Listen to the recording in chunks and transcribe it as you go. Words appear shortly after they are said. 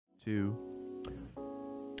2.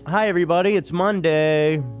 Hi, everybody. It's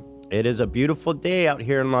Monday. It is a beautiful day out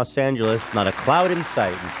here in Los Angeles. Not a cloud in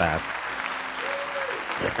sight, in fact.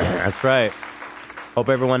 That's right. Hope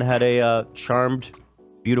everyone had a charmed,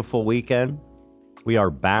 beautiful weekend. We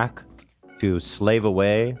are back to slave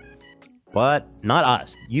away. But not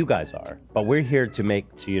us. You guys are. But we're here to make,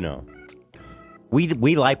 we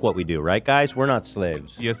like what we do, right, guys? We're not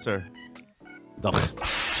slaves. Yes, sir.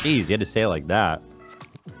 Jeez, you had to say it like that.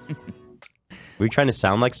 Were you trying to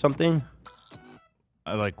sound like something?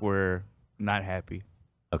 Like we're not happy.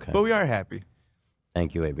 Okay. But we are happy.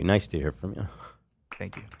 Thank you, AB. Nice to hear from you.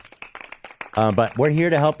 Thank you. But we're here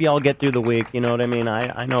to help y'all get through the week. You know what I mean?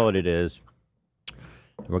 I know what it is.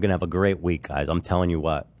 We're going to have a great week, guys. I'm telling you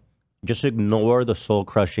what. Just ignore the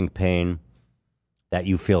soul-crushing pain that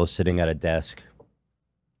you feel sitting at a desk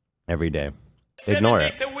every day. Ignore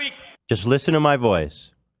it. Just listen to my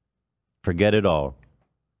voice. Forget it all.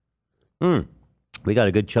 We got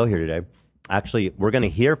a good show here today. Actually, we're going to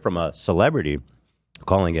hear from a celebrity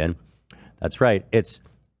calling in. That's right. It's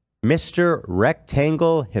Mr.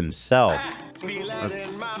 Rectangle himself.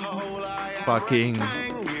 Let's fucking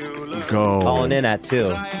go. Calling in at 2.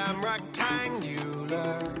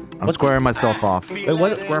 I'm squaring myself off. Wait,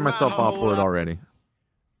 what? Squaring myself off for it already.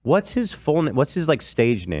 What's his full name? What's his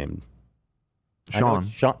stage name? Sean.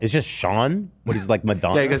 Sean. It's just Sean? What, he's like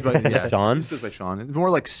Madonna? Yeah, he goes by Sean? He goes by Sean. It's more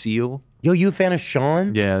like Seal. Yo, you a fan of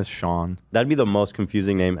Sean? Yeah, it's Sean. That'd be the most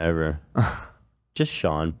confusing name ever. Just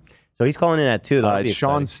Sean. So he's calling in at 2. It's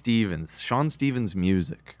Sean Stevens. Sean Stevens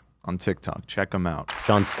Music on TikTok. Check him out.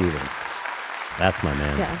 Sean Stevens. That's my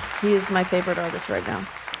man. Yeah, he is my favorite artist right now.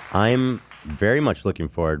 I'm very much looking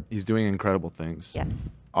forward. He's doing incredible things. Yeah.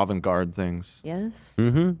 Avant-garde things. Yes.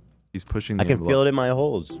 Mm-hmm. He's pushing the I can envelope. feel it in my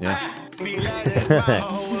holes. Yeah.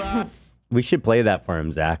 We should play that for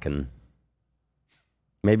him, Zach, and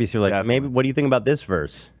maybe see maybe what do you think about this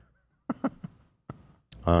verse?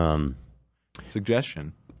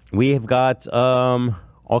 Suggestion. We have got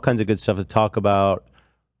all kinds of good stuff to talk about.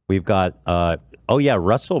 We've got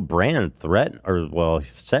Russell Brand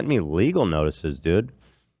sent me legal notices, dude.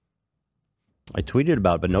 I tweeted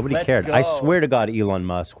about it, but nobody cared. Go. I swear to God, Elon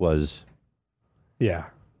Musk was. Yeah.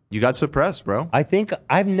 You got suppressed, bro. I think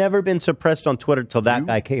I've never been suppressed on Twitter till that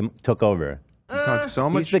guy took over. You talk so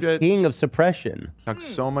much He's the shit. king of suppression. Talk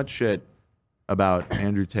so much shit about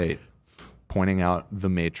Andrew Tate pointing out the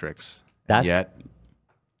Matrix. And yet,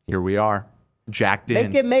 here we are, jacked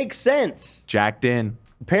in. Make it make sense. Jacked in.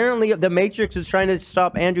 Apparently, the Matrix is trying to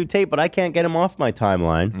stop Andrew Tate, but I can't get him off my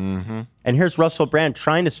timeline. Mm-hmm. And here's Russell Brand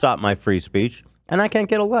trying to stop my free speech, and I can't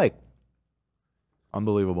get a like.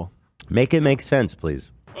 Unbelievable. Make it make sense,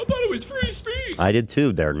 please. I thought it was free speech. I did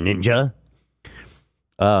too, there, ninja.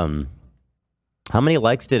 How many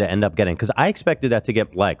likes did it end up getting? Because I expected that to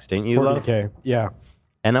get likes, didn't you? 40K. Yeah.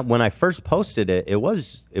 And when I first posted it, it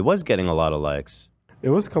was getting a lot of likes. It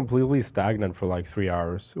was completely stagnant for like 3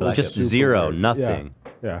 hours. It was Just super zero, weird. nothing.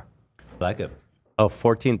 Yeah. Like it. Oh,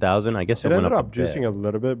 14,000. I guess It it went ended up up juicing a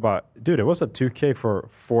little bit, but dude, it was a 2K for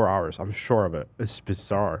 4 hours. I'm sure of it. It's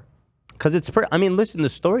bizarre. Because listen, the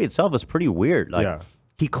story itself is pretty weird. Like, Yeah.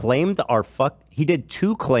 he claimed he did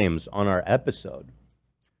 2 claims on our episode.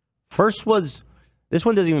 First was, this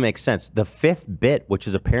one doesn't even make sense. The 5th bit, which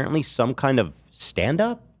is apparently some kind of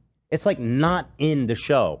stand-up, it's like not in the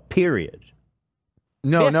show, period.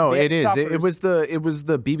 No, This bit it is. It suffers. was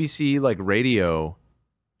the BBC radio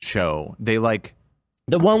show. They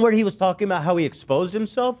The one where he was talking about how he exposed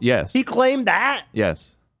himself? Yes. He claimed that?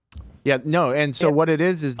 Yes. Yeah, no, and so what it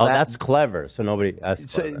is Oh, that's clever. So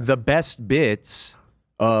that's so clever. the best bits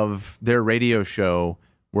of their radio show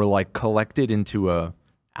were collected into a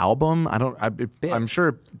album. I'm sure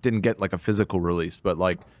it didn't get a physical release, but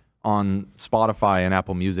on Spotify and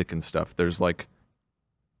Apple Music and stuff, there's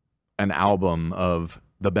an album of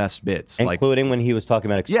the best bits. Including when he was talking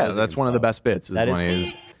about exposing that's one of the best bits is That is- when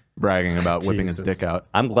he's bragging about whipping his dick out.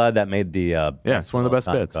 I'm glad that made the... Yeah, it's one of the best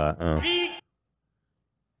bits.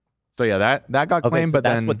 So yeah, that got claimed, so but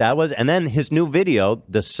that's then what that was. And then his new video,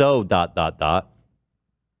 the so ...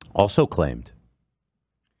 also claimed.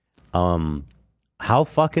 How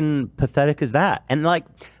fucking pathetic is that? And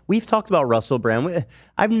we've talked about Russell Brand.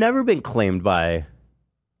 I've never been claimed by...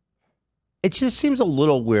 It just seems a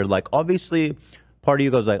little weird. Obviously, part of you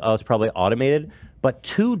goes oh, it's probably automated. But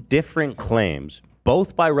 2 different claims,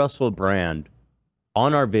 both by Russell Brand,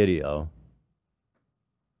 on our video.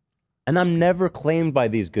 And I'm never claimed by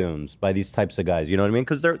these goons, by these types of guys. You know what I mean?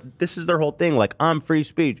 Because this is their whole thing. I'm free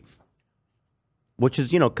speech. Which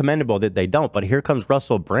is, commendable that they don't. But here comes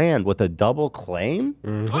Russell Brand with a double claim.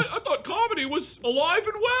 I thought comedy he was alive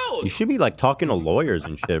and well. You should be like talking to lawyers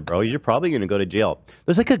and shit, bro. You're probably going to go to jail.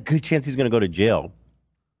 There's like a good chance he's going to go to jail.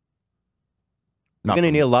 You're going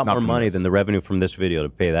to need a lot more money than the revenue from this video to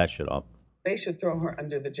pay that shit off. They should throw her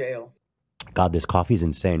under the jail. God, this coffee's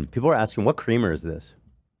insane. People are asking, what creamer is this?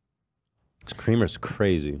 This creamer's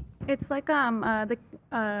crazy. It's like the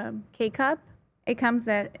K-cup. It comes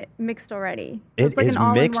mixed already. It like is an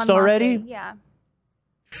all-in-one mixed already? latte. Yeah.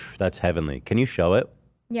 That's heavenly. Can you show it?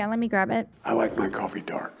 Yeah, let me grab it. I like my coffee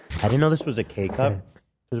dark. I didn't know this was a K-cup.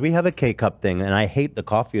 Because we have a K-cup thing, and I hate the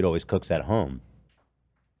coffee it always cooks at home.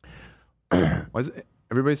 Why is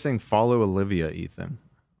everybody saying follow Olivia, Ethan?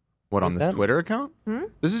 What, on What's this that? Twitter account?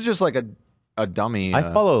 This is just like a dummy.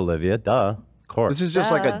 I follow Olivia, duh. Of course. This is just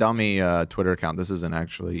like a dummy Twitter account. This isn't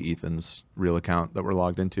actually Ethan's real account that we're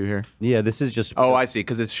logged into here. Yeah, this is just. Oh, I see.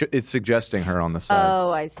 Because it's suggesting her on the side.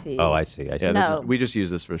 Oh, I see. Oh, I see. I see. Yeah, No. we just use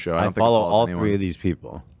this for show. I I don't think it follow follows all anyone. three of these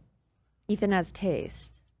people. Ethan has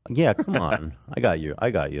taste. Yeah, come on. I got you.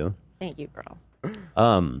 I got you. Thank you,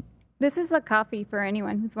 bro. This is a coffee for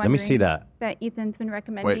anyone who's Let wondering. me see that. That Ethan's been Wait,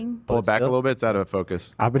 recommending. pull it back a little bit. It's out of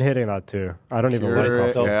focus. I've been hitting that too. I don't even like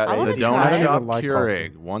Keurig, coffee. yeah, I wanna the try donut it. shop I don't even like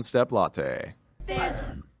Keurig, one-step latte.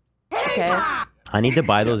 Okay. I need to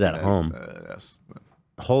buy those at Yes, home. yes.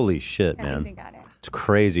 Holy shit, I man. even got it. It's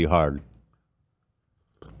crazy hard.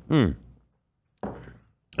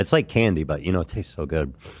 It's like candy, but you know, it tastes so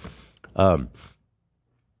good.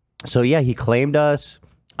 So yeah, he claimed us.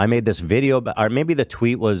 I made this video, or maybe the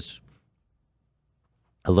tweet was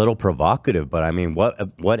a little provocative, but I mean,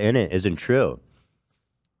 what in it isn't true?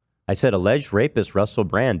 I said, alleged rapist Russell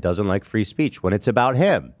Brand doesn't like free speech when it's about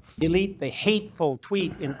him. Delete the hateful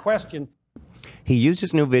tweet in question. He used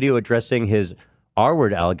his new video addressing his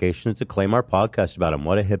R-word allegations to claim our podcast about him.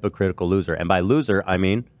 What a hypocritical loser. And by loser, I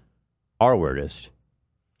mean R-wordist.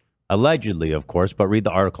 Allegedly, of course, but read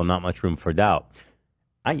the article, not much room for doubt.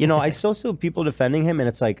 I still see people defending him, and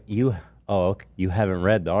it's like, you haven't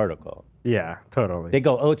read the article. Yeah, totally. They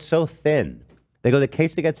go, oh, it's so thin. They go, the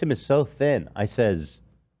case against him is so thin. I says,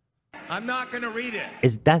 I'm not going to read it.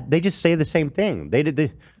 is that, they just say the same thing.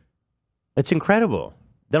 It's incredible.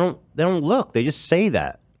 They don't look. They just say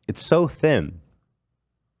that. It's so thin.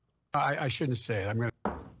 I shouldn't say it. I'm going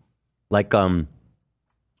to. Like,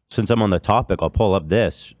 since I'm on the topic, I'll pull up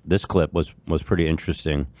this. This clip was pretty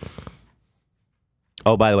interesting.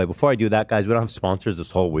 Oh, by the way, before I do that, guys, we don't have sponsors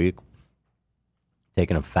this whole week.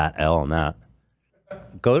 Taking a fat L on that.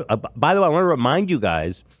 By the way, I want to remind you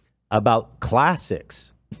guys about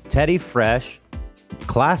Classics. Teddy Fresh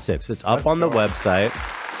Classics. It's up on the website.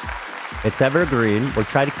 It's evergreen. We're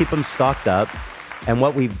trying to keep them stocked up. And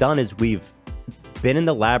what we've done is we've been in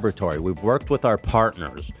the laboratory. We've worked with our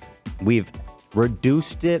partners. We've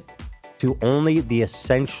reduced it to only the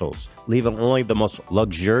essentials, leaving only the most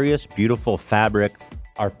luxurious, beautiful fabric,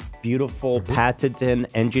 our beautiful patented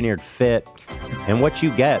engineered fit. And what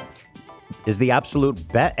you get is the absolute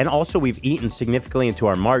best. And also we've eaten significantly into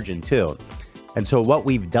our margin too. And so what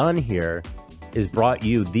we've done here is brought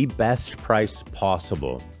you the best price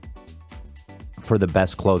possible for the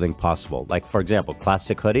best clothing possible. Like, for example,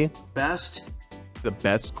 classic hoodie. The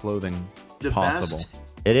best clothing possible.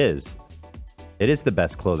 It is. It is the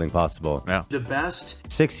best clothing possible. Yeah.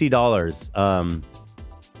 $60.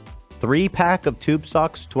 3-pack of tube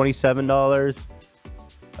socks, $27.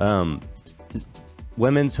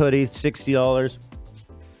 Women's hoodie, $60.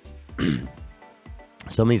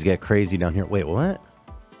 Some of these get crazy down here. Wait, what?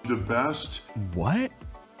 What?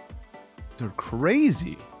 They're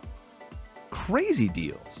crazy. Crazy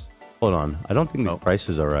deals. Hold on. I don't think these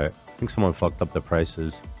prices are right. I think someone fucked up the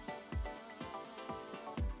prices.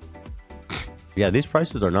 Yeah, these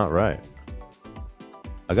prices are not right.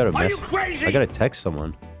 I gotta Are you crazy? I gotta text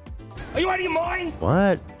someone. Are you out of your mind?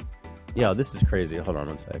 What? Yeah, this is crazy. Hold on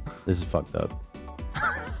one sec. This is fucked up.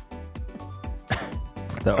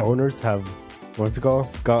 The owners have, what's it called?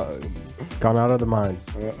 Gone out of their minds.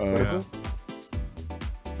 Yeah.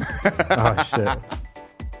 Oh, shit.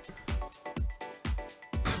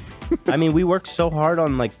 I mean, we worked so hard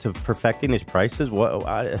on to perfecting these prices.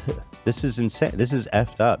 This is insane. This is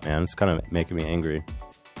effed up, man. It's kind of making me angry.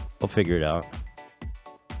 We'll figure it out.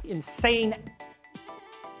 Insane.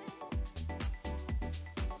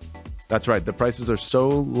 That's right. The prices are so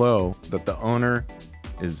low that the owner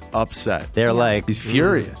is upset. They're like, He's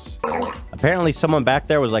furious. Apparently, someone back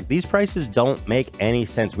there was like, "These prices don't make any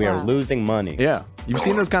sense. We are losing money." Yeah. You've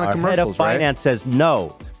seen those kind of Our head commercials, of finance says,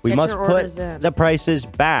 "No, we Get must your put orders in." the prices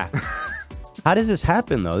back." How does this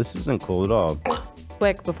happen, though? This isn't cool at all.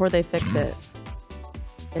 Quick, before they fix it.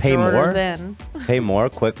 Get Pay your more? orders in. Pay more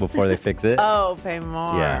quick before they fix it. Oh, pay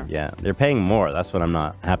more. Yeah. They're paying more. That's what I'm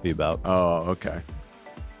not happy about. Oh, okay.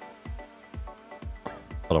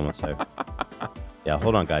 Hold on one second. Yeah,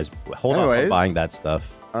 hold on, guys. Hold on. I'm Anyways. buying that stuff.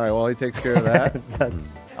 All right. Well, he takes care of that.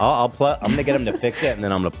 I'll plug. I'm gonna get him to fix it, and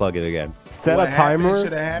then I'm gonna plug it again. Set What a happened timer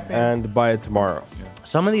should have happened. and buy it tomorrow.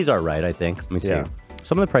 Some of these are right, I think. Let me see. Yeah.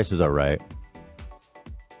 Some of the prices are right,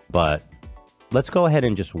 but let's go ahead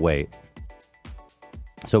and just wait,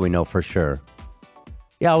 so we know for sure.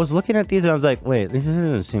 Yeah, I was looking at these and I was like, wait, this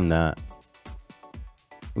doesn't seem that.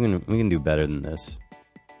 We can do better than this.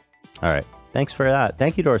 All right. Thanks for that.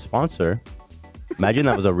 Thank you to our sponsor. Imagine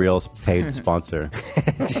that was a real paid sponsor.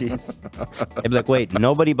 Jeez. They'd be like, wait,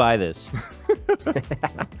 nobody buy this.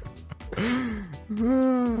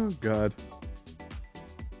 Oh, God.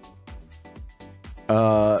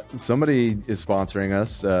 Somebody is sponsoring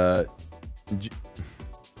us. How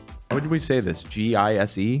would we say this?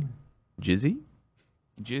 Gise? Jizzy?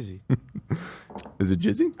 Jizzy. Is it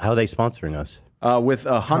Jizzy? How are they sponsoring us? With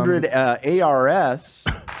 100 ARS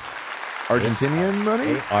Argentinian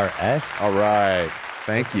money? ARS? All right.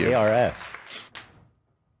 Thank you. ARS.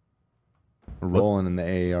 We're rolling in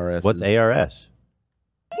the ARS. What's ARS?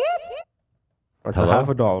 It's Hello? a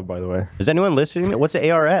 $50, by the way. Is anyone listening? What's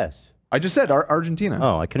ARS? I just said Argentina.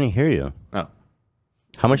 Oh, I couldn't hear you. Oh.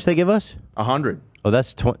 How much they give us? 100. Oh,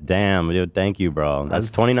 that's damn, dude. Thank you, bro. That's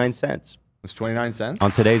 29 cents It's 29 cents?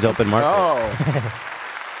 on today's open market. Oh.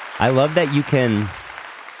 I love that you can,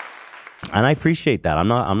 and I appreciate that. I'm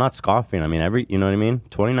not scoffing. I mean, you know what I mean?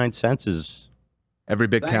 29 cents is Every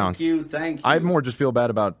bit counts. Thank you. I more just feel bad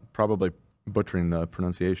about probably butchering the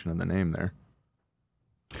pronunciation of the name there.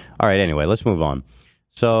 all right. Anyway, let's move on.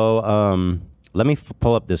 So, let me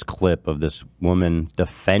pull up this clip of this woman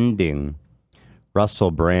defending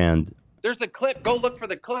Russell Brand. There's the clip. Go look for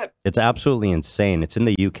the clip. It's absolutely insane. It's in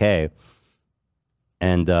the UK.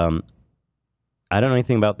 And I don't know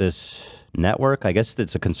anything about this network. I guess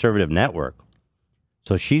it's a conservative network.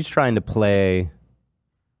 So she's trying to play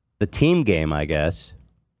the team game, I guess.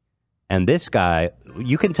 And this guy,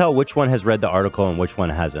 you can tell which one has read the article and which one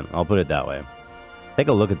hasn't. I'll put it that way. Take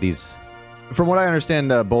a look at these. From what I understand,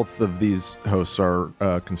 both of these hosts are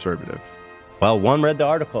conservative. Well, one read the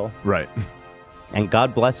article. Right. And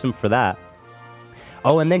God bless him for that.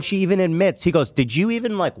 Oh, and then she even admits, he goes, did you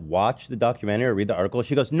even watch the documentary or read the article?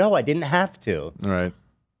 She goes, no, I didn't have to. All right.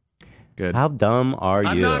 Good. How dumb are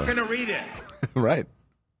I'm you? not going to read it. Right.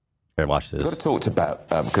 Here, watch We've got this. to talk about,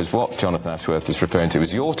 because what Jonathan Ashworth is referring to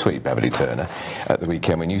was your tweet, Beverly Turner, at the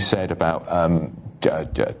weekend when you said about,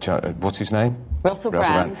 what's his name? Russell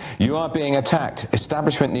Brand. You are being attacked.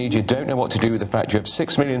 Establishment needs you. Don't know what to do with the fact you have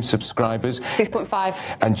 6 million subscribers. 6.5.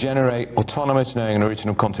 And generate autonomous, knowing and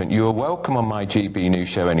original content. You are welcome on my GB News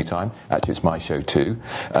show anytime. Actually, it's my show too.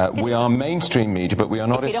 We are mainstream media, but we are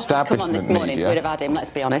not If he'd offered to come on establishment this morning, media. we'd have had him, let's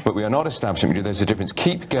be honest. But we are not establishment media. There's a difference.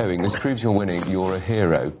 Keep going. This proves you're winning. You're a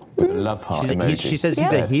hero. With a love heart emoji. She says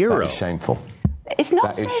he's a hero. That is shameful. It's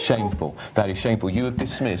not That is shameful. That is shameful. You have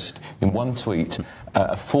dismissed in one tweet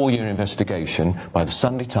a 4-year investigation by the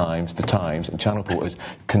Sunday Times, the Times, and Channel 4 as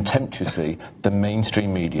contemptuously the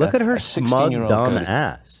mainstream media. Look at her A smug, 16-year-old dumb girl-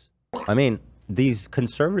 ass. I mean, these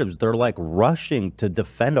conservatives, they're rushing to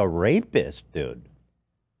defend a rapist, dude.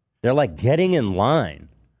 They're getting in line.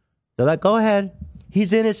 They're go ahead.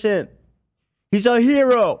 He's innocent. He's a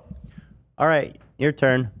hero. All right, your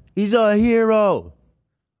turn. He's a hero.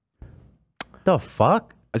 The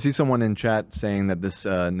fuck? I see someone in chat saying that this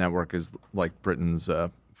network is like Britain's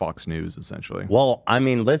Fox News, essentially. Well, I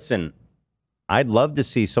mean, listen, I'd love to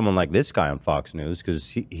see someone like this guy on Fox News because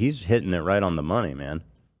he's hitting it right on the money, man.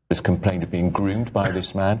 Has complained of being groomed by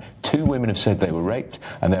this man. 2 women have said they were raped,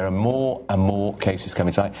 and there are more and more cases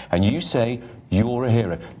coming tonight. And you say you're a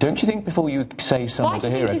hero. Don't you think before you say someone's do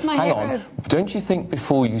a you think hero? he's my Hang hero? on. Don't you think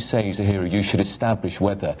before you say he's a hero, you should establish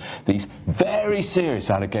whether these very serious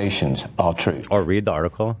allegations are true? Or read the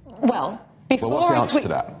article? Well, before what's the I answer to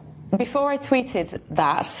that? Before I tweeted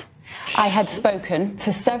that, I had spoken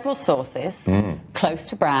to several sources close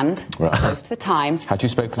to Brand, Right. close to the Times. Had you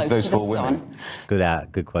spoken to close those the 4 women? Sun.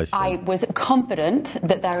 Good question. I was confident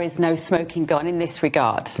that there is no smoking gun in this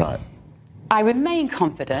regard. Right. I remain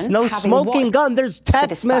confident. There's no having smoking watched gun. There's the text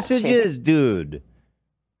dispatches. messages, dude.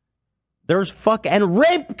 There's and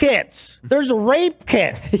rape kits. There's rape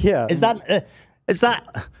kits. Yeah. Is that?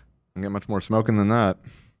 I get much more smoking than that.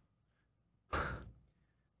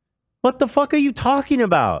 What the fuck are you talking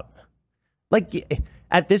about?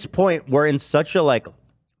 At this point, we're in such a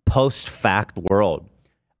post-fact world.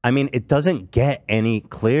 I mean, it doesn't get any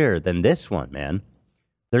clearer than this one, man.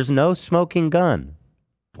 There's no smoking gun.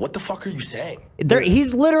 What the fuck are you saying?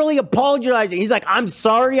 He's literally apologizing. He's like, I'm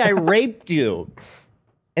sorry I raped you.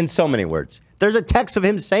 In so many words. There's a text of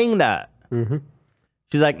him saying that. Mm-hmm.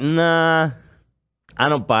 She's like, nah, I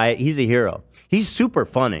don't buy it. He's a hero. He's super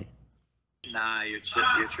funny. Nah, you're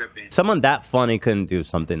tripping. Someone that funny couldn't do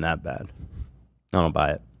something that bad. I don't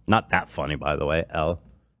buy it. Not that funny, by the way, L.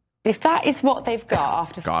 If that is what they've got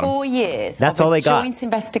after 4 years That's of all a they got. joint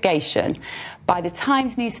investigation by the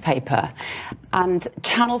Times newspaper and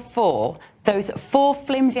Channel 4, those 4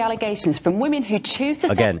 flimsy allegations from women who choose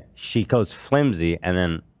to Again, she goes flimsy, and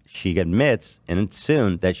then she admits, and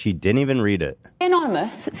soon, that she didn't even read it. stay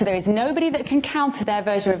anonymous, so there is nobody that can counter their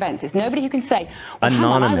version of events. There's nobody who can say, well, hang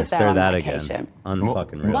on, I was Anonymous, there they're on that occasion. again.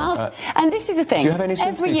 Unfucking real. Whilst, and this is the thing. do you have any every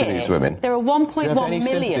sympathy for year, these women? there are Do you have 1.1 any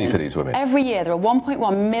sympathy million. for these women? Every year, there are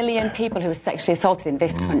 1.1 million people who are sexually assaulted in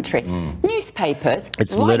this country. Newspapers,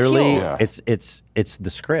 It's like literally, yours, it's the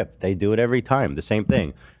script. They do it every time. The same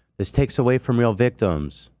thing. This takes away from real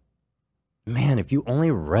victims. Man, if you only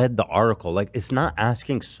read the article, like, it's not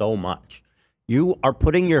asking so much. You are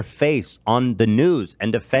putting your face on the news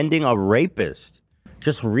and defending a rapist.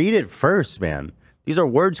 Just read it first, man. These are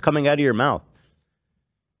words coming out of your mouth.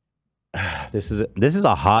 This is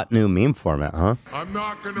a hot new meme format, huh? I'm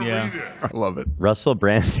not going to read it. I love it. Russell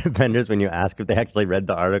Brand defenders when you ask if they actually read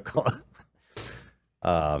the article.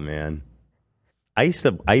 Oh man, I used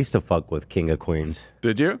to fuck with King of Queens.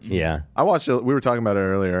 Did you? Yeah. I watched it. We were talking about it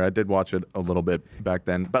earlier. I did watch it a little bit back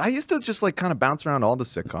then, but I used to just like kind of bounce around all the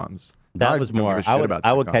sitcoms. That I was don't give more. a shit I would about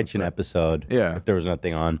sitcoms, catch an but- episode. Yeah. If there was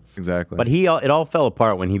nothing on. Exactly. But it all fell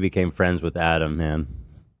apart when he became friends with Adam, man.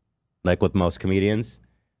 Like with most comedians,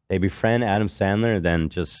 they befriend Adam Sandler, then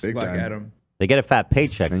just Big time. Adam. they get a fat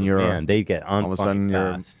paycheck, And you're man. They get on all of a sudden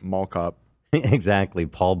you're fast. mall cop. Exactly,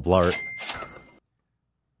 Paul Blart.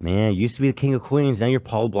 Man, you used to be the King of Queens. Now you're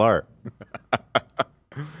Paul Blart.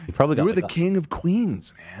 You probably got You were like the king of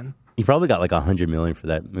Queens, man. He probably got like $100 million for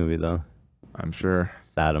that movie, though. I'm sure.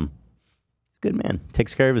 It's Adam. He's a good man.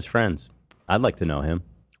 Takes care of his friends. I'd like to know him.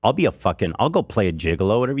 I'll go play a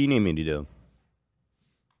gigolo, whatever you need me to do.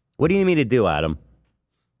 What do you need me to do, Adam?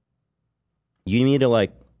 You need to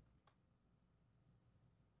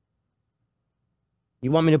you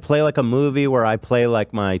want me to play like a movie where I play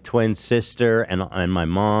like my twin sister and my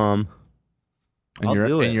mom? I'll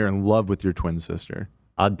do it. And you're in love with your twin sister.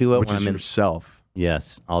 I'll do it which when is I'm in. yourself.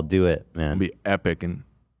 Yes, I'll do it, man. It'll be epic and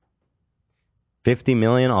 50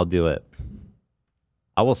 million, I'll do it.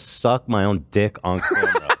 I will suck my own dick on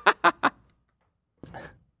camera.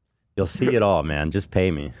 You'll see it all, man. Just pay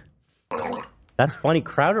me. That's funny.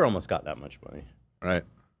 Crowder almost got that much money. Right.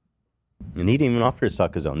 And he didn't even offer to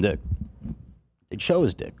suck his own dick. He'd show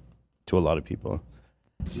his dick to a lot of people.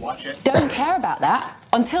 don't care about that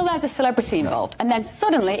until there's a celebrity involved. And then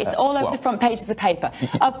suddenly it's all over the front page of the paper.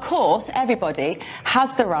 Of course, everybody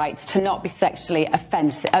has the right to not be sexually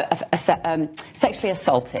sexually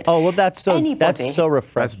assaulted. Oh, well, that's so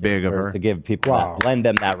refreshing. That's big of her. To give people that, lend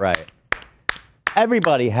them that right.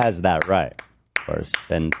 Everybody has that right, of course.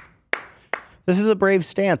 And this is a brave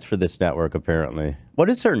stance for this network, apparently. What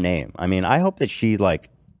is her name? I mean, I hope that she,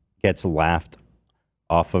 gets laughed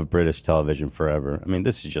off of British television forever. I mean,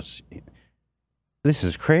 this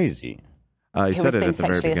is crazy. You said it at the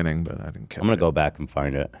very beginning, but I didn't catch it. I'm going to go back and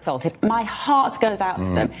find it. Assaulted. My heart goes out to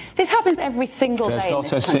them. This happens every single There's day in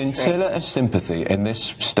not a this country. scintilla of sympathy in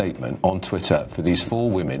this statement on Twitter for these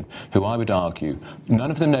four women who I would argue,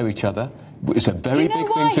 none of them know each other. It's a very big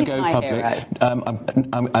thing to go public.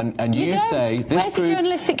 And you say this Where's your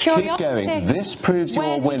journalistic keep curiosity? going. This proves Where's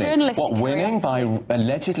you're your winning. journalistic What, winning by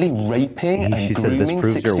allegedly raping and She says this grooming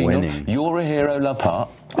proves you're 16 winning. You're a hero, love heart.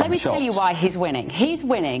 Let I'm me shocked. tell you why he's winning. He's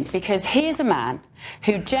winning because he is a man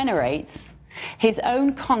who generates his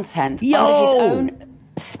own content under his own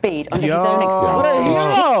speed, under his own experience. What a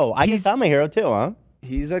hero! I guess I'm a hero too, huh?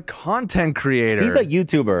 He's a content creator. He's a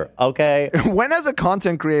YouTuber, okay? When has a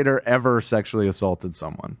content creator ever sexually assaulted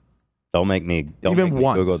someone? Don't make me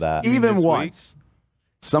once. Google that. Even once.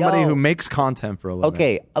 Somebody Yo. who makes content for a living.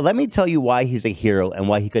 Okay, let me tell you why he's a hero and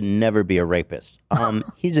why he could never be a rapist.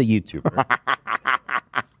 He's a YouTuber.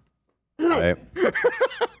 All right.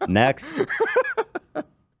 Next.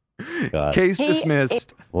 God. Case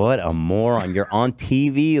dismissed. What a moron. You're on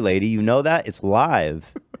TV, lady. You know that? It's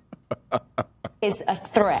live. is a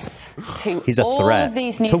threat to He's a all threat of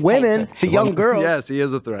these to newspapers. women, to young girls. Yes, he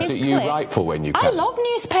is a threat. That you write for when you can. I love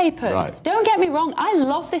newspapers. Right. Don't get me wrong. I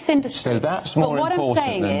love this industry. So that's more but what important I'm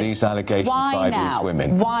saying than is, these allegations why by now? these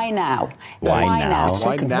women. Why now? Why now? It's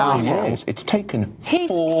taken now? 4 years. It's taken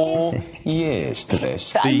 4 years for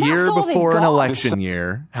this. The And year that's all they've before an got. election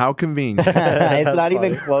year. How convenient. It's not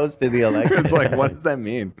even close to the election. It's like, what does that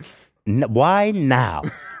mean? Why now?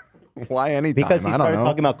 Why anytime? Because he I don't started know.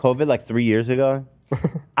 talking about COVID like 3 years ago.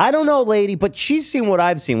 I don't know, lady, but she's seen what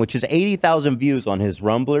I've seen, which is 80,000 views on his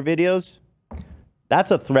Rumbler videos.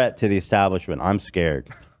 That's a threat to the establishment. I'm scared.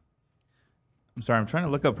 I'm sorry, I'm trying to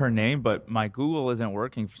look up her name, but my Google isn't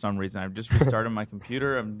working for some reason. I've just restarted my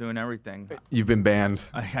computer. I'm doing everything. You've been banned.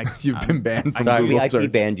 You've I'm- been banned from Sorry, Google we search.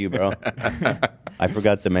 IP banned you, bro. I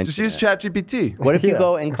forgot to mention. Just use it. ChatGPT. What if you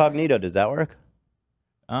go incognito? Does that work?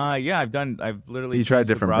 Yeah, I've literally. You tried changed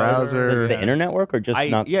the different browser. browser. Does the internet work or just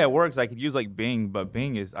not? Yeah, it works. I could use like Bing, but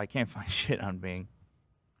Bing is I can't find shit on Bing.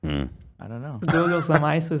 Hmm. I don't know. Google some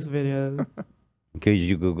ISIS videos. Could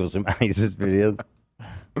you Google some ISIS videos?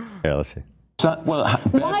 Here, let's see. So, well,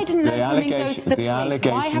 Why didn't the they come and go to the police? Why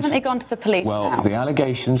allegations- haven't they gone to the police Well, now? the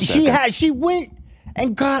allegations. She went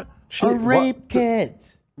and got a rape kit.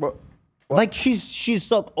 Like she's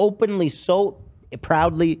so openly, so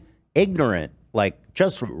proudly ignorant, like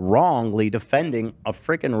just wrongly defending a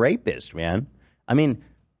freaking rapist, man. I mean,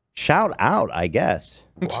 shout out, I guess.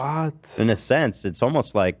 What? In a sense, it's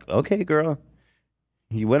almost like, okay, girl,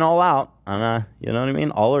 you went all out, and you know what I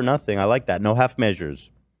mean? All or nothing. I like that. No half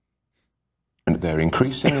measures. They're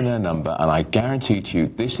increasing in their number, and I guarantee to you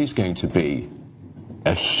this is going to be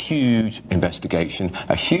a huge investigation,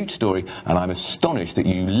 a huge story, and I'm astonished that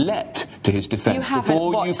you leapt to his defense You haven't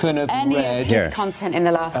before you watched can have any read of his content in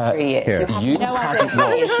the last 3 years. here. You have no idea haven't who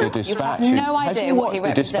he watched the is. You dispatch. have no Had idea you what he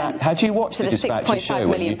watched the dispatch? represents. Had you watched to the the dispatches 6.5 show?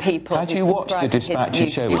 million people Had who you watched the subscribe to his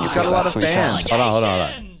dispatches show when you You've got a lot of three times? Hold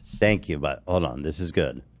on. Thank you, but hold on. This is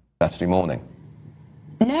good. Saturday morning.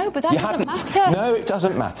 No, but that You doesn't hadn't- matter. No, it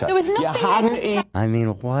doesn't matter. There was You nothing hadn't there. even. I mean,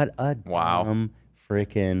 what a dumb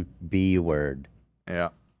freaking B word. Yeah.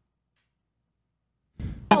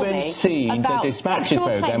 Even seen the about dispatches sexual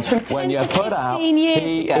program claims from when 10 you to put out 15 years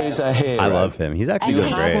he ago. is a hero. I love him. He's actually You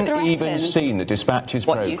doing great. haven't even seen the dispatches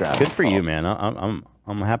program. Good for you, man.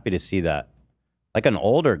 I'm happy to see that. Like an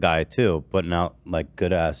older guy too, putting out like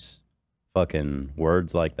good ass fucking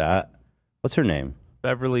words like that. What's her name?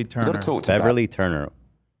 Beverly Turner. Beverly Turner.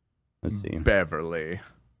 Let's see. Beverly.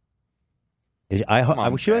 I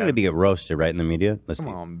wish you wanted to be roasted right in the media. Let's Come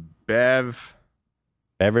see. on, Bev.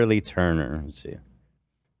 Beverly Turner. Let's see.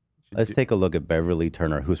 Let's take a look at Beverly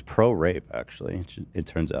Turner, who's pro-rape, actually, it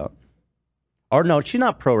turns out. Or no, she's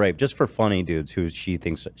not pro-rape, just for funny dudes who she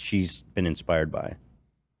thinks she's been inspired by.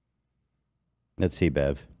 Let's see,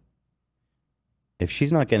 Bev. If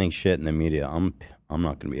she's not getting shit in the media, I'm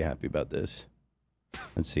not going to be happy about this.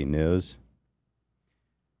 Let's see, news.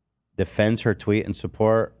 Defends her tweet in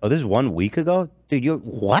support. Oh, this is 1 week ago? Dude,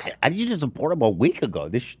 what? How did you just support him a week ago?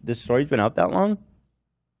 This story's been out that long?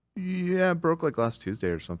 Yeah, it broke like last Tuesday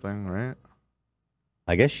or something, right?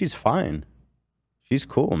 I guess she's fine. She's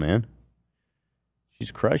cool, man.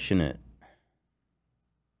 She's crushing it.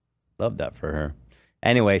 Love that for her.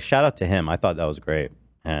 Anyway, shout out to him. I thought that was great.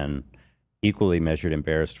 And equally measured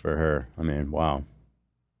embarrassed for her. I mean, wow.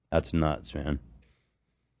 That's nuts, man.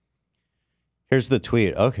 Here's the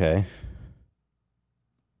tweet. Okay.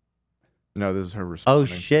 No, this is her Oh, responding.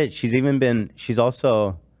 shit. She's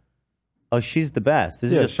also... Oh, she's the best.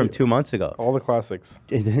 This is just from 2 months ago. All the classics.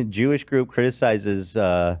 Jewish group criticizes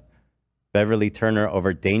Beverly Turner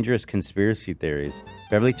over dangerous conspiracy theories.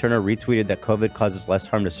 Beverly Turner retweeted that COVID causes less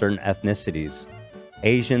harm to certain ethnicities,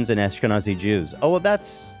 Asians and Ashkenazi Jews. Oh, well,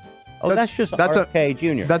 that's just RFK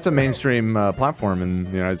Jr. That's a mainstream platform in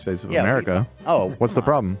the United States of Yeah, America. What's the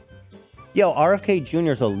problem? Yo, RFK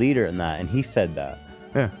Jr. is a leader in that, and he said that.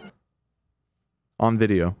 Yeah. On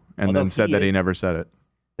video, and Although then said he that he is- never said it.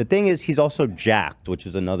 The thing is, he's also jacked, which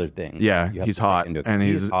is another thing. Yeah, You have he's to take hot, into- and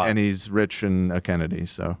he's hot. and he's rich and a Kennedy,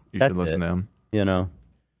 so you That's should listen it. to him. You know.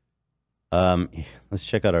 Let's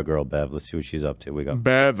check out our girl Bev. Let's see what she's up to. We got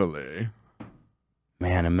Beverly.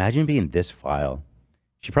 Man, imagine being this file.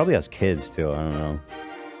 She probably has kids too. I don't know.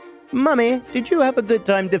 Mommy, did you have a good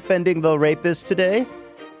time defending the rapist today?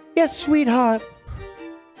 Yes, sweetheart.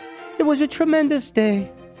 It was a tremendous day.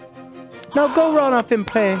 Now go run off and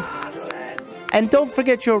play. And don't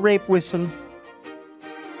forget your rape whistle.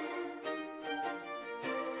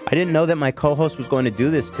 I didn't know that my co-host was going to do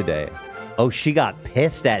this today. Oh, she got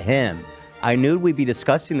pissed at him. I knew we'd be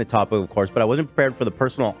discussing the topic, of course, but I wasn't prepared for the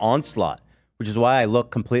personal onslaught, which is why I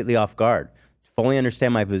looked completely off guard. fully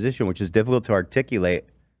understand my position, which is difficult to articulate.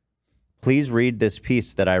 Please read this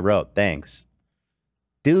piece that I wrote. Thanks.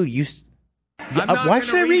 Dude, why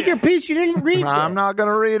should I read your piece? You didn't read it. I'm not going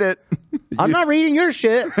to read it. I'm not reading your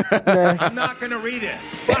shit. I'm not going to read it.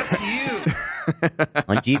 Fuck you.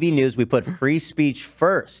 On GB News, we put free speech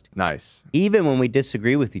first. Nice. Even when we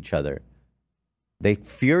disagree with each other. They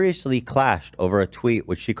furiously clashed over a tweet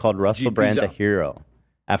which she called Russell Brand a hero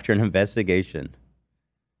after an investigation.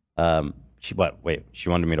 She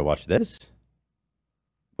wanted me to watch this?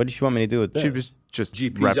 What did she want me to do with this? She was just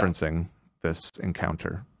referencing this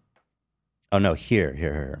encounter. Oh, no,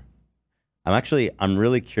 here. I'm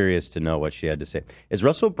really curious to know what she had to say. Is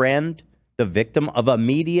Russell Brand the victim of a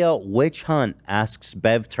media witch hunt, asks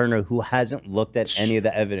Bev Turner, who hasn't looked at any of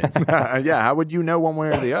the evidence. Yeah, how would you know one way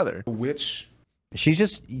or the other? Which? She's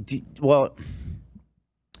just, well,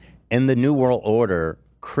 in the New World Order,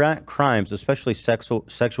 crimes, especially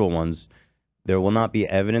sexual ones, there will not be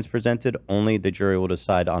evidence presented. Only the jury will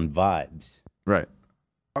decide on vibes. Right.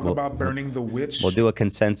 Talk about burning the witch. We'll do a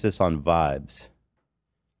consensus on vibes.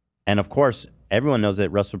 And of course, everyone knows that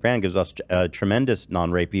Russell Brand gives us tremendous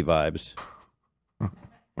non-rapey vibes.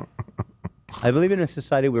 I believe in a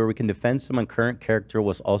society where we can defend someone's current character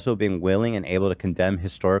whilst also being willing and able to condemn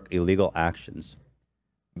historic illegal actions.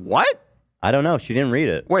 What? I don't know. She didn't read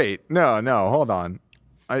it. Wait, no, hold on.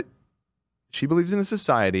 She believes in a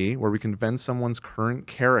society where we can defend someone's current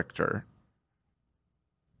character.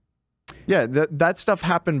 Yeah, that stuff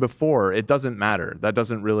happened before. It doesn't matter. That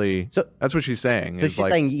doesn't really. So that's what she's saying. So she's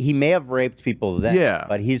saying he may have raped people then. Yeah,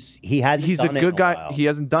 but he hasn't. He's done a it good in guy. while. He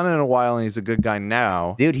hasn't done it in a while, and he's a good guy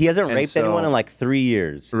now. Dude, he hasn't raped anyone in like 3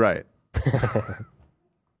 years. Right.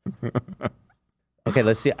 Okay,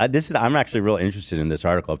 let's see. I'm actually real interested in this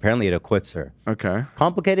article. Apparently, it acquits her. Okay.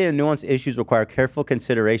 Complicated and nuanced issues require careful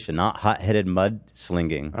consideration, not hot-headed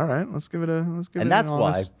mudslinging. All right, let's give it a. And that's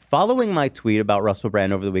why, following my tweet about Russell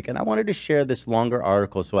Brand over the weekend, I wanted to share this longer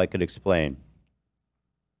article so I could explain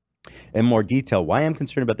in more detail why I'm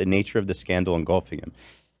concerned about the nature of the scandal engulfing him.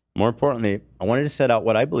 More importantly, I wanted to set out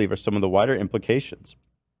what I believe are some of the wider implications.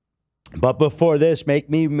 But before this,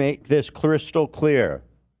 make this crystal clear.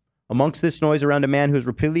 Amongst this noise around a man who has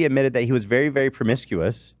repeatedly admitted that he was very, very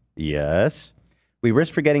promiscuous, yes, we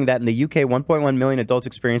risk forgetting that in the UK, 1.1 million adults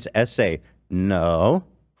experience SA. No.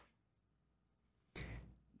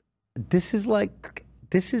 This is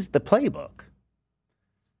the playbook.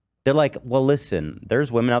 They're like, well, listen, there's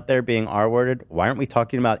women out there being R-worded. Why aren't we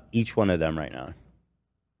talking about each one of them right now?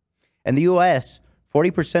 In the US,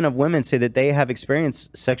 40% of women say that they have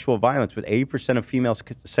experienced sexual violence, with 80% of females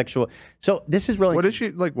sexual. So this is really. What is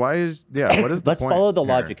she like? Why is what is the Let's point follow the here?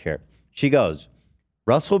 logic here. She goes,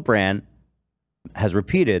 Russell Brand has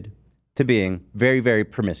repeated to being very, very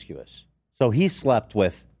promiscuous. So he slept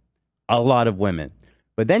with a lot of women.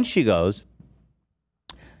 But then she goes,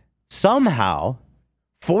 somehow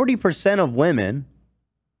 40% of women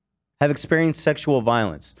have experienced sexual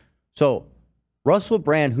violence. So Russell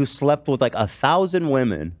Brand, who slept with like 1,000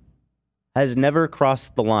 women, has never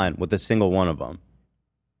crossed the line with a single one of them.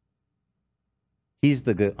 He's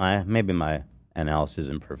the good. Maybe my analysis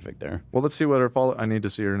isn't perfect there. Well, let's see what her follow. I need to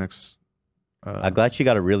see her next. I'm glad she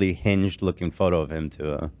got a really hinged-looking photo of him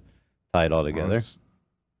to tie it all together.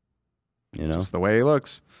 You know, just the way he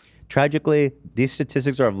looks. Tragically, these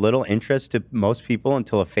statistics are of little interest to most people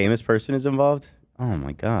until a famous person is involved. Oh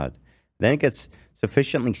my God! Then it gets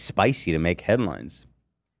sufficiently spicy to make headlines.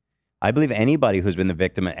 I believe anybody who's been the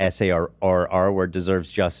victim of SA or R-word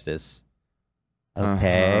deserves justice.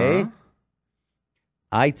 Okay.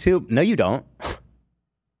 I too. No, you don't.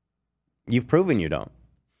 You've proven you don't.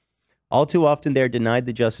 All too often, they're denied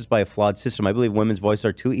the justice by a flawed system. I believe women's voices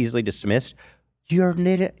are too easily dismissed.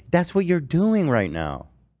 That's what you're doing right now.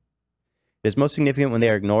 It is most significant when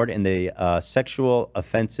they are ignored in the sexual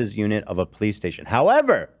offenses unit of a police station.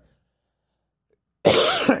 However,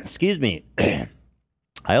 excuse me,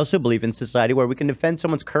 I also believe in society where we can defend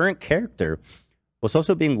someone's current character whilst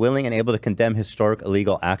also being willing and able to condemn historic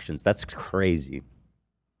illegal actions. That's crazy.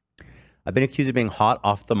 I've been accused of being hot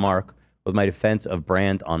off the mark with my defense of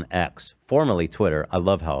Brand on X, formerly Twitter. I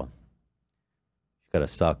love how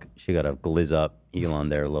she got to glizz up Elon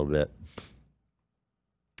there a little bit.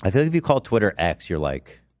 I feel like if you call Twitter X, you're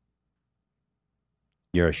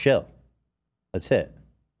a shill. That's it.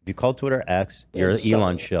 If you call Twitter X, you're an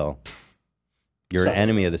Elon shill. You're an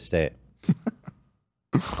enemy of the state.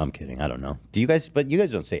 I'm kidding. I don't know. But you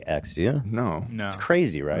guys don't say X, do you? No. It's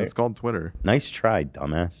crazy, right? It's called Twitter. Nice try,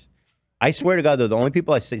 dumbass. I swear to God, though, the only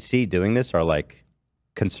people I see doing this are like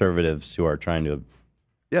conservatives who are trying to.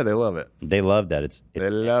 Yeah, they love it. They love that. They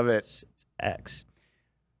love it. It's X.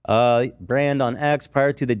 Brand on X,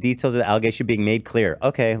 prior to the details of the allegation being made clear.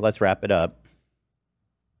 Okay, let's wrap it up.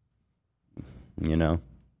 You know,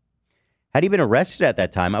 had he been arrested at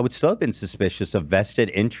that time, I would still have been suspicious of vested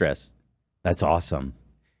interest. That's awesome.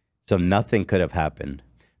 So nothing could have happened.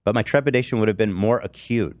 But my trepidation would have been more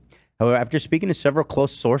acute. However, after speaking to several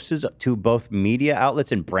close sources to both media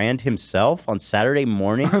outlets and Brand himself on Saturday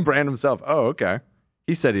morning. Brand himself. Oh, okay.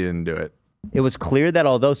 He said he didn't do it. It was clear that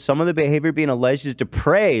although some of the behavior being alleged is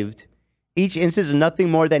depraved, each instance is nothing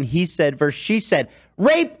more than he said versus she said.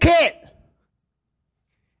 Rape kit!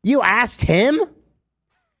 You asked him?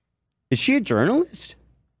 Is she a journalist?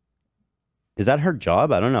 Is that her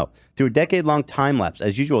job? I don't know. Through a decade-long time lapse,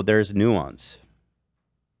 as usual, there's nuance.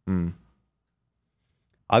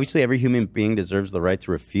 Obviously, every human being deserves the right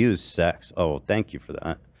to refuse sex. Oh, thank you for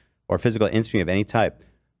that. Or physical intimacy of any type.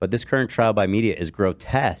 But this current trial by media is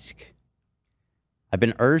grotesque. I've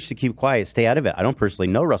been urged to keep quiet, stay out of it. I don't personally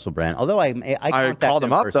know Russell Brand, although I called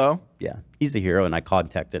him up, though. Yeah, he's a hero, and I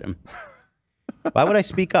contacted him. Why would I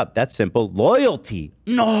speak up? That's simple. Loyalty.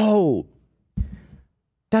 No.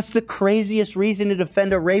 That's the craziest reason to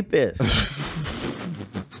defend a rapist.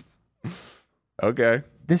 Okay.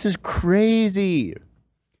 This is crazy.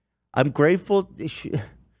 I'm grateful.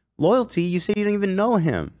 Loyalty, you said you don't even know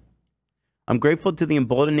him. I'm grateful to the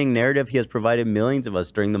emboldening narrative he has provided millions of us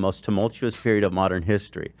during the most tumultuous period of modern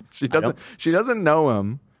history. She doesn't know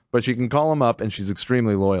him, but she can call him up, and she's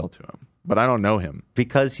extremely loyal to him. But I don't know him.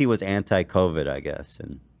 Because he was anti-COVID, I guess,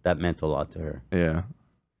 and that meant a lot to her. Yeah.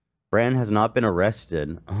 Brand has not been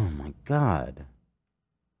arrested. Oh, my God.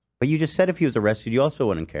 But you just said if he was arrested, you also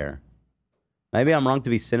wouldn't care. Maybe I'm wrong to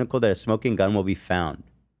be cynical that a smoking gun will be found.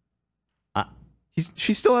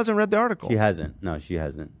 She still hasn't read the article. She hasn't. No, she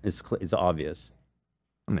hasn't. It's obvious.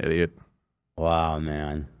 I'm an idiot. Wow,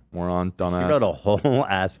 man. Moron, dumbass. She wrote a whole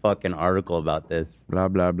ass fucking article about this. Blah,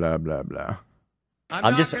 blah, blah, blah, blah.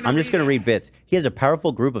 I'm just gonna read bits. He has a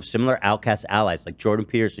powerful group of similar outcast allies like Jordan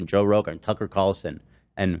Peterson, Joe Rogan, Tucker Carlson,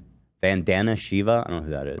 and Vandana Shiva. I don't know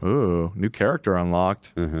who that is. Ooh, new character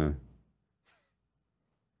unlocked.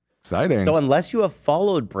 Exciting. So unless you have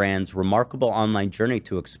followed Brand's remarkable online journey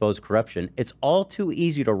to expose corruption, it's all too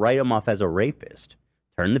easy to write him off as a rapist.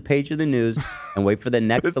 Turn the page of the news and wait for the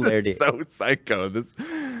next This hilarity. is so psycho. This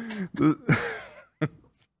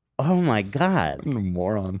Oh my God. I'm a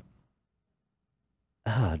moron.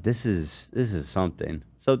 Oh, this is something.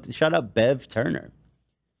 So shout out Bev Turner,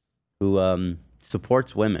 who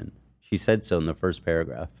supports women. She said so in the first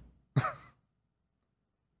paragraph.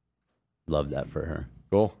 Love that for her.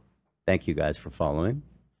 Cool. Thank you guys for following.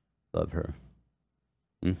 Love her.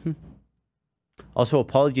 Also,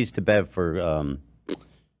 apologies to Bev for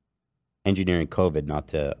engineering COVID not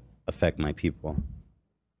to affect my people.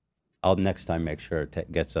 I'll next time make sure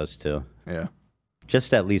it gets us to. Yeah.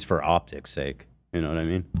 Just at least for optics' sake. You know what I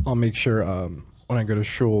mean? I'll make sure when I go to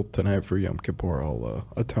shul tonight for Yom Kippur, I'll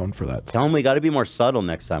atone for that. Tell them we got to be more subtle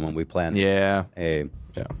next time when we plan a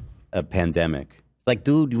pandemic. It's like,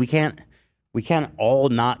 dude, we can't all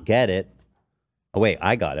not get it. Oh, wait,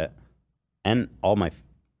 I got it. And all my...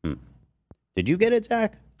 Did you get it,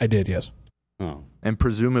 Zach? I did, yes. Oh. And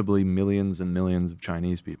presumably millions and millions of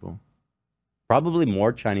Chinese people. Probably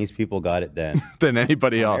more Chinese people got it than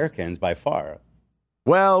anybody else. Americans by far.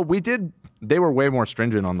 Well, we did. They were way more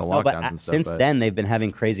stringent on the lockdowns and stuff. Since then, they've been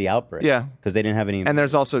having crazy outbreaks. Yeah, because they didn't have any. And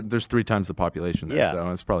there's 3 times the population there, Yeah. so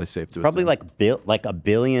it's probably safe to Probably assume. like a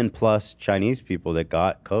billion plus Chinese people that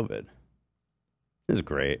got COVID. This is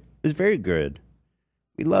great. It's very good.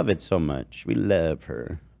 We love it so much. We love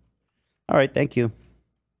her. All right, thank you.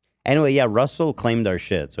 Anyway, yeah, Russell claimed our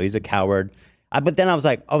shit, so he's a coward. But then I was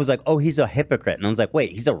like, oh, he's a hypocrite, and I was like,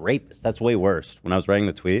 wait, he's a rapist. That's way worse. When I was writing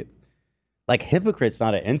the tweet, like hypocrite's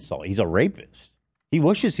not an insult. He's a rapist. He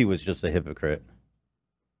wishes he was just a hypocrite.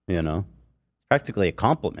 You know, practically a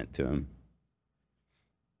compliment to him.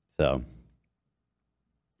 So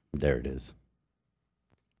there it is.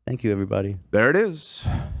 Thank you, everybody. There it is.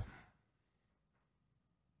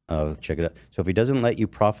 Check it out. So if he doesn't let you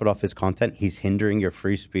profit off his content, he's hindering your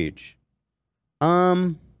free speech.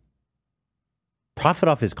 Profit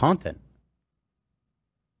off his content.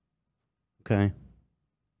 Okay.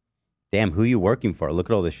 Damn, who you working for? Look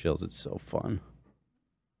at all the shills. It's so fun.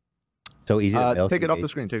 So easy to mail take to it off me. the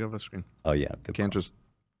screen. Take it off the screen. Oh, yeah. Good Can't call. just...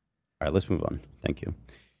 All right, let's move on. Thank you.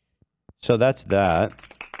 So that's that.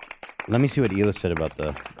 Let me see what Ela said about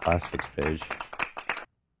the plastics page.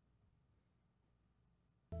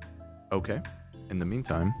 Okay. In the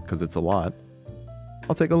meantime, because it's a lot,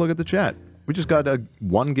 I'll take a look at the chat. We just got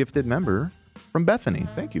one gifted member from Bethany.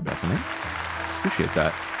 Thank you, Bethany. Appreciate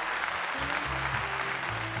that.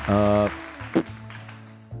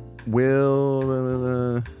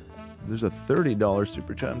 Will, there's a $30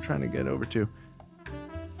 super chat I'm trying to get over to.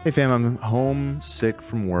 Hey fam, I'm home sick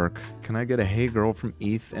from work. Can I get a hey girl from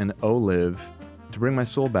Eth and Olive to bring my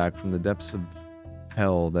soul back from the depths of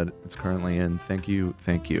hell that it's currently in? Thank you,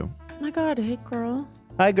 thank you. Oh my God, hey girl.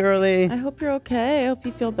 Hi, girly. I hope you're okay. I hope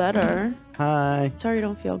you feel better. Hi. Sorry you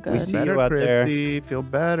don't feel good. see Better, you out there. Chrissy. Feel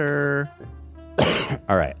better.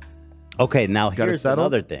 All right. Okay, now Got it here's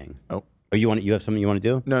settled? another thing. Oh. Or you have something you want to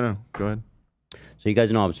do? No, go ahead. So you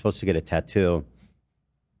guys know I'm supposed to get a tattoo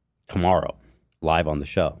tomorrow, live on the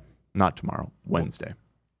show. Not tomorrow, Wednesday.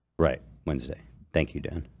 Right, Wednesday. Thank you,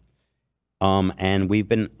 Dan. And we've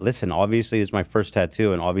been, listen, obviously it's my first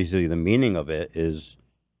tattoo, and obviously the meaning of it is,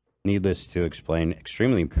 needless to explain,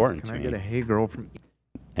 extremely important Can to I me. get a hey girl from Eth?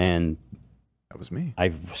 And that was me.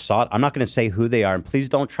 I've sought, I'm not going to say who they are, and please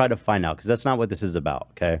don't try to find out, because that's not what this is about,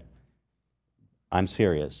 okay? I'm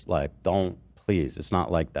serious. Like, don't, please, it's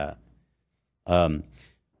not like that.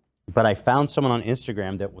 But I found someone on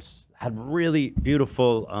Instagram that had really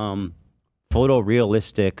beautiful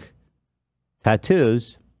photorealistic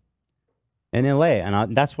tattoos in LA,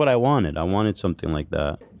 and that's what I wanted. I wanted something like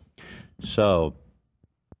that. So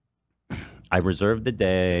I reserved the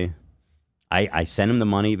day. I sent him the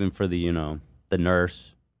money even for the, the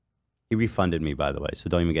nurse. He refunded me, by the way, so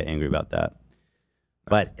don't even get angry about that.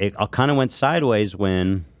 But it kind of went sideways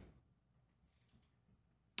when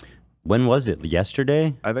was it?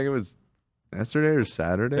 Yesterday? I think it was yesterday or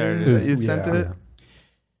Saturday. Saturday. That you sent it.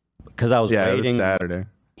 Because I was Yeah, waiting. it was Saturday.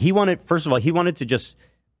 He wanted, first of all, he wanted to just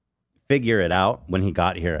figure it out when he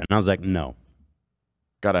got here, and I was like, no.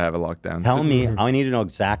 Gotta have it locked down. Tell me, I need to know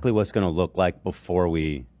exactly what's going to look like before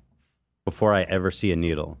I ever see a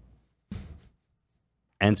needle.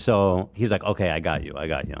 And so he's like, okay, I got you.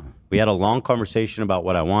 We had a long conversation about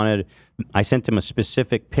what I wanted. I sent him a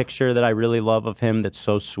specific picture that I really love of him that's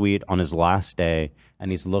so sweet on his last day,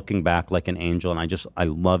 and he's looking back like an angel, and I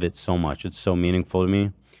love it so much. It's so meaningful to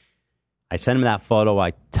me. I sent him that photo.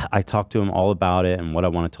 I talked to him all about it and what I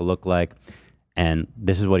want it to look like, and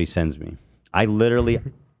this is what he sends me. I literally,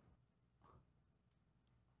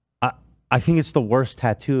 I think it's the worst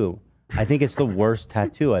tattoo. I think it's the worst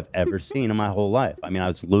tattoo I've ever seen in my whole life. I mean, I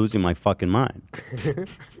was losing my fucking mind.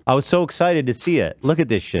 I was so excited to see it. Look at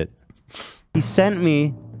this shit. He sent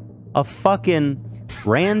me a fucking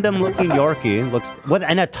random looking Yorkie,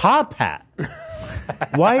 and a top hat.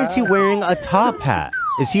 Why is he wearing a top hat?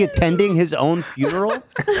 Is he attending his own funeral?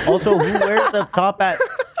 Also, who wears a top hat?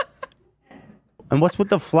 And what's with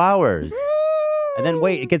the flowers? And then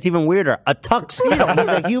wait, it gets even weirder. A tuxedo. He's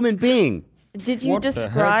a human being. Did you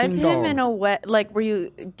describe him in a way? Like,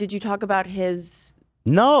 did you talk about his?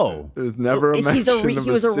 No. It was never a He mention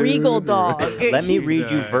was a regal suit or- dog. Let me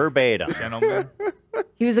read you verbatim. Gentlemen.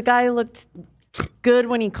 He was a guy who looked good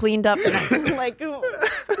when he cleaned up. And like,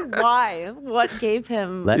 why? What gave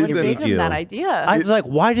him? Let what me gave read him you. that idea? I was like,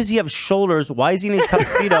 why does he have shoulders? Why is he in a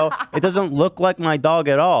tuxedo? It doesn't look like my dog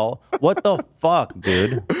at all. What the fuck,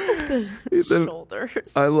 dude? Shoulders.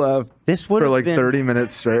 I laughed This would for have like been 30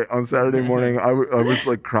 minutes straight on Saturday morning. I was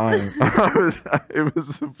like crying. It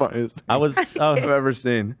was the funniest thing I've ever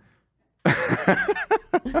seen.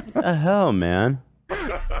 the hell, man?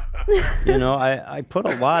 I put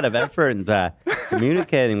a lot of effort into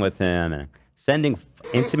communicating with him and sending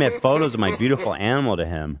intimate photos of my beautiful animal to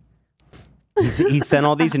him. He sent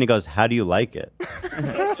all these and he goes, "How do you like it?"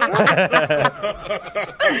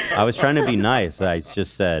 I was trying to be nice. I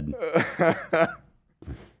just said,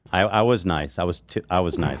 I was nice. I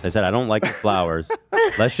was nice. I said, "I don't like the flowers.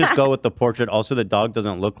 Let's just go with the portrait. Also, the dog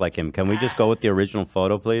doesn't look like him. Can we just go with the original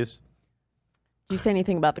photo, please?" Did you say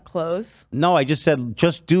anything about the clothes? No, I just said,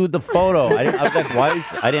 just do the photo. I was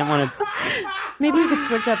like, I didn't want to. Maybe we could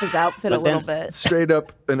switch up his outfit a But little then- bit. Straight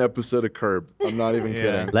up an episode of Curb. I'm not even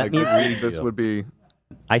kidding. Let me read this you. would be.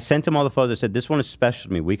 I sent him all the photos. I said, this one is special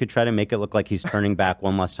to me. We could try to make it look like he's turning back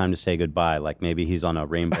one last time to say goodbye, like maybe he's on a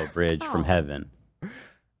rainbow bridge from heaven.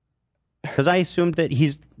 Because I assumed that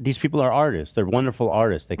these people are artists. They're wonderful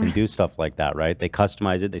artists. They can do stuff like that, right? They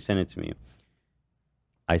customize it. They send it to me.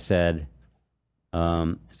 I said,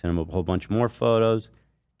 I sent him a whole bunch more photos.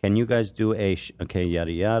 Can you guys do okay,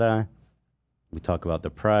 yada, yada. We talk about the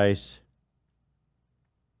price.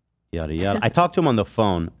 Yada, yada. I talked to him on the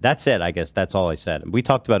phone. That's it, I guess. That's all I said. We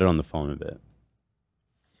talked about it on the phone a bit.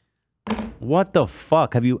 What the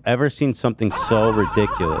fuck? Have you ever seen something so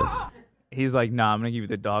ridiculous? He's like, nah, I'm gonna give you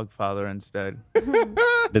the dog father instead.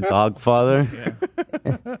 The dog father?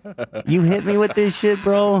 Yeah. You hit me with this shit,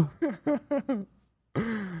 bro.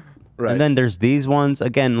 Right. And then there's these ones.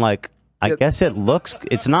 Again, like, I guess it looks.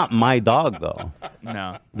 It's not my dog though.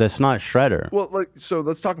 No. That's not Shredder. Well, so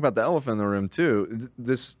let's talk about the elephant in the room too.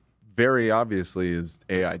 This very obviously is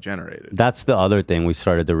AI generated. That's the other thing we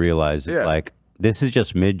started to realize. Is Yeah. like this is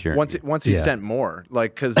just Midjourney. Once he sent more,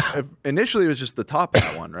 like because initially it was just the top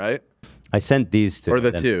hat one, right? I sent these two. Or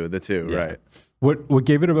the then- two, Yeah. right? What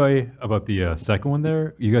gave it away about the second one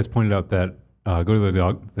there? You guys pointed out that go to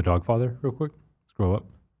the dog father real quick. Scroll up.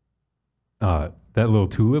 That little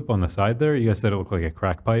tulip on the side there. You guys said it looked like a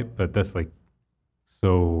crack pipe, but that's like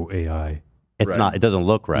so AI. It's not. It doesn't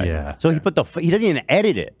look right. Yeah. So he put the. He doesn't even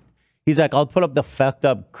edit it. He's like, I'll put up the fucked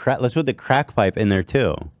up. Let's put the crack pipe in there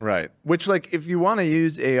too. Right. Which, like, if you want to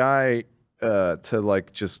use AI to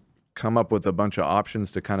like just come up with a bunch of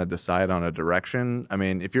options to kind of decide on a direction, I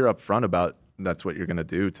mean, if you're upfront about that's what you're going to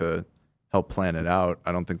do to help plan it out,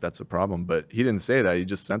 I don't think that's a problem. But he didn't say that. He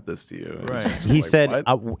just sent this to you. Right. He like, said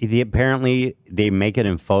what? apparently they make it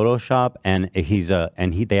in Photoshop and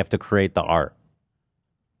they have to create the art.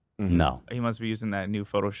 Mm-hmm. No. He must be using that new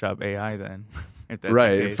Photoshop AI then. If that's the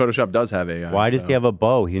Right. case. Photoshop does have AI. Why does so. he have a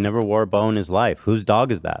bow? He never wore a bow in his life. Whose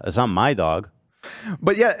dog is that? It's not my dog.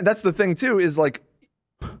 But yeah, that's the thing too. Is like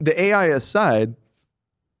the AI aside,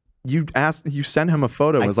 you sent him a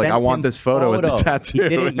photo. And I was like, sent I want him this photo as a photos. tattoo. He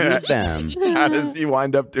didn't use them. How does he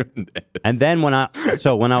wind up doing this? And then when I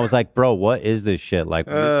was like, bro, what is this shit? Like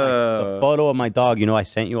a photo of my dog. You know, I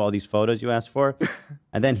sent you all these photos you asked for.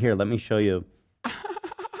 And then here, let me show you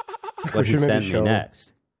what he should maybe sent me show- next.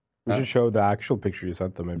 We should show the actual picture you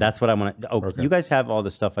sent them. Maybe. That's what I want to. Oh, Okay. you guys have all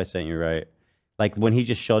the stuff I sent you, right? Like when he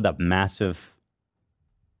just showed the massive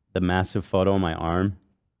photo on my arm.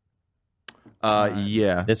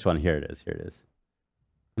 Yeah. This one, here it is. Here it is.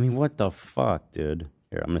 I mean, what the fuck, dude?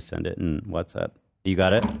 Here, I'm gonna send it in WhatsApp. You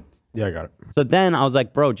got it? Yeah, I got it. So then I was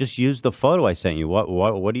like, bro, just use the photo I sent you. What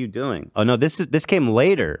are you doing? Oh no, this came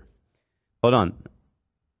later. Hold on.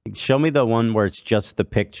 Show me the one where it's just the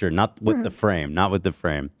picture, not with the frame, not with the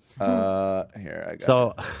frame. Here I got.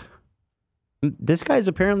 So this guy's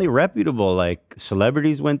apparently reputable. Like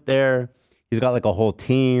celebrities went there. He's got like a whole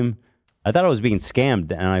team. I thought I was being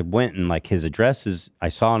scammed, and I went and like his address is. I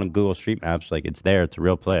saw on Google Street Maps, like it's there. It's a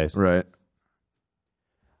real place. Right.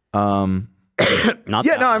 Not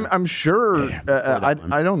Yeah, that no, one. I'm sure. I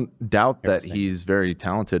one. I don't doubt Here, that same. he's very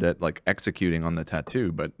talented at like executing on the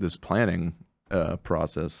tattoo, but this planning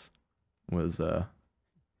process was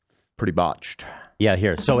pretty botched. Yeah,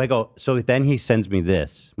 here. So I go. So then he sends me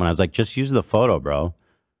this when I was like, just use the photo, bro.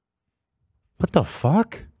 What the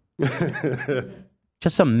fuck?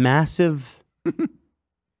 Just a massive.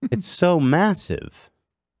 It's so massive.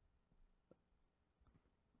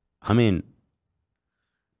 I mean,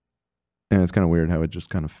 And it's kind of weird how it just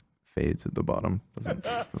kind of fades at the bottom.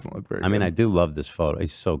 Doesn't look very. I mean, good. I do love this photo.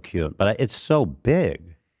 It's so cute, but it's so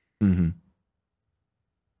big. Mm-hmm.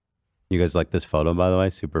 You guys like this photo, by the way?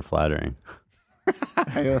 Super flattering.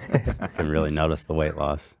 I can really notice the weight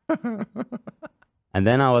loss. And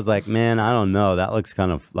then I was like, man, I don't know. That looks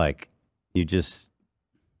kind of like you just.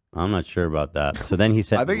 I'm not sure about that. So then he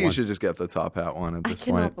said, I think you should just get the top hat one at this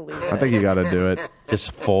cannot point. believe I think you got to do it.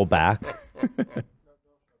 just full back.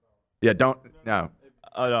 Yeah, don't. No,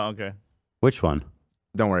 Oh no, okay. Which one?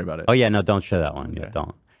 don't worry about it. Oh yeah, no, don't show that one. Yeah, Okay.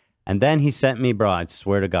 don't. And then he sent me, bro. I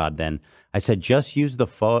swear to God. Then I said, just use the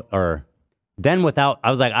photo. Or then without,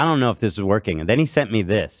 I was like, I don't know if this is working. And then he sent me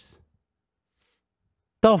this.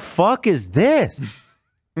 The fuck is this?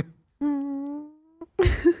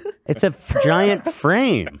 It's a giant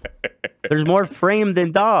frame. There's more frame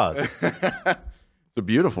than dog. It's a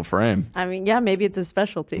beautiful frame. I mean, yeah, maybe it's a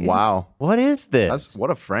specialty. Wow, What is this? that's what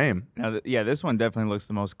a frame. Now, yeah, this one definitely looks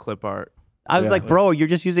the most clip art. I was Yeah. like, bro, you're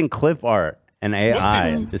just using clip art and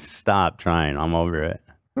AI. Just stop trying. I'm over it.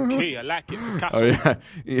 Okay, I like it. Picasso. Oh yeah.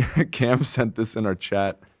 Yeah, Cam sent this in our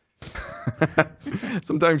chat.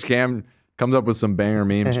 Sometimes Cam comes up with some banger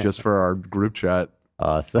memes just for our group chat.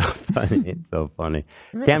 Oh, so funny. It's so funny.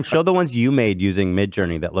 Cam, show the ones you made using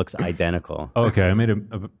Midjourney that looks identical. Okay, I made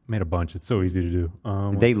a bunch. It's so easy to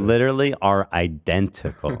do. They literally are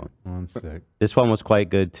identical. One sec. This one was quite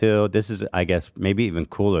good too. This is, I guess, maybe even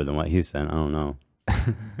cooler than what he sent. I don't know.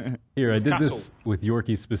 Here, I did Picasso. this with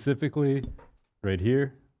Yorkie specifically, right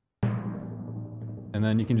here. And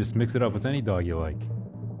then you can just mix it up with any dog you like.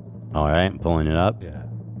 All right, pulling it up. Yeah.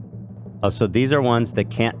 Oh, so these are ones that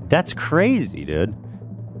can't. That's crazy, dude.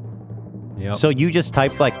 Yep. So you just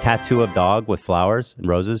typed like tattoo of dog with flowers and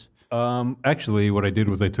roses? Actually, what I did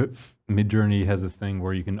was I took Midjourney has this thing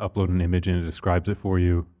where you can upload an image and it describes it for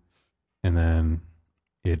you, and then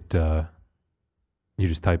it you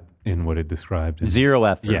just type in what it described. And, Zero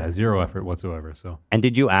effort. Yeah, zero effort whatsoever. So And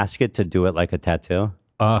did you ask it to do it like a tattoo?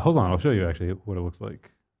 Hold on, I'll show you actually what it looks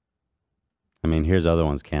like. I mean, here's other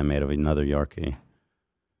ones Cam made of another Yorkie.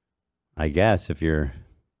 I guess if you're,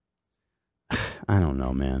 I don't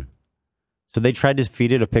know, man. So they tried to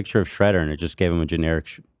feed it a picture of Shredder, and it just gave him a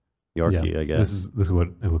generic Yorkie, I guess. This is what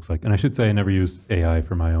it looks like. And I should say I never use AI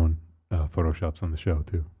for my own Photoshops on the show,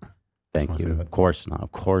 too. Thank you. Of course not.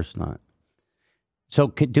 Of course not. So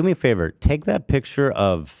do me a favor. Take that picture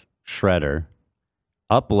of Shredder,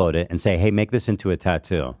 upload it, and say, hey, make this into a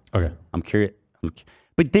tattoo. Okay. I'm curious.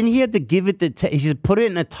 But then he had to give it the, he said, put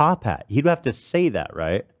it in a top hat. He'd have to say that,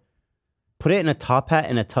 right? Put it in a top hat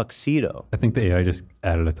and a tuxedo. I think the AI just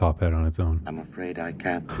added a top hat on its own. I'm afraid I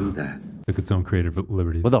can't do that. Took its own creative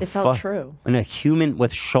liberties. What the It's all true. And a human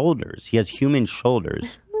with shoulders. He has human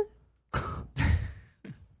shoulders.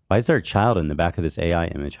 Why is there a child in the back of this AI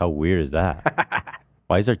image? How weird is that?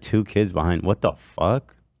 Why is there 2 kids behind? What the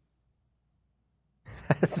fuck?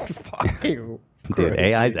 That's fucking Dude,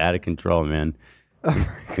 crazy. AI's out of control, man.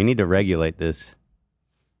 We need to regulate this.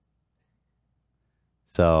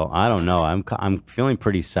 So I don't know. I'm feeling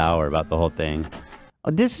pretty sour about the whole thing.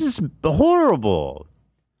 Oh, this is horrible.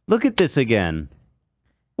 Look at this again.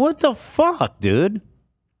 What the fuck, dude?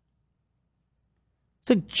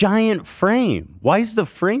 It's a giant frame. Why is the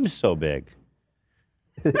frame so big?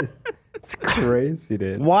 It's crazy,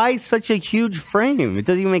 dude. Why such a huge frame? It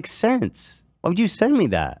doesn't even make sense. Why would you send me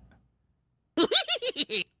that?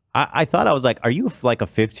 I thought I was like, are you like a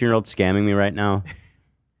 15-year-old scamming me right now?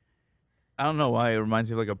 I don't know why it reminds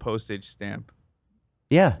me of like a postage stamp.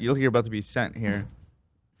 Yeah. You look like you're about to be sent here.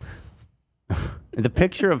 The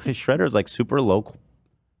picture of his Shredder is like super low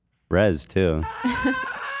res too.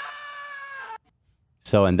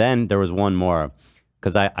 So, and then there was one more.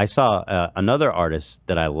 Because I saw another artist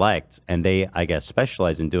that I liked, and they, I guess,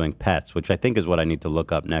 specialize in doing pets, which I think is what I need to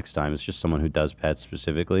look up next time. It's just someone who does pets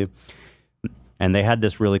specifically. And they had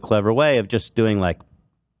this really clever way of just doing like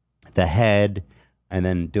the head and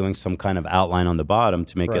then doing some kind of outline on the bottom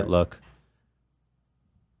to make it look,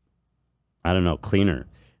 I don't know, cleaner.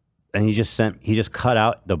 And he just cut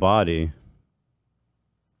out the body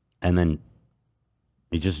and then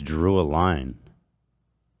he just drew a line.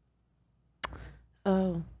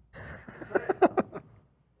 Oh.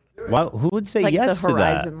 Why, who would say like yes the to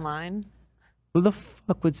that? horizon line. Who the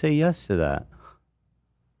fuck would say yes to that?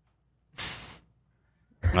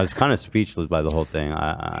 I was kind of speechless by the whole thing.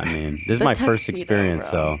 I mean, this is The my first tuxedo, experience,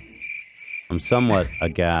 bro. so I'm somewhat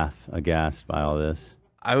aghast by all this.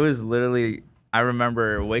 I was literally, I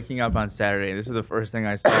remember waking up on Saturday. This is the first thing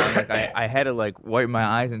I saw. And, like I had to like wipe my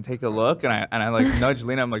eyes and take a look, and I like nudged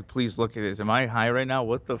Lena. I'm like, please look at this. Am I high right now?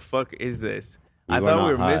 What the fuck is this? You I are thought not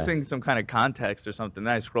we were high. missing some kind of context or something.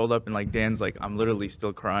 Then I scrolled up and like Dan's like, I'm literally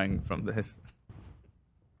still crying from this.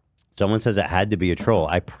 Someone says it had to be a troll.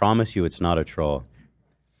 I promise you it's not a troll.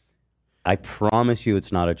 I promise you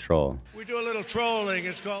it's not a troll. We do a little trolling.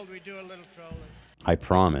 It's called we do a little trolling. I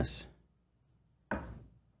promise.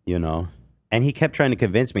 You know? And he kept trying to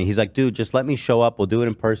convince me. He's like, dude, just let me show up. We'll do it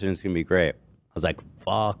in person. It's going to be great. I was like,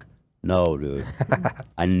 fuck. No, dude.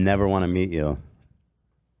 I never want to meet you.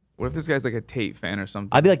 What if this guy's like a Tate fan or something?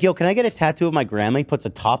 I'd be like, yo, can I get a tattoo of my grandma? He puts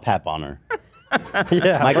a top hat on her.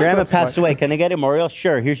 Yeah. My grandma passed away. Can I get a memorial?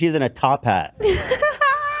 Sure. Here she is in a top hat.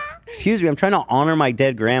 Excuse me. I'm trying to honor my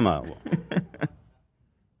dead grandma.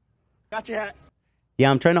 Got your hat.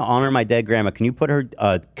 Yeah, I'm trying to honor my dead grandma. Can you put her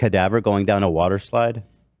cadaver going down a water slide?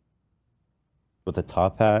 With a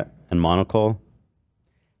top hat and monocle?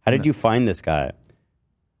 How did you find this guy?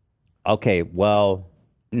 Okay, well,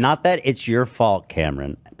 not that it's your fault,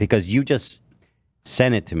 Cameron, because you just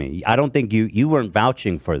sent it to me. I don't think you weren't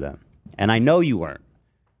vouching for them. And I know you weren't.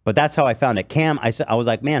 But that's how I found it. Cam, I was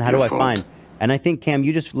like, man, how do I find? And I think, Cam,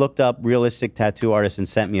 you just looked up realistic tattoo artists and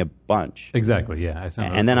sent me a bunch. Exactly, yeah.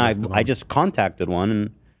 And then I just contacted one,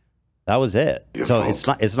 and that was it. So it's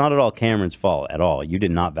not at all Cameron's fault at all. You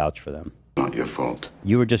did not vouch for them. Not your fault.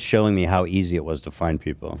 You were just showing me how easy it was to find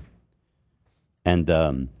people.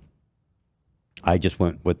 And I just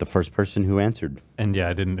went with the first person who answered. And yeah,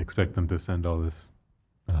 I didn't expect them to send all this.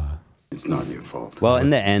 It's not your fault. Well, in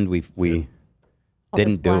the end, we All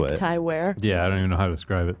didn't this do black it. tie wear. Yeah, I don't even know how to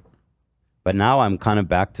describe it. But now I'm kind of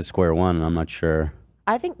back to square one, and I'm not sure.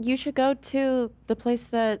 I think you should go to the place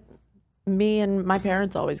that me and my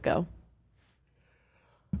parents always go.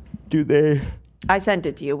 Do they? I sent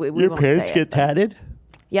it to you. We Your won't parents say get it, but- tatted?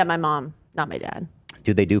 Yeah, my mom, not my dad.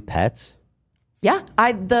 Do they do pets? Yeah,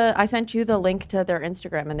 I sent you the link to their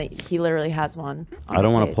Instagram, and he literally has one. On I don't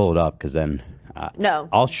his want to page. pull it up because then No,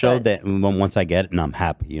 I'll show but- that once I get it and I'm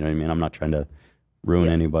happy. You know what I mean? I'm not trying to ruin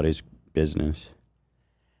anybody's business.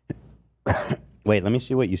 Wait, let me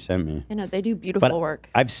see what you sent me. You know, they do beautiful But work.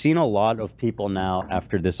 I've seen a lot of people now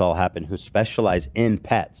after this all happened who specialize in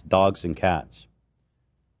pets, dogs and cats.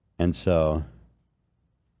 And so,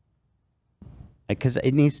 because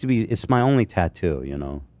it needs to be, it's my only tattoo, you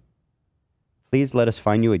know. Please let us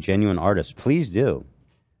find you a genuine artist. Please do.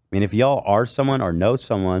 I mean, if y'all are someone or know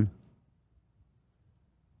someone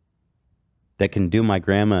that can do my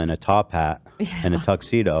grandma in a top hat and a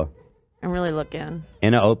tuxedo I'm really looking.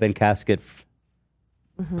 in an open casket,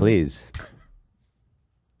 Mhm. please.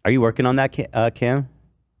 Are you working on that, Cam?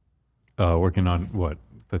 Working on what?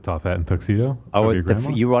 The top hat and tuxedo? Oh, Of your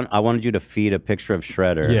grandma? I wanted you to feed a picture of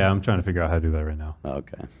Shredder. Yeah, I'm trying to figure out how to do that right now.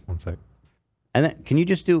 Okay. One sec. And then, can you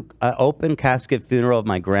just do an open casket funeral of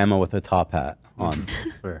my grandma with a top hat on?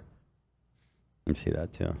 Fair. Let me see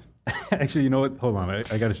that too. Actually, you know what? Hold on.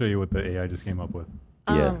 I got to show you what the AI just came up with.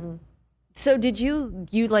 So did you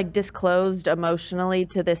like disclosed emotionally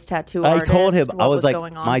to this tattoo I artist? told him, I what was like,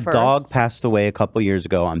 going on my first? dog passed away a couple years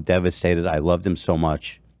ago. I'm devastated. I loved him so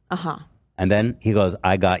much. Uh-huh. And then he goes,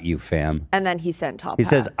 I got you, fam. And then he sent top He hat.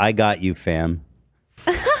 says, I got you, fam.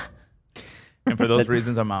 And for those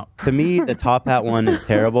reasons, I'm out. To me, the top hat one is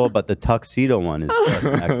terrible, but the tuxedo one is just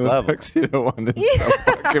next The level. tuxedo one is so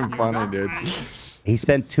fucking funny, dude. He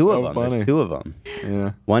sent two of So them. funny. There's two of them.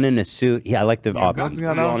 Yeah. One in a suit. Yeah, I like the options. that's You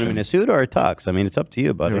got want him in a suit or a tux? I mean, it's up to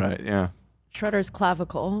you, buddy. You're right, yeah. Shredder's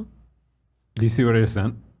clavicle. Do you see what I just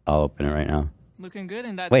sent? I'll open it right now. Looking good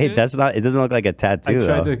in that Wait, suit. that's not. It doesn't look like a tattoo,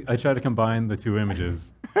 though. I tried to combine the two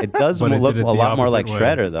images. It does but look did it a the lot more like opposite way.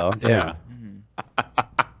 Shredder, though. Yeah.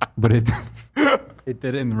 But it did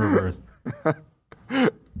it in reverse.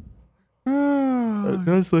 It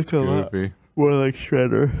does look a lot more like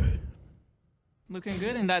Shredder. Looking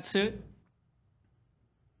good in that suit.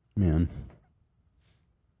 Man.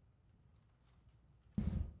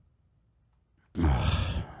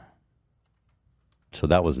 So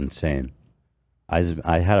that was insane.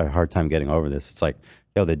 I had a hard time getting over this. It's like,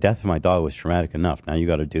 yo, the death of my dog was traumatic enough. Now you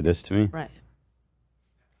got to do this to me? Right.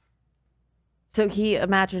 So he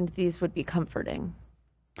imagined these would be comforting.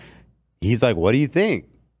 He's like, what do you think?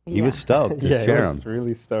 He was stoked to Yeah, share he was them.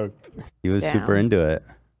 really stoked. He was super Damn. into it.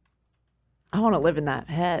 I want to live in that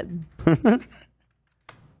head.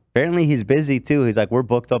 Apparently he's busy too. He's like, we're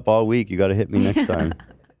booked up all week. You got to hit me next time.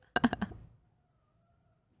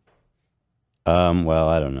 Well,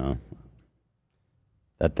 I don't know.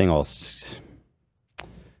 That thing all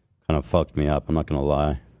kind of fucked me up. I'm not going to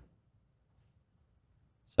lie.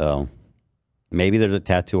 So maybe there's a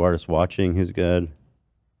tattoo artist watching who's good.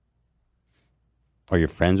 Or you're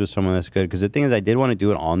friends with someone that's good. Because the thing is, I did want to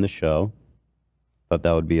do it on the show. Thought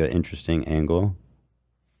that would be an interesting angle.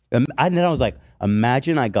 And then I was like,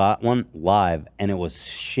 imagine I got one live and it was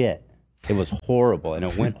shit. It was horrible and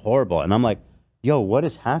it went horrible. And I'm like, yo, what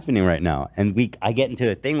is happening right now? And I get into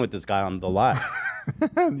a thing with this guy on the live.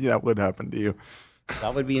 Yeah, that would happen to you.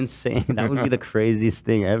 That would be insane. That would be the craziest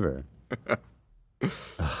thing ever. Oh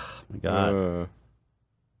my God.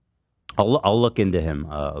 I'll look into him,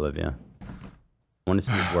 Olivia. I want to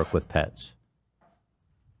see his work with pets.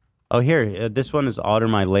 Oh, here. This one is honor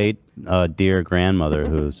my late dear grandmother,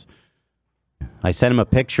 who's... I sent him a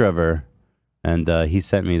picture of her, and he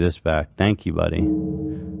sent me this back. Thank you, buddy.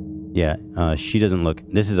 Yeah, she doesn't look...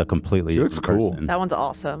 This is a completely different person. That one's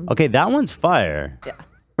awesome. Okay, that one's fire. Yeah.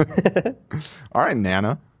 All right,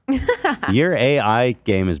 Nana. Your AI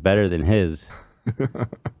game is better than his.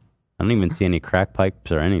 I don't even see any crack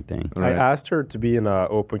pipes or anything. I asked her to be in an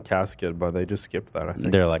open casket, but they just skipped that, I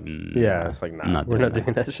think. They're like, yeah, it's like, nah, we're not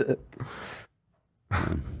doing that shit.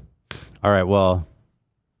 All right, well,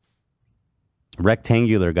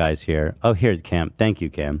 rectangular guys here. Oh, here's Cam. Thank you,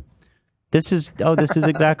 Cam. This is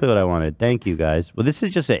exactly what I wanted. Thank you, guys. Well, this is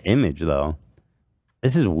just an image, though.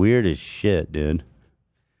 This is weird as shit, dude.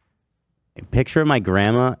 A picture of my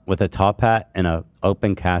grandma with a top hat and an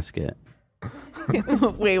open casket.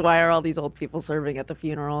 Wait, why are all these old people serving at the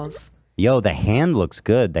funerals? Yo, the hand looks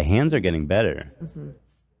good. The hands are getting better. Mm-hmm.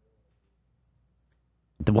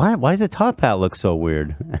 Why does the top hat look so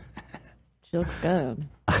weird? She looks good.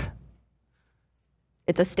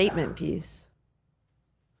 It's a statement piece.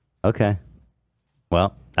 Okay.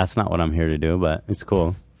 Well, that's not what I'm here to do, but it's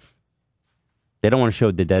cool. They don't want to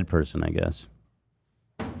show the dead person, I guess.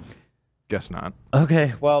 Guess not.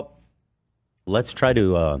 Okay, well, let's try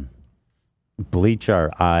to bleach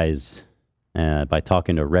our eyes by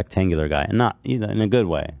talking to a rectangular guy, and not in a good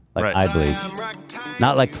way, like eye bleach.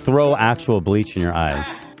 Not like throw actual bleach in your eyes.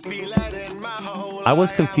 I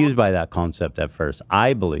was confused by that concept at first.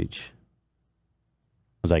 Eye bleach.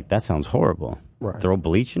 I was like, that sounds horrible. Right. Throw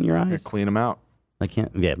bleach in your eyes? Clean them out. I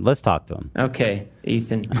can't. Yeah, let's talk to him. Okay,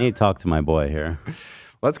 Ethan. I need to talk to my boy here.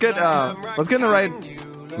 Let's get in the right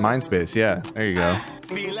mind space. Yeah, there you go.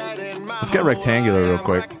 Let's get rectangular real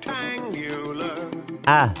quick.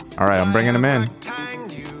 Ah. All right, I'm bringing him in.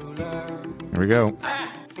 Here we go.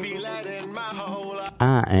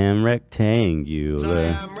 I am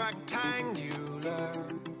rectangular.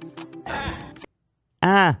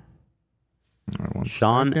 Ah.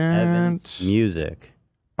 Sean Evans music.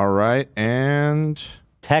 All right, and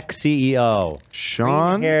Tech CEO.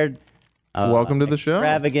 Sean, welcome to the show.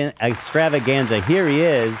 Extravaganza. Here he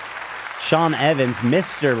is. Sean Evans,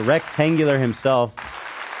 Mr. Rectangular himself.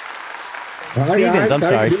 Stevens, I'm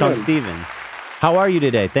sorry, Sean Stevens. How are you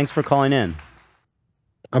today? Thanks for calling in.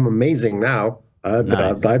 I'm amazing now.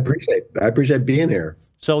 Nice. I appreciate being here.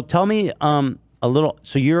 So tell me a little.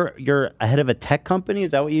 So you're ahead of a tech company. Is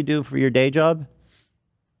that what you do for your day job?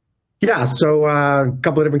 Yeah, so a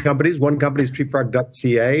couple of different companies. One company is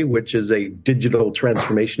TreeFrog.ca, which is a digital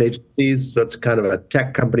transformation agency. So that's kind of a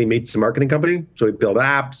tech company meets a marketing company. So we build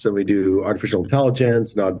apps and we do artificial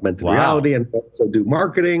intelligence and augmented reality and also do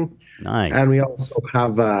marketing. Nice. And we also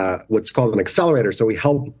have what's called an accelerator. So we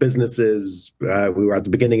help businesses who are at the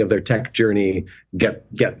beginning of their tech journey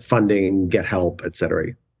get funding, get help, et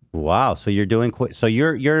cetera. Wow. So you're doing so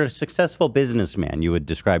you're a successful businessman, you would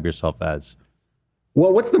describe yourself as.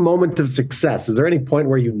 Well, what's the moment of success? Is there any point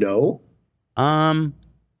where you know? You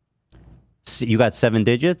got 7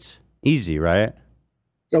 digits? Easy, right?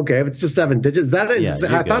 Okay, if it's just 7 digits, that is. Yeah,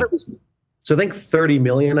 I thought it was. So I think 30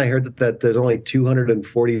 million. I heard that there's only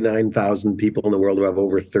 249,000 people in the world who have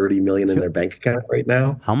over 30 million in their bank account right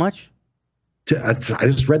now. How much? I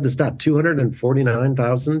just read the stat.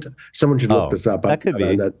 249,000. Someone should look this up. That could be.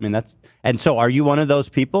 I mean, that's. And so, are you one of those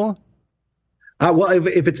people? Well,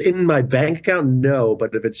 if it's in my bank account, no.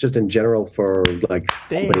 But if it's just in general for like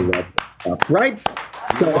company web stuff, right?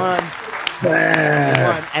 So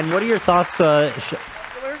And what are your thoughts?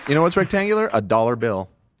 You know what's rectangular? A dollar bill.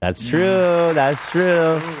 That's true. That's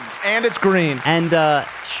true. And it's green. And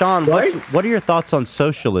Sean, what are your thoughts on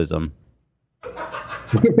socialism?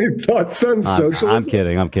 Thoughts on socialism? I'm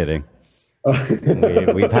kidding.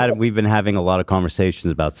 We've been having a lot of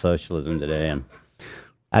conversations about socialism today, and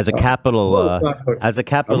as a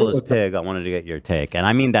capitalist pig, I wanted to get your take, and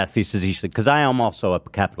I mean that facetiously because I am also a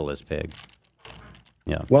capitalist pig.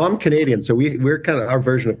 Yeah. Well, I'm Canadian, so we're kind of, our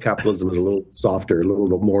version of capitalism is a little softer, a little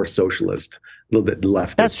bit more socialist, a little bit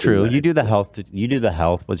leftist. That's true. You do the health,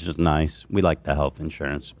 which is nice. We like the health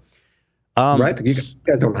insurance. Right? You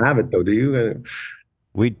guys don't have it though, do you?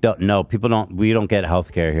 We don't. No, people don't. We don't get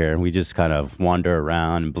health care here. We just kind of wander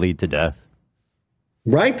around and bleed to death.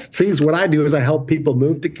 Right. See, what I do is I help people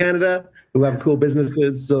move to Canada who have cool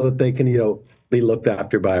businesses so that they can, be looked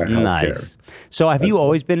after by our healthcare. Nice. So have you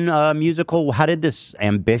always been musical? How did this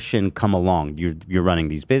ambition come along? You're running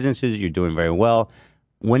these businesses. You're doing very well.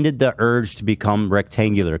 When did the urge to become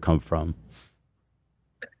rectangular come from?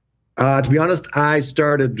 To be honest, I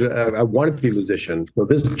wanted to be a musician. So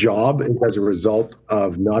this job is as a result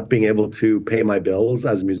of not being able to pay my bills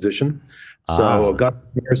as a musician. So got to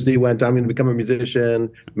university, went, I'm going to become a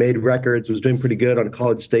musician, made records, was doing pretty good on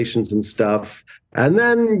college stations and stuff. And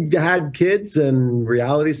then had kids and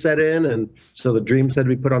reality set in. And so the dreams had to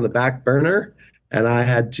be put on the back burner. And I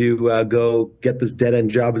had to go get this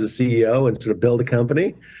dead-end job as a CEO and sort of build a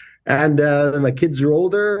company. And my kids are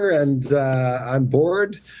older and I'm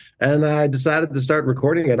bored. And I decided to start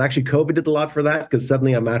recording it. Actually, COVID did a lot for that because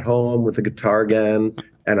suddenly I'm at home with the guitar again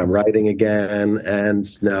and I'm writing again. And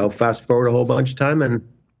now fast forward a whole bunch of time and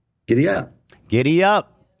giddy up. Giddy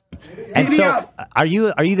up. And so are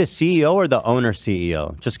you the CEO or the owner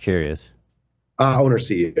CEO? Just curious. Owner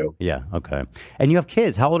CEO. Yeah, okay. And you have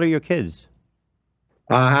kids. How old are your kids?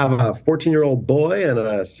 I have a 14-year-old boy and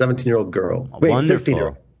a 17-year-old girl. Wait, wonderful.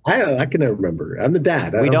 15-year-old. I can never remember. I'm the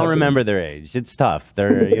dad. We don't remember their age. It's tough.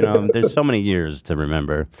 There's so many years to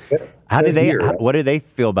remember. What do they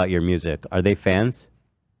feel about your music? Are they fans?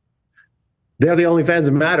 They're the only fans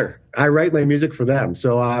that matter. I write my music for them.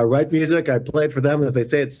 So I write music, I play it for them. If they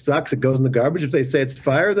say it sucks, it goes in the garbage. If they say it's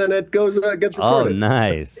fire, then it gets recorded. Oh,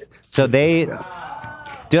 nice. So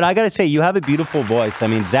dude, I got to say, you have a beautiful voice. I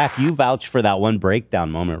mean, Zach, you vouched for that one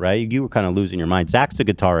breakdown moment, right? You were kind of losing your mind. Zach's a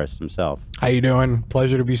guitarist himself. How you doing?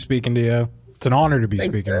 Pleasure to be speaking to you. It's an honor to be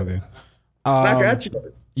speaking with you.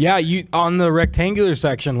 Yeah, you on the rectangular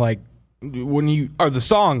section, like when you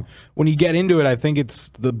get into it, I think it's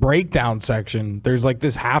the breakdown section. There's like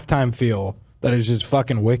this halftime feel that is just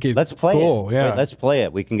fucking wicked. Let's play it. Yeah, let's play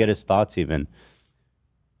it. We can get his thoughts even.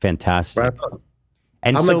 Fantastic. Right.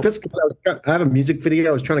 And I'm like this. I have a music video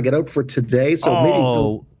I was trying to get out for today, so maybe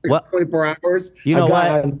What? 24 hours. You know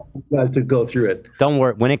what? You guys to go through it. Don't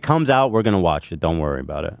worry. When it comes out, we're gonna watch it. Don't worry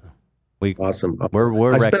about it. Awesome.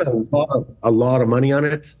 We're I spent a lot of money on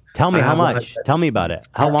it. Tell me how much. Tell me about it.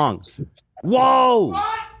 How long? Whoa!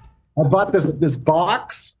 I bought this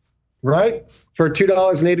box, right, for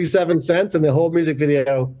 $2.87, and the whole music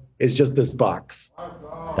video is just this box.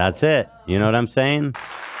 That's it. You know what I'm saying?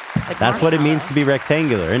 That's what it means to be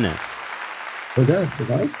rectangular, isn't it?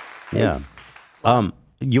 Okay. Yeah.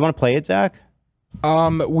 You want to play it, Zach?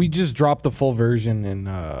 We just dropped the full version in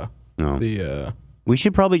the. We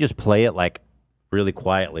should probably just play it like really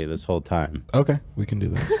quietly this whole time. Okay, we can do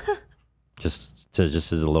that. just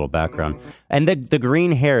as a little background. And the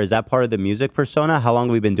green hair, is that part of the music persona? How long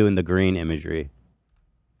have we been doing the green imagery?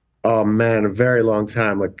 Oh man, a very long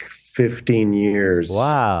time, like 15 years.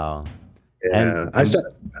 Wow. Yeah,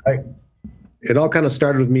 it all kind of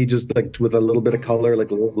started with me just like with a little bit of color,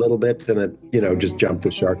 like a little bit, and it just jumped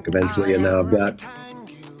the shark eventually, and now I've got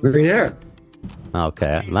green hair.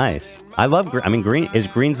 Okay, nice. I love green. I mean,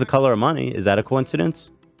 green's the color of money. Is that a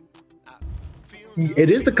coincidence?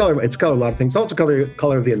 It is the color. It's color of a lot of things. It's also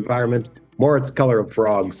color of the environment. More, it's color of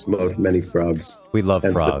frogs. Many frogs. We love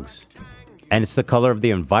frogs, and it's the color of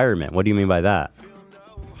the environment. What do you mean by that?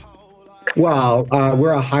 Well,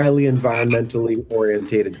 we're a highly environmentally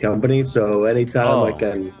orientated company, so anytime I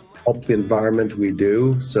can help the environment, we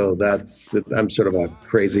do. So I'm sort of a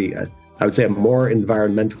crazy. I would say I'm more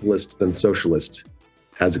environmentalist than socialist.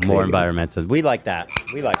 As a Canadian. More environmental. We like that.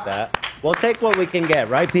 We like that. We'll take what we can get,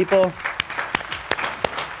 right, people?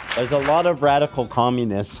 There's a lot of radical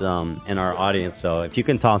communists in our audience, so if you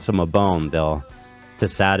can toss them a bone, to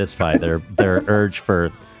satisfy their urge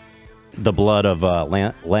for the blood of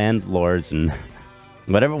landlords and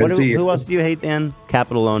whatever. Who else do you hate, Dan?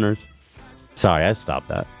 Capital owners. Sorry, I stopped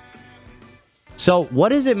that. So what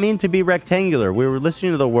does it mean to be rectangular? We were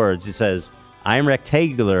listening to the words. It says, I am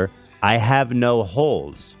rectangular. I have no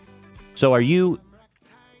holes. So are you,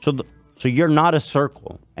 so you're not a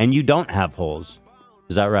circle and you don't have holes.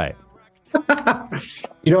 Is that right?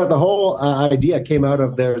 You know what? The whole idea came out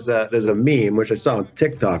of there's a meme, which I saw on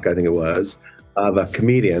TikTok, I think it was, of a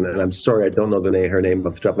comedian. And I'm sorry, I don't know her name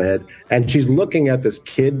off the top of my head. And she's looking at this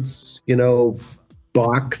kid's,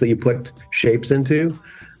 box that you put shapes into.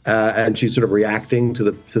 And she's sort of reacting to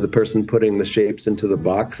the person putting the shapes into the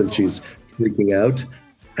box, and she's freaking out.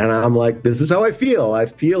 And I'm like, this is how I feel. I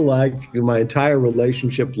feel like my entire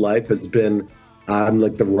relationship life has been, I'm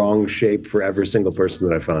like the wrong shape for every single person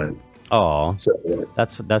that I find. Oh, so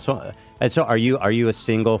that's what. And so, are you a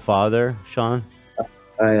single father, Sean?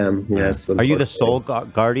 I am. Yes. Are you the sole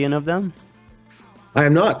guardian of them? I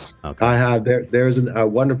am not. Okay. I have. There's a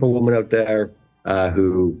wonderful woman out there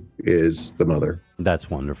who is the mother. That's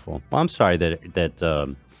wonderful. Well, I'm sorry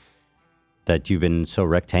that you've been so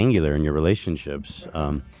rectangular in your relationships.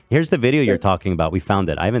 Here's the video you're talking about. We found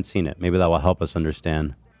it. I haven't seen it. Maybe that will help us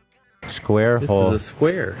understand. Square hole. This is a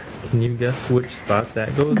square. Can you guess which spot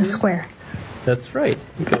that goes in? The square. That's right.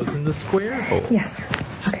 It goes in the square hole. Yes.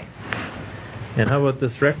 Okay. And how about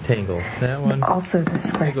this rectangle? That one also the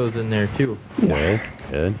square. That goes in there too.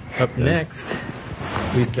 Good. Up next,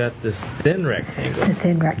 we've got this thin rectangle. The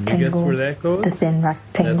thin rectangle. Can you guess where that goes? The thin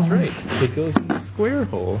rectangle. That's right. It goes in the square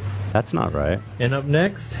hole. That's not right. And up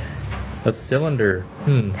next, a cylinder.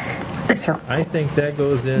 The circle. I think that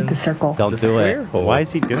goes in the circle. Don't do it. Hole. Why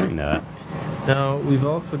is he doing that? Now, we've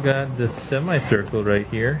also got this semicircle right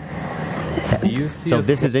here. Do you see so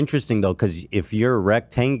this is interesting, though, because if you're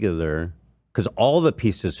rectangular, because all the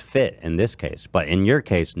pieces fit in this case, but in your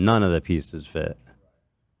case, none of the pieces fit.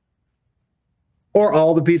 Or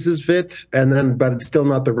all the pieces fit, but it's still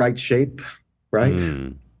not the right shape, right?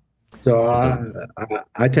 So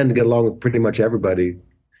I tend to get along with pretty much everybody,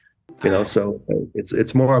 So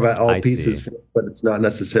it's more about all pieces fit, but it's not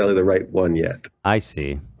necessarily the right one yet. I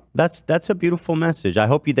see. That's a beautiful message. I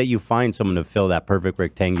hope that you find someone to fill that perfect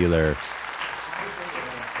rectangular.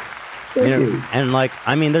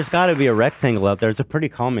 And there's got to be a rectangle out there. It's a pretty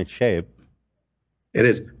common shape. It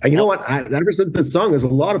is. And you know what? Ever since this song, there's a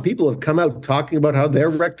lot of people have come out talking about how they're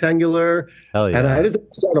rectangular. Hell yeah. And I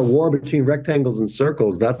didn't start a war between rectangles and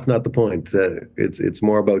circles. That's not the point. It's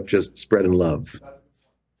more about just spreading love.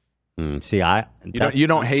 You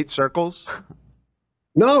don't hate circles?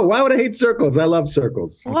 No, why would I hate circles? I love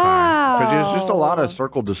circles. Wow. Because there's just a lot of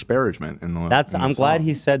circle disparagement in the. I'm glad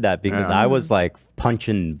he said that because I was like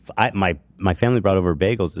punching. My family brought over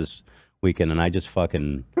bagels this weekend, and I just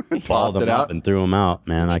fucking balled them up and threw them out.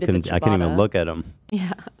 Man, I couldn't even look at them.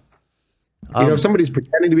 Yeah. If somebody's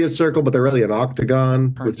pretending to be a circle, but they're really an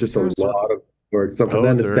octagon with just a lot of or something,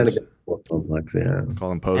 then again, complex, yeah. Call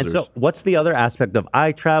them posers. And so, what's the other aspect of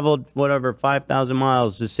I traveled whatever 5,000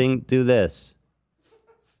 miles to do this?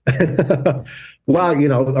 Well, you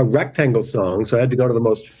know, a rectangle song, so I had to go to the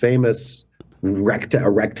most famous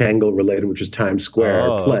rectangle related, which is Times Square.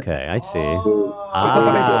 Oh, okay, I see.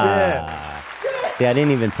 See, I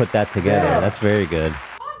didn't even put that together. That's very good.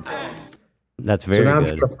 That's very so now good.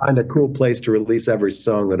 I'm trying to find a cool place to release every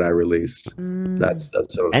song that I release. That's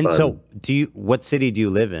so And fun. so, what city do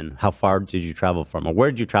you live in? How far did you travel from, or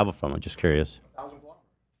where did you travel from? I'm just curious.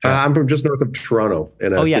 I'm from just north of Toronto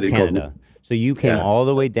in a city Canada. called. So you came all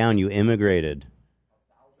the way down. You immigrated.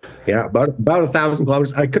 Yeah, about 1,000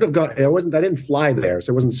 kilometers. I could have gone. I didn't fly there,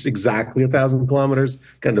 so it wasn't exactly 1,000 kilometers.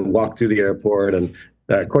 Kind of walked through the airport, and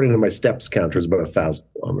according to my steps counter, it's about 1,000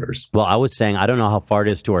 kilometers. Well, I was saying I don't know how far it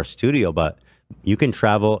is to our studio, but you can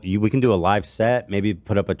travel. We can do a live set. Maybe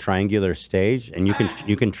put up a triangular stage, and you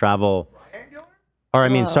can travel. Or I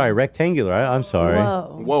mean, sorry, rectangular. I'm sorry.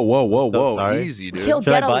 Whoa. Sorry. Easy, dude. He'll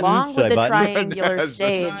Should get I button? along Should with I the button? triangular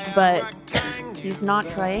stage, but he's not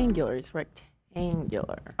triangular. He's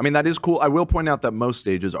rectangular. I mean, that is cool. I will point out that most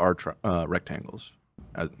stages are rectangles,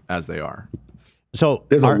 as they are. So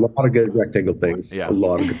there's a lot of good rectangle things. Yeah. A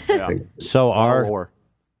lot of good things. So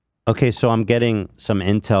okay, so I'm getting some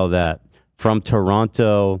intel that from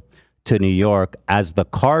Toronto to New York, as the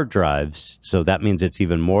car drives, so that means it's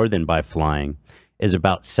even more than by flying, is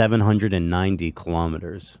about 790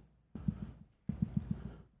 kilometers.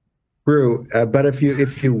 True, but if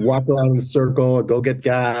you walk around in a circle, go get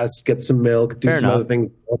gas, get some milk, do Fair some enough. other things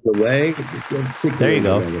on the way. There you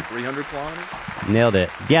go. 300 kilometers? Nailed it.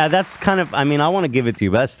 Yeah, that's kind of, I mean, I want to give it to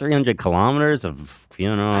you, but that's 300 kilometers of,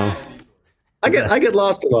 I get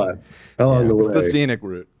lost a lot along the way. It's the scenic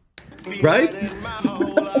route. Right?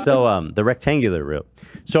 So, the rectangular route.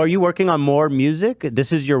 So are you working on more music?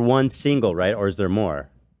 This is your one single, right? Or is there more?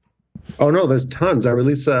 Oh, no, there's tons. I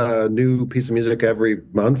release a new piece of music every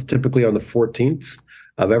month, typically on the 14th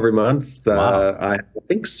of every month. I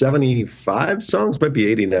think 75 songs, might be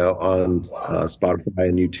 80 now on Spotify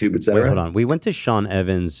and YouTube, etc. Wait, hold on. We went to Sean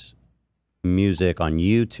Evans' music on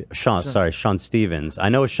YouTube. Sean Stevens. I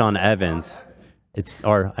know it's Sean Evans.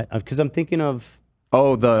 Because I'm thinking of...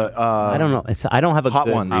 Oh, the... I don't know. I don't have a Hot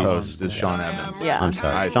good Ones host is Sean Evans. Yeah. I'm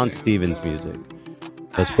sorry. Sean Stevens' music.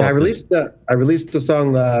 Yeah, I released a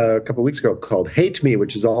song a couple of weeks ago called "Hate Me,"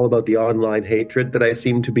 which is all about the online hatred that I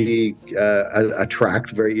seem to be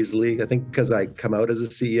attract very easily. I think because I come out as a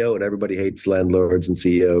CEO and everybody hates landlords and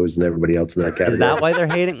CEOs and everybody else in that category. Is that why they're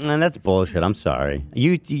hating? Man, that's bullshit. I'm sorry.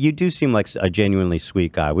 You do seem like a genuinely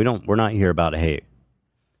sweet guy. We're not here about hate.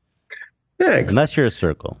 Thanks. Unless you're a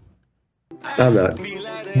circle. I'm not.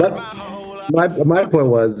 But my point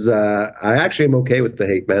was, I actually am okay with the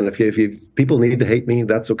hate, man. If people need to hate me,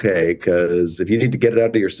 that's okay. Because if you need to get it out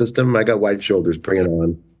of your system, I got wide shoulders. Bring it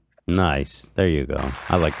on. Nice. There you go.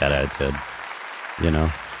 I like that attitude.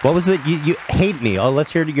 What was it? You hate me. Oh,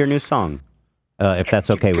 let's hear your new song. If that's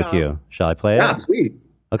okay with you. Shall I play it? Yeah, please.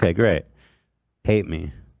 Okay, great. Hate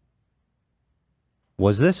me.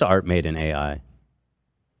 Was this art made in AI?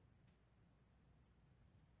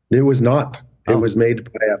 It was not. It was made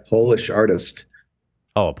by a Polish artist.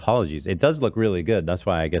 Oh, apologies. It does look really good. That's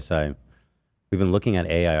why I guess we've been looking at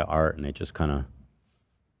AI art and it just kind of...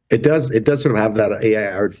 It does sort of have that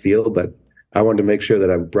AI art feel, but I wanted to make sure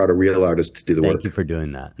that I brought a real artist to do the work. Thank you for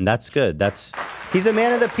doing that. And that's good. He's a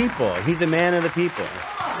man of the people. He's a man of the people.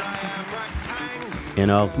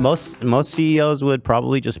 Most CEOs would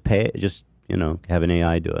probably just have an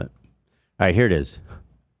AI do it. All right, here it is.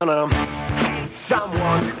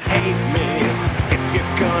 Someone hate me if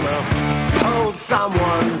you're gonna pull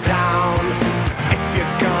someone down. If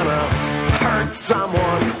you're gonna hurt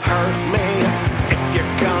someone, hurt me. If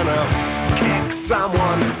you're gonna kick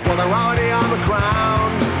someone, well, they're already on the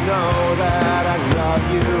ground. Just know that I love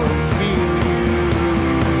you and feel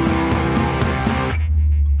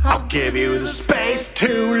you. I'll give you the space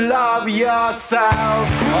to love yourself.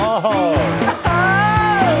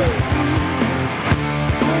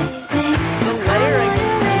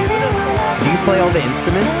 Do you play all the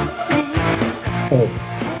instruments? Oh,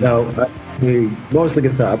 no, mostly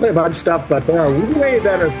guitar. I play a bunch of stuff, but there are way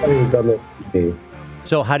better players on this than me.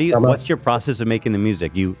 So what's your process of making the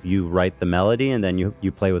music? You write the melody and then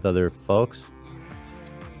you play with other folks?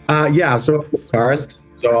 Yeah, so I'm a guitarist.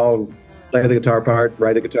 So I'll play the guitar part,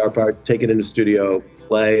 write a guitar part, take it into the studio,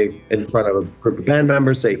 play in front of a group of band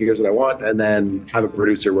members, say, here's what I want, and then have a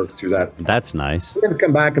producer work through that. That's nice. We're going to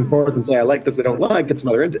come back and forth and say, I like this, I don't like, get some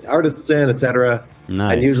other artists in, etc.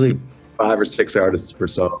 Nice. And usually 5 or 6 artists per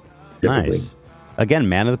song. Typically. Nice. Again,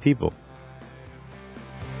 man of the people.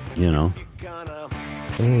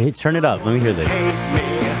 Hey, turn it up. Let me hear this.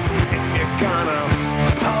 You're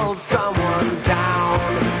gonna pull someone down.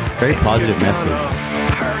 Very positive message.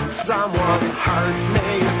 Hurt someone, hurt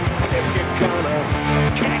me. If you're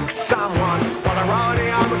gonna kick someone while they're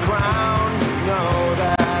already on the ground, just know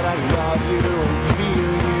that I love you and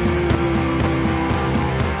feel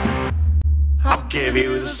you. I'll give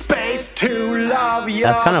you the space to love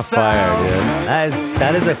yourself. That's kind of fire, dude.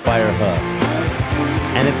 That is a fire hook.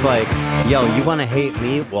 And it's like, yo, you want to hate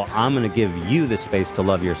me? Well, I'm going to give you the space to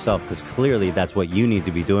love yourself because clearly that's what you need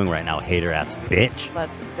to be doing right now, hater-ass bitch.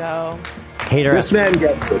 Let's go. Hater-ass man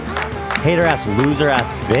gets it. Hater-ass,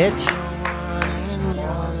 loser-ass bitch.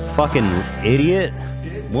 Fucking idiot.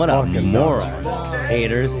 What a moron.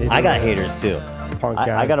 Haters. I got haters, too.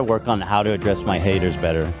 I got to work on how to address my haters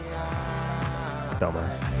better.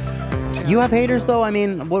 Dumbass. You have haters, though? I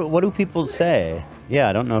mean, what do people say? Yeah,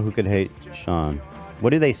 I don't know who could hate Sean. What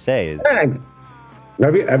do they say?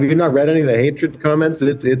 Have you not read any of the hatred comments?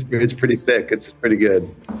 It's pretty thick. It's pretty good.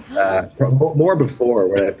 More before,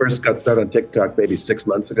 when I first got started on TikTok maybe 6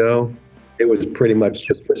 months ago, it was pretty much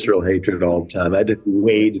just visceral hatred all the time. I had to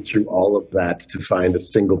wade through all of that to find a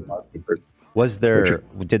single positive person.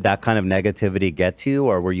 Did that kind of negativity get to you,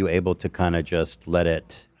 or were you able to kind of just let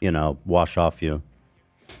it, wash off you?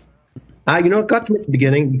 It got to me at the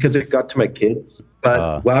beginning because it got to my kids.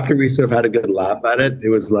 But after we sort of had a good laugh at it, it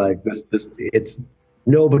was like it's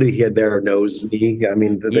nobody here there knows me. I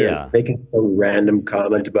mean, they're making some random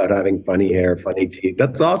comment about having funny hair, funny teeth.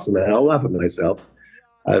 That's awesome, man. I'll laugh at myself.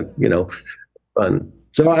 Fun.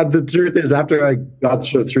 So the truth is, after I got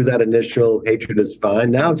through that initial hatred is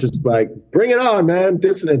fine. Now it's just like, bring it on, man.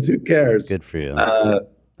 Dissonance. Who cares? Good for you.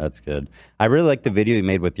 That's good. I really like the video you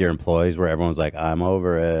made with your employees where everyone's like, I'm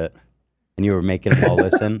over it. And you were making them all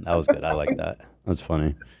listen. That was good. I like that. That's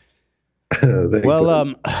funny.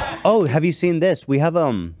 Well, have you seen this? We have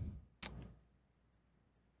hold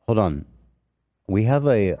on. We have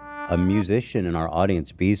a musician in our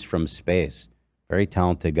audience, Beast from Space. Very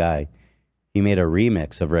talented guy. He made a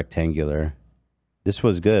remix of Rectangular. This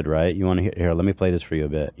was good, right? You want to hear? Here, let me play this for you a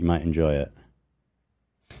bit. You might enjoy it.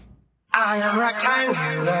 I am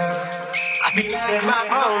rectangular. I feel it in my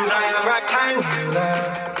bones. I am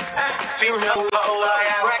rectangular. Feel no hole. I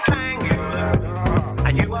am rectangular.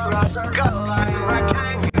 And you are a circle. I am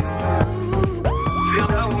rectangular. Feel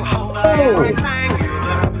no hole. I am rectangular.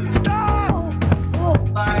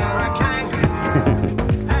 I am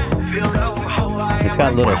rectangular. Feel no hole. I am It's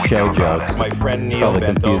got little show jokes. My friend It's Neil probably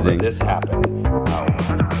bent over. confusing. This happened.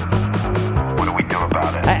 What do we do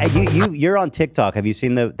about it? You're on TikTok. Have you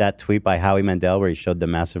seen that tweet by Howie Mandel where he showed the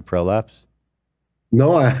massive prolapse?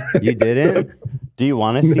 No, You didn't? Do you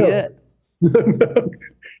want to see it?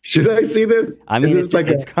 Should I see this? I mean, Is it's, this like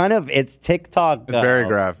it's TikTok. It's very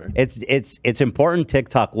graphic. It's important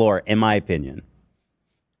TikTok lore, in my opinion.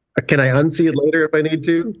 Can I unsee it later if I need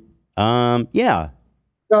to? Yeah.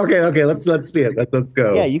 Okay. Let's see it. Let's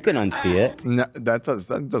go. Yeah, you can unsee it. No, that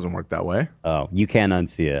doesn't work that way. Oh, you can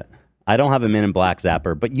unsee it. I don't have a Men in Black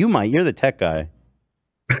zapper, but you might. You're the tech guy.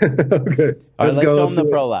 Okay. All right, let's go. film the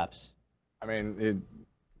prolapse. I mean,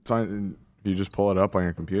 it's on. You just pull it up on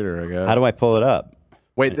your computer, I guess. How do I pull it up?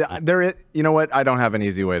 Wait, there is. You know what? I don't have an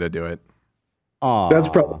easy way to do it. Oh, That's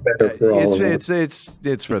probably better for all of us.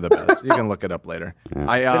 It's for the best. You can look it up later. It's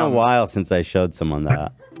been a while since I showed someone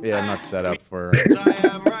that. Yeah, I'm not set up for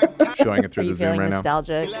showing it through Are you the Zoom feeling right now.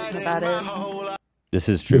 nostalgic about it? This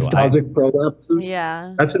is true. Nostalgic prolapses?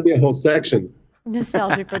 Yeah. That should be a whole section.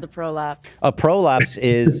 Nostalgic for the prolapse. A prolapse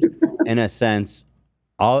is, in a sense,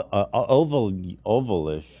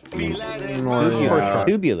 ovalish. I mean,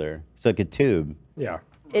 tubular. It's like a tube. Yeah.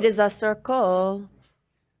 It is a circle.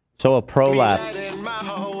 So a prolapse.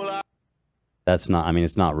 That's not. I mean,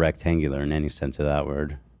 it's not rectangular in any sense of that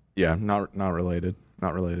word. Yeah, not related.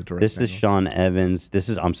 Not related to. This is Sean Evans. This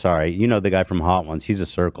is. I'm sorry. You know the guy from Hot Ones. He's a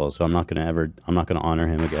circle, so I'm not gonna honor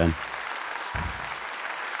him again.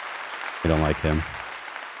 I don't like him.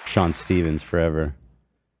 Sean Stevens forever.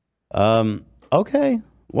 Okay.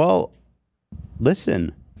 Well,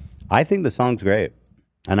 listen. I think the song's great,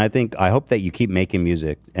 and I hope that you keep making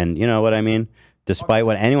music. And you know what I mean. Despite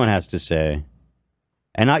what anyone has to say,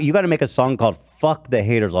 and you got to make a song called "Fuck the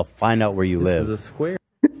Haters." I'll find out where you live. The square.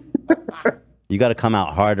 You got to come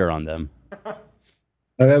out harder on them.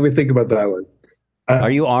 Let me think about that one. Are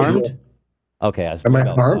you armed? Okay. Am I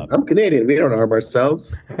armed? I'm Canadian. We don't arm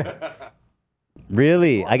ourselves.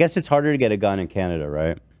 Really? I guess it's harder to get a gun in Canada,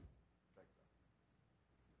 right?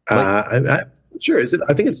 I'm sure. Is it?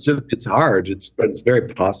 I think it's hard. But it's very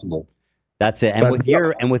possible. That's it. And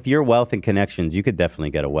with your wealth and connections, you could definitely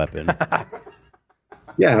get a weapon.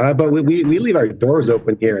 Yeah, but we leave our doors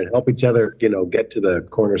open here and help each other, get to the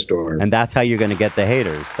corner store. And that's how you're going to get the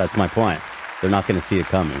haters. That's my point. They're not going to see it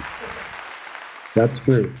coming. That's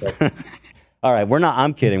true. All right,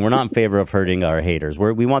 I'm kidding. We're not in favor of hurting our haters.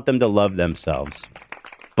 We want them to love themselves.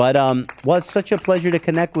 But well, it's such a pleasure to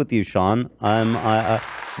connect with you, Sean.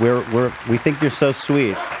 We think you're so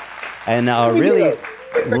sweet and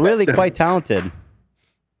really quite talented.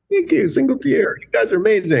 Thank you, single tier. You guys are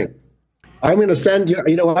amazing. I'm going to send you.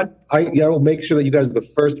 You know what? I will make sure that you guys are the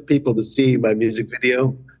first people to see my music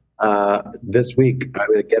video this week. I'm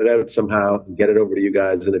going to get it out somehow and get it over to you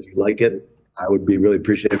guys. And if you like it, I would be really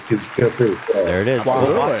appreciative. Feel free. There it is. Wow.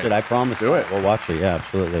 We'll watch it. I promise. Do it. We'll watch it. Yeah,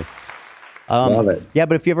 absolutely. Love it. Yeah,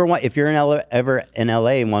 but if you're ever in LA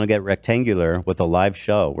and want to get Rectangular with a live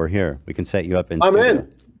show, we're here. We can set you up in. I'm studio.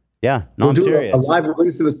 in. Yeah, no, We'll I'm do serious. a live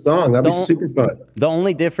release of the song. That'd be super fun. The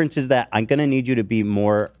only difference is that I'm gonna need you to be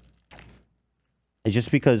more.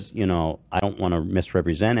 Just because I don't want to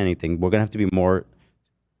misrepresent anything, we're gonna have to be more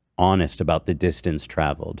honest about the distance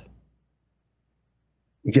traveled.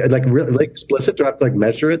 Yeah, like really explicit. Do I have to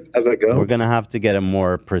measure it as I go? We're gonna have to get a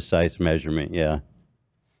more precise measurement. Yeah.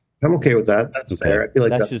 I'm okay with that. That's fair. I feel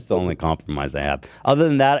like that's just the only compromise I have. Other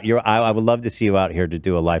than that, I would love to see you out here to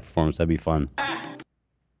do a live performance. That'd be fun.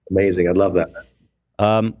 Amazing. I'd love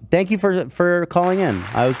that. Thank you for calling in.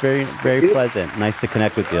 I was very, very pleasant. Nice to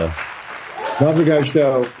connect with you. Love the guys'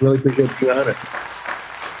 show. Really appreciate being on it.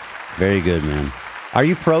 Very good, man. Are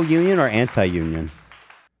you pro-union or anti-union?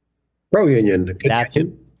 Pro-union. That's it.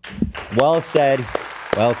 Well said.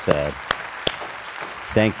 Well said.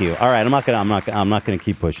 Thank you. All right, I'm not gonna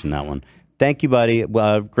keep pushing that one. Thank you, buddy.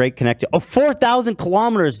 Great connection. Oh, 4,000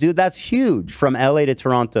 kilometers, dude. That's huge from LA to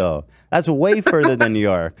Toronto. That's way further than New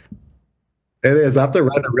York. It is. I have to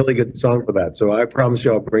write a really good song for that. So I promise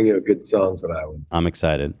you I'll bring you a good song for that one. I'm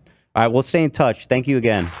excited. All right, we'll stay in touch. Thank you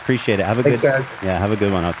again. Appreciate it. Have a Thanks, good guys. Yeah, have a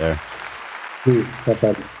good one out there.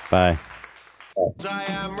 Bye. Bye.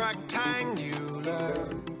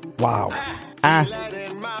 Wow.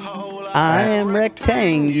 I am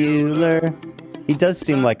rectangular. He does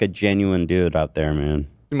seem like a genuine dude out there, man.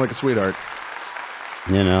 Seem like a sweetheart.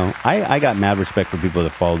 I got mad respect for people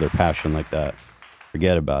that follow their passion like that.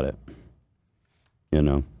 Forget about it.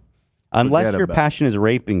 Unless your passion is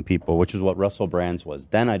raping people, which is what Russell Brand's was,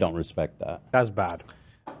 then I don't respect that. That's bad.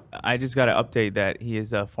 I just got to update that he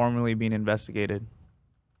is formally being investigated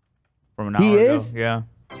from an hour He ago. is? Yeah.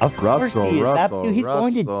 Of course he is. Dude, he's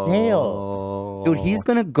going to jail. Dude, he's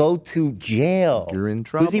going to go to jail. You're in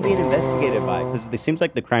trouble. Who's he being investigated by? Because it seems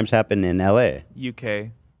like the crimes happen in L.A.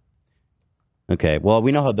 UK. Okay, well,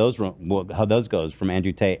 we know how those goes from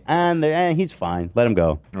Andrew Tate. And he's fine. Let him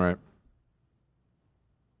go. All right.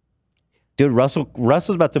 Dude,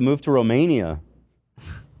 Russell's about to move to Romania.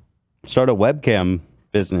 Start a webcam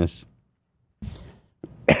business.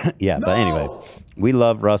 Yeah, but anyway, we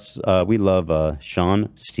love Russ. We love Sean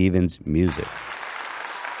Stevens' music.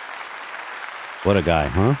 What a guy,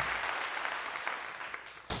 huh?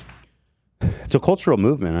 It's a cultural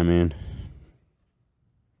movement. I mean,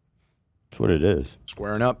 that's what it is.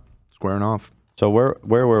 Squaring up, squaring off. So where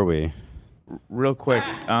were we? Real quick,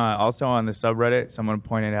 also on the subreddit, someone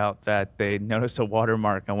pointed out that they noticed a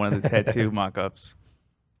watermark on one of the tattoo mock-ups.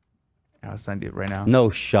 I'll send it right now. No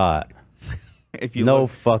shot. If you no look,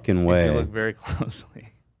 fucking way. If you look very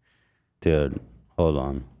closely. Dude, hold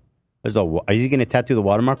on. Are you gonna tattoo the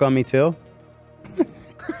watermark on me too?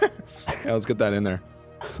 Yeah, let's get that in there.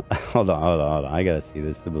 Hold on. I gotta see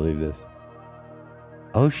this to believe this.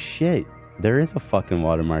 Oh shit. There is a fucking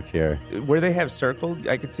watermark here. Where they have circled,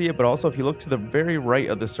 I could see it, but also if you look to the very right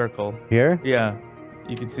of the circle. Here? Yeah.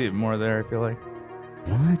 You can see it more there, I feel like.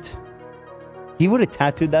 What? He would have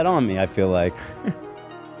tattooed that on me, I feel like.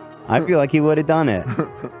 I feel like he would have done it.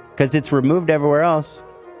 Because it's removed everywhere else.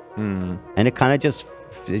 And it kind of just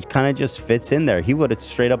fits in there. He would have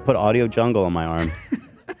straight up put Audio Jungle on my arm.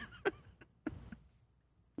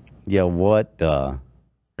 Yeah, what the?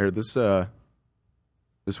 Here,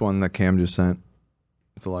 this one that Cam just sent.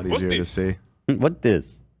 It's a lot easier to see. What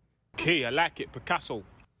this? Okay, I like it. Picasso.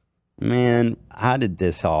 Man, how did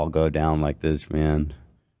this all go down like this, man?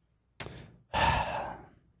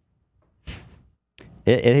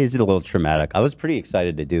 It is a little traumatic. I was pretty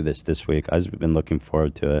excited to do this week. I've been looking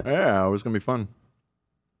forward to it. Yeah, it was going to be fun.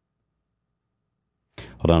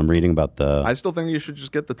 Hold on, I'm reading about the... I still think you should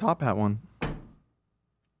just get the top hat one.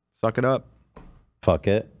 Suck it up. Fuck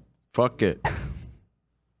it. Fuck it.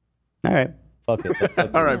 All right. Fuck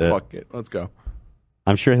it. All right, fuck it. Let's go.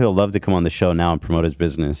 I'm sure he'll love to come on the show now and promote his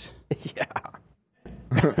business. Yeah.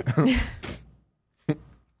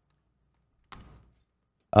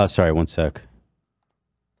 Sorry, one sec.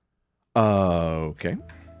 Okay.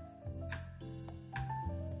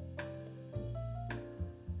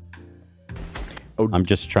 I'm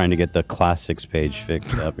just trying to get the classics page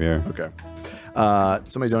fixed up here. Okay.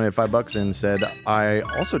 Somebody donated $5 and said, I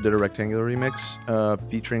also did a rectangular remix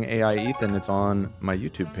featuring AI Ethan. It's on my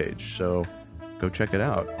YouTube page, so go check it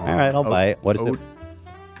out. All right, I'll buy it. What is it?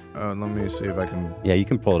 Let me see if I can Yeah, you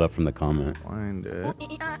can pull it up from the comment. find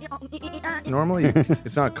it. Normally,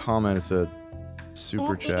 it's not a comment, it's a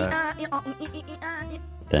super chat.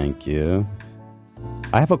 Thank you.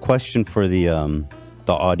 I have a question for the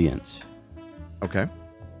audience. Okay.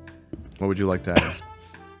 What would you like to ask?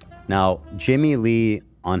 Now, Jimmy Lee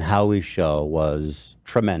on Howie's show was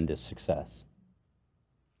tremendous success.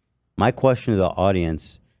 My question to the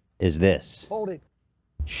audience is this. Hold it.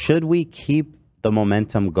 Should we keep the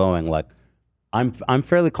momentum going? Like, I'm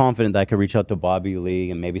fairly confident that I could reach out to Bobby Lee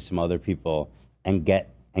and maybe some other people and get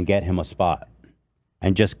him a spot.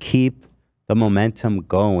 And just keep the momentum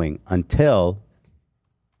going until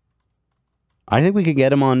I think we can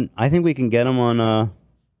get him on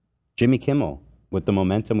Jimmy Kimmel with the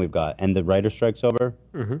momentum we've got and the writer strike's over.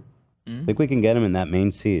 I think we can get him in that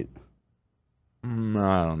main seat. I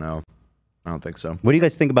don't know. I don't think so. What do you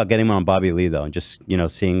guys think about getting him on Bobby Lee though? And just,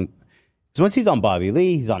 seeing, because once he's on Bobby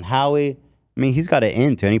Lee, he's on Howie. I mean, he's got an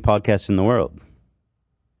in to any podcast in the world.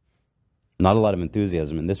 Not a lot of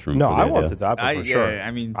enthusiasm in this room. No, for the I idea. want it to happen for sure. I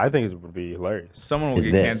mean, I think it would be hilarious. Someone will Is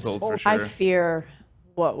get this. canceled for I sure. fear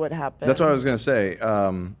what would happen. That's what I was going to say.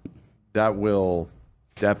 That will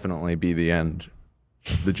definitely be the end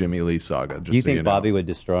of the Jimmy Lee saga. Just Do you so think know. Bobby would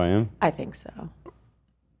destroy him? I think so.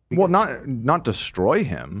 Well, not destroy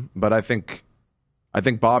him, but I think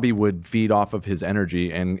Bobby would feed off of his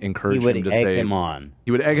energy and encourage He would him to egg say him on.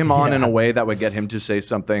 He would egg him on in Yeah. a way that would get him to say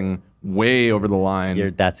something way over the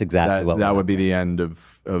line. That's exactly what that would would be the end of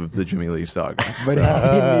the Jimmy Lee saga. But So-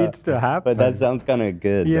 it needs to happen. But that sounds kind of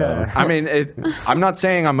good. Yeah. though. I mean, I'm not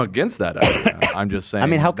saying I'm against that idea. I'm just saying. I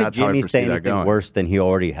mean, how could that's how I Jimmy foresee say that anything going. worse than he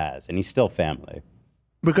already has? And he's still family.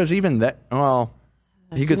 Because even that, well,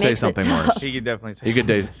 he could say makes it something tough. worse. He could definitely say He could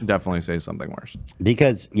definitely say something worse.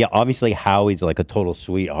 Because, yeah, obviously Howie's like a total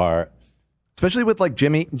sweetheart. Especially with like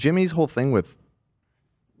Jimmy's whole thing with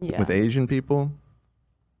Yeah. Asian people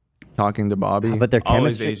talking to Bobby. But their Always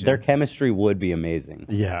chemistry, Asian. their chemistry would be amazing.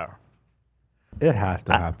 Yeah. It has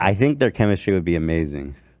to happen. I think their chemistry would be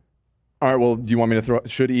amazing. All right. Well, do you want me to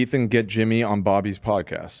should Ethan get Jimmy on Bobby's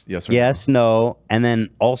podcast? Yes or Yes, no. And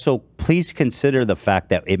then also, please consider the fact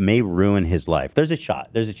that it may ruin his life. There's a shot.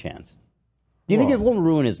 There's a chance. You think it won't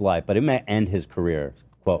ruin his life, but it may end his career,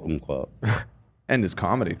 quote unquote. no? And his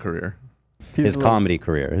comedy career. His comedy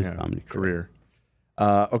career. His comedy career.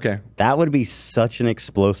 Okay. That would be such an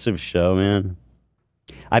explosive show, man.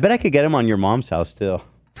 I bet I could get him on Your Mom's House, too.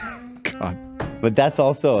 God. But that's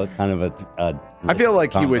also kind of a I feel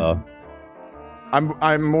like he would. combo.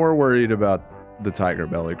 I'm more worried about the Tiger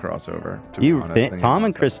Belly crossover. To be You honest. think than Tom anything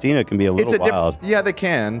and else. Christina can be a little wild. Yeah, they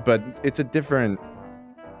can, but it's a different.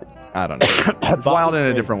 I don't know. It's wild in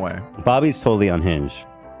a different way. Bobby's totally unhinged.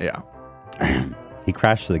 Yeah. He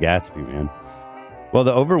crashed the Gatsby, man. Well,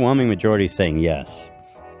 the overwhelming majority is saying yes.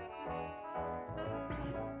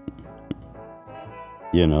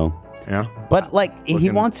 You know? Yeah. But, like, he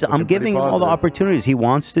Looking- wants to, I'm looking pretty giving him all the positive. opportunities. He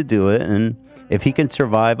wants to do it. And if he can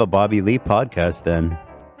survive a Bobby Lee podcast, then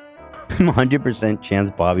 100%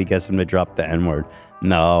 chance Bobby gets him to drop the N word.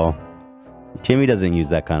 No. Jimmy doesn't use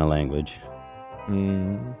that kind of language.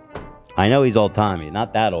 I know he's old-timey.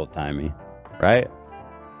 Not that old-timey. Right?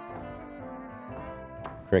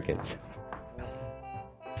 Crickets.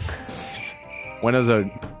 When does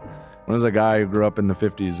a guy who grew up in the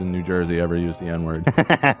 50s in New Jersey ever use the N-word?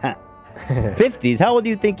 50s? How old do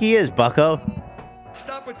you think he is, bucko?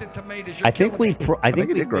 Stop with the tomatoes. I think we I think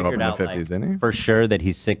he we did grow up in figured the out, 50s, like, didn't he? for sure that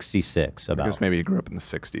he's 66. I About guess maybe he grew up in the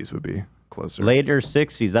 60s would be closer. later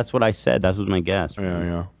 60s. That's what I said. That was my guess.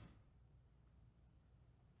 Yeah.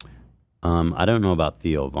 I don't know about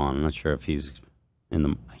Theo Vaughn. I'm not sure if he's in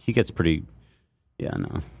the. He gets pretty. Yeah,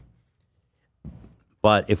 no.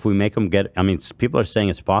 But if we make him get, I mean, people are saying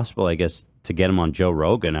it's possible, I guess, to get him on Joe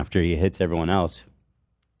Rogan after he hits everyone else.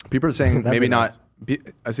 People are saying That'd maybe be not.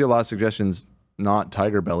 I see a lot of suggestions, not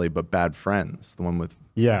Tiger Belly, but Bad Friends, the one with.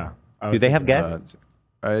 Yeah. Do they have guests?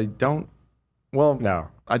 I don't. Well, No.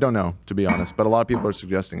 I don't know, to be honest, but a lot of people are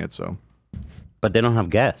suggesting it. So But they don't have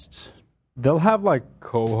guests. They'll have like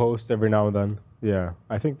co-hosts every now and then. Yeah.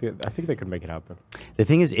 I think they could make it happen. The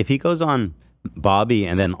thing is, if he goes on Bobby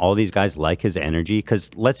and then all these guys like his energy, because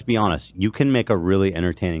let's be honest, you can make a really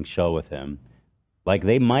entertaining show with him. Like,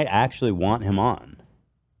 they might actually want him on.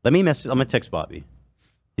 I'm going to text Bobby.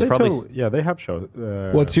 He's They probably totally- they have shows.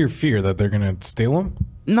 What's your fear that they're gonna steal him?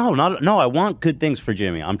 no. I want good things for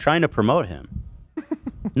Jimmy. I'm trying to promote him.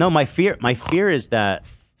 No, my fear is that.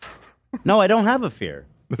 No, I don't have a fear.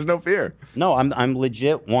 There's no fear. No, I'm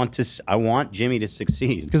legit I want Jimmy to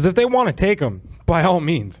succeed. Because if they want to take him, by all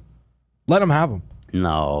means, let him have him.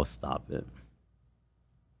 No, stop it.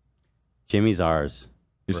 Jimmy's ours.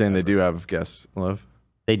 You're saying they do have guests, Love?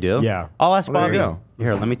 They do? Yeah. I'll ask Well, there Bobby. you go.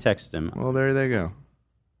 Here, let me text him. Well, there they go.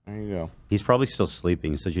 There you go. He's probably still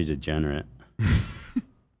sleeping. He's such a degenerate.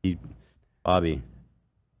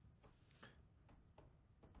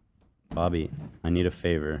 Bobby, I need a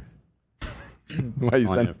favor. Why you I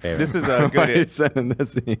want send a favor. This is a Why are you good. sending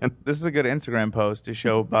this in? This is a good Instagram post to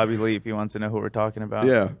show Bobby Lee if he wants to know who we're talking about.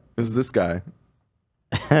 Yeah, who's this guy?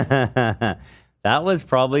 That was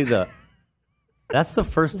probably that's the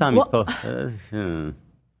first time he's posted.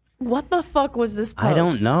 What the fuck was this post? I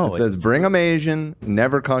don't know. It says, bring 'em Asian,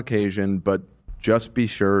 never Caucasian, but just be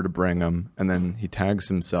sure to bring 'em. And then he tags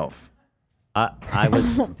himself. I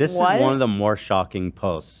was. This is What? one of the more shocking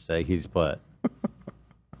posts that he's put.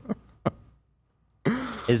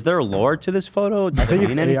 Is there lore to this photo? Does I it think it's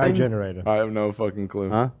mean AI anything? generated. I have no fucking clue.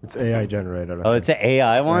 Huh? It's AI generated. I Oh, think. it's an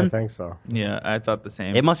AI Yeah, one. I think so. Yeah, I thought the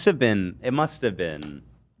same. It must have been.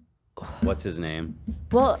 What's his name?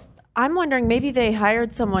 Well, I'm wondering maybe they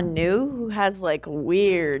hired someone new who has like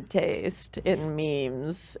weird taste in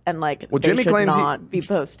memes and like Well, they Jimmy should claims he- not be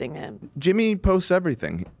posting him. Jimmy posts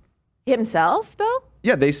everything. Himself though?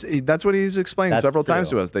 Yeah, that's what he's explained That's several times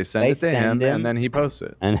true. to us. They send They it to send him, him- and then he posts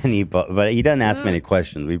it. And then but he doesn't ask many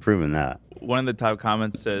questions. We've proven that. One of the top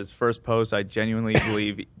comments says, "First post I genuinely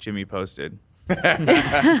believe Jimmy posted."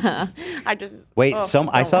 I just Wait, oh, I don't saw a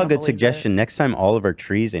wanna good believe suggestion. Next time Oliver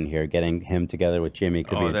Tree's in here, getting him together with Jimmy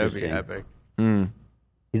could be Oh, that'd interesting. be epic.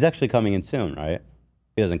 He's actually coming in soon, right?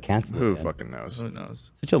 He doesn't cancel. Who again. fucking knows? Who knows?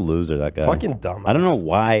 Such a loser, that guy. Fucking dumb. I don't know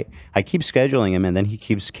why. I keep scheduling him and then he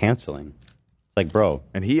keeps canceling. It's like, bro.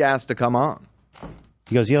 And he asked to come on.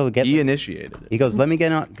 He goes, yo, He initiated it. He goes,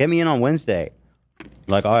 get me in on Wednesday. I'm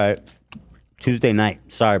like, all right. Tuesday night.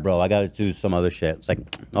 Sorry, bro. I got to do some other shit. It's like,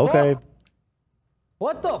 okay.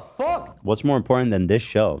 What the fuck? What's more important than this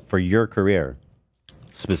show for your career?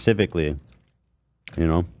 Specifically, you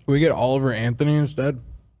know? We get Oliver Anthony instead.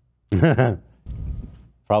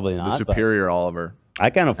 Probably The not. but superior Oliver. I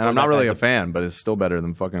can't afford And I'm not that really guy's a fan, but it's still better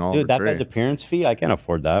than fucking Oliver Dude, that Tree. guy's appearance fee, I can't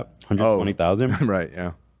afford that. 120,000. Right,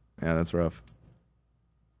 yeah. Yeah, that's rough.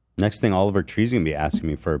 Next thing, Oliver Tree's gonna be asking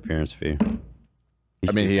me for appearance fee.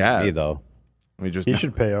 I mean, he should pay has. me, though. He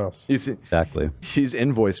should pay us. Exactly. He's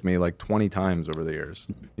invoiced me like 20 times over the years.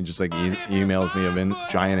 He just like emails me a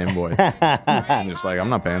giant invoice. I'm just like, I'm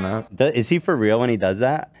not paying that. Is he for real when he does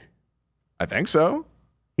that? I think so.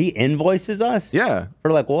 He invoices us? Yeah. For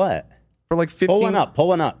like what? For like 15. Pull one up. Pull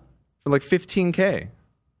one up. For like 15K.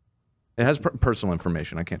 It has personal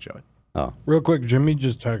information. I can't show it. Oh. Real quick, Jimmy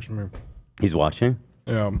just texted me. He's watching?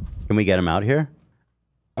 Yeah. Can we get him out here?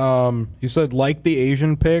 He said, like the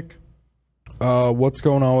Asian pic. What's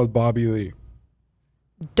going on with Bobby Lee?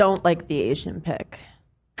 Don't like the Asian pic.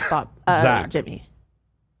 Bob, Zach. Jimmy.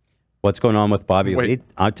 What's going on with Bobby Wait. Lee?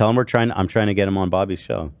 I tell him I'm trying to get him on Bobby's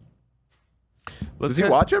show. Does he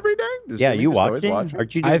watch every day? Does Yeah, Jimmy you just always watching? watch it?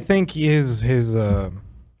 Aren't you I think his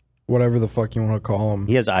whatever the fuck you want to call him.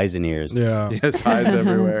 He has eyes and ears. Yeah. He has eyes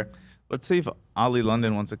everywhere. Let's see if Ollie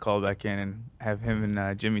London wants to call back in and have him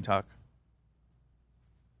and Jimmy talk.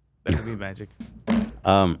 That could be magic. They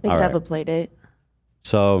All could have right. a play date.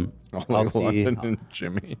 So Ollie I'll see. London and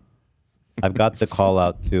Jimmy. I've got the call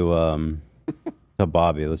out to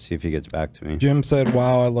Bobby. Let's see if he gets back to me. Jim said,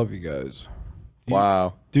 "Wow, I love you guys."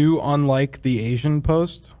 Wow. Do unlike the Asian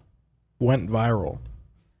post went viral.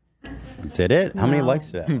 Did it? How many No. likes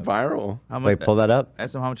did it have? Viral. How much? Wait, pull that up.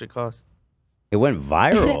 Ask him how much it costs. It went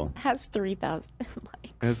viral. It has 3,000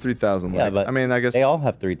 likes. It has 3,000 Yeah, likes. but I mean, I guess they all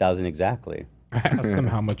have 3,000 exactly. I asked him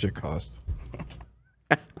how much it cost.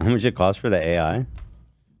 How much it cost for the AI?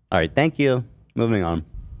 All right, thank you. Moving on.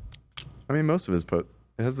 I mean, most of his posts.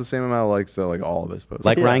 It has the same amount of likes that like all of his posts.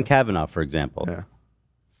 Like Ryan Kavanaugh, for example. Yeah.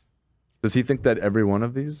 Does he think that every one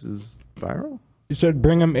of these is viral? He said,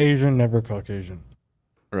 "Bring him Asian, never Caucasian."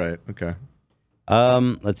 Right. Okay.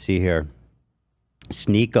 Let's see here.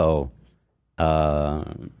 Sneeko,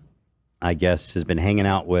 I guess, has been hanging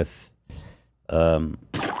out with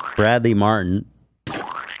Bradley Martin,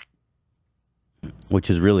 which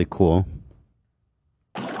is really cool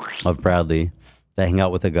of Bradley to hang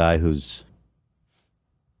out with a guy whose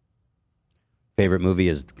favorite movie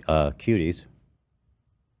is Cuties.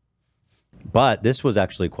 But this was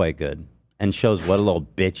actually quite good and shows what a little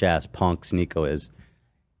bitch ass punk Sneeko is.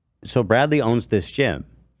 So Bradley owns this gym.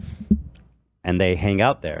 and they hang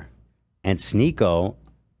out there. And Sneeko,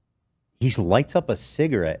 he lights up a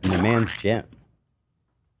cigarette in the man's gym.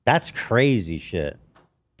 That's crazy shit.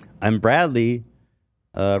 And Bradley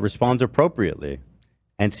responds appropriately.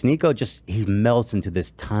 And Sneeko he melts into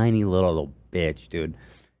this tiny little bitch, dude.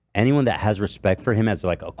 Anyone that has respect for him as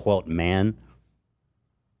like a quote man,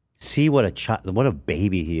 see what a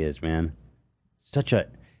baby he is, man.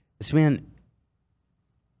 This man,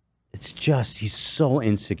 he's so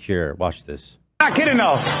insecure. Watch this. Not kidding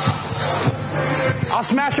though. I'll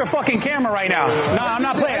smash your fucking camera right now. No, I'm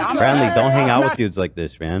not playing. Bradley, don't hang out with dudes like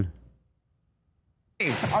this, man.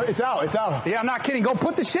 It's out. It's out. Yeah, I'm not kidding. Go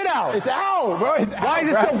put the shit out. It's out, bro. Why is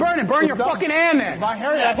it still burning? Burn your fucking hand then. My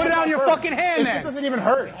hair. Put it on your fucking hand then. It doesn't even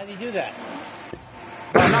hurt. How do you do that?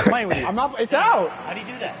 I'm not playing with you. It's out. How do you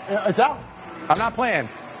do that? It's out. I'm not playing.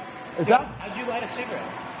 It's out. How'd you light a cigarette?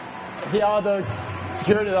 The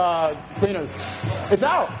security cleaners. It's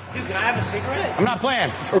out. Dude, can I have a cigarette? I'm not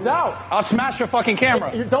playing. It's out. I'll smash your fucking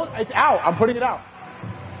camera. It's out. I'm putting it out.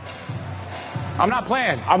 I'm not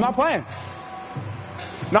playing. I'm not playing.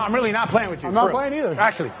 No, I'm really not playing with you. I'm not playing either.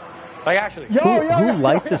 Actually. Who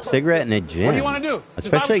lights a cigarette in a gym? What do you want to do?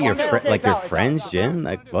 Especially your friend's gym?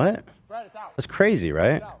 Like, what? That's crazy,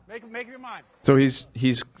 right? Make up your mind. So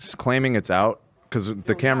he's claiming it's out because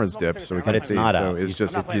the camera's dipped, so we But can't it's see. not so out. he's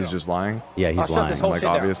just lying. Yeah, he's lying. Like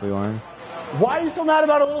obviously lying. Why are you so mad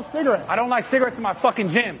about a little cigarette? I don't like cigarettes in my fucking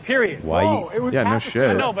gym, period. Why Whoa, it was Yeah, no half a shit.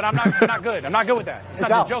 cigarette. No, but I'm not good. I'm not good with that. It's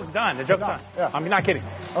not, out. the joke's done. The joke's done. Yeah. I'm not kidding.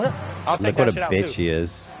 Okay. I'll take Look that what a shit out bitch too. he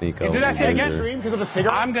is, Sneeko. You do that shit again, loser. because of a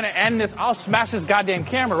cigarette? I'm gonna end this. I'll smash this goddamn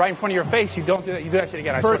camera right in front of your face. You don't do that. You do that shit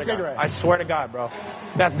again. I swear to God. I swear to God, bro.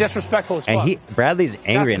 That's disrespectful as fuck. And Bradley's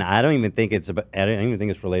angry, and I don't even think it's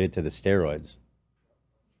related to the steroids.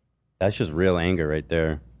 That's just real anger right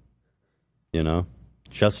there. You know,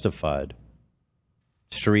 justified.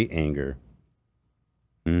 Street anger.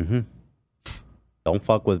 Don't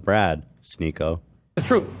fuck with Brad, Sneeko. The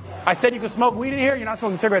truth. I said you can smoke weed in here. You're not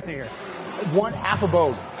smoking cigarettes in here. One half a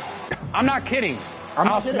boat. I'm not kidding.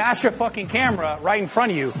 I'll smash your fucking camera right in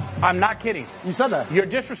front of you. I'm not kidding. You said that. You're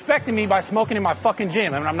disrespecting me by smoking in my fucking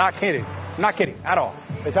gym, and I'm not kidding. I'm not kidding at all.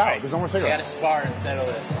 It's out. There's no more cigarettes. You gotta spar instead of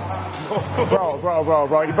this.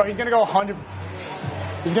 Bro. He's gonna go 100.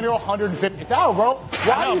 He's gonna go 150. It's out, bro.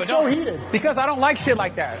 Why are you so heated? Because I don't like shit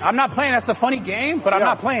like that. I'm not playing. That's a funny game, but I'm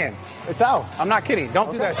not playing. It's out. I'm not kidding.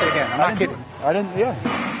 Don't do that shit again. I'm not kidding. I didn't. Yeah.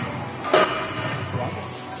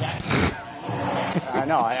 I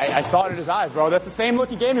know. I saw it in his eyes, bro. That's the same look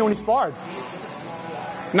he gave me when he sparred.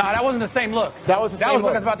 No, that wasn't the same look. That was the same look.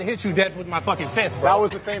 I was about to hit you dead with my fucking fist, bro. That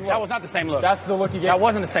was the same look. That was not the same look. That's the look he gave. That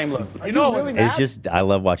wasn't the same look. You know what? It's just, I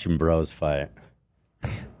love watching bros fight.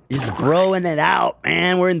 He's broing it out,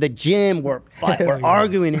 man. We're in the gym. We're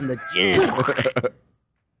arguing in the gym.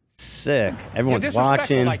 Sick. Everyone's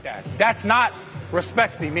watching. Like that. That's not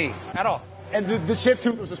respecting me at all. And the chip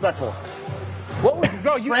tooth was respectful. What was,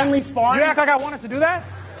 bro? You friendly sparring? You act like I wanted to do that?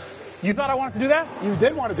 You thought I wanted to do that? You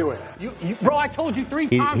did want to do it. Bro, I told you 3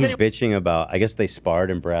 times. He's bitching about, I guess they sparred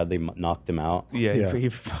and Bradley knocked him out. Yeah. He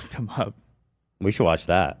fucked him up. We should watch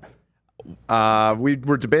that. We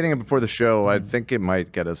were debating it before the show. I think it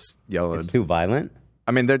might get us yelled. It's too violent?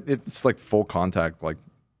 I mean, it's like full contact, like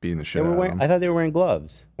beating the shit out of him. I thought they were wearing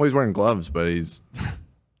gloves. Well, he's wearing gloves, but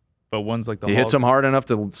But one's like the he hits him hard enough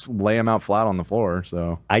to lay him out flat on the floor.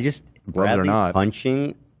 So Bradley's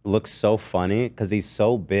punching looks so funny because he's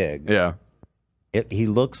so big. Yeah. He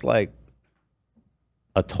looks like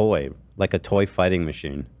a toy fighting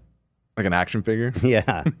machine. Like an action figure?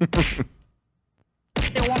 Yeah. I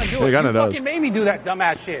didn't want to do Yeah, it. he kinda You does. fucking made me do that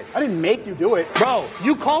dumbass shit. I didn't make you do it. Bro,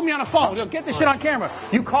 you called me on the phone. Yo, get this shit on camera.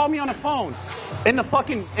 You called me on the phone in the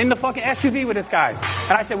fucking SUV with this guy.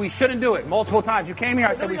 And I said we shouldn't do it multiple times. You came here,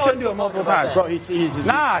 I said we shouldn't do it multiple times. Bro, he's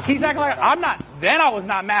Nah, he's acting like I'm not. Then I was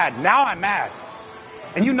not mad. Now I'm mad.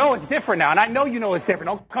 And you know it's different now. And I know you know it's different.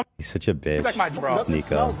 Don't come. He's such a bitch. Back my bro.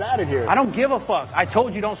 Sneeko. bad in here. I don't give a fuck. I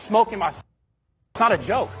told you don't smoke in my. It's not a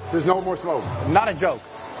joke. There's no more smoke. Not a joke.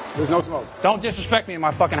 There's no smoke. Don't disrespect me in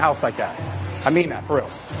my fucking house like that. I mean that for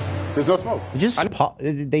real. There's no smoke.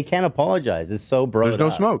 They can't apologize. It's so broed up. There's no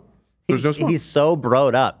smoke. There's no smoke. He's so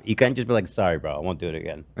broed up. You can't just be like, sorry, bro, I won't do it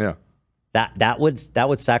again. Yeah. That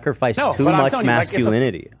would sacrifice too but I'm much telling you, like, it's a-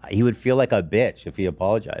 masculinity. He would feel like a bitch if he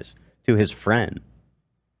apologized to his friend.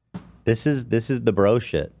 This is the bro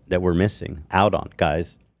shit that we're missing out on,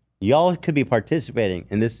 guys. Y'all could be participating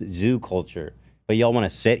in this zoo culture, but y'all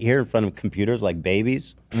want to sit here in front of computers like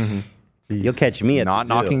babies. You'll catch me at not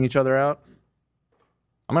the zoo. knocking each other out.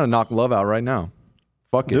 I'm gonna knock Love out right now.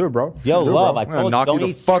 Fuck it. Do it, bro. Yo, Do it, love, bro. I I'm gonna told you, knock you don't the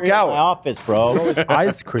eat fuck cereal out. in my office, bro. It's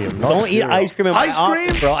ice cream. not Don't eat cereal. ice cream in my Ice office,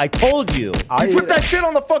 cream? bro. I told you. You put that shit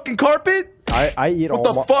on the fucking carpet? I eat What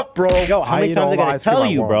all the fuck, bro? Yo, how many times I gotta tell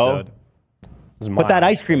you, bro? Put that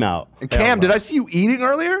ice cream out. And Cam, did I see you eating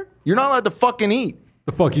earlier? You're not allowed to fucking eat.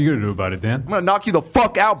 The fuck you gonna do about it, Dan? I'm gonna knock you the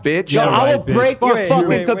fuck out, bitch. Yo, I will break your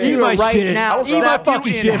fucking computer right now. I will Eat my slap you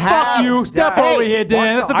fucking in shit. half. Fuck you. Step Hey, over here,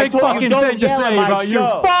 Dan. That's a I big told you, fucking don't thing to yell at say my about you.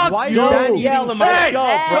 show. Fuck you. Don't yell at my Hey,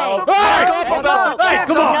 show, bro. Hey, come about the Hey,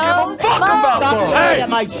 come on. Give a fuck about Stop them. yelling at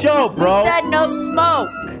my show, bro. We said no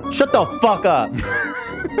smoke. Shut the fuck up.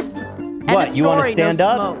 What, you want to story, stand no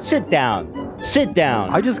up? smoke. Sit down. Sit down.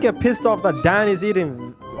 I just get pissed off that Dan is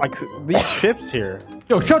eating like these chips here.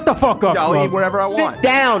 Yo, shut the fuck up. Yeah, I'll bro. eat whatever I want. Sit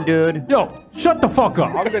down, dude. Yo, shut the fuck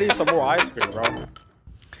up. I'm gonna eat some more ice cream, bro.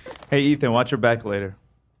 Hey, Ethan, watch your back later.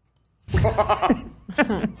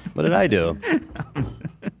 What did I do?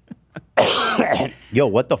 Yo,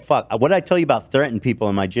 what the fuck? What did I tell you about threatening people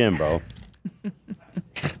in my gym, bro?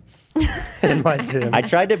 In my gym. I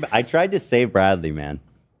tried to save Bradley, man.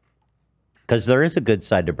 Because there is a good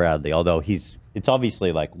side to Bradley, although it's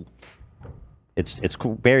obviously like it's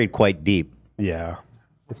buried quite deep. Yeah,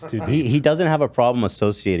 it's too deep. He doesn't have a problem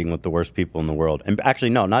associating with the worst people in the world, and actually,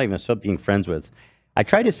 no, not even being friends with. I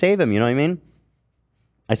tried to save him. You know what I mean?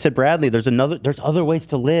 I said, Bradley, there's other ways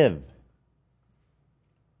to live.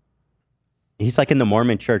 He's like in the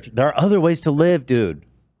Mormon church. There are other ways to live, dude.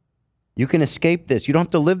 You can escape this. You don't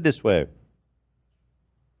have to live this way.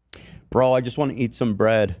 Bro, I just want to eat some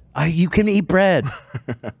bread. You can eat bread.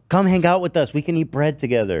 Come hang out with us. We can eat bread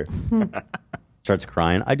together. Starts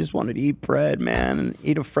crying. I just wanted to eat bread, man, and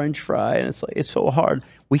eat a French fry. And it's like, it's so hard.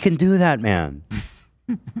 We can do that, man.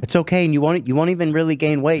 It's okay. And you won't even really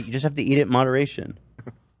gain weight. You just have to eat it in moderation.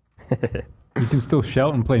 You can still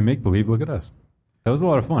shout and play make-believe. Look at us. That was a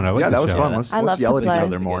lot of fun. I like Yeah, that was shout. fun. Let's yell at each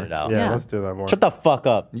other more. Yeah, let's do that more. Shut the fuck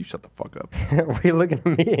up. You shut the fuck up. Why are you looking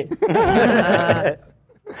at me?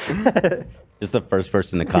 Just the first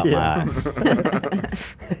person to caught my eye.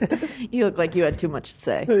 You look like you had too much to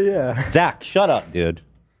say. Yeah. Zach, shut up, dude.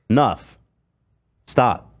 Enough.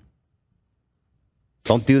 Stop.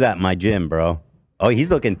 Don't do that in my gym, bro. Oh,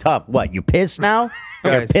 he's looking tough. What, you pissed now?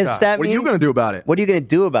 You're Guys, pissed stop. at What me? are you gonna do about it? What are you going to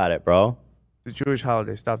do about it, bro? The Jewish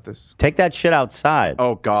holiday. Stop this. Take that shit outside.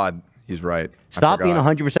 Oh God, he's right. Stop being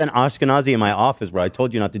 100% Ashkenazi in my office, bro. I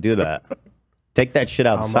told you not to do that. Take that shit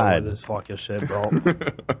outside. I'm over this fucking shit, bro.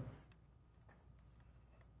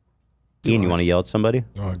 Ian, you want to yell at somebody?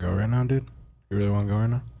 You want to go right now, dude? You really want to go right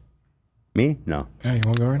now? Me? No. Yeah, you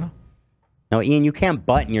want to go right now? No, Ian, you can't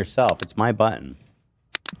button yourself. It's my button.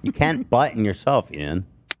 You can't button yourself, Ian.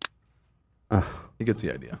 He gets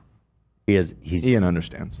the idea. Ian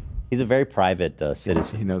understands. He's a very private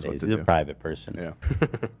citizen. He knows what to He's do. a private person. Yeah.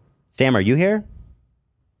 Sam, are you here?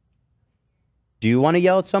 Do you want to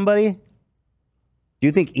yell at somebody? Do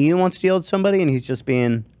you think Ian wants to yell at somebody and he's just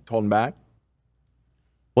being holding back?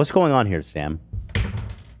 What's going on here, Sam?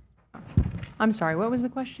 I'm sorry, what was the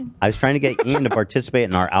question? I was trying to get Ian to participate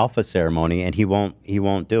in our alpha ceremony, and he won't do it. He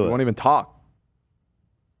won't even talk.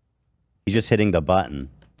 He's just hitting the button.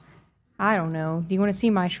 I don't know. Do you want to see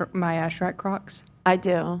my Shrek Crocs? I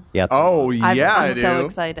do. Yeah. Oh, yeah, I'm I do. so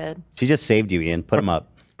excited. She just saved you, Ian. Put him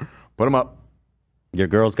up. Put him up. Your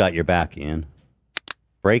girl's got your back, Ian.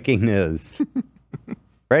 Breaking news.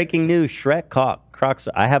 Breaking news. Shrek Crocs.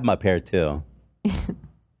 I have my pair, too.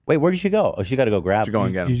 Wait, where did she go? Oh, she got to go grab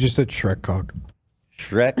them. You just said Shrek cock.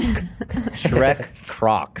 Shrek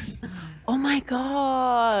Crocs. Oh my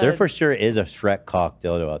god. There for sure is a Shrek cock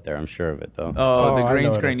dildo out there. I'm sure of it, though. Oh, the I green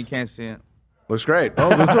noticed. screen. You can't see it. Looks great. Oh,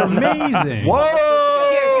 those are amazing. Whoa!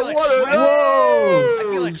 I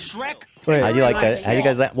feel like Shrek. How do you like that? How do you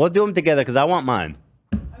guys like? We'll do them together because I want mine.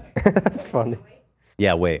 That's funny.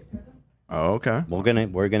 Yeah, wait. Oh, okay.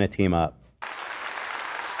 We're gonna team up.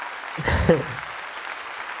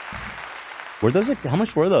 Were those how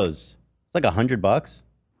much were those? It's like $100.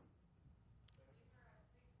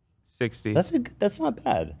 60. That's not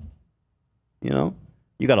bad. You know,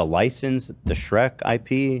 you got a license, the Shrek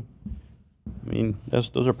IP. I mean, those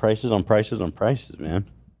are prices on prices on prices, man.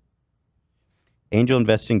 Angel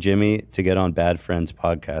investing Jimmy to get on Bad Friends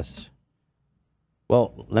podcast.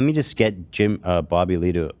 Well, let me just get Bobby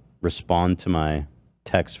Lee to respond to my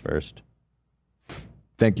text first.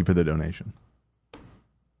 Thank you for the donation.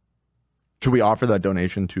 Should we offer that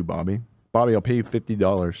donation to Bobby? Bobby, I'll pay you $50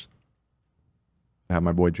 to have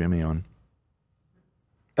my boy Jimmy on.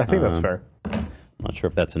 I think that's fair. I'm not sure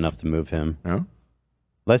if that's enough to move him. No?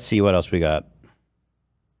 Let's see what else we got.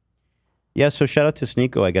 Yeah, so shout out to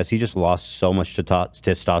Sneeko. I guess he just lost so much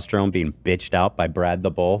testosterone being bitched out by Brad the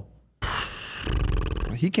Bull.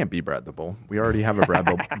 he can't be Brad the Bull. We already have a Brad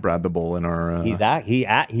the Bull in our. He's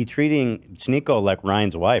treating Sneeko like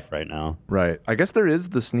Ryan's wife right now. Right. I guess there is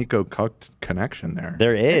the Sneeko cucked connection there.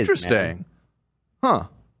 There is. Interesting. Man.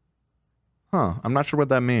 Huh. I'm not sure what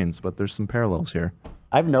that means, but there's some parallels here.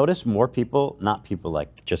 I've noticed more people, not people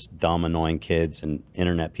like just dumb, annoying kids and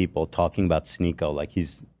internet people, talking about Sneeko like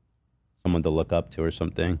he's someone to look up to or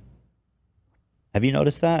something. Have you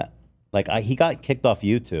noticed that? Like, he got kicked off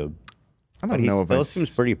YouTube. I don't know if he still seems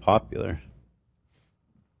pretty popular.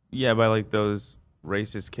 Yeah, by like those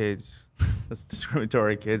racist kids, those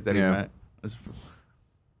discriminatory kids that he met.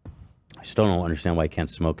 I still don't understand why he can't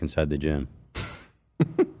smoke inside the gym.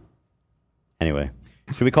 Anyway,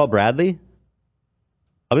 should we call Bradley?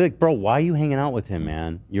 I'll be like, bro, why are you hanging out with him,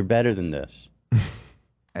 man? You're better than this.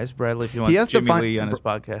 Ask Bradley if you want Jimmy Lee on his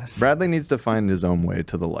podcast. Bradley needs to find his own way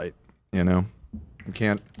to the light. You know,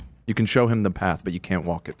 you can show him the path, but you can't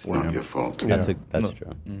walk it. It's not your fault. That's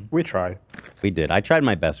true. We tried. We did. I tried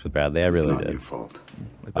my best with Bradley. I really did. It's not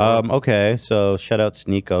your Um, fault. okay, so shout out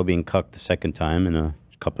Sneeko being cucked the second time in a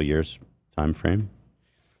couple years time frame.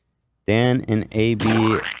 Dan and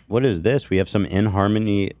AB, what is this? We have some in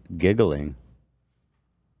harmony giggling.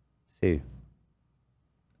 Let's see.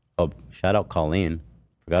 Oh, shout out Colleen.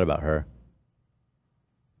 Forgot about her.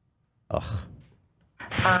 Ugh.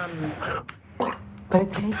 But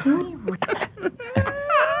it's making me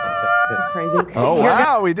crazy. Oh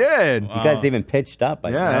wow, we did. You guys even pitched up.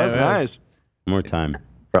 Yeah, that was nice. One more time.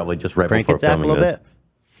 Probably just right Crank before it up a filming little this. bit.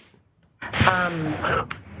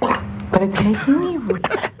 But it's making me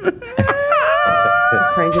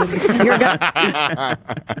crazy. You're done.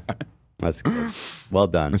 That's good. Well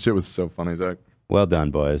done. That shit was so funny, Zach. Well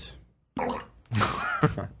done, boys.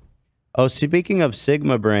 Oh, speaking of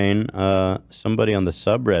Sigma Brain, somebody on the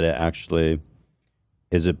subreddit actually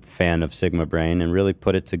is a fan of Sigma Brain and really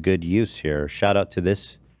put it to good use here. Shout out to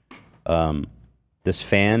this this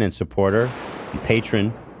fan and supporter and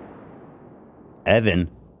patron,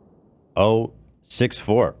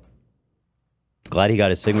 Evan064. Glad he got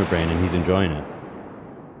his Sigma Brain and he's enjoying it.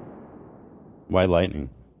 Why lightning?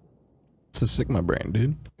 It's a Sigma Brain,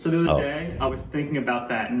 dude. So the other day, I was thinking about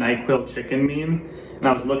that NyQuil chicken meme, and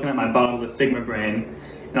I was looking at my bottle of Sigma Brain,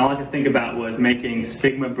 and all I could think about was making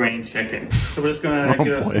Sigma Brain chicken. So we're just gonna get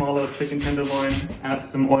a small little chicken tenderloin, add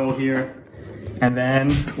some oil here, and then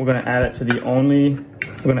we're gonna add it to the only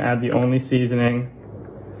seasoning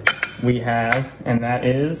we have, and that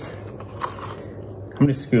is, how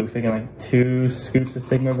many scoops? Thinking like 2 scoops of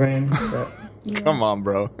Sigma Brain. Come on,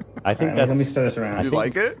 bro. I think let me stir this around. You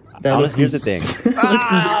like it? Here's the thing.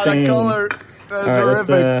 The color. That's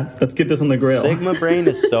horrific. Let's get this on the grill. Sigma Brain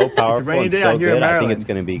is so powerful and so good. I think it's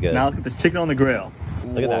going to be good. Now let's get this chicken on the grill.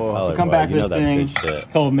 Look at that color. We'll come boy. back You to know this that's thing. good shit.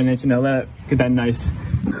 Couple of minutes, let it get that nice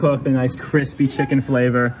cook, the nice crispy chicken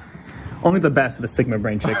flavor. Only the best for the Sigma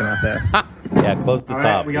Brain chicken out there. Yeah, close the All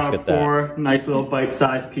top. right, we Let's got get that. 4 nice little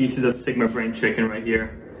bite-sized pieces of Sigma Brain chicken right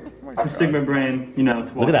here. Some Sigma Brain, to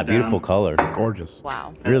Look walk at that it beautiful down. color. Gorgeous.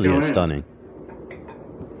 Wow. Really Let's is go in. stunning.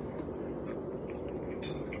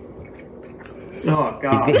 Oh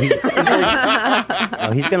God. He's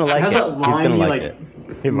gonna like has it. that He's gonna limey, like it.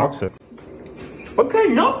 He loves it. Okay,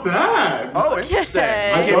 not bad. Oh, interesting.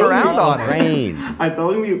 I Came thought around it on was- it. Brain. I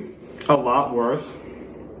thought it would be a lot worse.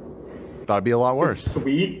 Thought it'd be a lot worse.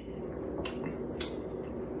 Sweet.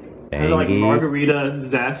 Has like Tangy. margarita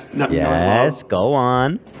zest. That we know and Yes, love. go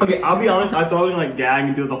on. Okay, I'll be honest. I thought I was gonna gag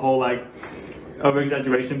and do the whole over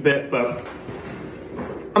exaggeration bit, but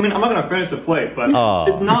I mean, I'm not gonna finish the plate, but Oh.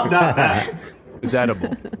 it's not that bad. It's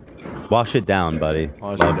edible. Wash it down, buddy.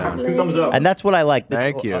 Wash it down. 2 thumbs up. And that's what I like. This,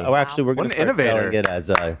 Thank you. We're actually we're What gonna an start innovator. selling it as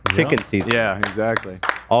a chicken seasoning. Yeah, exactly.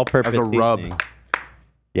 All-purpose As a rub. seasoning.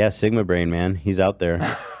 Yeah, Sigma Brain, man. He's out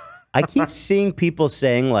there. I keep seeing people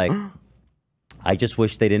saying, like, I just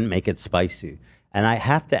wish they didn't make it spicy. And I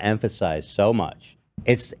have to emphasize so much.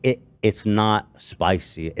 It's not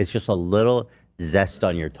spicy. It's just a little zest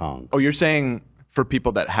on your tongue. Oh, you're saying for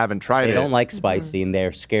people that haven't tried They it. don't like spicy and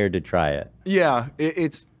they're scared to try it. Yeah,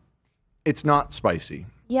 it's not spicy.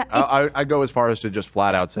 Yeah, I go as far as to just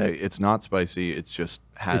flat out say it's not spicy. It's just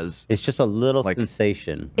has. It's just a little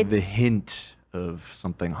sensation. The hint of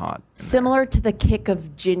something hot. Similar to the kick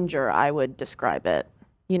of ginger, I would describe it.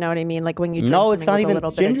 You know what I mean? Like when you drink No, it's something not with even a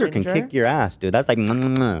little ginger bit can of ginger. kick your ass, dude. That's like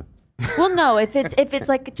Well, no, if it's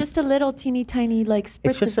like just a little teeny tiny like spritz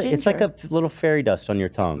it's just of ginger. it's like a little fairy dust on your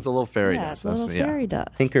tongue. It's a little fairy Yeah, dust. it's a little fairy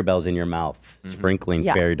dust. Tinkerbell's in your mouth, sprinkling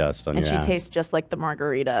Yeah. fairy dust on and your she ass. tastes just like the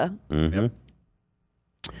margarita. Mm-hmm.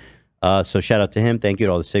 So shout out to him. Thank you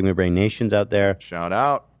to all the Sigma Brain Nations out there. Shout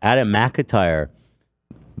out. Adam McIntyre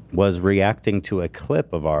was reacting to a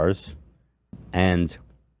clip of ours, and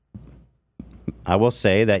I will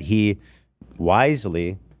say that he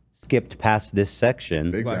wisely skipped past this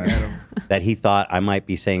section that he thought I might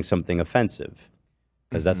be saying something offensive.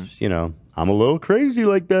 Because that's, you know, I'm a little crazy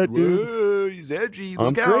like that, dude. Whoa, he's edgy. I'm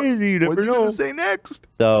Look out. crazy. You What's never he know. gonna say next?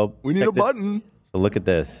 So We need check a this- button. So look at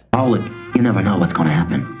this. Look, you never know what's going to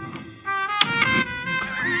happen.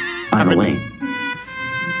 By the way,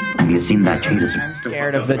 have you seen that Cheetah's? I'm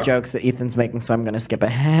scared of the jokes that Ethan's making, so I'm going to skip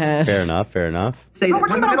ahead. Fair enough, fair enough. Say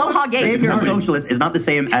that saying you're a socialist is not the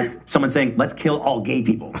same as someone saying, let's kill all gay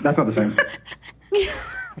people. That's not the same.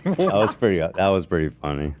 That was pretty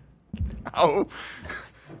funny. Oh.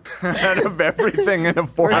 Out of everything in a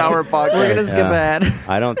 4-hour podcast. We're going to skip ahead.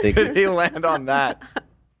 I don't think Did he land on that?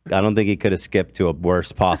 I don't think he could have skipped to a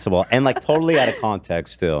worst possible and like totally out of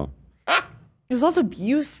context too. It was also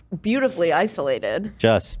beautifully isolated.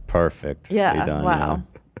 Just perfect. Yeah, Done, wow.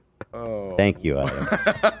 Oh. Thank you, Adam.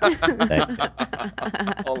 Thank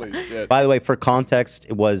you. Holy shit. By the way, for context,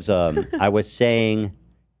 it was I was saying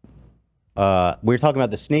we were talking about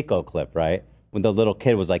the Sneeko clip, right? When the little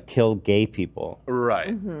kid was like, "Kill gay people," Right.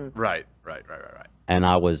 Mm-hmm. Right. and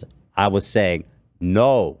I was saying,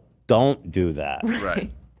 "No, don't do that." Right.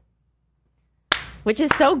 Which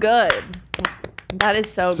is so good. That is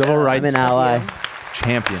so Civil good. rights I'm an ally.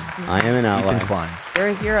 champion. I am an ally. Ethan Klein. You're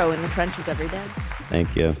a hero in the trenches every day.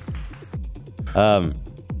 Thank you.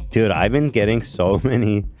 Dude, I've been getting so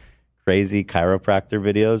many crazy chiropractor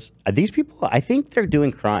videos. These people, I think they're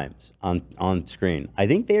doing crimes on screen. I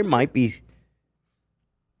think there might be.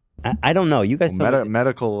 I don't know. You guys know.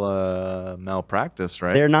 Medical malpractice,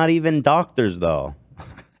 right? They're not even doctors, though.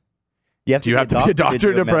 You have Do you have to be a doctor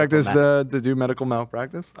do to medical practice mal- to do medical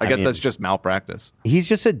malpractice? I I guess mean- that's just malpractice. He's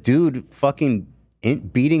just a dude fucking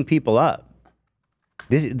beating people up.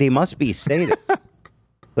 They must be sadists.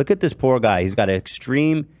 Look at this poor guy. He's got an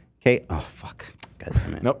extreme case. Oh, fuck. God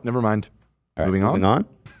damn it. Nope, never mind. All right, Moving on.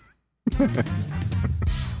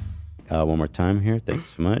 One more time here.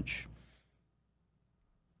 Thanks so much.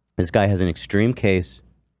 This guy has an extreme case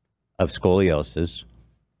of scoliosis.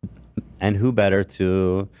 And who better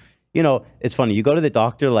to, you know, it's funny. You go to the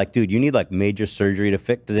doctor, like, dude, you need like major surgery to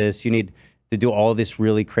fix this. You need to do all this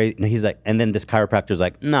really crazy. And he's like, and then this chiropractor's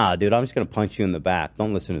like, nah, dude, I'm just going to punch you in the back.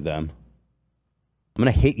 Don't listen to them. I'm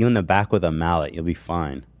going to hit you in the back with a mallet. You'll be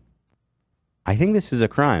fine. I think this is a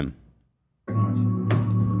crime.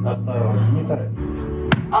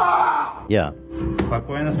 Yeah.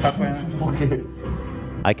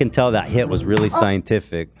 I can tell that hit was really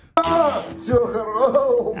scientific.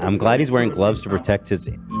 I'm glad he's wearing gloves to protect his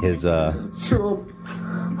wearing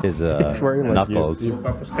like knuckles.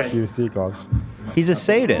 UFC gloves. He's a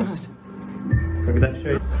sadist.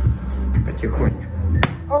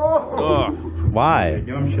 Why?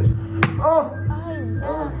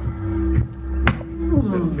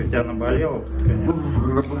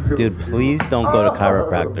 Dude, please don't go to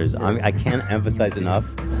chiropractors. I can't emphasize enough.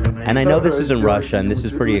 And I know this is in Russia and this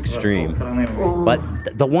is pretty extreme.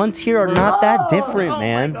 But the ones here are not that different,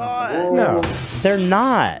 man. No. They're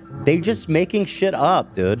not. They're just making shit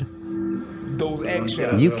up, dude. Those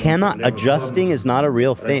eggshells. You cannot. Adjusting is not a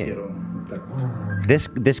real thing.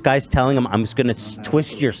 This guy's telling him, I'm just going to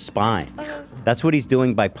twist your spine. That's what he's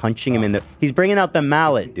doing by punching him in the... He's bringing out the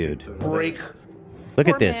mallet, dude. Break. Look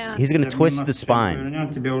at this. He's going to twist the spine.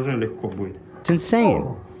 It's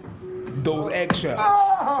insane. Those eggshells.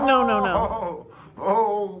 No.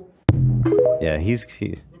 Yeah, he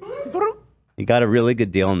got a really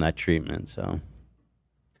good deal on that treatment, so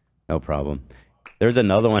no problem. There's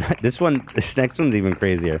another one. This next one's even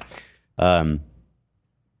crazier. The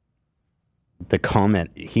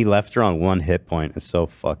comment, he left her on 1 hit point, is so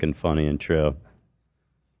fucking funny and true.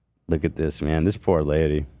 Look at this, man. This poor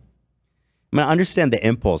lady. I mean, I understand the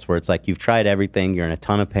impulse where it's like you've tried everything, you're in a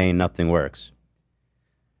ton of pain, nothing works.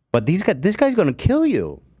 But this guy's gonna kill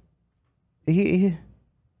you. He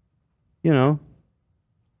you know.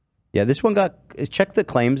 Yeah, this one got, check the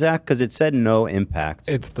Claims Act because it said no impact.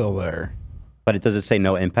 It's still there. But it doesn't say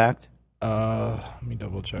no impact? Let me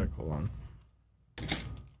double check. Hold on.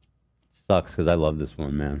 Sucks because I love this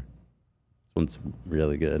one, man. This one's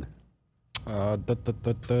really good.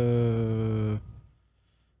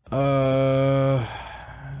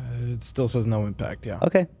 It still says no impact, yeah.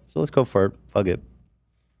 Okay, so let's go for it. Fuck it.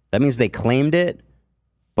 That means they claimed it,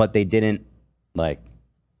 but they didn't, like,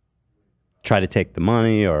 try to take the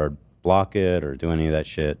money or block it or do any of that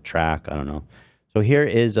shit. Track, I don't know. So here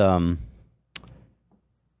is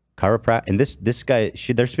chiropractic, and this guy,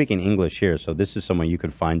 they're speaking English here, so this is someone you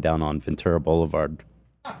could find down on Ventura Boulevard.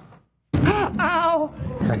 Ow!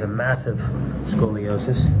 Has a massive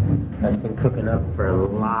scoliosis. That's been cooking up for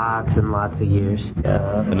lots and lots of years.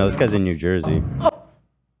 But no, this guy's in New Jersey.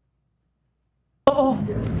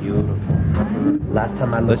 Beautiful. Last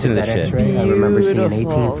time I looked Listen at to that this shit. X-ray, I remember seeing 18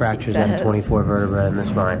 Beautiful, fractures he out of says. 24 vertebrae in the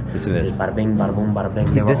spine. Listen to this. Bada bing, bada boom, bada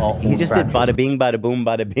bing. They were all He old just did fractures. bada bing, bada boom,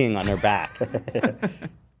 bada bing on her back.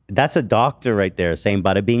 That's a doctor right there saying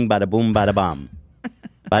bada bing, bada boom, bada bum.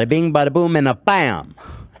 Bada bing, bada boom, and a bam.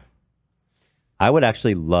 I would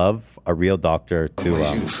actually love a real doctor to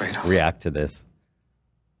react to this.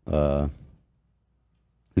 Who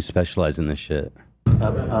specialize in this shit.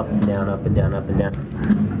 Up and down, up and down, up and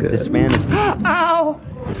down. Good. This man is. Ow!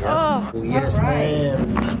 Oh, yes,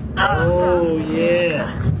 ma'am. Oh,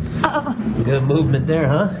 yeah. Good movement there,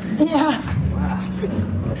 huh? Yeah.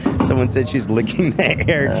 Someone said she's licking the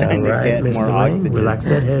air trying to get Mr. more Wayne, oxygen. Relax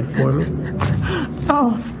that head for me.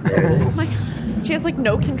 Oh. Oh my God. She has like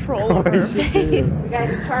no control over her face. You guys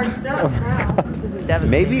are charged up now. This is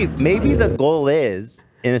devastating. Maybe the goal is,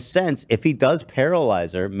 in a sense, if he does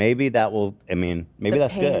paralyze her, maybe that will. I mean, maybe The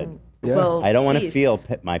that's pain good. will I don't want to cease. feel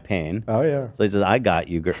my pain. Oh yeah. So he says, "I got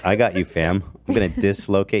you. I got you, fam. I'm gonna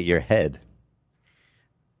dislocate your head."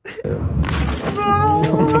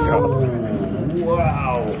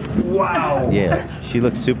 Wow. Wow. Yeah, she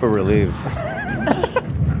looks super relieved.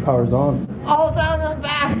 Power's on. All down the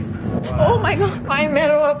back. Oh my God. My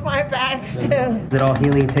middle of my back too. That all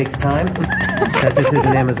healing takes time? That this isn't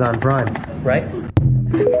Amazon Prime, right?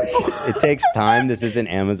 It takes time. This isn't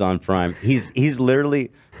Amazon Prime. He's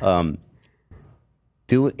literally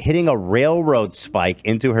hitting a railroad spike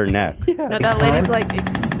into her neck. No, that lady's like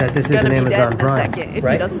That this gonna isn't be dead Amazon in a Prime, second if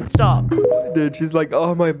right? he doesn't stop. Dude, she's like,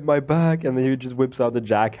 oh my back, and then he just whips out the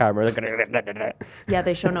jackhammer. Like, Yeah,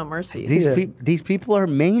 they show no mercy. These people are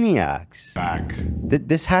maniacs.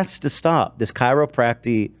 This has to stop. This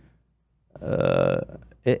chiropractic,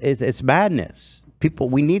 it's madness. People,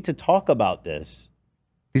 we need to talk about this.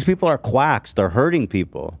 These people are quacks. They're hurting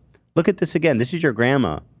people. Look at this again. This is your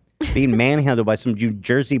grandma being manhandled by some New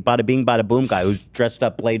Jersey bada bing bada boom guy who's dressed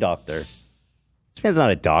up play doctor. This man's not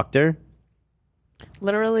a doctor.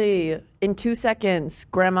 Literally, in 2 seconds,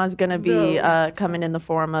 Grandma's gonna be coming in the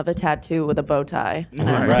form of a tattoo with a bow tie and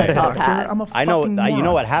a top hat. I know. You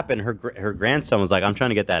know what happened? Her grandson was like, "I'm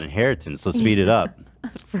trying to get that inheritance, so speed it up."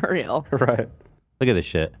 For real. Right. Look at this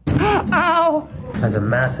shit. Ow! Has a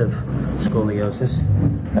massive scoliosis.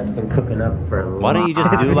 That's been cooking up for a Why don't you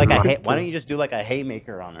just do like a hay? Why don't you just do like a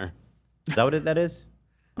haymaker on her? Is that what that is?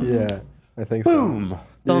 Yeah, I think Boom. so.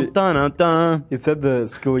 Dun, dun, dun, dun. He said the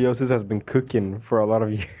scoliosis has been cooking for a lot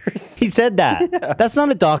of years. He said that. Yeah. That's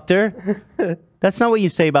not a doctor. That's not what you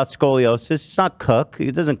say about scoliosis. It's not cook.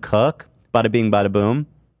 It doesn't cook. Bada bing, bada boom.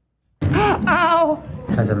 Ow!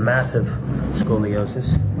 Has a massive scoliosis.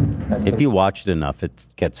 That's If been- you watched enough, it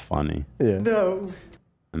gets funny. Yeah. No.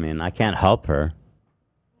 I mean, I can't help her.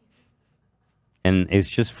 And it's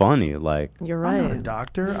just funny. Like, You're I'm not a right.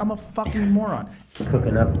 doctor. I'm a fucking moron.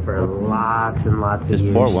 cooking up for lots and lots this of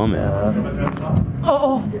years. poor woman.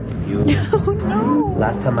 Oh. No.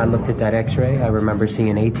 Last time I looked at that X-ray, I remember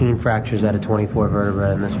seeing 18 fractures out of 24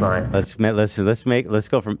 vertebrae in the spine. Let's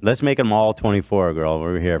make them all 24, girl.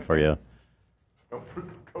 We're here for you.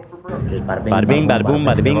 Just Bada bing, bada boom,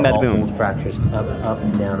 bada bing, bada boom. All fractures up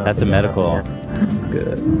and down. Up That's a and down, medical. up and down.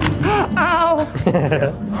 Good. Ow!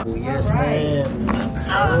 Oh, yes, ma'am.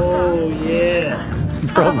 Oh,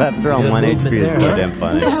 yeah. Bro left her on Good 1 movement HP is there, so huh? damn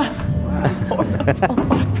funny.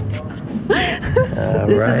 All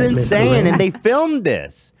This right, is Mr. insane, Wayne. and they filmed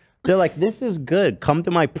this. They're like, this is good. Come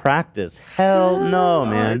to my practice. Hell no,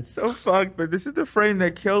 man. It's so fucked, but this is the frame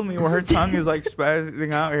that killed me where her tongue is like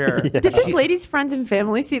spazzing out here. Did this lady's friends and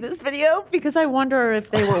family see this video? Because I wonder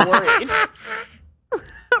if they were worried.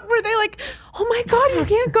 Were they like, oh my God, you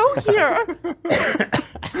can't go here?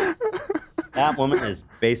 That woman is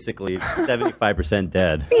basically 75%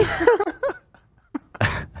 dead.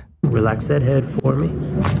 Relax that head for me.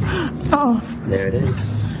 Oh. There it is.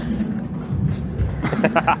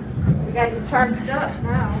 We got you charged up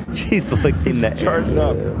now. She's licking the charged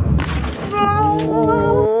up.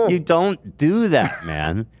 You don't do that,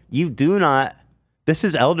 man. You do not. This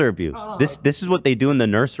is elder abuse. This is what they do in the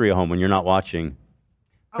nursery home when you're not watching.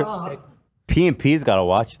 P&P's got to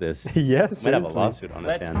watch this. Yes. Might have a lawsuit on his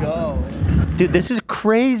Let's hand. go. Dude, this is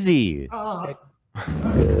crazy. Look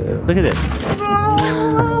at this.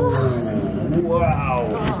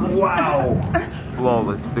 Wow. Wow.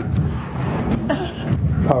 Flawless.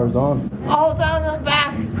 Power's on. All down the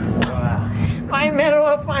back. My middle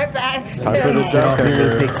of my back. Time for the That all healing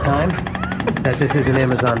jackhammer. takes time. That this isn't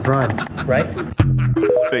Amazon Prime, right?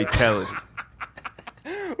 Fatality.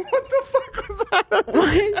 What the fuck was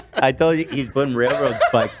I told you he's putting railroad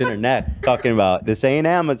spikes in her neck, talking about this ain't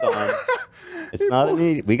Amazon. It's not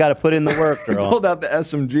immediate. We got to put in the work, He girl. pulled out the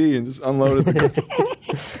SMG and just unloaded it.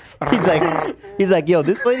 He's like, yo,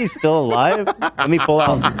 this lady's still alive. Let me pull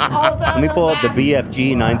out the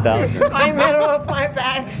BFG 9000. My middle of my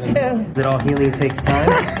back too. That all healing takes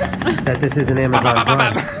time? That this is an Amazon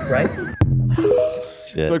Prime, right?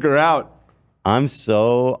 Shit. Took her out. I'm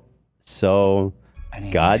so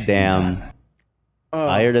goddamn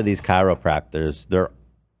tired of these chiropractors. They're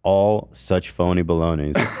all such phony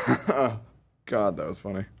balonies. God, that was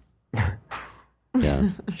funny.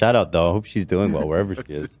 Yeah. Shout out though. Hope she's doing well wherever she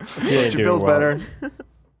is. She feels better.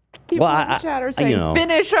 People Well, in the chat are I- saying, you know,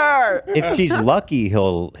 finish her. If she's lucky,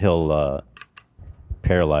 he'll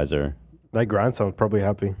paralyze her. My grandson's probably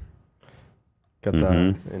happy. Got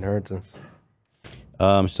the inheritance.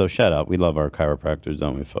 So shout out. We love our chiropractors,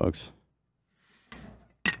 don't we, folks?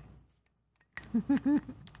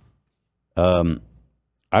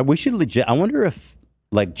 We should legit. I wonder if,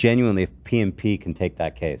 like, genuinely, if PMP can take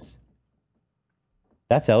that case.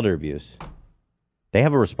 That's elder abuse. They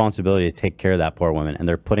have a responsibility to take care of that poor woman, and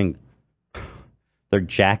they're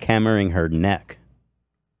jackhammering her neck.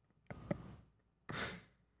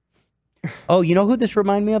 Oh, you know who this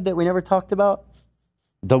reminded me of that we never talked about?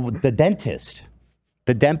 The dentist.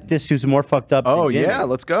 The dentist who's more fucked up. Oh, than Jimmy. yeah,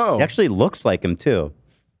 let's go. He actually looks like him, too.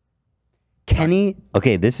 Kenny,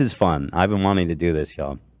 okay, this is fun. I've been wanting to do this,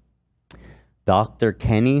 y'all. Dr.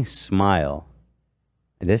 Kenny Smile.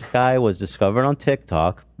 This guy was discovered on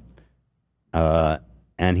TikTok,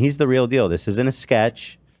 and he's the real deal. This isn't a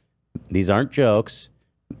sketch. These aren't jokes.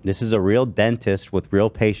 This is a real dentist with real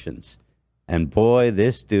patients. And boy,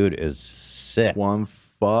 this dude is sick. One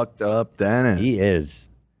fucked up dentist. He is.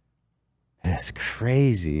 That's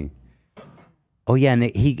crazy. Oh yeah, and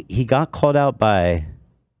he got called out by.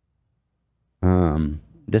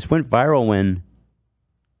 This went viral when.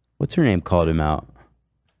 What's her name called him out?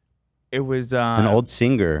 It was An old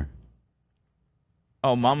singer.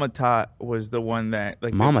 Oh, Mama Tot was the one that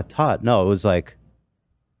like. Mama Tot. No, it was like.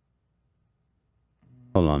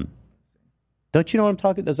 Hold on. Don't you know what I'm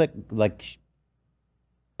talking? There's like.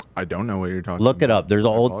 I don't know what you're talking Look about. it up. There's an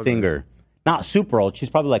I old apologize. singer. Not super old. She's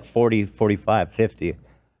probably like 40, 45, 50.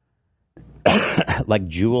 Like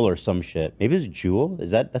Jewel or some shit. Maybe it's Jewel.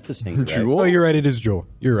 That's a singer. Right? Jewel? Oh, you're right. It is Jewel.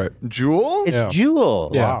 You're right. Jewel? It's Yeah.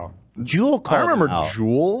 Jewel. Yeah. Wow. Jewel called I remember him out.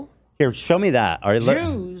 Jewel. Here, show me that. All right,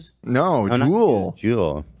 Jews. No, not Jewel.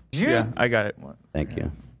 Jewel. Yeah, I got it. Thank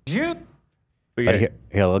you. But But yeah,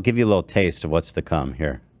 here, I'll give you a little taste of what's to come.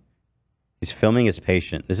 Here. He's filming his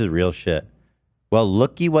patient. This is real shit. Well,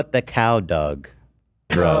 looky what the cow dug.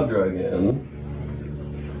 Drug in.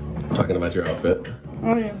 Talking about your outfit.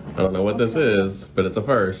 Oh, yeah. I don't know what this is, but it's a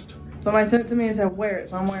first. Somebody sent it to me and said, wear it,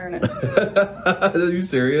 so I'm wearing it. Are you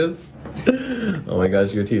serious? Oh my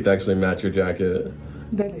gosh, your teeth actually match your jacket.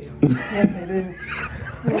 They do. Yes, they do.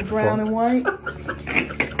 Little brown and white.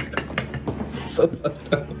 So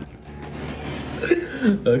fucked up.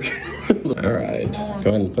 Okay. All right. Go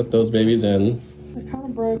ahead and put those babies in. They kind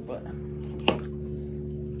of broke, but.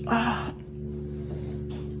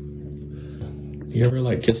 You ever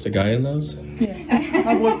like kissed a guy in those? Yeah.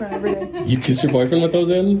 My boyfriend every day. You kiss your boyfriend with those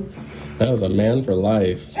in? That was a man for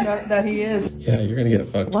life. That he is. Yeah, you're gonna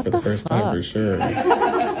get fucked for the first time for sure.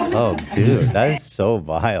 Oh, dude, that is so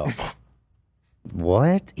vile.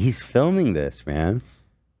 What? He's filming this, man.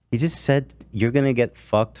 He just said you're gonna get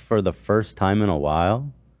fucked for the first time in a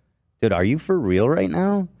while. Dude, are you for real right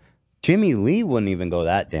now? Jimmy Lee wouldn't even go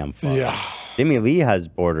that damn far. Yeah. Jimmy Lee has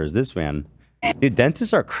borders. This man, dude,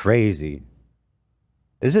 dentists are crazy.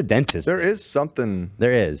 There's a dentist. There is something.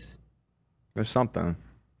 There is. There's something.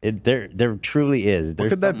 There truly is. What There's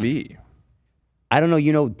could that something- be? I don't know.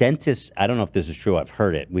 You know, dentists, I don't know if this is true. I've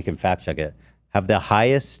heard it. We can fact check it. Have the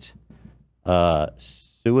highest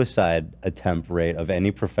suicide attempt rate of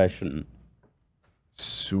any profession.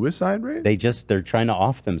 Suicide rate? They're trying to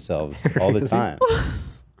off themselves all the time.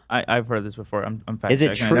 I've heard this before. I'm fact Is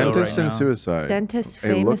it checking true? it Dentists right and now. suicide. Dentists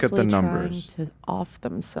Hey, look at the famously numbers. trying to off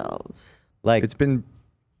themselves. Like it's been.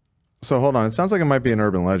 So hold on. It sounds like it might be an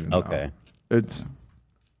urban legend. Okay. Now. It's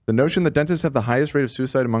the notion that dentists have the highest rate of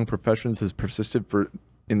suicide among professions has persisted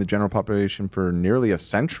in the general population for nearly a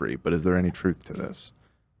century. But is there any truth to this?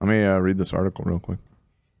 Let me read this article real quick.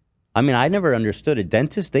 I mean, I never understood it.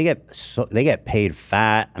 Dentists, they get paid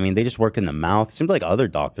fat. I mean, they just work in the mouth. Seems like other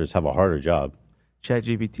doctors have a harder job.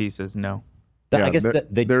 ChatGPT says no. I guess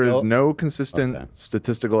there is no consistent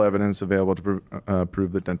statistical evidence available to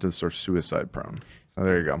prove that dentists are suicide prone. So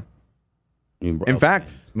there you go. In fact,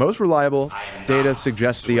 most reliable data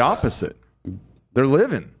suggests the opposite. They're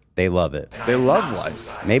living. They love it. They love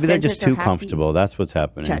life. Maybe they're just Dentists are too happy. comfortable. That's what's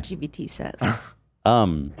happening. ChatGPT says.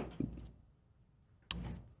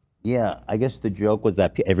 Yeah, I guess the joke was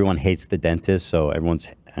that everyone hates the dentist, so everyone's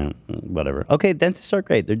whatever. Okay, dentists are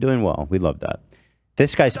great. They're doing well. We love that.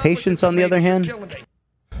 This guy's patients, on the other hand.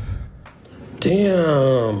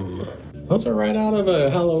 Damn. Those are right out of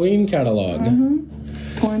a Halloween catalog.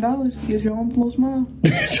 $20. Gives your own little smile.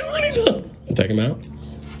 $20. Take them out.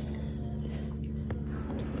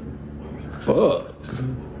 Fuck.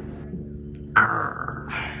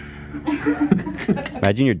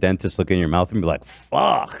 Imagine your dentist looking in your mouth and be like,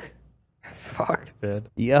 fuck. Fuck, dude.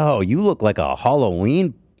 Yo, you look like a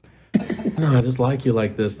Halloween. No, I just like you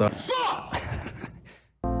like this, though.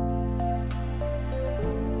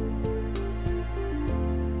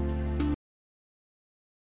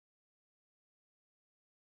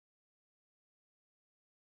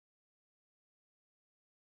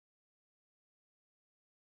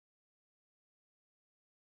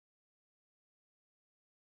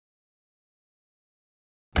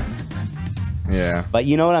 Yeah. But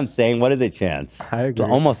you know what I'm saying? What are the chance? I agree.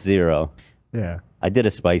 Almost zero. Yeah. I did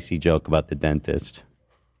a spicy joke about the dentist.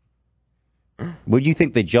 Would you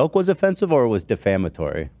think the joke was offensive or it was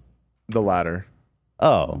defamatory? The latter.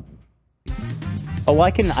 Oh. Oh,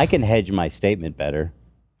 I can hedge my statement better.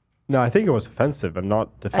 No, I think it was offensive and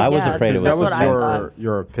not defensive. I was afraid it was That was offensive.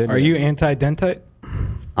 your opinion. Are you anti-dentite?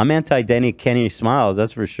 I'm anti-Denny Kenny Smiles,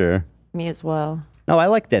 that's for sure. Me as well. No, I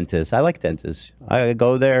like dentists. I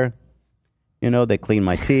go there. You know, they clean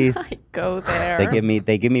my teeth. I go there.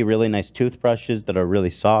 They give me really nice toothbrushes that are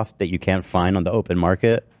really soft that you can't find on the open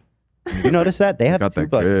market. You notice that? They have got that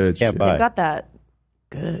toothbrushes good you can't shit. buy. They got that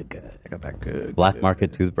good. I got that good. Black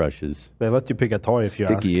market toothbrushes. They let you pick a toy if you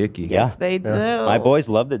ask. Sticky icky. Yeah. They do. My boys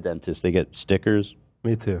love the dentist. They get stickers.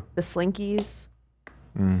 Me too. The slinkies.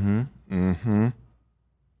 Mm-hmm. Mm-hmm.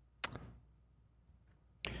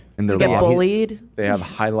 In their You get lobby, bullied. they have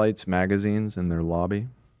highlights magazines in their lobby.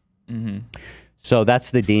 Mm-hmm. So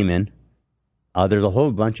that's the demon. There's a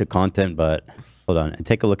whole bunch of content, but hold on. And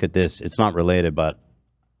take a look at this. It's not related, but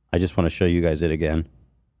I just want to show you guys it again.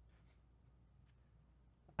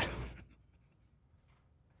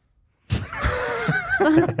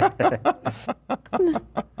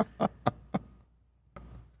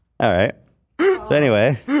 All right. So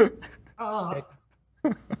anyway,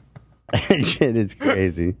 shit is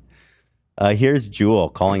crazy. Here's Jewel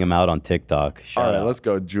calling him out on TikTok. All right, let's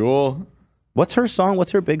go, Jewel. What's her song?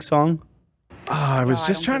 What's her big song? I was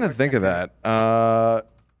just trying to think of that.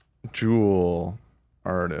 Jewel,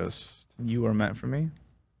 artist. You Were Meant for Me.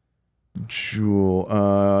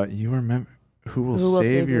 Jewel, you were meant. Who will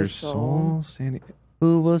save your soul? Sandy.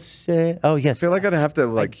 Who will say? Oh yes. I feel like I'd have to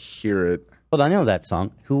like hear it. Well, I know that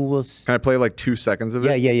song. Who will? Can I play like 2 seconds of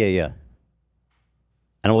it? Yeah.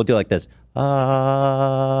 And we'll do like this.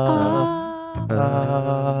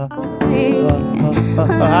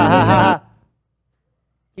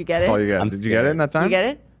 You get it? That's all you got. Did you get it in that time? You get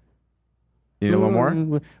it? You need a little more?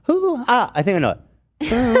 I think I know it.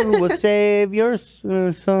 Who will save your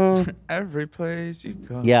soul? Every place you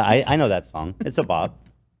go. Yeah, I know that song. It's a bop.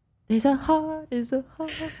 There's a heart, is a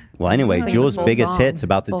heart. Well, anyway, Sing the Jewel's full biggest song. hit's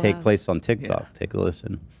about to Full take house. place on TikTok. Take a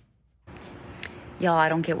listen. Y'all, I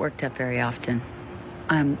don't get worked up very often.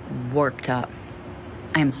 I'm worked up.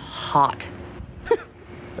 I'm hot.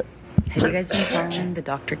 Have you guys been following the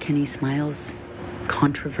Dr. Kenny Smiles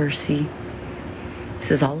controversy?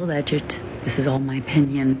 This is all alleged. This is all my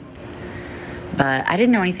opinion. But I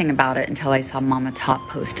didn't know anything about it until I saw Mama Tot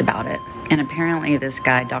post about it. And apparently this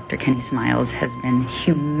guy, Dr. Kenny Smiles, has been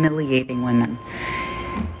humiliating women.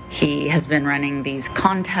 He has been running these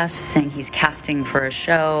contests saying he's casting for a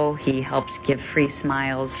show. He helps give free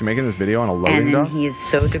smiles. She's making this video on a loading And then dock? he is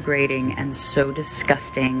so degrading and so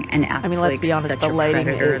disgusting and acts mean, let's like be honest, such the a lighting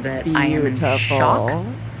predator is that I am in beautiful. shock.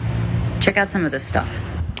 Check out some of this stuff.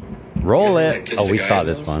 Roll it. Oh, we saw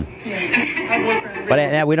this one.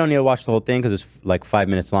 But we don't need to watch the whole thing because it's like 5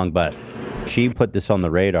 minutes long. But she put this on the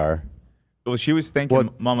radar. Well, she was thinking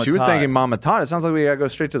Mama She was Tot. thinking Mama Tot. It sounds like we gotta go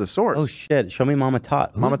straight to the source. Oh shit! Show me Mama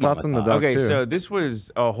Tot. Mama Tot's in the dock Okay, too. so this was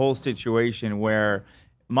a whole situation where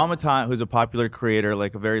Mama Tot, who's a popular creator,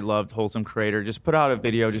 like a very loved, wholesome creator, just put out a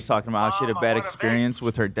video just talking about how she had a bad experience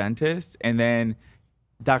with her dentist. And then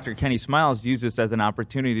Dr. Kenny Smiles used this as an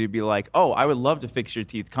opportunity to be like, oh, I would love to fix your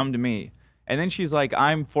teeth. Come to me. And then she's like,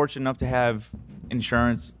 I'm fortunate enough to have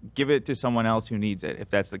insurance. Give it to someone else who needs it, if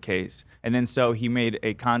that's the case. And then so he made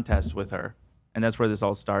a contest with her. And that's where this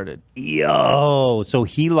all started. Yo, so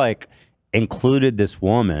he like included this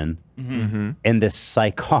woman Mhm. in this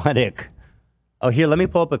psychotic. Oh, here, let me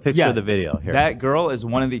pull up a picture Yeah, of the video. Here. That girl is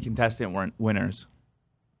one of the contestant winners.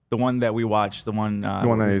 The one that we watched. The one. The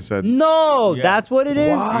one that you said. No, that's what it is.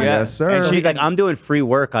 Wow. Yes, sir. And she's like, I'm doing free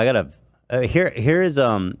work. I gotta. Here's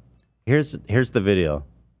the video.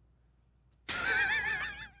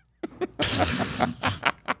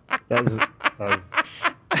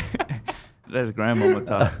 That's Grandmama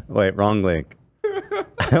Tot. Wait, wrong link.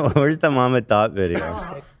 Where's the Mama Tot video?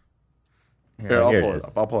 Here, I'll Here pull it it is.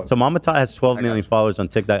 up. I'll pull it So Mama Tot has 12 million followers on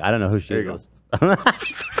TikTok. I don't know who she is.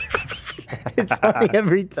 It's funny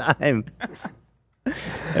every time.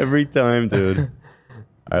 Every time, dude.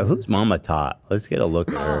 All right, who's Mama Tot? Let's get a look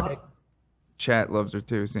at her. Chat loves her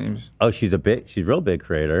too. Seems. Oh, she's a real big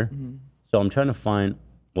creator. So I'm trying to find.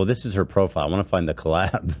 Well, this is her profile. I want to find the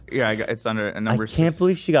collab. Yeah, it's under a number. I can't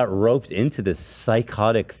believe she got roped into this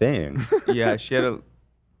psychotic thing. Yeah, she had a.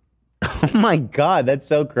 Oh my God, that's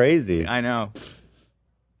so crazy. I know.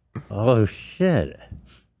 Oh shit.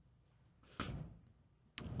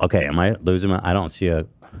 Okay, am I losing my? I don't see a.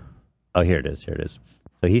 Oh, here it is. Here it is.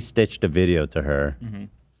 So he stitched a video to her.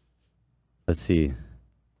 Let's see.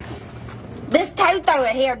 This toe thrower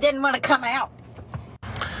here didn't want to come out.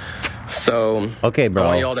 So okay, bro. I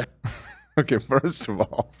want y'all to. Okay, first of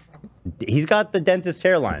all, he's got the dentist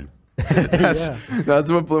hairline.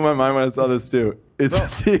 That's what blew my mind when I saw this too. It's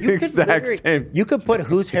the exact same. You could put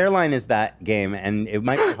whose hairline is that game, and it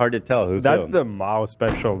might be hard to tell who's That's who. the Mao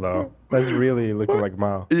special, though. That's really looking like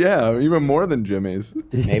Mao. Yeah, even more than Jimmy's.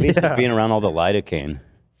 Maybe it's just being around all the lidocaine.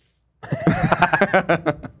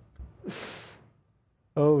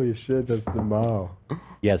 Holy shit, that's the Mao.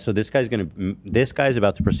 Yeah, so this guy's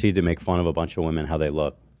about to proceed to make fun of a bunch of women how they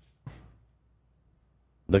look.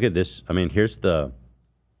 Look at this. I mean, here's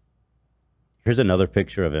another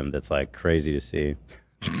picture of him that's like crazy to see.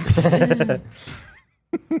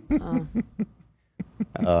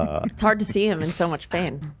 It's hard to see him in so much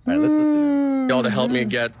pain. All right, let's listen. Y'all to help me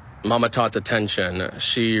get Mama Tot's attention.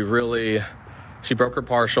 She broke her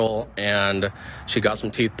partial and she got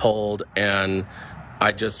some teeth pulled, and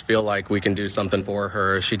I just feel like we can do something for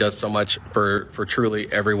her. She does so much for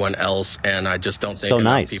truly everyone else, and I just don't think So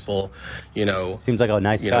enough nice. people, Seems like a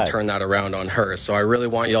nice guy. turn that around on her. So I really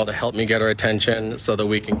want y'all to help me get her attention so that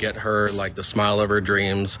we can get her like the smile of her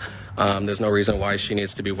dreams. There's no reason why she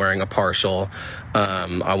needs to be wearing a partial.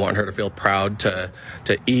 I want her to feel proud to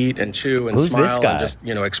eat and chew and Who's this smile guy? and just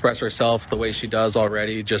express herself the way she does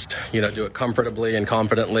already. Just do it comfortably and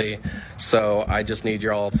confidently. So I just need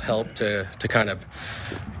your all's help to kind of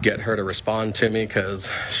get her to respond to me, because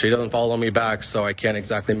she doesn't follow me back, so I can't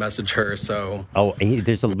exactly message her. So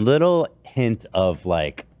There's a little hint of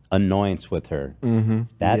like annoyance with her.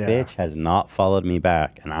 That Yeah. bitch has not followed me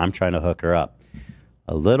back, and I'm trying to hook her up.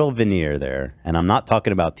 A little veneer there, and I'm not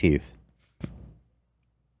talking about teeth.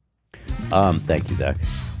 Thank you, Zach.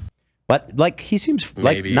 But like, he seems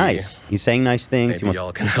like Maybe- nice. He's saying nice things. He maybe wants-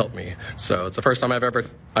 y'all can help me. So it's the first time I've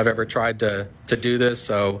ever tried to do this.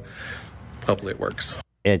 So hopefully it works.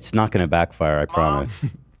 It's not going to backfire, I promise.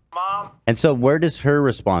 And so, where does her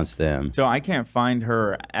response to him? So I can't find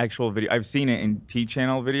her actual video. I've seen it in T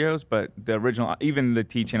channel videos, but the original, even the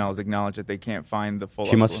T channels acknowledge that they can't find the full.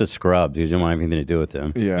 She must upload. have scrubbed. He didn't want anything to do with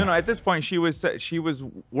him. No, no. At this point, she was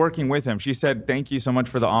working with him. She said, "Thank you so much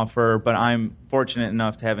for the offer, but I'm fortunate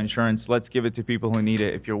enough to have insurance. Let's give it to people who need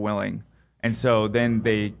it if you're willing." And so then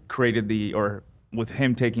they created with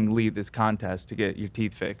him taking lead, this contest to get your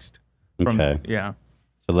teeth fixed. Okay. Yeah.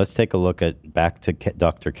 So let's take a look at back to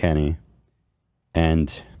Dr. Kenny,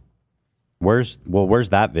 and where's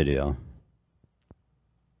that video?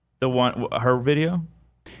 The one, her video.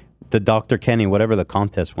 The Dr. Kenny, whatever the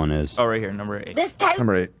contest one is. Oh, right here, number 8.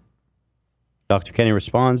 Number 8. Dr. Kenny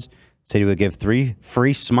responds, said he would give 3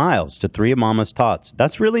 free smiles to 3 of Mama's tots.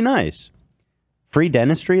 That's really nice. Free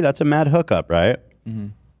dentistry, that's a mad hookup, right? Mm-hmm.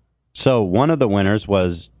 So one of the winners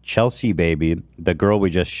was Chelsea Baby, the girl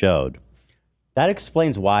we just showed. That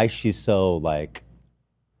explains why she's so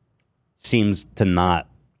seems to not.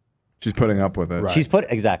 She's putting up with it. She's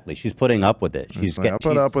putting up with it. She's I'll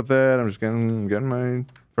put up with it. I'm just getting my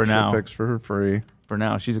For shit now. fixed for her free. For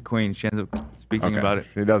now, she's a queen. She ends up speaking Okay. about it.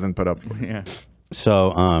 She doesn't put up with it. Yeah.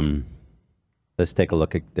 So let's take a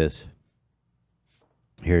look at this.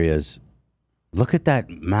 Here he is. Look at that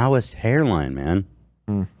Maoist hairline, man.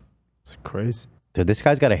 It's crazy. Dude, this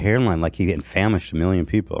guy's got a hairline like he getting famished 1 million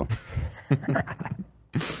people.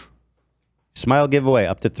 Smile giveaway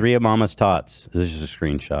up to 3 of Mama's tots. This is a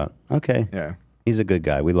screenshot. Okay. Yeah. He's a good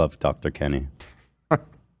guy. We love Dr. Kenny.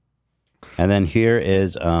 And then here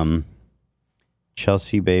is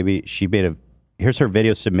Chelsea Baby. Here's her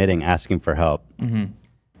video submitting, asking for help. Mm-hmm.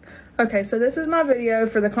 Okay, so this is my video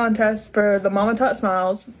for the contest for the Mama Tot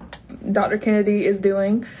Smiles Dr. Kennedy is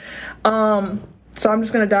doing. So I'm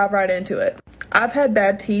just going to dive right into it. I've had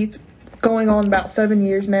bad teeth going on about 7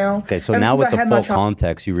 years now. Okay, so Ever now since with I the had my full child-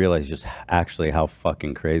 context, you realize just actually how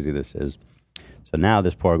fucking crazy this is. So now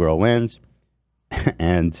this poor girl wins,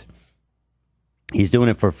 and he's doing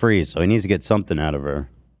it for free, so he needs to get something out of her.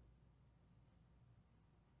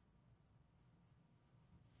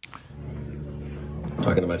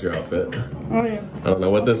 Talking about your outfit. Oh, yeah. I don't know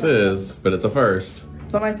what this is, but it's a first.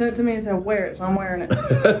 Somebody sent it to me and said, wear it, so I'm wearing it.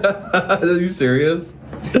 Are you serious?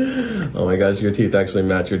 Oh my gosh, your teeth actually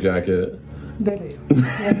match your jacket. They do.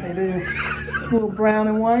 Yes, they do. A little brown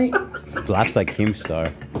and white. Laughs like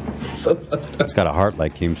Keemstar. It's got a heart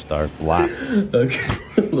like Keemstar. Black. Okay.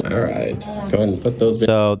 All right. Go ahead and put those.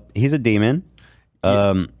 So he's a demon.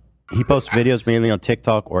 He posts videos mainly on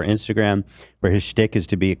TikTok or Instagram where his shtick is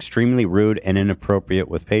to be extremely rude and inappropriate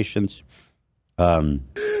with patients. Let's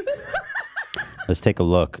take a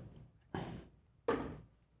look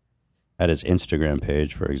at his Instagram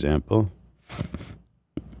page, for example.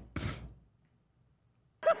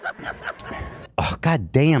 Oh,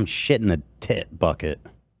 goddamn shit in the tit bucket.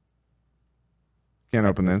 Can't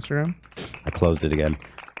open the Instagram? I closed it again.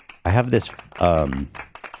 I have this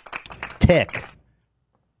tick.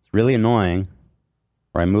 It's really annoying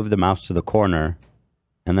where I move the mouse to the corner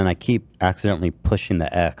and then I keep accidentally pushing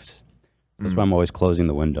the X. That's why I'm always closing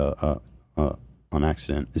the window on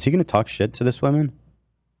accident. Is he going to talk shit to this woman?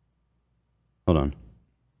 Hold on.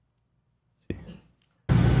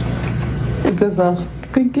 This is awesome.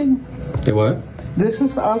 Thank you. Hey, what? This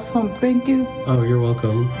is awesome. Thank you. Oh, you're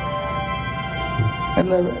welcome. I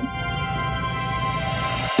love it.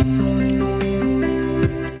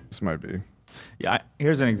 This might be. Yeah,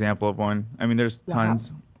 here's an example of one. I mean, there's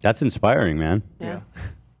tons. That's inspiring, man. Yeah.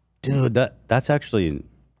 Dude, that's actually,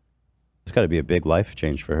 it's got to be a big life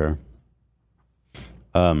change for her.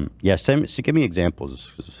 Yeah, so give me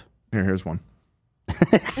examples. Here's one.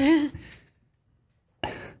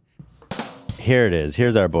 Here it is.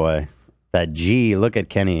 Here's our boy. That G. Look at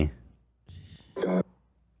Kenny. It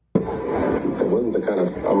wasn't the kind of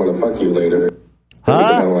I'm gonna fuck you later. Huh? It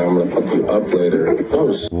was the kind of I'm gonna fuck you up later.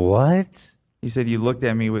 Oh, What? You said you looked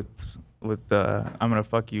at me with the I'm gonna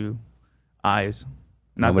fuck you eyes.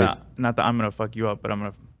 Not Nobody's- the I'm gonna fuck you up, but I'm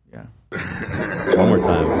gonna yeah. One more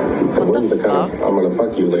time. It wasn't the kind of I'm gonna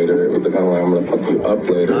fuck you later. It was the kind of I'm gonna fuck you up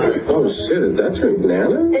later. Oh shit, is that your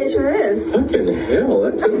Nana? It sure is. Fucking hell,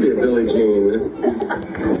 that could be a Billie Jean.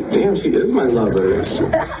 Damn, she is my lover.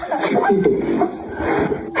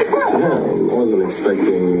 Damn, I wasn't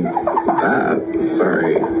expecting that.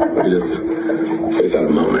 Sorry. I just had a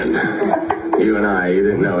moment. You and I, you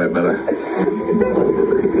didn't know it, but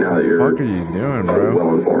now that you're What are you doing, bro?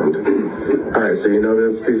 well informed. Alright, so you know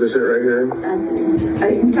this piece of shit right here?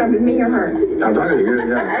 Are you talking to me or her? I'm talking to you,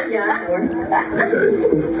 yeah. Yeah, sure.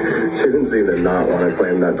 Okay. She didn't seem to not want to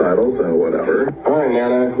claim that title, so whatever. Alright,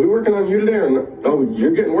 Nana, we working on you today or oh,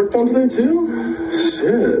 you're getting worked on today too?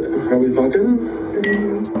 Shit. Are we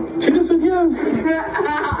fucking? She just said yes.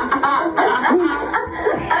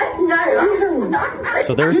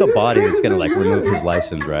 So there's a body that's going to like remove his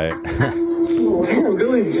license, right? Damn,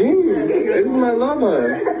 Billie Jean. It's my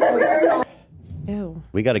lover. Ew.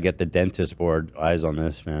 We got to get the dentist board eyes on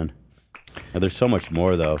this, man. Now, there's so much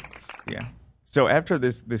more, though. Yeah. So after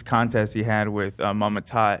this contest he had with Mama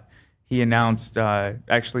Tot, he announced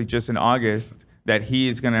actually just in August that he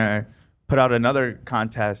is gonna put out another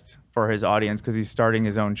contest for his audience because he's starting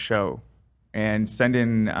his own show, and send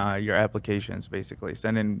in your applications. Basically,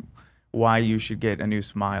 send in why you should get a new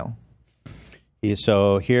smile.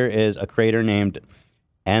 So here is a creator named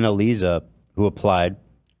Annalisa who applied,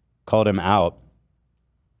 called him out.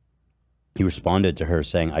 He responded to her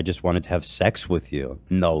saying, I just wanted to have sex with you.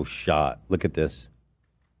 No shot. Look at this.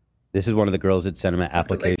 This is one of the girls that sent him an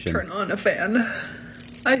application. Turn on a fan.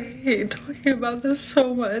 I hate talking about this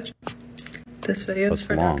so much. This video is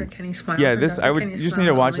for long? Dr. Kenny Smiles. Yeah, and this Dr. I would Kenny you just need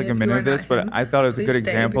to Smiles watch only. like a If minute you of are this, not but him, I thought it was a please good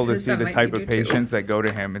stay, example to because see I the might type need of you too. patients that go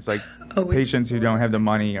to him. It's like patients who don't have the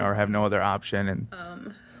money or have no other option,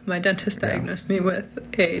 and My dentist diagnosed me with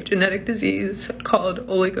a genetic disease called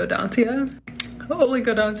oligodontia.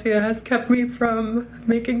 Oligodontia has kept me from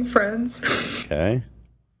making friends. Okay.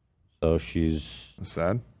 So she's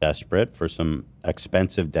sad, desperate for some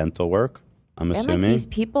expensive dental work, I'm And like assuming. these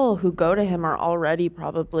people who go to him are already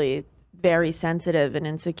probably very sensitive and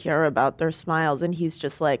insecure about their smiles, and he's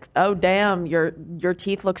just like, "Oh damn, your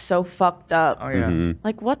teeth look so fucked up." Oh yeah. Mhm.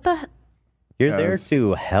 Like what the? You're Yeah, there that's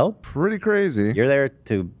to help? Pretty crazy. You're there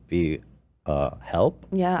to be help?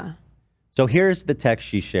 Yeah. So here's the text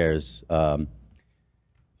she shares.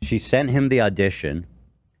 She sent him the audition.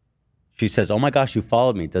 She says, oh my gosh, you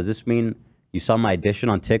followed me. Does this mean You saw my addition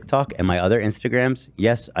on TikTok and my other Instagrams?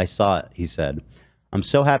 Yes, I saw it, he said. I'm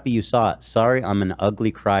so happy you saw it. Sorry, I'm an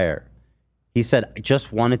ugly crier. He said, I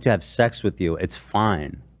just wanted to have sex with you. It's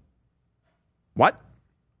fine. What?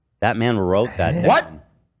 That man wrote that down. What?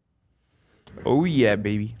 Oh, yeah,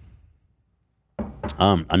 baby.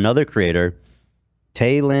 Another creator,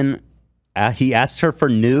 Taylin, he asked her for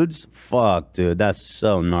nudes. Fuck, dude, that's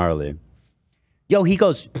so gnarly. Yo, he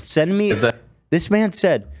goes, send me. This man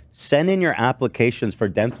said, send in your applications for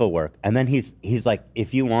dental work. And then he's like,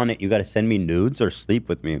 if you want it, you got to send me nudes or sleep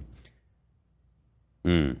with me.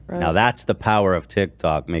 Now that's the power of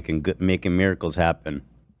TikTok, making miracles happen.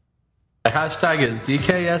 The hashtag is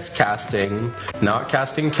DKS casting, not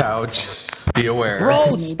casting couch. Be aware.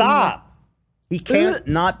 Bro, stop. He can't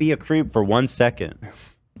not be a creep for 1 second.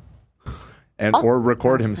 And or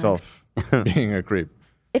record himself being a creep.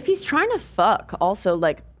 If he's trying to fuck, also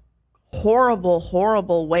like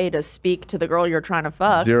horrible way to speak to the girl you're trying to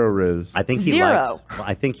fuck. Zero riz. I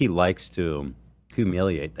think he likes to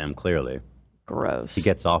humiliate them, clearly. Gross. He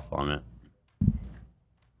gets off on it.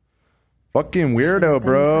 Fucking weirdo,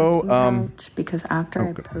 bro. Because after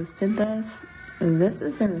I posted this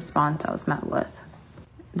is the response I was met with.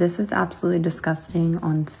 This is absolutely disgusting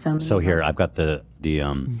on so many So here, I've got the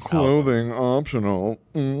clothing optional.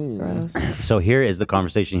 So here is the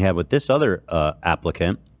conversation he had with this other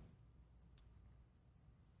applicant.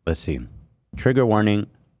 Let's see. Trigger warning,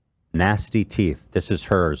 nasty teeth. This is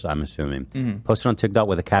hers, I'm assuming. Posted on TikTok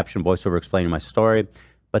with a caption voiceover explaining my story,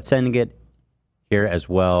 but sending it here as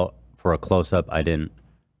well for a close-up I didn't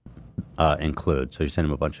include. So she sent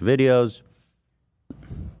him a bunch of videos,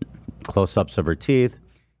 close-ups of her teeth.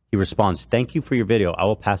 He responds, thank you for your video. I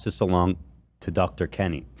will pass this along to Dr.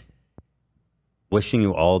 Kenny. Wishing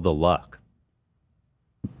you all the luck.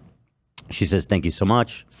 She says, thank you so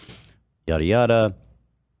much. Yada, yada.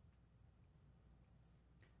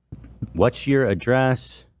 What's your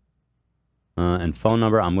address and phone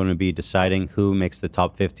number? I'm going to be deciding who makes the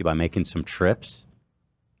top 50 by making some trips.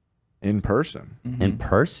 In person. In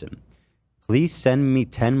person. Please send me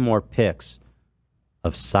 10 more pics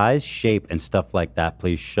of size, shape, and stuff like that.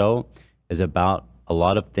 Please. Show is about a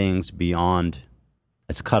lot of things beyond.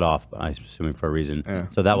 It's cut off, but I'm assuming for a reason. Yeah.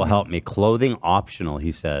 So that will help me. Clothing optional,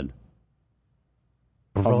 he said.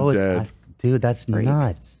 Bro, I'm dead. dude, that's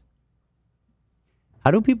nuts. How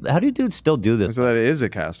do dudes still do this? So that it is a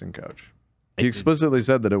casting couch. He explicitly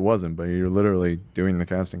said that it wasn't, but you're literally doing the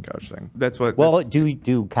casting couch thing. That's what. Well,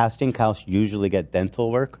 do casting couch usually get dental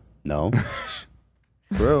work? No.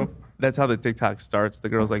 True. That's how the TikTok starts. The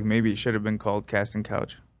girl's like, maybe it should have been called casting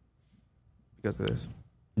couch because of this.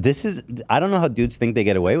 This is, I don't know how dudes think they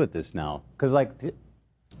get away with this now. Because, like,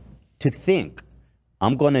 to think,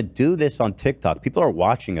 I'm going to do this on TikTok. People are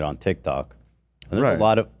watching it on TikTok. And there's a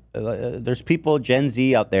lot of, there's people, Gen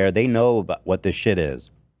Z out there, they know about what this shit is.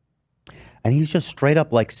 And he's just straight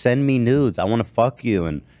up like, send me nudes. I want to fuck you.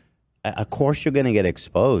 And of course you're going to get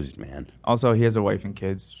exposed, man. Also, he has a wife and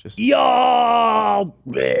kids. Just Yo!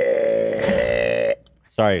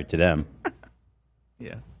 Sorry to them.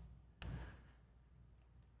 Yeah.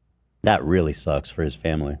 That really sucks for his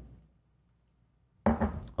family.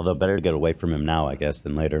 Although better to get away from him now, I guess,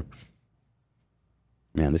 than later.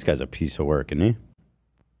 Man, this guy's a piece of work, isn't he?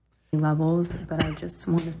 levels, but I just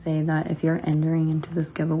want to say that if you're entering into this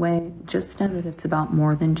giveaway, just know that it's about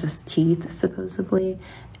more than just teeth, supposedly,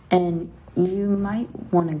 and you might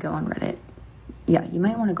want to go on Reddit. Yeah, you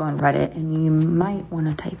might want to go on Reddit, and you might want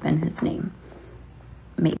to type in his name.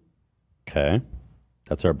 Maybe. Okay.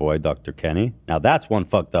 That's our boy, Dr. Kenny. Now that's one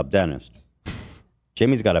fucked up dentist.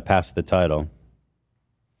 Jamie's got to pass the title.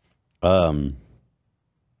 Where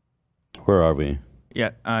are we?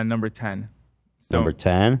 Yeah, number 10. So, Number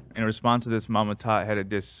 10? In response to this, Mama Tot had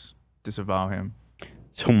to disavow him.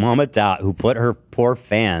 So Mama Tot, who put her poor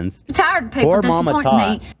fans, tired of people poor Mama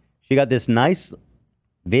disappointing Tot, me. she got this nice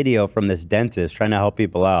video from this dentist trying to help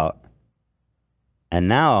people out. And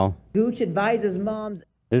now, Gooch advises moms.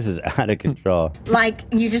 this is out of control. Like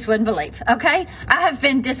you just wouldn't believe, okay? I have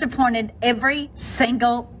been disappointed every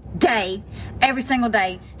single day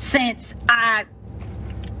since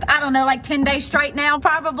I don't know, like 10 days straight now,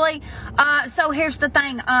 probably. So here's the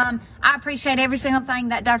thing. I appreciate every single thing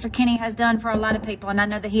that Dr. Kenny has done for a lot of people. And I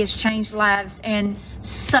know that he has changed lives in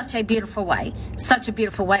such a beautiful way. Such a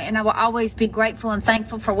beautiful way. And I will always be grateful and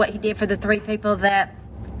thankful for what he did for the 3 people that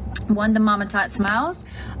won the Mama Tot Smiles.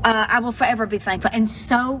 I will forever be thankful. And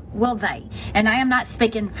so will they. And I am not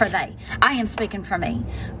speaking for they. I am speaking for me.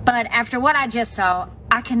 But after what I just saw,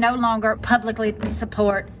 I can no longer publicly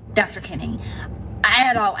support Dr. Kenny.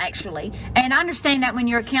 at all, actually. And I understand that when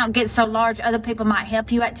your account gets so large, other people might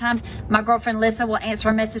help you at times. My girlfriend Lissa will answer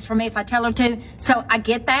a message for me if I tell her to. So I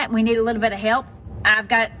get that. We need a little bit of help. I've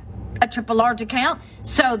got a triple large account.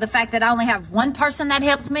 So the fact that I only have one person that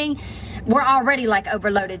helps me, we're already like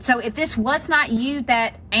overloaded. So if this was not you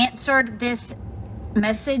that answered this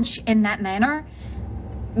message in that manner,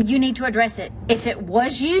 you need to address it. If it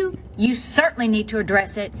was you, you certainly need to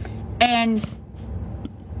address it and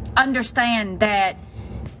understand that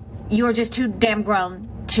you're just too damn grown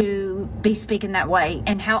to be speaking that way,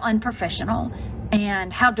 and how unprofessional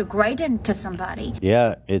and how degrading to somebody.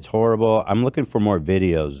 Yeah, it's horrible. I'm looking for more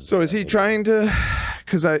videos. So is he trying to,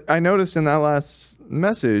 because I noticed in that last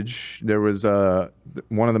message, there was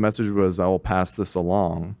one of the messages was, I will pass this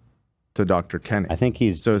along to Dr. Kenny. I think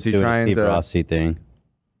he's so is he doing trying a Steve to Rossi thing.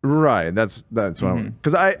 Right, that's what I'm,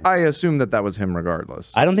 because I assume that was him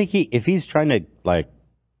regardless. I don't think if he's trying to like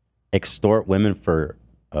extort women for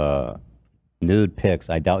nude pics,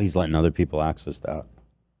 I doubt he's letting other people access that.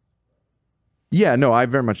 Yeah, no, I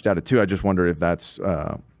very much doubt it too. I just wonder if that's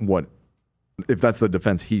if that's the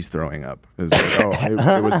defense he's throwing up. Is like, oh,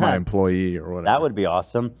 it was my employee or whatever. That would be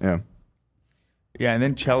awesome. Yeah. Yeah, and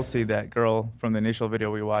then Chelsea, that girl from the initial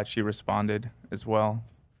video we watched, she responded as well.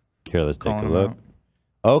 Here, let's take Calling a him look. out.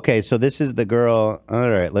 Okay, so this is the girl. All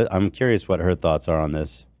right, I'm curious what her thoughts are on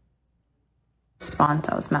this. Response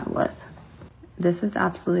I was met with. This is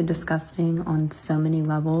absolutely disgusting on so many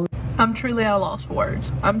levels. I'm truly at a loss for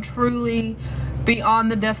words. I'm truly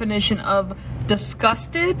beyond the definition of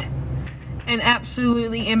disgusted and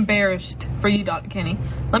absolutely embarrassed for you, Dr. Kenny.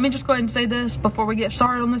 Let me just go ahead and say this before we get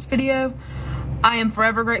started on this video. I am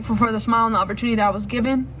forever grateful for the smile and the opportunity that I was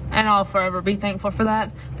given, and I'll forever be thankful for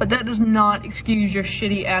that. But that does not excuse your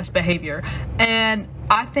shitty ass behavior. And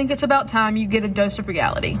I think it's about time you get a dose of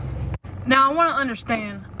reality. Now,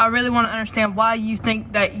 I really want to understand why you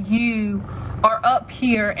think that you are up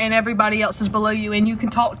here and everybody else is below you and you can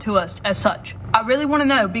talk to us as such. I really want to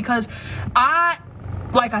know, because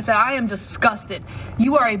like I said, I am disgusted.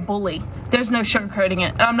 You are a bully. There's no sugarcoating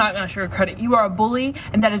it. I'm not going to sugarcoat it. You are a bully,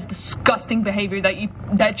 and that is disgusting behavior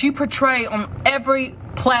that you portray on every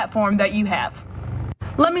platform that you have.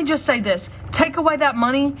 Let me just say this. Take away that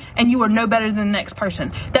money and you are no better than the next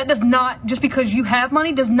person. That does not, just because you have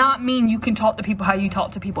money, does not mean you can talk to people how you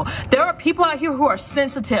talk to people. There are people out here who are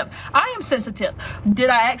sensitive. I am sensitive. Did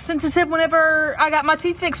I act sensitive whenever I got my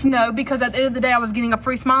teeth fixed? No, because at the end of the day, I was getting a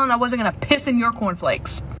free smile and I wasn't going to piss in your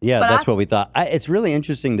cornflakes. Yeah, that's what we thought. It's really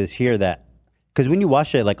interesting to hear that, because when you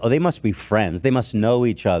watch it, like, oh, they must be friends. They must know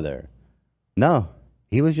each other. No,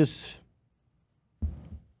 he was just...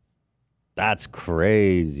 That's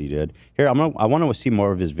crazy, dude. Here, I want to see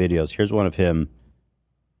more of his videos. Here's one of him.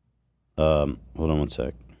 Hold on one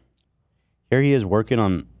sec. Here he is working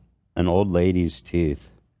on an old lady's teeth.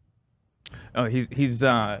 Oh, he's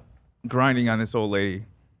grinding on this old lady.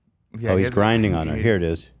 Yeah, oh, he's grinding on her. Here it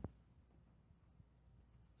is.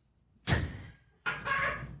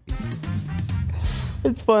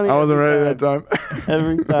 It's funny. I wasn't ready that time.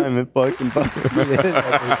 Every time it fucking busts me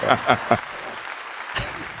in.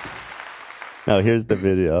 No, here's the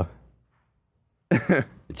video. It's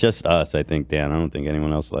just us, I think, Dan. I don't think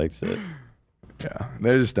anyone else likes it. Yeah,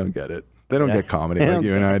 they just don't get it. They don't get comedy like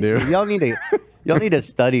you and I do. Y'all need to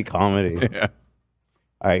study comedy. Yeah.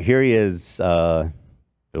 All right, here he is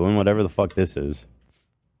doing whatever the fuck this is.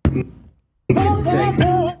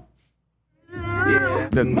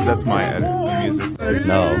 That's my edit. The music.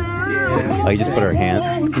 No. Oh, you just put her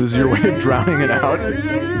hand. This is your way of drowning it out.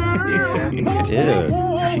 Dude,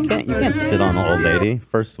 you can't sit on an old lady.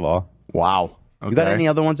 First of all. Wow. You got any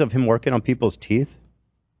other ones of him working on people's teeth?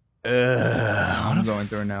 I'm going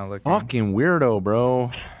through now. Looking. Fucking weirdo,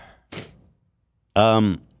 bro.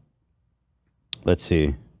 Let's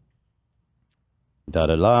see. Da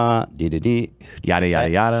da da, dee dee dee, yada yada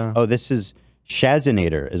yada. Oh, this is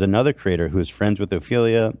Shazinator, is another creator who is friends with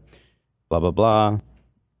Ophelia. Blah blah blah.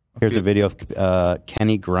 Here's a video of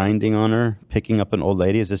Kenny grinding on her, picking up an old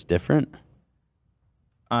lady. Is this different?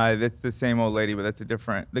 That's the same old lady, but that's a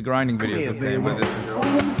different. The grinding video is the same, but this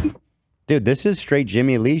is. Dude, this is straight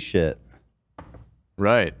Jimmy Lee shit.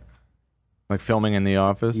 Right. Like filming in the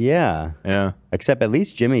office? Yeah. Yeah. Except at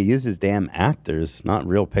least Jimmy uses damn actors, not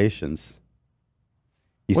real patients.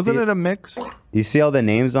 Wasn't it a mix? You see all the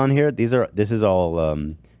names on here? This is all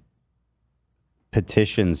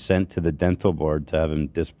petitions sent to the dental board to have him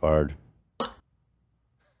disbarred.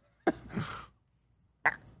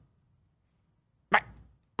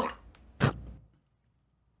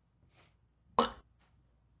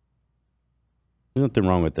 There's nothing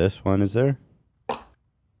wrong with this one, is there?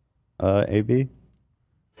 AB?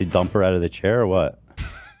 You dump her out of the chair or what?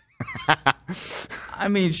 I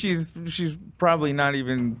mean, she's probably not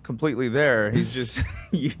even completely there. He's just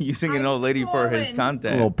using an old lady for his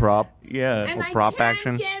content. A little prop. Yeah. A little prop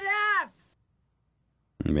action.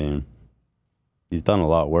 I mean, he's done a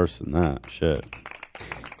lot worse than that. Shit.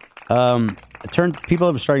 People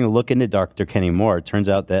are starting to look into Dr. Kenny Moore. It turns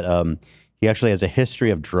out that he actually has a history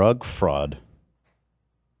of drug fraud.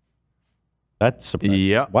 That's surprising.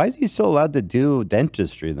 Yeah. Why is he still allowed to do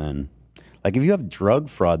dentistry then? Like, if you have drug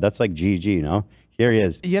fraud, that's like GG, you know? Here he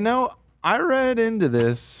is. You know, I read into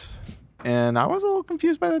this, and I was a little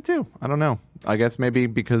confused by that too. I don't know. I guess maybe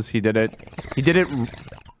because he did it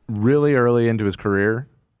really early into his career.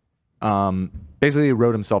 Basically, he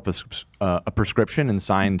wrote himself a prescription and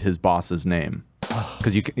signed his boss's name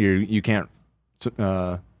because you can't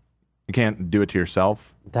do it to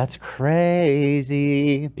yourself. That's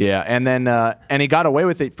crazy. Yeah, and then and he got away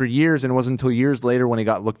with it for years, and it wasn't until years later when he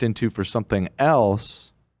got looked into for something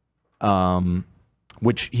else,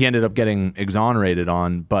 which he ended up getting exonerated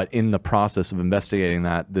on. But in the process of investigating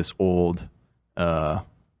that, this old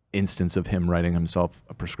instance of him writing himself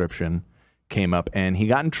a prescription came up, and he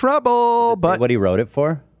got in trouble. But what he wrote it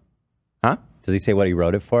for? Huh? Does he say what he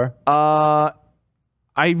wrote it for?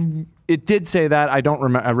 It did say that. I don't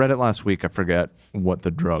remember. I read it last week. I forget what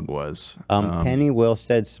the drug was. Kenny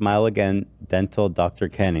Wilstead, Smile Again Dental, Dr.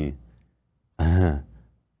 Kenny.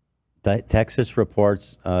 Texas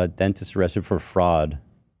reports dentist arrested for fraud.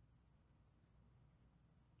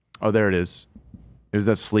 Oh, there it is. It was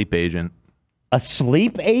that sleep agent. A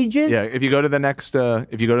sleep agent? Yeah. If you go to the next, slide,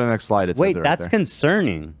 it says Wait, it right that's there.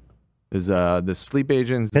 concerning. Is the sleep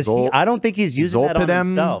agent? Because I don't think he's using that on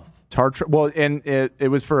himself. Well, and it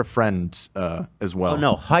was for a friend as well. Oh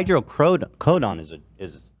no, hydrocodone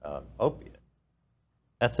is opiate.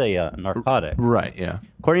 That's a narcotic. Right. Yeah.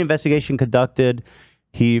 According to investigation conducted,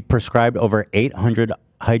 he prescribed over 800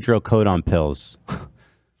 hydrocodone pills.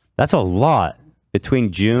 That's a lot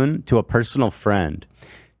between June to a personal friend.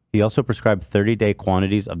 He also prescribed 30-day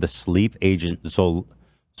quantities of the sleep agent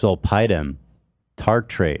zolpidem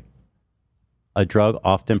tartrate, a drug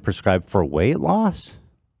often prescribed for weight loss.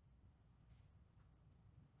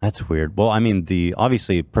 That's weird. Well, I mean, the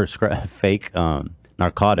obviously fake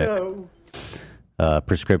narcotic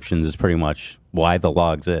prescriptions is pretty much why the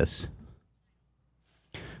law exists.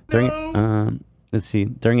 Let's see.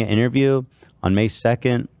 During an interview on May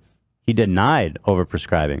 2nd, he denied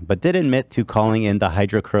overprescribing, but did admit to calling in the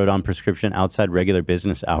hydrocodone prescription outside regular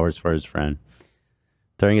business hours for his friend.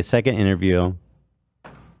 During a second interview,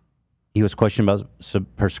 he was questioned about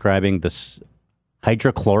prescribing this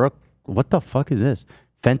hydrochloric. What the fuck is this?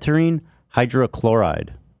 Phenterine hydrochloride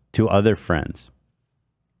to other friends.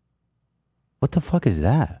 What the fuck is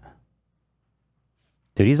that?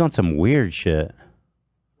 Dude, he's on some weird shit.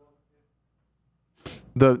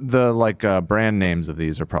 The like brand names of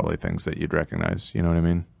these are probably things that you'd recognize. You know what I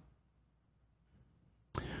mean?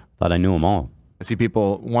 Thought I knew them all. I see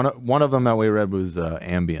people. One of them that we read was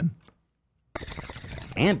Ambien.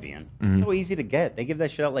 Ambien? Mhm. So easy to get. They give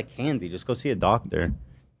that shit out like candy. Just go see a doctor.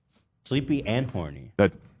 Sleepy and horny.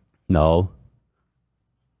 No.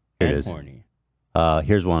 Here it is. horny.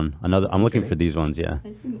 Here's one. Another. I'm looking for these ones. Yeah.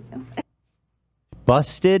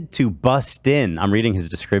 Busted to bust in. I'm reading his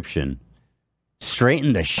description.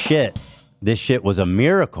 Straighten the shit. This shit was a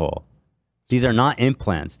miracle. These are not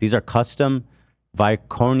implants. These are custom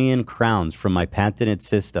Viconian crowns from my patented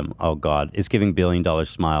system. Oh God, it's giving $1 billion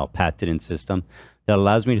smile. Patented system that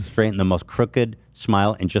allows me to straighten the most crooked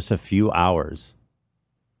smile in just a few hours.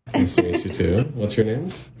 Nice to meet you too. What's your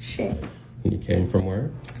name? Shit. You came from where?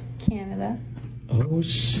 Canada. Oh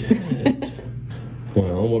shit.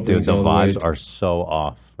 Well, what Dude, brings the you all way vibes are so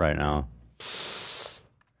off right now.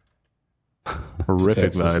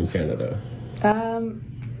 Horrific Texas from vibes. Canada.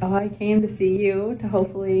 I came to see you to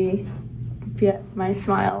hopefully get my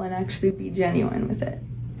smile and actually be genuine with it.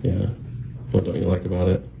 Yeah. What don't you like about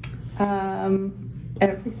it?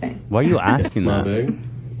 Everything. Why are you asking Smile that? big.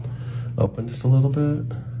 Open just a little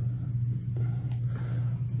bit.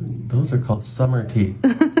 Those are called summer teeth.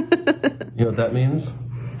 You know what that means?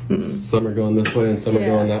 Some are going this way and some are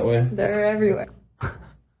going that way. They're everywhere. How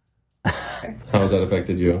has that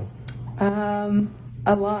affected you?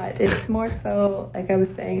 A lot. It's more so, like I was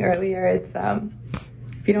saying earlier, it's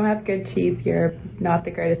if you don't have good teeth, you're not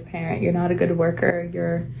the greatest parent. You're not a good worker.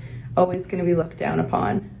 You're always going to be looked down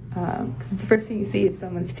upon. Because the first thing you see is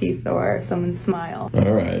someone's teeth or someone's smile.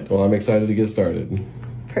 All right. Well, I'm excited to get started.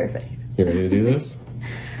 Perfect. You ready to do this?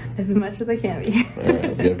 As much as I can be. All right.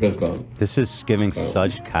 Let's get a fist bump. This is giving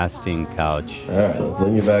such casting couch. All right. Let's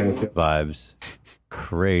lean you back and see. Vibes.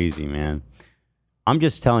 Crazy, man. I'm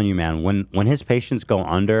just telling you, man, when his patients go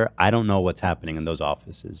under, I don't know what's happening in those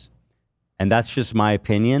offices. And that's just my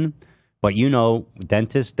opinion. But you know,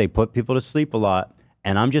 dentists, they put people to sleep a lot.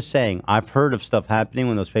 And I'm just saying, I've heard of stuff happening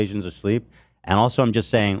when those patients are asleep. And also, I'm just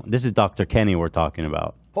saying, this is Dr. Kenny we're talking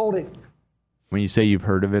about. Hold it. When you say you've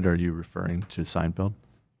heard of it, are you referring to Seinfeld?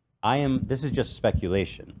 This is just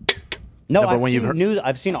speculation. No, but when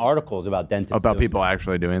I've seen articles about dentists. About people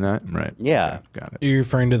actually doing that? Right. Yeah. Okay, got it. You're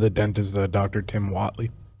referring to the dentist, Dr. Tim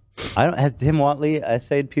Watley. Has Tim Watley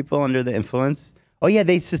essayed people under the influence? Oh, yeah,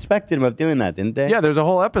 they suspected him of doing that, didn't they? Yeah, there's a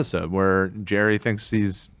whole episode where Jerry thinks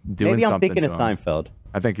he's doing Maybe I'm something thinking of to him. Seinfeld.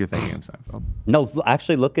 I think you're thinking of Seinfeld. No,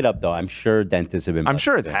 actually look it up, though. I'm sure dentists have been. I'm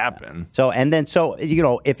sure it's happened. So, you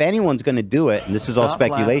know, if anyone's going to do it, and this is all Stop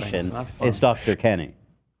laughing. speculation, It's not fun. it's Dr. Kenny.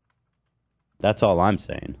 That's all I'm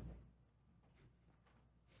saying.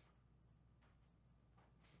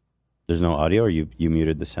 There's no audio, or you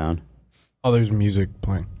muted the sound? Oh, there's music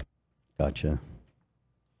playing. Gotcha.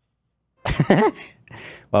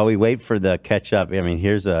 While we wait for the catch up, I mean,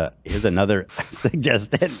 here's another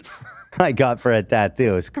suggestion I got for a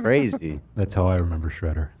tattoo. It's crazy. That's how I remember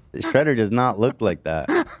Shredder. Shredder does not look like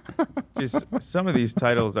that. Just some of these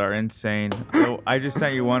titles are insane. So I just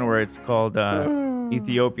sent you one where it's called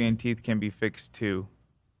Ethiopian Teeth Can Be Fixed Too.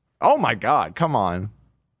 Oh my God! Come on.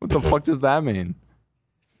 What the fuck does that mean?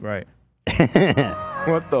 Right.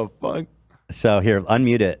 What the fuck? So here,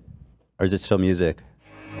 unmute it, or is it still music?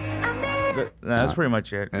 That's pretty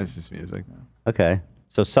much it. It's just music. Okay.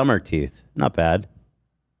 So summer teeth, not bad.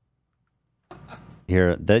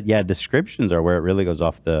 Here, descriptions are where it really goes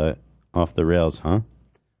off the rails, huh?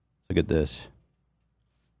 Look at this.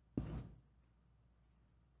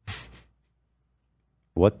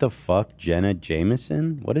 What the fuck, Jenna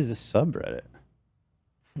Jameson? What is this subreddit?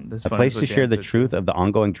 This A one place is to share the Dan said. truth of the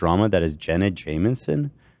ongoing drama that is Jenna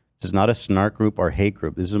Jameson. This is not a snark group or hate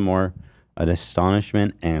group. This is more an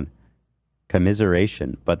astonishment and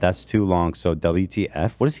commiseration. But that's too long. So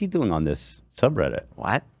WTF? What is he doing on this subreddit?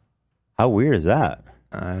 What? How weird is that?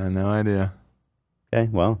 I have no idea. Okay,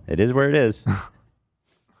 well, it is where it is.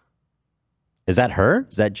 Is that her?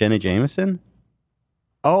 Is that Jenna Jameson?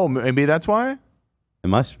 Oh, maybe that's why? It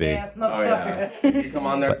must be. Oh, yeah. You come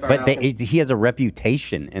on there, But he has a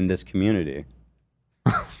reputation in this community.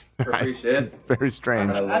 for free shit. Very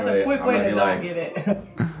strange. That's a quick way to not get it.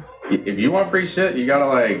 If you want free shit, you gotta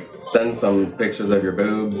like send some pictures of your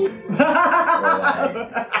boobs. Or,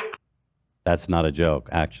 like, That's not a joke,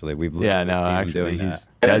 actually. We've seen him doing he's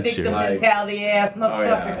that. dead serious. oh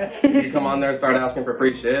yeah. If you come on there and start asking for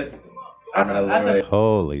free shit, I'm gonna literally.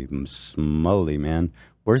 Holy smoly, man.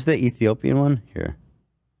 Where's the Ethiopian one? Here.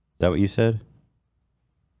 Is that what you said?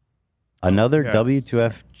 Another Yes.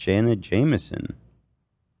 W2F Janet Jameson.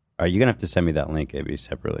 All right, you're going to have to send me that link, AB,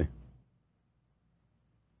 separately.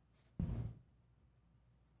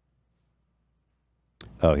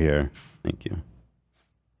 Oh, here. Thank you.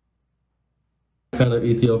 What kind of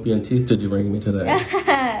Ethiopian teeth did you bring me today?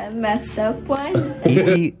 Messed up one.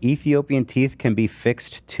 Ethiopian teeth can be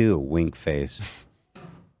fixed too, wink face.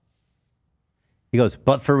 He goes,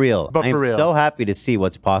 but for real. But I'm for real. so happy to see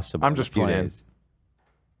what's possible. I'm in a just few playing. days.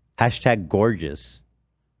 Hashtag gorgeous.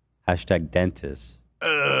 Hashtag dentist. All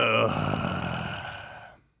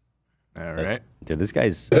right. Dude, this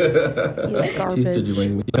guy's... Teeth did you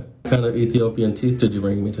bring me? What kind of Ethiopian teeth did you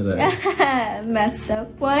bring me today? Messed up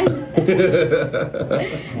one. Do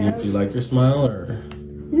you like your smile or?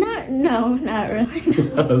 No, not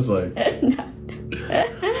really. I was like,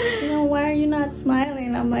 Why are you not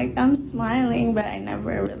smiling? I'm like, I'm smiling, but I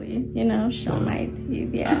never really, show my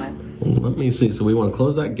teeth. Yeah. let me see. So we want to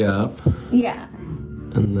close that gap, Yeah.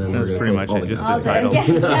 and then That's we're pretty gonna much close it. Just all the the title. Yeah,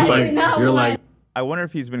 exactly. No, you're like, I wonder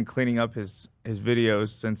if he's been cleaning up his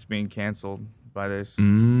videos since being canceled by this.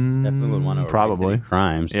 Definitely would want to Probably.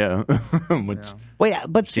 crimes. Yeah. Which Wait,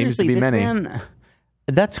 but seems to seriously, be this many. man,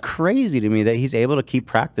 that's crazy to me that he's able to keep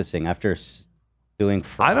practicing after doing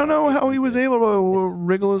I don't know how he was able to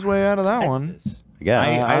wriggle his way out of that one. Yeah,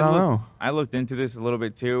 I don't know. I looked into this a little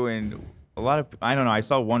bit too, and a lot of I don't know. I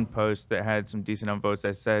saw one post that had some decent upvotes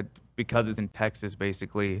that said because it's in Texas,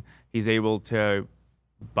 basically, he's able to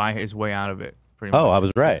buy his way out of it. Pretty much. Oh, I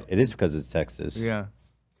was right. It is because it's Texas. Yeah.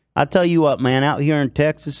 I tell you what, man, out here in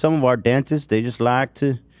Texas, some of our dentists, they just like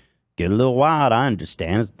to get a little wild. I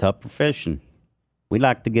understand. It's a tough profession. We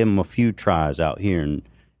like to give them a few tries out here in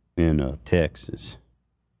Texas.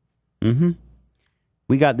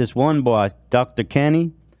 We got this one boy, Dr.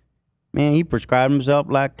 Kenny. Man, he prescribed himself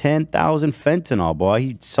like 10,000 fentanyl, boy.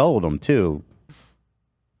 He sold them, too.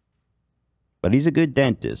 But he's a good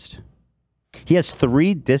dentist. He has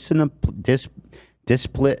 3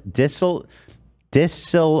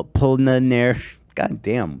 disciplinary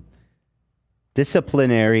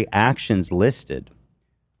actions listed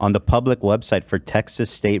on the public website for Texas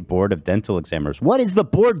State Board of Dental Examiners. What is the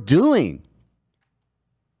board doing?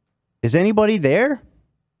 Is anybody there?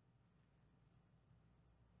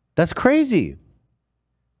 That's crazy.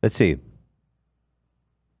 Let's see.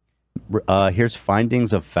 Here's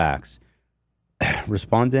findings of facts.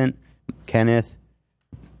 Respondent Kenneth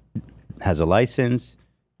has a license.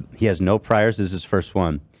 He has no priors. This is his first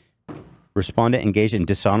one. Respondent engaged in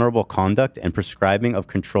dishonorable conduct and prescribing of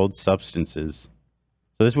controlled substances.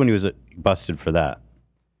 So this is when he was busted for that.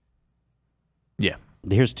 Yeah.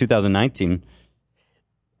 Here's 2019.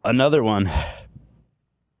 Another one.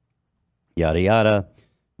 Yada, yada.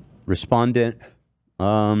 Respondent,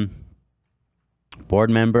 board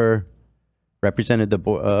member, represented the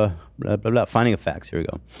board, blah, blah, blah. Finding of facts. Here we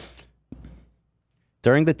go.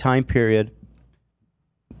 During the time period,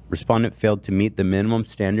 respondent failed to meet the minimum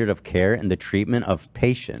standard of care in the treatment of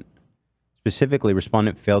patient. Specifically,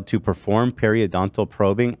 respondent failed to perform periodontal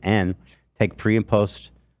probing and take pre and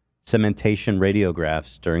post cementation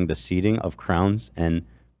radiographs during the seating of crowns and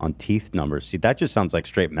on teeth numbers. See, that just sounds like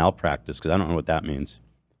straight malpractice because I don't know what that means.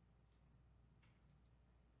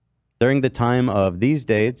 During the time of these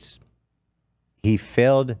dates, he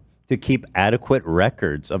failed to keep adequate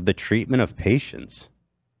records of the treatment of patients.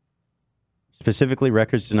 Specifically,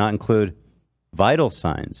 records do not include vital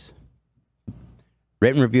signs,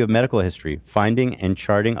 written review of medical history, finding and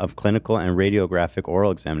charting of clinical and radiographic oral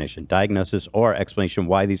examination, diagnosis, or explanation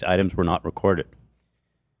why these items were not recorded.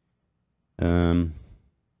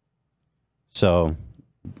 So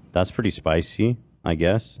that's pretty spicy, I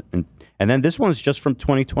guess. And then this one's just from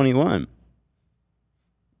 2021.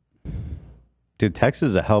 Dude, Texas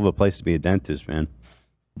is a hell of a place to be a dentist, man.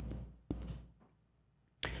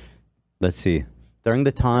 Let's see. During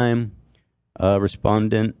the time,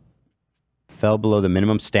 respondent fell below the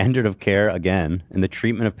minimum standard of care, again, in the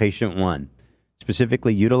treatment of patient 1,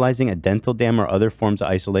 specifically utilizing a dental dam or other forms of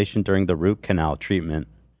isolation during the root canal treatment,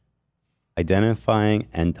 identifying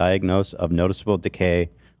and diagnose of noticeable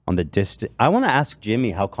decay on the distant. I want to ask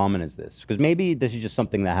Jimmy, how common is this? Because maybe this is just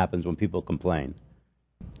something that happens when people complain.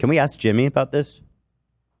 Can we ask Jimmy about this?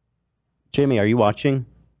 Jimmy, are you watching?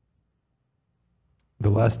 The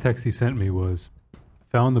last text he sent me was,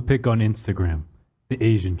 found the pic on Instagram, the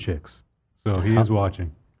Asian chicks. So he is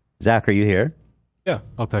watching. Zach, are you here? Yeah.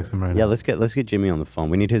 I'll text him right now. Yeah, let's get Jimmy on the phone.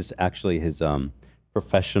 We need his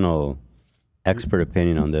professional expert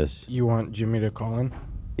opinion on this. You want Jimmy to call in?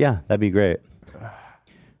 Yeah, that'd be great.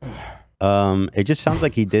 It just sounds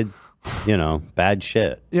like he did, bad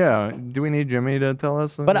shit. Yeah. Do we need Jimmy to tell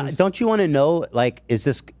us? But don't you want to know, like, is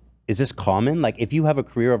this common? Like, if you have a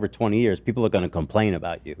career over 20 years, people are going to complain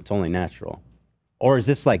about you. It's only natural. Or is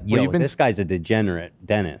this like, this guy's a degenerate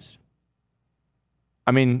dentist?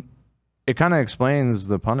 I mean, it kind of explains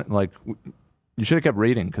the pun. Like, you should have kept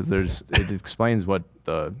reading because it explains what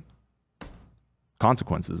the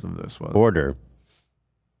consequences of this was. Order.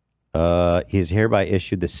 He is hereby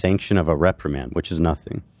issued the sanction of a reprimand, which is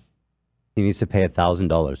nothing. He needs to pay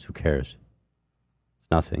 $1,000. Who cares? It's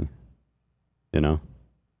nothing. But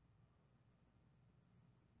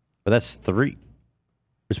that's 3.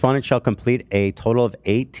 Respondent shall complete a total of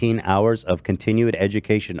 18 hours of continued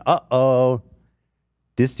education. Uh-oh.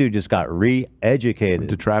 This dude just got re-educated. Went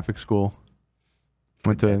to traffic school.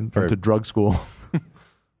 Went to drug school.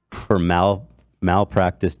 For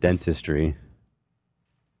malpractice dentistry.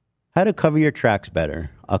 How to cover your tracks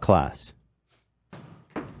better. A class.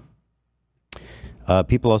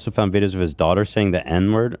 People also found videos of his daughter saying the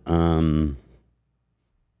N-word. How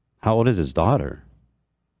old is his daughter?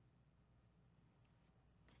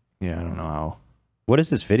 Yeah, I don't know how. What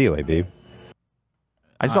is this video, AB?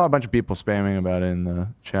 I saw a bunch of people spamming about it in the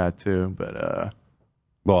chat too, but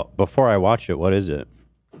well, before I watch it, what is it?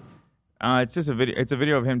 It's just a video. It's a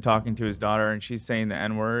video of him talking to his daughter, and she's saying the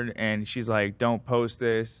N-word, and she's like, "Don't post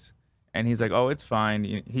this," and he's like, "Oh, it's fine."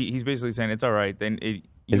 He's basically saying it's all right. Then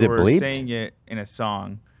Is it were bleeped? saying it in a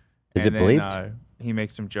song. Is it bleeped? He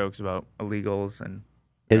makes some jokes about illegals and.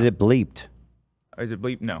 Is it bleeped? Is it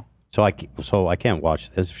bleeped? No. So I can't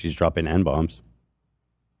watch this if she's dropping N-bombs.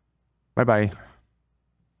 Bye bye.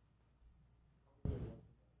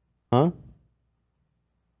 Huh?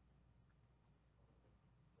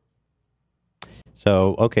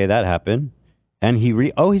 So, okay, that happened. And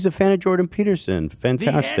he's a fan of Jordan Peterson.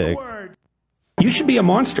 Fantastic. You should be a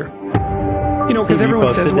monster. Because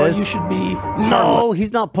everyone says, well, you should be. No,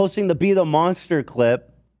 he's not posting the Be the Monster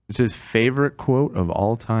clip. It's his favorite quote of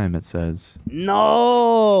all time, it says.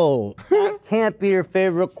 No! That can't be your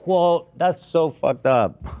favorite quote. That's so fucked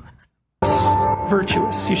up.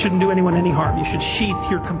 virtuous. You shouldn't do anyone any harm. You should sheath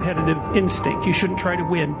your competitive instinct. You shouldn't try to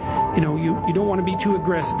win. You know, you don't want to be too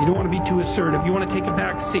aggressive. You don't want to be too assertive. You want to take a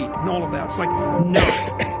back seat and all of that. It's like, no.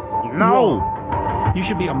 No. You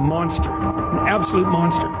should be a monster, an absolute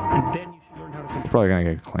monster. And then Probably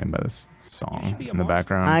gonna get claimed by this song in the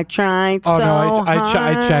background. I tried Oh so no,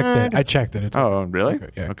 I checked hard. it. I checked it. It's Oh, really?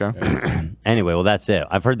 Okay. Anyway, well, that's it.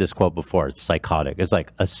 I've heard this quote before. It's psychotic. It's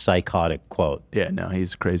like a psychotic quote. Yeah, no,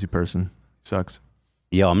 he's a crazy person. Sucks.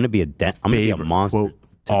 Yo, I'm gonna be a monster Quote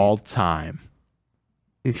all time.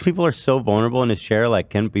 These people are so vulnerable in his chair. Like,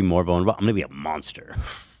 can be more vulnerable. I'm gonna be a monster.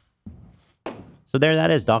 So there,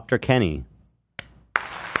 that is Dr. Kenny. I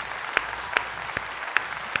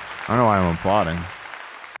don't know why I'm applauding.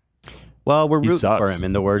 Well, we're He rooting for sucks. him.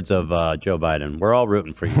 In the words of Joe Biden, we're all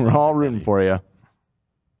rooting for you. We're all rooting for you.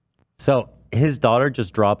 So his daughter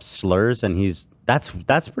just drops slurs, and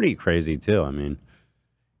that's pretty crazy too. I mean,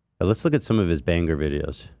 let's look at some of his banger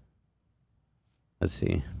videos. Let's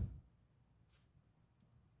see.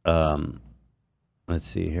 Let's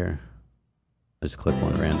see here. Let's click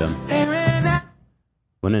one random.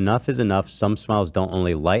 When enough is enough, some smiles don't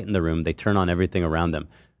only lighten the room; they turn on everything around them.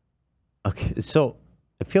 Okay, so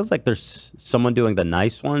it feels like there's someone doing the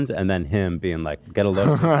nice ones, and then him being like, "Get a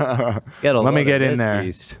load, get a Let load me of get in this there."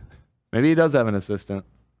 piece." Maybe he does have an assistant.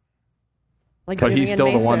 Like But Jimmy he's and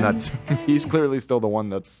still the one Mason. that's he's clearly still the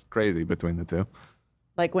one that's crazy between the two.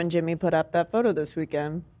 Like when Jimmy put up that photo this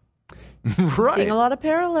weekend. Right. Seeing a lot of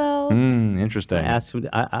parallels. Interesting. I asked him.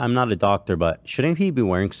 I'm not a doctor, but shouldn't he be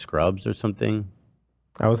wearing scrubs or something?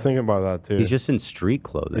 I was thinking about that too. He's just in street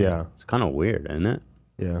clothing. Yeah. It's kind of weird, isn't it?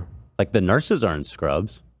 Yeah. Like the nurses are in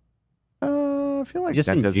scrubs. I feel like Just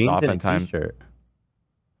in dentists jeans and a oftentimes. t-shirt. I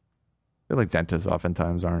feel like dentists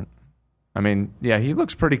oftentimes aren't. I mean, yeah, he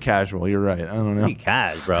looks pretty casual. You're right. I don't know. Pretty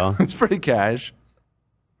cash, bro. It's pretty cash.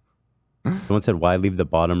 Someone said, "Why leave the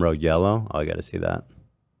bottom row yellow?" Oh, I got to see that.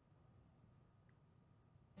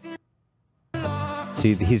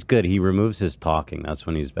 See, he's good. He removes his talking. That's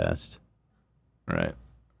when he's best. Right.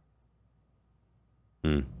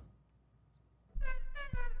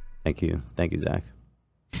 Thank you, Zach.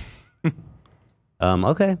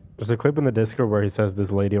 Okay. There's a clip in the Discord where he says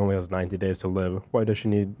this lady only has 90 days to live. Why does she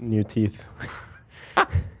need new teeth?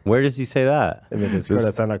 Where does he say that? In the Discord,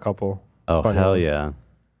 I sent a couple. Oh, funny hell ones. yeah.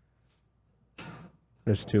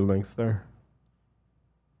 There's 2 links there.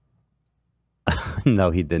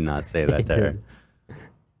 No, he did not say that there.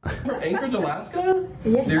 Anchorage, Alaska?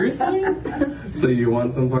 Seriously? So you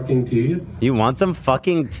want some fucking teeth? You want some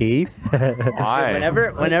fucking teeth? Why?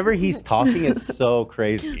 Whenever he's talking, it's so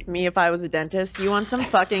crazy. Me, if I was a dentist, you want some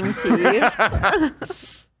fucking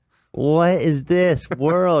teeth? What is this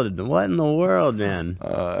world? What in the world, man? I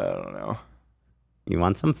don't know. You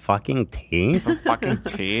want some fucking teeth? Some fucking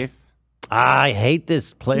teeth? I hate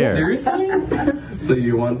this player. Seriously? So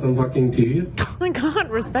you want some fucking teeth? Oh my god,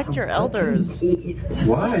 respect your elders.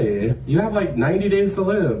 Why? You have like 90 days to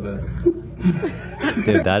live.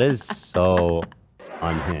 Dude, that is so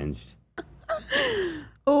unhinged.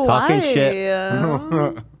 Talking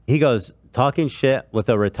shit. He goes, talking shit with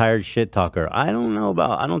a retired shit talker. I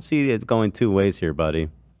don't see it going 2 ways here, buddy.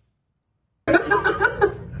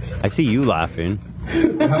 I see you laughing.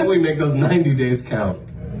 How do we make those 90 days count?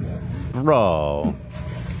 Bro.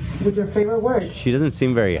 What's your favorite word? She doesn't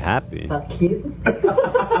seem very happy. Fuck you.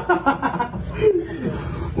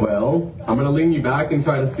 Well, I'm gonna lean you back and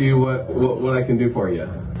try to see what I can do for you. All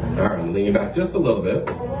right, I'm gonna lean you back just a little bit.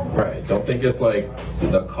 All right, don't think it's like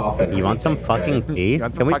the coffin. You want some fucking teeth?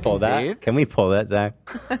 Can we pull that? Can we pull that, Zach?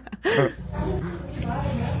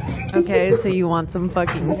 Okay, so you want some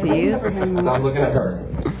fucking teeth? Stop looking at her.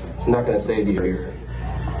 She's not gonna save you.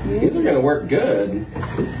 These are gonna work good.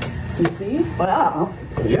 You see? Wow.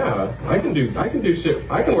 Yeah, I can do shit.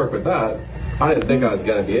 I can work with that. I didn't think I was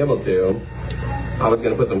gonna be able to. I was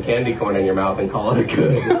gonna put some candy corn in your mouth and call it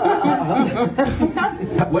good.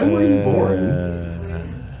 When were you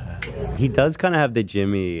born? He does kind of have the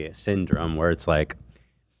Jimmy syndrome where it's like,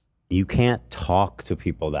 you can't talk to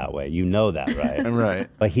people that way. You know that, right? Right.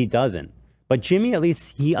 But he doesn't. But Jimmy, at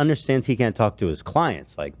least he understands he can't talk to his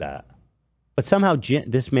clients like that. But somehow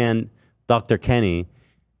this man, Dr. Kenny,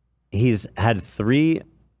 he's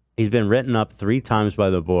been written up 3 times by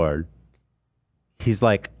the board. He's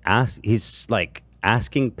like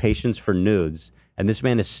asking patients for nudes, and this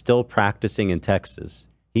man is still practicing in Texas.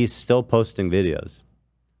 He's still posting videos.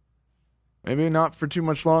 Maybe not for too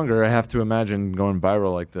much longer. I have to imagine going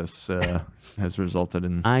viral like this has resulted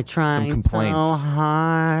in some complaints so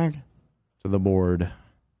hard to the board.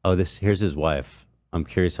 Oh, here's his wife. I'm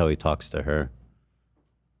curious how he talks to her.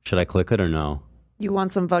 Should I click it or no? You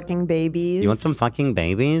want some fucking babies? You want some fucking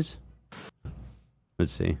babies?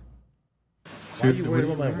 Let's see. Why are you worried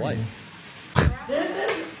about my wife?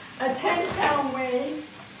 This is a 10-pound weight,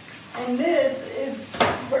 and this is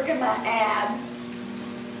working my abs.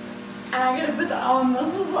 And I'm gonna put the arm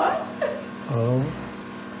muscles on. Oh.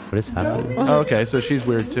 What is happening? Oh, okay, so she's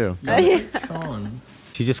weird too.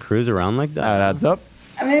 She just cruise around like that? That adds up.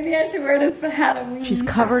 Maybe I should wear this for Halloween. She's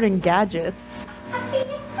covered in gadgets. Watch this.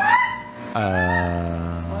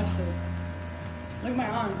 Look at my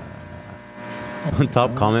arm. One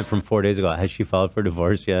top comment from 4 days ago. Has she filed for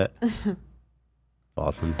divorce yet?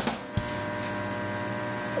 Awesome.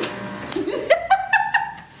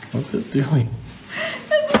 What's it doing?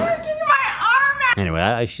 It's working my arm out.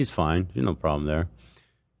 Anyway, she's fine. There's no problem there.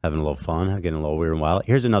 Having a little fun, getting a little weird and wild.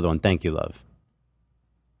 Here's another one. Thank you, love.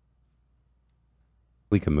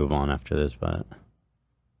 We can move on after this, but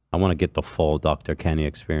I want to get the full Dr. Kenny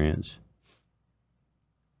experience.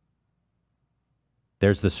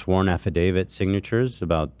 There's the sworn affidavit signatures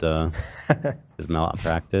about his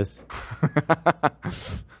malpractice.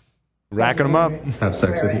 Racking them up. Have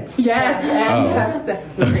sex with you? Yes, and have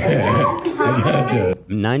sex with me. Gotcha.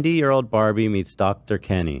 90-year-old Barbie meets Dr.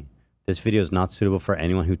 Kenny. This video is not suitable for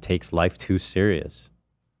anyone who takes life too serious.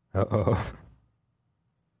 Uh-oh.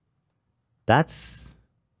 That's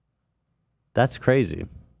crazy.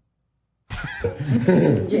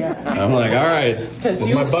 Yeah. I'm like, all right. It's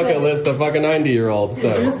you my bucket said- list of fucking 90-year-old.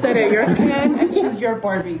 So. You said it, you're Ken, and she's your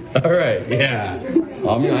Barbie. All right, yeah.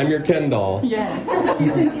 I'm your Ken doll. Yes. She's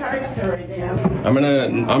in character right now. I'm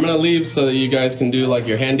gonna leave so that you guys can do like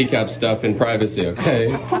your handicap stuff in privacy, okay?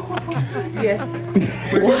 Yes.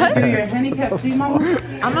 We're gonna do your handicap see, Mama?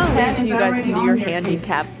 I'm gonna leave so you guys can do your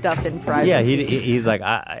handicap stuff in private. Yeah, he's like,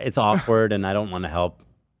 it's awkward and I don't want to help.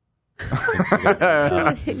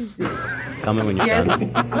 Comment when you're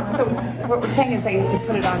done. So what we're saying is I need to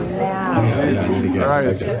put it on now. Yeah, I need to get.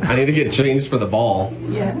 Okay. I need to get changed for the ball.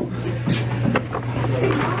 Yeah.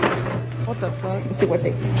 What the fuck? See what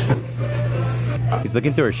they. He's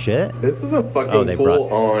looking through her shit? This is a fucking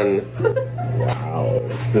full-on. Wow.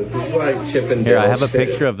 This is like Chip and Here, I Dale have a shit.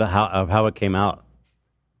 picture of how it came out.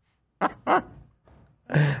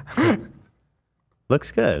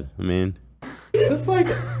 Looks good. I mean, Just like,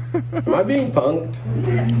 am I being punked?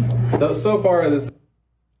 So far, this.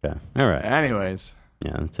 yeah. All right. Anyways.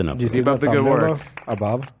 Yeah, that's enough. Did you see Keep up the good thumbnail work.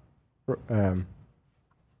 above?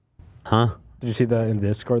 Huh? Did you see in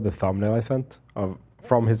Discord the thumbnail I sent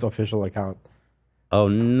from his official account? Oh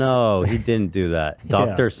no, he didn't do that. Yeah.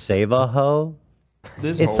 Dr. Savaho?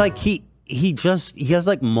 It's like he has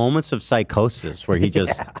like moments of psychosis where he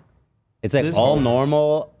just it's like This all whole-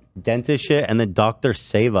 normal dentist shit and then Dr.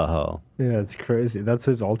 Savaho. Yeah, it's crazy. That's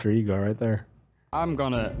his alter ego right there. I'm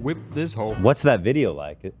gonna whip this hole. What's that video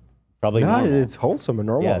like? Probably No, normal. it's wholesome and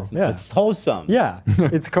normal. Yeah, Yeah, it's wholesome. Yeah,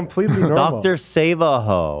 it's completely normal. Dr.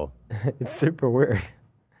 Savaho. It's super weird.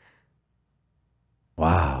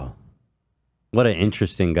 Wow. What an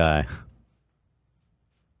interesting guy.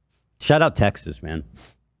 Shout out Texas, man.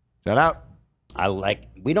 Shout out.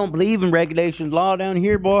 We don't believe in regulations law down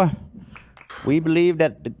here, boy. We believe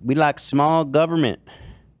that we like small government.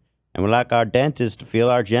 And we like our dentists to feel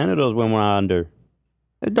our genitals when we're under.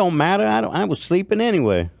 It don't matter. I was sleeping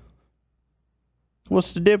anyway.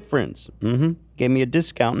 What's the difference? Gave me a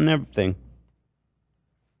discount and everything.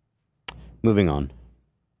 Moving on.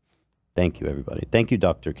 Thank you, everybody. Thank you,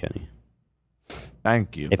 Dr. Kenny.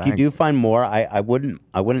 Thank you. If you do find more, I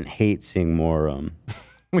wouldn't hate seeing more.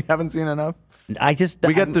 We haven't seen enough. We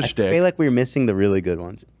get the I shtick. feel like we're missing the really good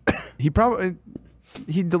ones. He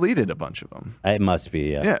deleted a bunch of them. It must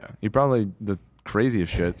be, yeah. Yeah, he probably the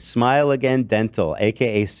craziest shit. Smile Again Dental,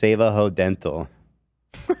 aka Savaho Dental.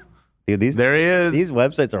 Dude, there he is. These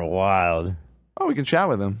websites are wild. Oh, we can chat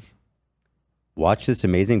with him. Watch this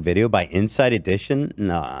amazing video by Inside Edition.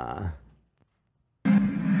 Nah.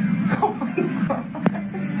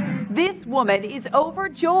 This woman is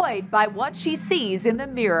overjoyed by what she sees in the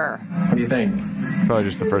mirror. What do you think? Probably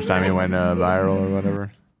just the first time he went viral or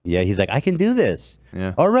whatever. Yeah, he's like, I can do this.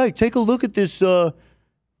 Yeah. All right, take a look at this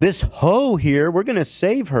this hoe here. We're gonna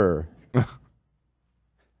save her.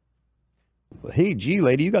 Hey, gee,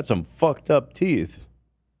 lady, you got some fucked up teeth.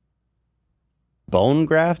 Bone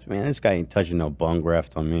graft? Man, this guy ain't touching no bone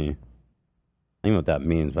graft on me. I don't know what that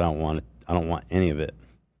means, but I don't want it. I don't want any of it.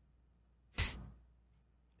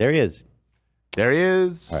 There he is. There he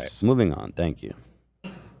is. All right, moving on. Thank you.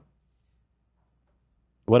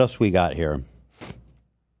 What else we got here?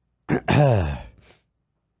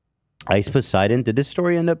 Ice Poseidon. Did this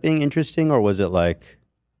story end up being interesting, or was it like?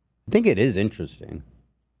 I think it is interesting,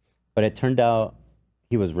 but it turned out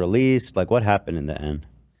He was released. Like, what happened in the end?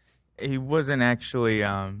 He wasn't actually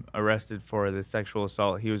arrested for the sexual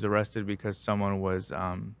assault. He was arrested because someone was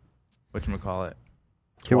whatchamacallit?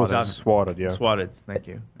 He was swatted, yeah. Swatted, thank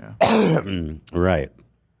you. Yeah. Right.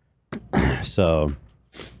 So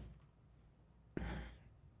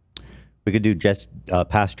we could do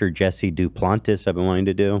Pastor Jesse Duplantis. I've been wanting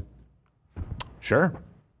to do. Sure.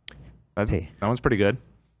 That one's pretty good.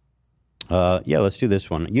 Yeah, let's do this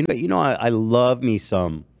one. You know, I love me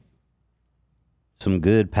some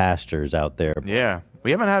good pastors out there. Yeah,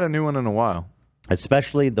 we haven't had a new one in a while.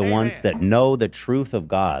 Especially the ones that know the truth of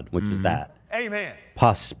God, which is that. Amen.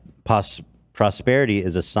 Prosperity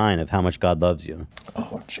is a sign of how much God loves you.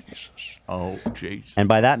 Oh, Jesus. Oh, Jesus. And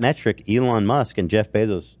by that metric, Elon Musk and Jeff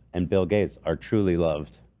Bezos and Bill Gates are truly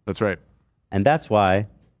loved. That's right. And that's why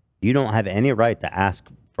you don't have any right to ask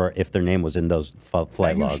for if their name was in those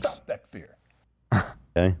flight You logs. stop that fear.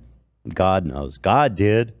 Okay? God knows. God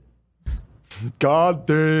did. God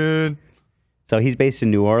did. So he's based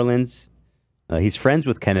in New Orleans. He's friends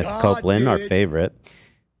with Kenneth Copeland, our favorite.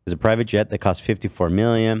 There's a private jet that costs $54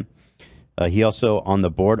 million. He also on the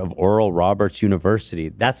board of Oral Roberts University.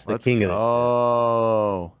 That's the king of the...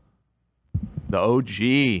 Oh. The OG.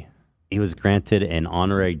 He was granted an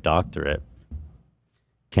honorary doctorate.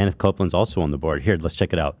 Kenneth Copeland's also on the board. Here, let's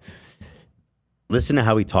check it out. Listen to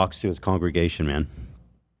how he talks to his congregation, man.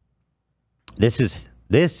 This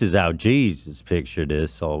is how Jesus pictured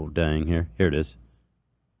this. Oh, dang. Here it is.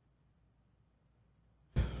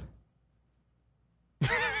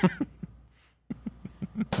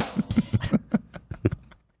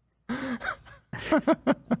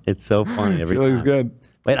 It's so funny. Every She looks time. good.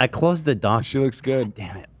 Wait, I closed the doc. She looks good.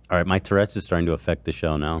 Damn it. All right, my Tourette's is starting to affect the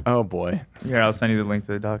show now. Oh, boy. Here, I'll send you the link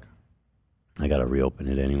to the doc. I got to reopen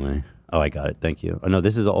it anyway. Oh, I got it. Thank you. Oh, no,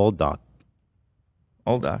 this is an old doc.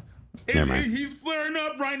 Old doc. Never mind. He's flaring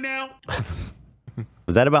up right now.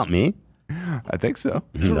 Was that about me? I think so.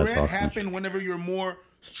 That's Tourette awesome. happen whenever you're more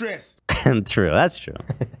stressed. True. That's true.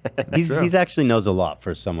 He's actually knows a lot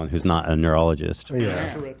for someone who's not a neurologist.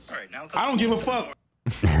 Yeah. I don't give a fuck.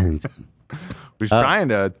 We're trying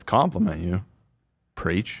to compliment you.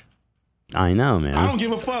 Preach. I know, man. I don't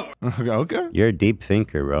give a fuck. Okay. You're a deep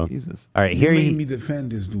thinker, bro. Jesus. All right, here you you. made me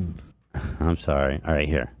defend this dude. I'm sorry. All right,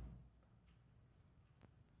 here.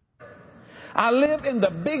 I live in the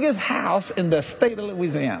biggest house in the state of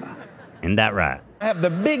Louisiana. Isn't that right? I have the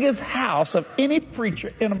biggest house of any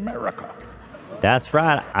preacher in America. That's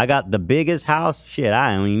right. I got the biggest house. Shit,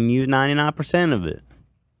 I only use 99% of it.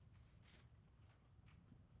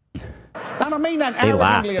 I don't mean that They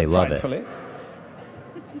laugh. arrogantly They or love it. pridefully.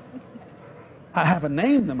 I have a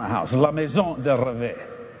name to my house, La Maison de Rêve,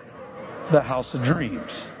 the house of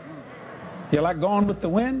dreams. You like going with the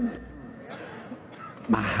wind?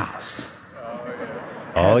 My house.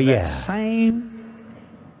 Oh, has yeah. That same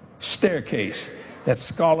staircase that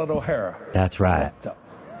Scarlett O'Hara. That's right.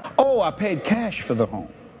 Oh, I paid cash for the home.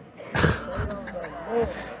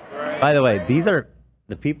 By the way, these are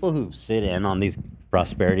the people who sit in on these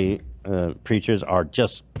prosperity preachers are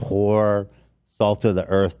just poor, salt of the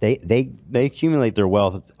earth. They accumulate their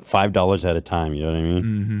wealth $5 at a time. You know what I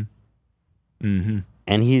mean? Mm-hmm. Mm-hmm.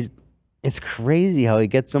 And it's crazy how he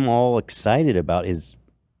gets them all excited about his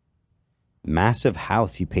massive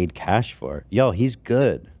house he paid cash for. Yo, he's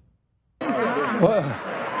good. Well,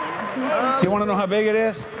 you want to know how big it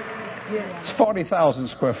is? It's 40,000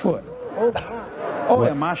 square foot. Oh,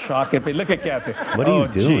 am I shocked? Look at Kathy. What are you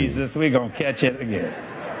doing? Jesus, we're going to catch it again.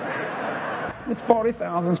 It's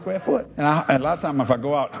 40,000 square foot. And a lot of times if I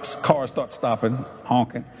go out, cars start stopping,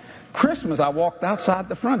 honking. Christmas, I walked outside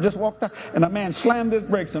the front, just walked out, and a man slammed his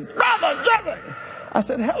brakes and, Brother Jesse! I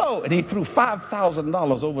said, hello. And he threw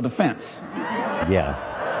 $5,000 over the fence. Yeah.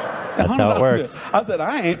 That's how it works. I said,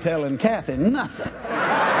 I ain't telling Kathy nothing.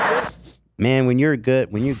 Man, when you're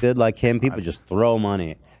good like him, people just throw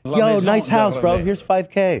money. Yo, nice house, bro. Here's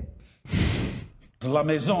 $5K. La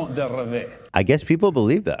Maison de Rêve. I guess people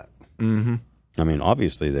believe that. Mm-hmm. I mean,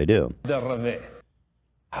 obviously they do. De Rêve.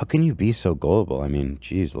 How can you be so gullible? I mean,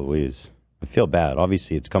 geez Louise. I feel bad.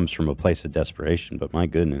 Obviously, it comes from a place of desperation, but my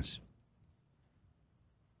goodness.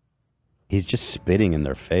 He's just spitting in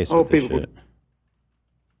their face with this shit.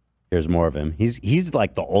 Here's more of him. He's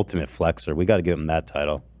like the ultimate flexer. We got to give him that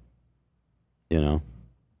title. You know?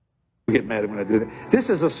 I get mad when I do that. This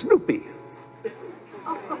is a Snoopy.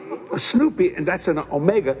 A Snoopy, and that's an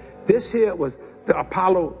Omega. This here was the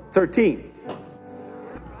Apollo 13.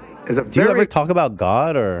 Do you ever talk about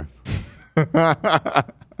God, or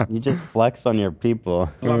you just flex on your people?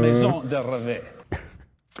 La Maison de Rêve.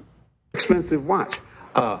 Expensive watch.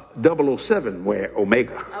 007 wear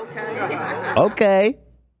Omega. Okay.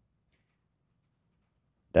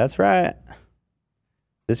 That's right.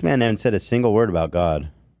 This man hasn't said a single word about God.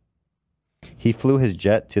 He flew his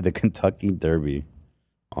jet to the Kentucky Derby.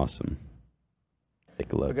 Awesome.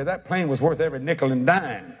 Take a look. Because that plane was worth every nickel and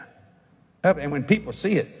dime. And when people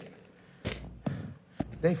see it,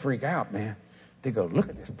 they freak out, man. They go, look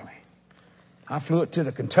at this plane. I flew it to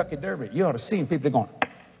the Kentucky Derby. You ought to see people. They're going,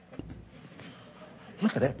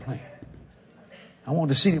 look at that plane. I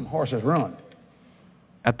wanted to see them horses run.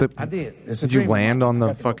 At the, I did. It's a did you dream of land mine. on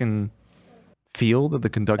the fucking field of the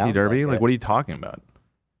Kentucky Sounds Derby? like Like, it. what are you talking about?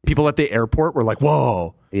 People at the airport were like,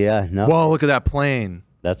 whoa. Yeah, no. Whoa, look at that plane.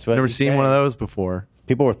 That's what Never he seen said. one of those before.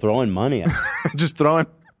 People were throwing money at me. Just throwing.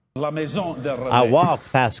 La Maison de I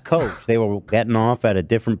walked past Coach. They were getting off at a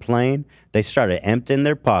different plane. They started emptying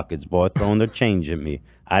their pockets, boy, throwing their change at me.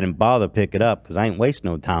 I didn't bother to pick it up because I ain't waste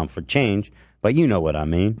no time for change, but you know what I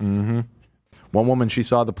mean. Mm-hmm. One woman, she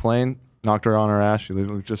saw the plane, knocked her on her ass. She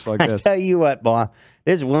looked just like I this. tell you what, boy,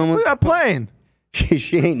 this woman. Look at that plane.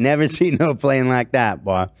 She ain't never seen no plane like that,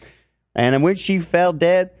 boy. And when she fell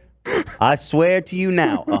dead, I swear to you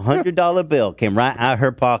now, $100 bill came right out of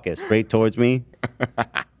her pocket, straight towards me.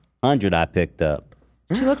 100 I picked up.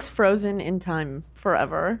 She looks frozen in time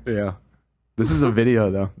forever. Yeah. This is a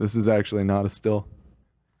video, though. This is actually not a still.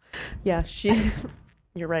 Yeah, she.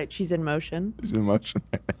 You're right. She's in motion. She's in motion.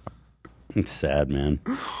 It's sad, man.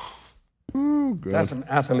 Oh, good. That's some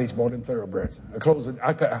athletes bought in thoroughbreds.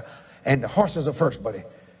 And the horses are first, buddy.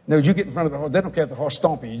 Now, you get in front of the horse, they don't care if the horse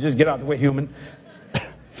stomp you. You just get out of the way, human.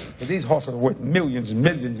 But these horses are worth millions and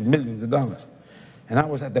millions and millions of dollars. And I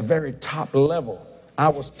was at the very top level. I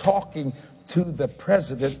was talking to the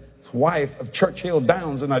president's wife of Churchill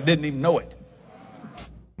Downs, and I didn't even know it.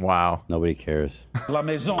 Wow. Nobody cares. La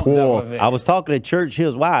Maison de Cool. Reveille. I was talking to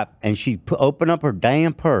Churchill's wife, and she opened up her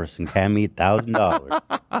damn purse and handed me $1,000.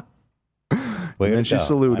 And then she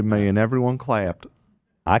saluted me, and everyone clapped.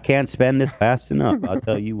 I can't spend this fast enough. I'll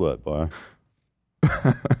tell you what, boy.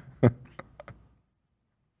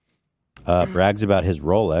 Brags about his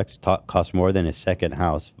Rolex. Cost more than his second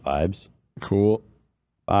house. Vibes. Cool.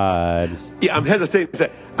 Vibes. Yeah, I'm hesitating to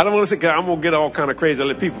say. I don't want to say, 'cause I'm going to get all kind of crazy and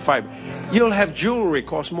let people fight. You'll have jewelry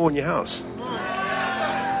cost more in your house.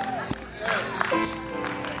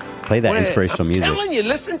 Play that Well, inspirational music. I'm telling you,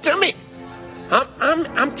 listen to me.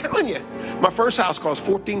 I'm telling you. My first house cost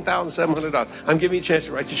 $14,700. I'm giving you a chance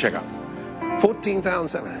to write your check out.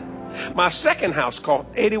 $14,700. My second house cost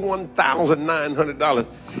 $81,900,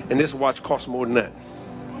 and this watch costs more than that.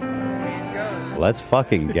 Let's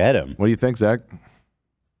fucking get him. What do you think, Zach?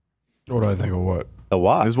 What do I think of what? The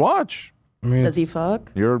watch. His watch. I mean, Does he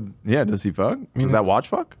fuck? Does he fuck? Does that watch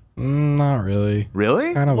fuck? Not really.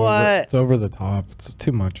 Really? Kind of What? it's over the top. It's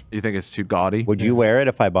too much. You think it's too gaudy? Would you wear it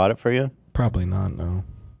if I bought it for you? Probably not, no.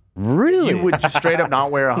 Really? You would just straight up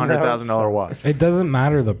not wear a $100,000 watch. It doesn't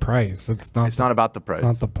matter the price. It's not. It's not about the price. It's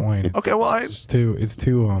not the point. It's, Okay, well, it's too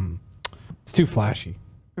flashy.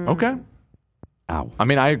 Okay. Ow. I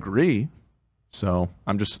mean, I agree. So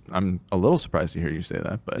I'm a little surprised to hear you say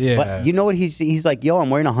that, but But you know what he's like, yo, I'm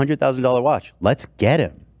wearing a $100,000 watch. Let's get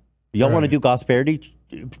him. Y'all want to do prosperity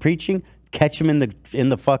preaching? Catch him in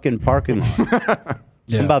the fucking parking lot.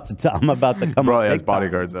 Yeah. I'm about to come. Bro, up he has big time.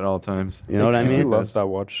 bodyguards at all times. You know what I He mean? loves that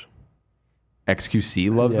watch.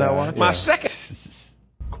 XQC loves that watch. My second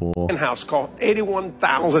Cool. house cost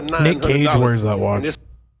 $81,900. Nick Cage wears that watch. And this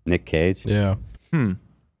Nick Cage. Yeah.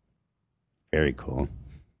 Very cool.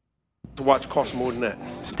 watch costs more than that.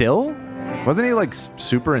 Still? Wasn't he like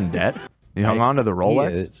super in debt? He hung on to the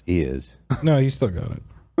Rolex? He is. No, you still got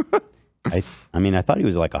it. I mean, I thought he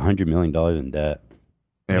was like $100 million in debt.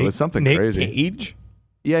 Yeah, it was something Nick crazy. Cage?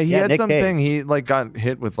 Yeah, he Yeah, had Nick something. Cage. He like got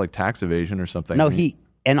hit with like tax evasion or something. No,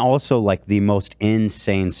 and also like the most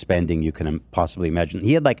insane spending you can possibly imagine.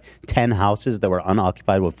 He had like 10 houses that were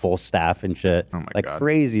unoccupied with full staff and shit. Oh my like God.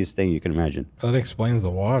 craziest thing you can imagine. That explains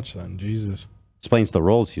the watch then. Jesus. Explains the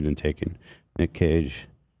roles he's been taking. Nick Cage.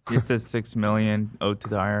 He says $6 million owed to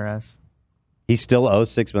the IRS. He still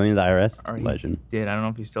owes $6 million to the IRS. Or he Legend. did. I don't know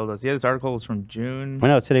if he still does. Yeah, this article was from June. I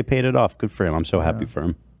know. It said they paid it off. Good for him. I'm so happy for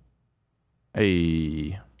him.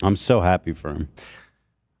 Hey. I'm so happy for him.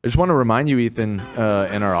 I just want to remind you, Ethan,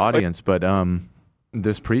 and our audience, but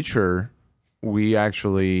this preacher, we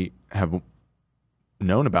actually have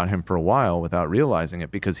known about him for a while without realizing it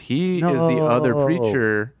because he is the other No.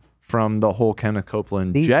 preacher from the whole Kenneth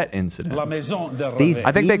Copeland jet incident. La Maison de These Reveille.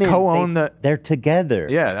 I think they demons, co-own the. They're together.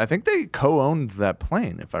 Yeah, I think they co-owned that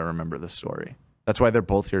plane, if I remember the story. That's why they're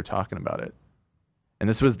both here talking about it. And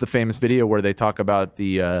this was the famous video where they talk about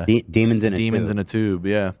the Demons in a demons tube. in a tube.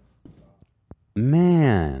 Yeah.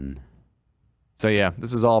 Man. So yeah,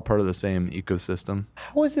 this is all part of the same ecosystem.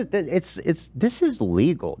 How is it that this is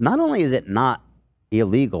legal? Not only is it not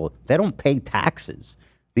illegal, they don't pay taxes.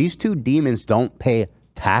 These two demons don't pay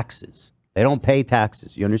taxes. They don't pay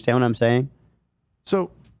taxes. You understand what I'm saying? So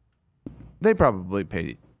they probably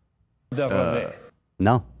pay.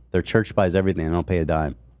 No, their church buys everything. They don't pay a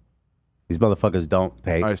dime. These motherfuckers don't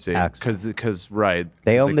pay taxes. Because right,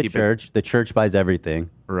 They own the keep it- church. The church buys everything.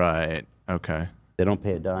 Right. Okay. They don't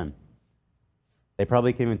pay a dime. They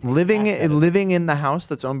probably can even Living in the house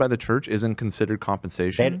that's owned by the church isn't considered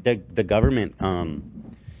compensation. the government.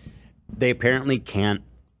 They apparently can't.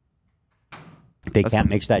 They That's can't some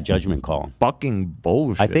make that judgment call. Fucking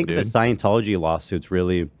bullshit. I think dude. the Scientology lawsuits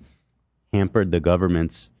really hampered the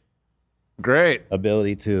government's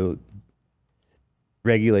ability to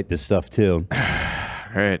regulate this stuff too.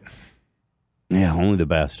 Right. Yeah, only the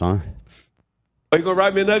best, huh? Are you gonna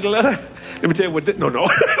write me an ugly letter? Let me tell you what. No.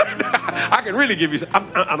 I can really give you.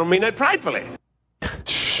 I don't mean that pridefully.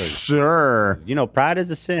 Sure. You know, pride is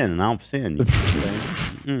a sin, and I don't sin. You know what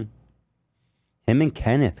I'm saying? Him and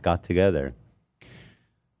Kenneth got together.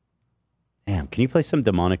 Damn, can you play some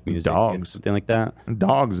demonic music? Dogs. Something like that?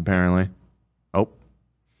 Dogs, apparently. Oh.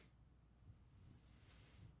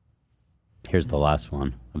 Here's the last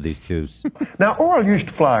one of these two. Now, Oral used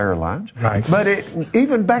to fly airlines, right? But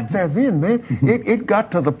even back there then, man, it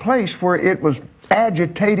got to the place where it was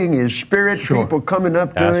agitating his spirit. People coming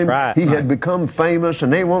up to That's him. right. He had become famous,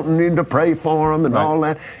 and they wanting him to pray for him and all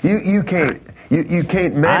that. You can't. You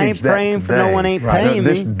can't manage ain't that praying for no today. one ain't paying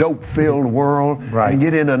This me. dope-filled world, and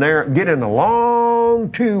get in a long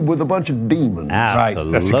tube with a bunch of demons.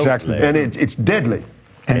 Absolutely. That's exactly and it's deadly.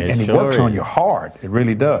 And it works on your heart. It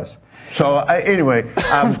really does. So anyway,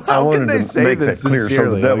 I wanted to make that clear.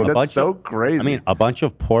 So the devil, That's so crazy. I mean, a bunch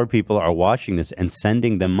of poor people are watching this and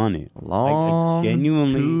sending them money. Long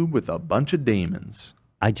genuinely tube with a bunch of demons.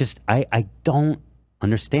 I don't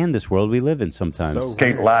understand this world we live in sometimes.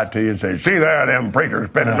 Can't lie to you and say, see there, them preachers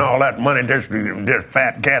spending all that money, just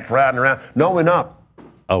fat cats riding around. No, we're not.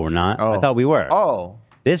 Oh, we're not? I thought we were. Oh.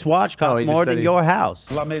 This watch costs more than your house.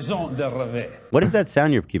 La maison de rêve. What is that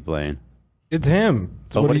sound you keep playing? It's him.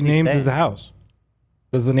 It's But what what he does he named say? his house.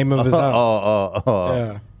 That's the name of his house. Oh.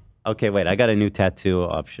 Yeah. Okay, wait. I got a new tattoo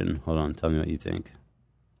option. Hold on. Tell me what you think.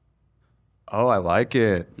 Oh, I like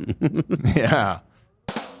it. Yeah.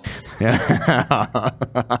 Yeah.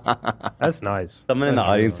 That's nice. Someone in the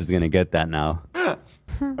audience is going to get that now.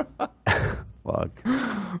 Fuck.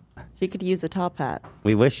 She could use a top hat.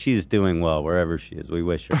 We wish she's doing well wherever she is. We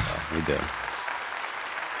wish her well. We do.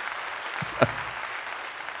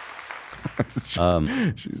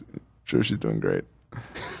 She's sure she's doing great.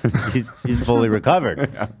 she's fully recovered.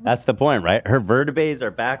 That's the point, right? Her vertebrae are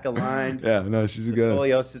back aligned. Yeah, no, she's The good.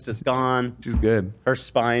 scoliosis is gone. She's good. Her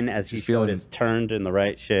spine, as he showed, is turned in the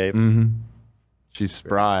right shape. Mm-hmm. She's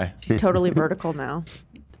spry. She's totally vertical now.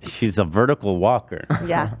 She's a vertical walker.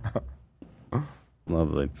 Yeah.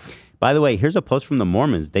 Lovely. By the way, here's a post from the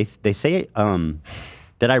Mormons. They say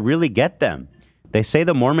that I really get them. They say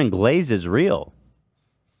the Mormon glaze is real.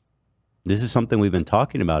 This is something we've been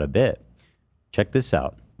talking about a bit. Check this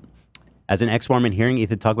out. As an ex-Mormon, hearing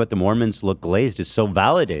Ethan talk about the Mormons look glazed is so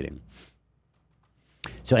validating.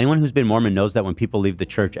 So anyone who's been Mormon knows that when people leave the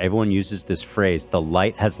church, everyone uses this phrase, the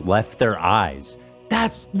light has left their eyes.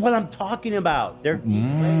 That's what I'm talking about. They're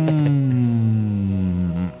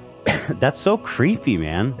That's so creepy,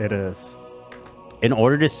 man. It is. In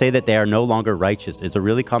order to say that they are no longer righteous is a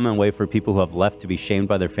really common way for people who have left to be shamed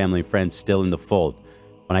by their family and friends still in the fold.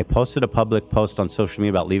 When I posted a public post on social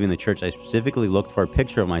media about leaving the church, I specifically looked for a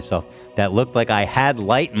picture of myself that looked like I had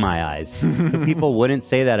light in my eyes. So people wouldn't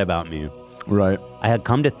say that about me. Right. I had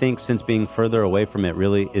come to think since being further away from it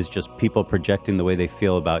really is just people projecting the way they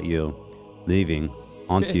feel about you, leaving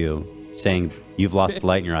onto you, saying you've lost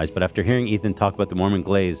light in your eyes. But after hearing Ethan talk about the Mormon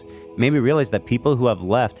glaze, it made me realize that people who have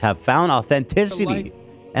left have found authenticity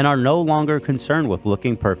and are no longer concerned with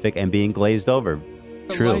looking perfect and being glazed over.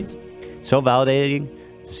 True. So validating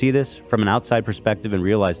to see this from an outside perspective and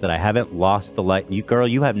realize that I haven't lost the light. You, girl,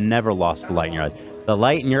 you have never lost the light in your eyes. The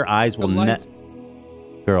light in your eyes will never...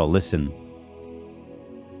 Girl, listen.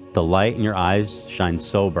 The light in your eyes shines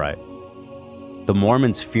so bright. The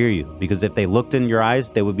Mormons fear you because if they looked in your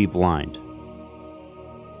eyes, they would be blind.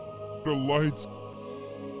 The lights.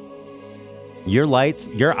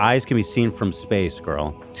 Your eyes can be seen from space,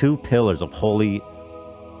 girl. 2 pillars of holy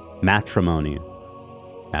matrimony.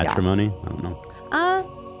 Matrimony? I don't know.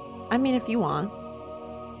 I mean, if you want.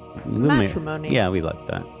 We may- Matrimony. Yeah, we like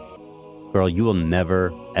that. Girl, you will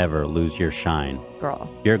never, ever lose your shine. Girl.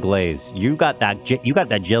 Your glaze. You got that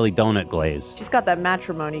jelly donut glaze. She's got that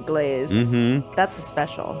matrimony glaze. Mm-hmm. That's a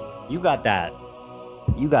special. You got that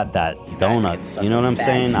donuts. You know what I'm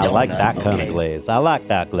saying? I like that kind of glaze. I like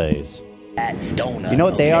that glaze. You know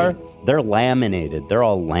what they are? They're laminated. They're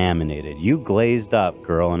all laminated. You glazed up,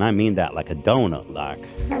 girl, and I mean that like a donut, like.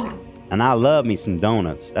 And I love me some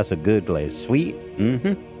donuts. That's a good glaze. Sweet?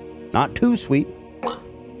 Mm-hmm. Not too sweet.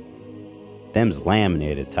 Them's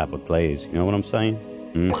laminated type of glaze. You know what I'm saying?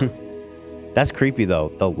 Mm-hmm. That's creepy,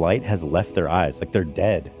 though. The light has left their eyes. Like they're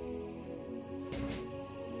dead.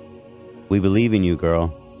 We believe in you,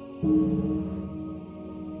 girl.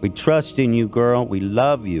 We trust in you, girl. We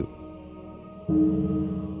love you.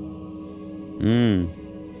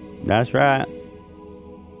 That's right.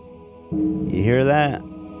 You hear that?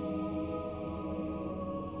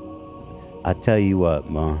 I tell you what,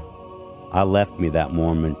 Ma. I left me that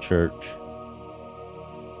Mormon church.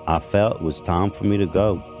 I felt it was time for me to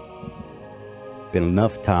go. Been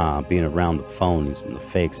enough time being around the phonies and the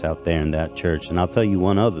fakes out there in that church. And I'll tell you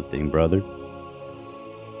one other thing, brother.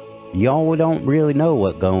 Y'all don't really know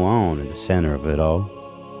what's going on in the center of it all.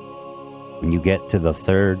 When you get to the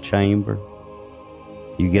third chamber,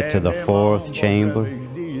 you get to the fourth chamber.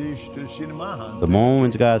 The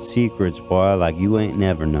Mormons got secrets, boy, like you ain't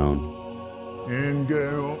never known.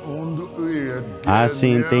 I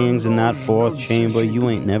seen things in that fourth chamber you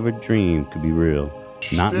ain't never dreamed could be real.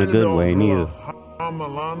 Not in a good way, neither.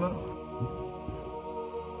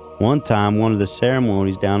 One time, one of the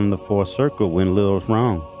ceremonies down in the fourth circle went a little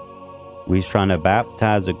wrong. We was trying to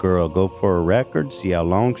baptize a girl, go for a record, see how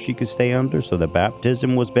long she could stay under so the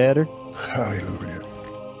baptism was better. Hallelujah.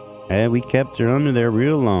 And we kept her under there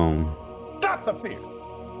real long. Stop the fear.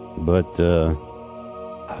 But,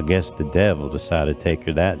 I guess the devil decided to take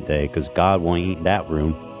her that day because God won't eat that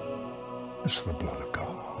room. It's the blood of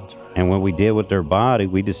God. And when we did with her body,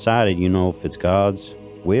 we decided, you know, if it's God's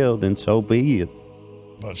will, then so be it.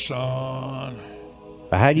 But son,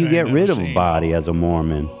 But how do you get rid of a body as a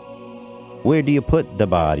Mormon? Where do you put the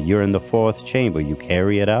body? You're in the fourth chamber. You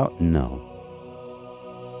carry it out? No.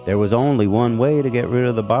 There was only one way to get rid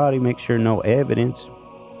of the body, make sure no evidence.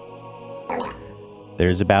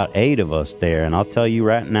 There's about 8 of us there, and I'll tell you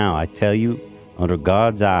right now, I tell you, under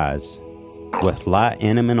God's eyes, with light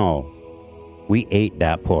in him and all, we ate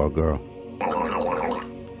that poor girl.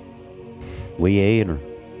 We ate her.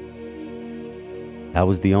 That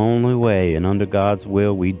was the only way, and under God's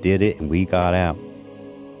will, we did it, and we got out.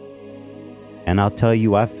 And I'll tell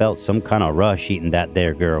you, I felt some kind of rush eating that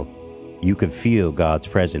there girl. You could feel God's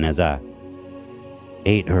presence as I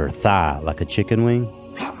ate her thigh like a chicken wing.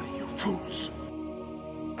 You fools.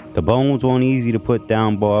 The bones weren't easy to put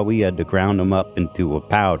down, boy. We had to ground them up into a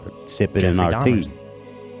powder, sip it in Jeffrey our Dahmer's. tea.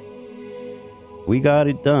 We got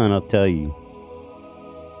it done, I'll tell you.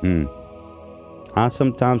 I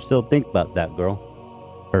sometimes still think about that girl.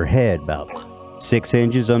 Her head about 6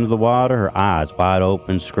 inches under the water, her eyes wide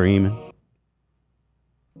open, screaming.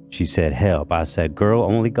 She said, help. I said, girl,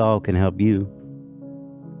 only God can help you.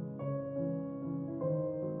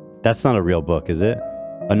 That's not a real book, is it?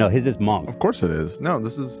 Oh, no, his is Monk. Of course it is. No,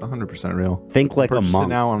 this is 100% real. Think like a Purchase monk. it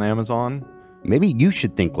now on Amazon. Maybe you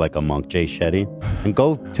should think like a monk, Jay Shetty, and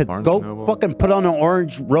go fucking put on an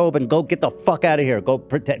orange robe and go get the fuck out of here. Go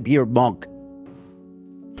be your monk.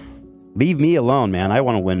 Leave me alone, man. I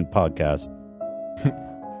want to win podcast.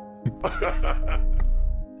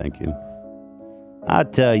 Thank you. I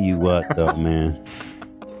tell you what, though, man.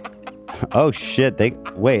 Oh shit!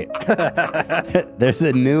 Wait. There's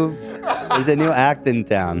a new act in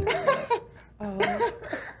town.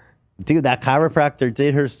 Dude, that chiropractor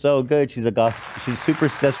did her so good. She's super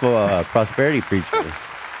successful prosperity preacher.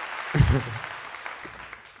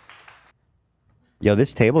 Yo,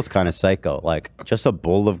 this table's kind of psycho. Like, just a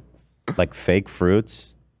bowl of like fake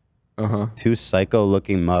fruits. 2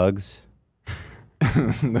 psycho-looking mugs.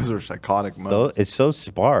 Those are psychotic mugs. It's so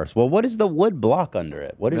sparse. Well, what is the wood block under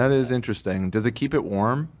it? That is interesting. Does it keep it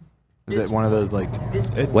warm? Is it one of those like?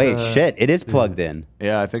 Wait, shit! It is plugged in.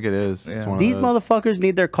 Yeah, I think it is. It's one of These those. motherfuckers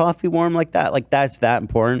need their coffee warm like that. Like that's that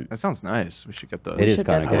important. That sounds nice. We should get those. It is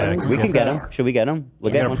kind of good. We can get them. Should we get them?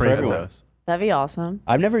 We'll get one for everyone. That'd be awesome.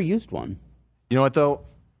 I've never used one. You know what though?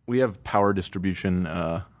 We have power distribution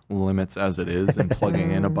limits as it is, and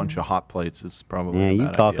plugging in a bunch of hot plates is probably. Yeah, you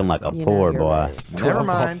talking like a poor boy. Never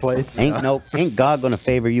mind. Ain't God gonna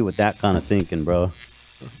favor you with that kind of thinking, bro.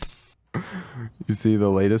 You see the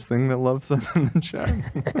latest thing that Love sent in the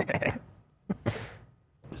chat?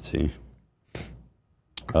 Let's see.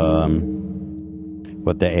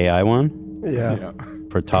 What, the AI one? Yeah.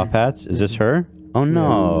 For top hats? Is this her? Oh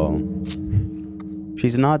no.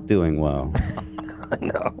 She's not doing well.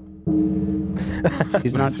 No.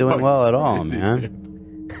 She's not doing well at all, man.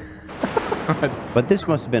 But this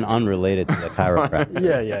must have been unrelated to the chiropractor.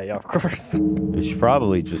 Yeah, of course. It's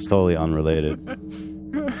probably just totally unrelated.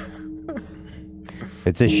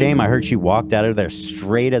 It's a shame. I heard she walked out of there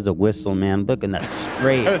straight as a whistle, man. Looking that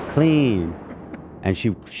straight, clean. And she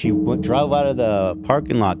drove out of the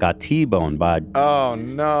parking lot, got T-boned by. Oh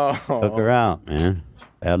no! Took her out, man.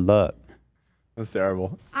 Bad luck. That's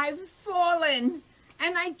terrible. I've fallen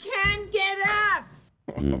and I can't get up.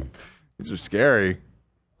 These are scary.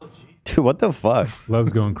 Dude, what the fuck?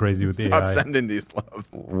 Love's going crazy with the Stop AI. sending these love.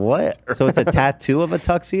 What? So it's a tattoo of a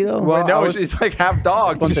tuxedo? Well, no, she's like half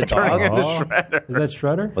dog. What's She's a dog? turning into Oh. Shredder. Is that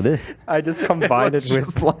Shredder? Well, this. I just combined it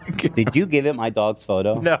with. Did you give it my dog's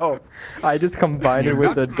photo? No, I just combined it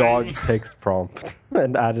with the dog text prompt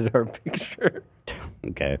and added her picture.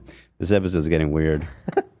 Okay. This episode's getting weird.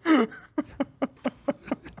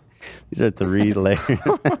 These are 3 layers.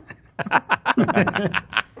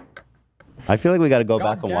 I feel like we got to go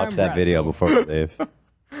back and watch that video before we leave.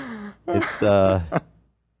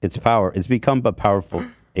 It's power. It's become a powerful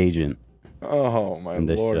agent. Oh my in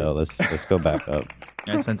this lord! show. Let's go back up.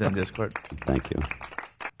 I sent it in Discord. Thank you.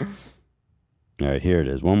 All right, here it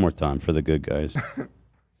is. One more time for the good guys.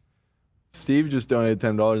 Steve just donated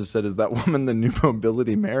 $10 and said, "Is that woman the new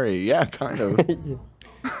Mobility Mary?" Yeah, kind of.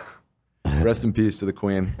 Rest in peace to the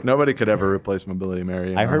Queen. Nobody could ever replace Mobility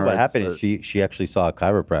Mary. in I our heard what hearts, happened is she actually saw a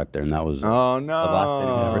chiropractor, and that was Oh no! the last thing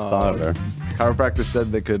we ever saw of her. Chiropractor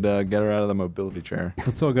said they could get her out of the mobility chair.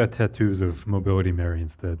 Let's all got tattoos of Mobility Mary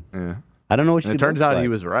instead. Yeah. I don't know what And she it turns looks out like. he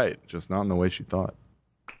was right, just not in the way she thought.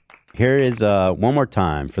 Here is one more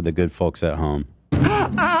time for the good folks at home.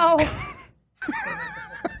 Ow!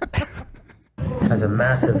 Has a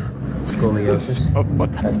massive scoliosis.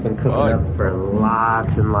 Has been cooking up for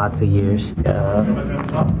lots and lots of years.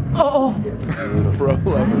 Oh!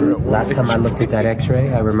 Last time I looked at that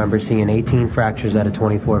X-ray, I remember seeing 18 fractures out of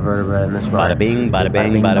 24 vertebrae in this spine. Bada bing, bada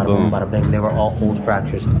bang, bada boom. Bada bing. They were all old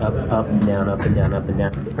fractures. Up, and down, up and down, up and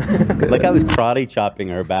down. Like I was karate chopping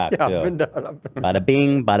her back, Yeah, too. up and down, up and Bada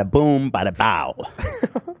bing, bada boom, bada bow.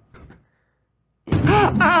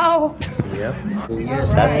 Ow! Yep.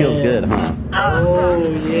 That feels good, huh?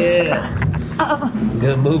 Oh, yeah.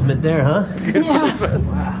 Good movement there, huh?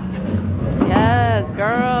 Yes,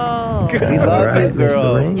 girl. We love you,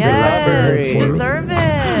 girl. Yes, You're you deserve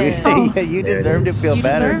it. yeah, you deserve to feel You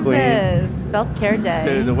better, deserve Queen. this. Self-care day.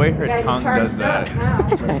 Dude, the way her tongue does that.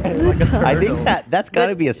 I think that's got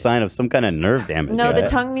to be a sign of some kind of nerve damage. No, the right?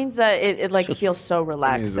 tongue means that it like feels so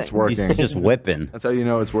relaxing. It's working. It's just whipping. That's how you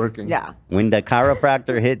know it's working. Yeah. When the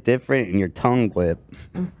chiropractor hit different and your tongue whip,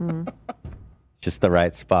 hmm just the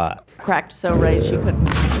right spot. Cracked so right she couldn't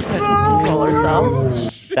control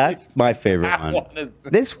herself. That's my favorite one.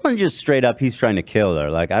 This one just straight up, he's trying to kill her.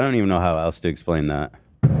 Like, I don't even know how else to explain that.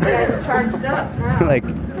 Charged up now. like,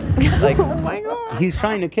 Oh my god. he's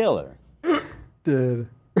trying to kill her. Dude.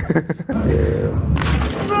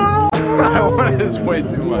 I wanted this way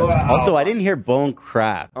too much. Also, I didn't hear bone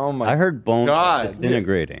crack. Oh my I heard bone God.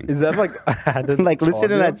 disintegrating. Is that like added Like, listen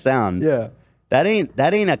to audio? that sound. Yeah. That ain't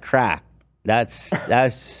a crack. That's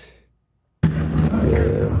that's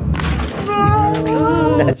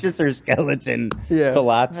just her skeleton Yeah.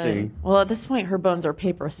 collapsing. Well, at this point, her bones are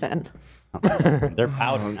paper thin. They're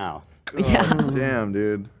powder now. Yeah. Damn,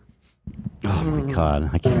 dude. Oh my god.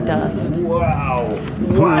 I can't. Dust.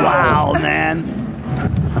 Wow, man.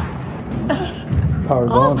 Power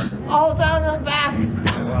gone. All down the back.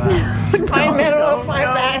 My middle of my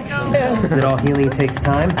back. That all healing takes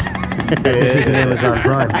time. It was on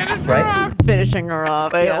run, right? Finishing her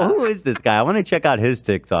off. Wait, yeah. who is this guy? I want to check out his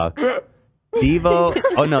TikTok. Devo.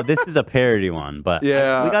 Oh no, this is a parody one, but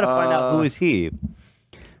Yeah, we got to find out who is he.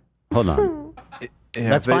 Hold on. Yeah,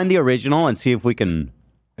 Let's if they- find the original and see if we can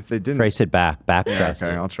If they didn't, trace it back. yeah, Trace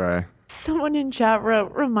okay, it. I'll try. Someone in chat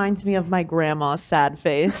reminds me of my grandma's sad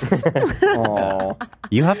face. Oh,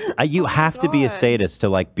 You have to be a sadist to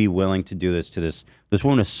like be willing to do this to this. This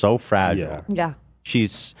woman is so fragile. Yeah. Yeah.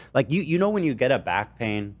 She's like you know when you get a back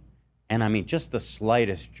pain, and I mean just the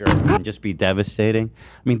slightest jerk can just be devastating.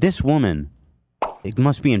 I mean this woman, it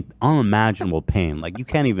must be in unimaginable pain. Like you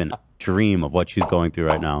can't even dream of what she's going through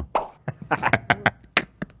right now.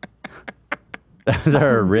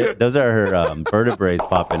 Those are her vertebrae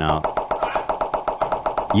popping out.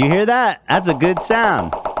 You hear that? That's a good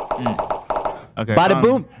sound. Okay. Bada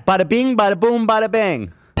boom, bada bing, bada boom, bada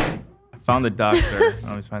bang. I found the doctor. I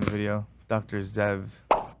always find the video. Dr. Zev.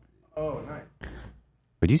 Oh, nice.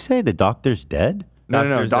 Would you say the doctor's dead? no,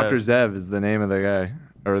 Dr. Dr. Zev. Zev is the name of the guy.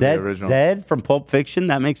 or Zed, the original. Zed from Pulp Fiction.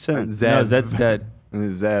 That makes sense. Zev. No, Zed's dead.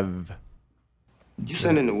 Zev. You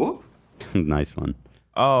sending the wolf? Nice one.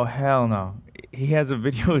 Oh hell no! He has a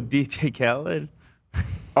video with DJ Khaled.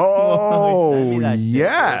 Oh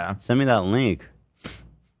yeah. Send me that link.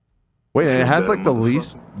 Wait, and it has like the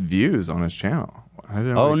least views on his channel. I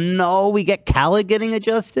didn't Oh no, we get Khaled getting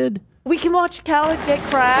adjusted? We can watch Khaled get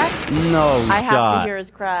cracked. No I have shot. to hear his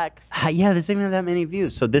cracks. Yeah, this doesn't even have that many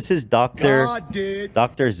views. So this is Dr.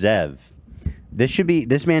 Zev.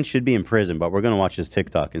 This man should be in prison, but we're gonna watch his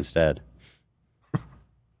TikTok instead.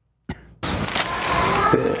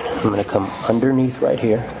 Good. I'm gonna come underneath right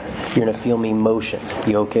here. You're gonna feel me motion.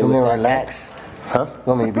 You okay with that? Relax. Huh? You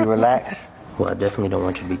want me to be relaxed? Well, I definitely don't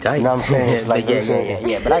want you to be tight. No, I'm saying like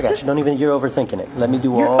yeah. But I got you. Don't even. You're overthinking it. Let me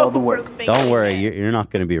do all the work. Don't worry, you're not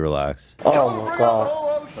gonna be relaxed. Oh my god.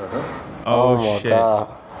 Oh, my shit.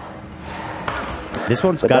 god. This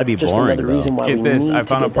one's But got to that's be just boring, another bro. reason why Get we this. need I to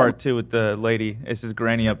found a get part 2 with the lady. It's his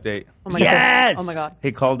granny update. Oh my Yes! god. Oh my god.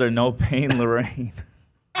 He called her No Pain Lorraine.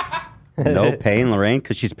 No pain, Lorraine,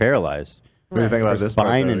 because she's paralyzed. What do you think about Her this part,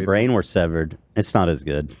 spine though, and Ethan? brain were severed. It's not as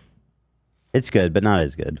good. It's good, but not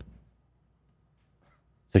as good.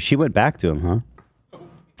 So she went back to him, huh?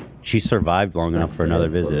 She survived long enough for another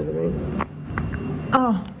visit.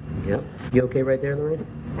 Oh, Yep. You okay right there, Lorraine?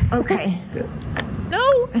 okay. Good.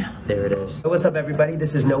 No. There it is. What's up, everybody?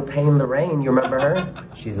 This is No Pain Lorraine. You remember her?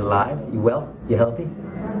 She's alive. You well? You healthy?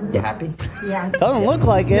 You happy? Yeah. Doesn't look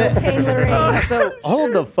like it. Pain Lorraine. So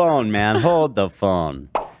Hold the phone, man. Hold the phone.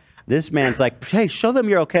 This man's like, hey, show them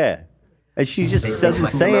you're okay. And she just doesn't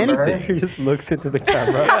say anything. He just looks into the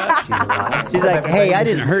camera. She's alive. She's like, hey, I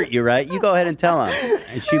didn't hurt you, right? You go ahead and tell him.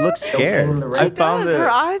 And she looks scared. I found her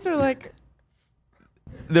the eyes are like.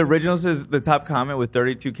 original says the top comment with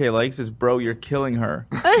 32K likes is, "Bro, you're killing her."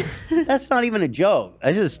 That's not even a joke.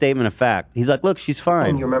 That's just a statement of fact. He's like, look, she's And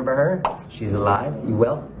fine. you remember her? She's alive. You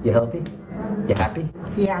well? You healthy? You happy?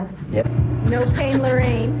 Yes. Yep. No Pain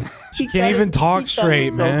Lorraine. She can't even talk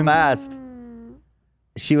straight, so man. fast.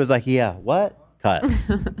 She was like, yeah, what? Cut.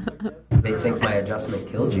 They think my adjustment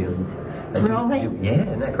killed you. Really? Yeah,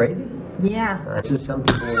 isn't that crazy? Yeah. It's just some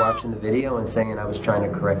people were watching the video and saying I was trying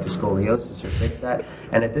to correct the scoliosis or fix that.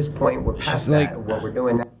 And at this point, we're past that. What we're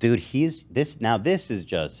doing now. Dude, this is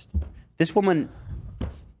just, this woman,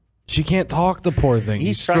 She can't talk, the poor thing. He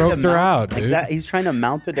he's trying to stroked her mount- out, like dude. that, he's trying to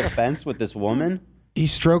mount a defense with this woman. He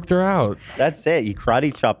stroked her out. That's it. He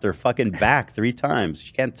karate chopped her fucking back 3 times.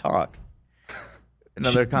 She can't talk.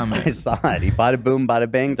 Another comment. I saw it. He bada boom, bada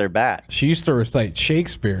bang, they're back. She used to recite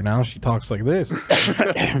Shakespeare. Now she talks like this.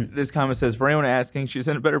 This comment says, "For anyone asking, she's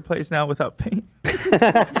in a better place now without pain."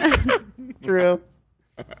 True.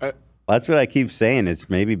 That's what I keep saying. It's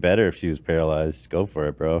maybe better if she was paralyzed. Go for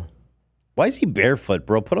it, bro. Why is he barefoot,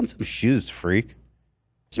 bro? Put on some shoes, freak.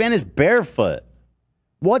 This man is barefoot.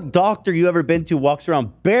 What doctor you ever been to walks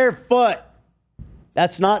around barefoot?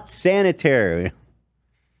 That's not sanitary.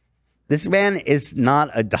 This man is not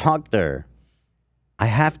a doctor.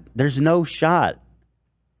 There's no shot.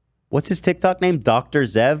 What's his TikTok name? Dr.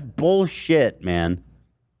 Zev? Bullshit, man.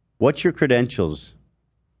 What's your credentials?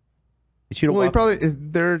 Well, he probably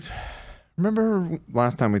they're. Remember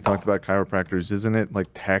last time we talked about chiropractors? Isn't it like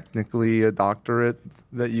technically a doctorate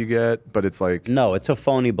that you get, but it's like No, it's a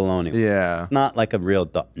phony baloney. Yeah. It's not like a real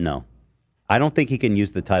no. I don't think he can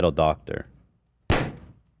use the title doctor.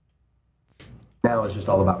 Now it's just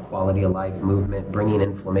all about quality of life, movement, bringing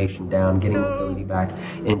inflammation down, getting mobility back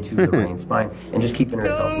into the brain spine, and just keeping her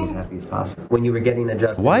as healthy and happy as possible. When you were getting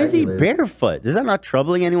adjusted, Why is he regularly- barefoot? Is that not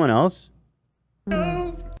troubling anyone else?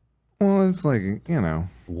 Well, it's like, you know.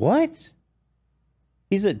 What?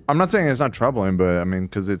 I'm not saying it's not troubling, but I mean,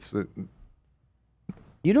 because it's.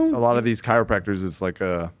 You don't. A lot of these chiropractors, it's like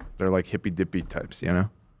they're like hippy dippy types, you know.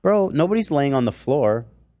 Bro, nobody's laying on the floor.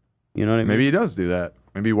 You know what I mean? Maybe he does do that.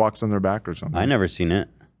 Maybe he walks on their back or something. I never seen it.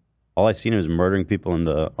 All I seen was murdering people in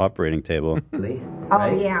the operating table. Oh,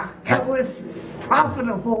 yeah. It was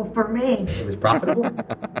profitable for me. It was profitable?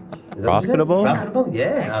 Profitable? Profitable?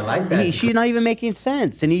 Yeah, I like that. She's not even making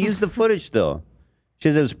sense, and he used the footage still. She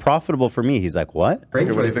says it was profitable for me. He's like, what? Okay,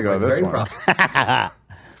 what do you think about this one?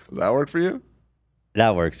 That work for you?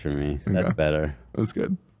 That works for me. That's better. That's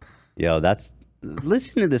good. Yo,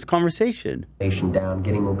 listen to this conversation. Down,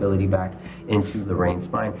 getting mobility back into the brain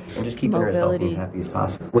spine, and just keeping her as healthy and Mobility. happy as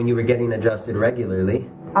possible. When you were getting adjusted regularly,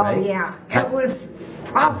 Oh, right? yeah. It was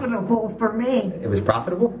profitable for me. It was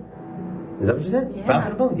profitable? Is that what you said? Yeah.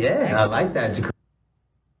 Profitable? Yeah, I like that.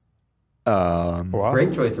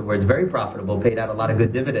 Great choice of words. Very profitable. Paid out a lot of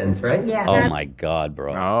good dividends, right? Yeah. Oh my God,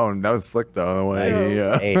 bro. Oh, that was slick though. The way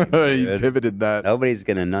Hey, he dude. pivoted that. Nobody's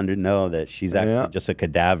gonna know that she's actually just a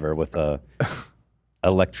cadaver with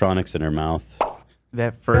electronics in her mouth.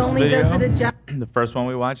 That first only video, does it a job. the first one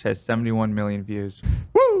we watched, has 71 million views.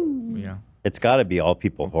 Woo! You know. It's got to be all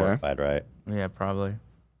people horrified, right? Yeah, probably.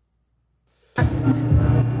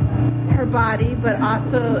 Her body, but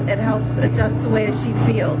also it helps adjust the way that she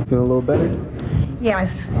feels. Feeling a little better?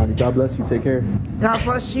 Yes. God bless you. Take care. God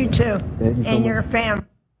bless you too. Thank you so And much. your family.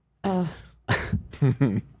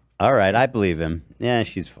 All right, I believe him. Yeah,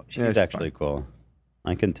 she's actually cool.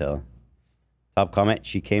 I can tell. Top comment: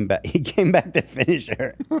 She came back. He came back to finish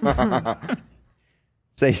her.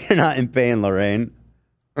 So you're not in pain, Lorraine.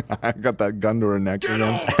 I got that gun to her neck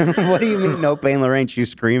again. What do you mean, no pain, Lorraine? She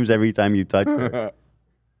screams every time you touch her.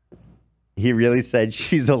 He really said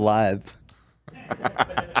she's alive.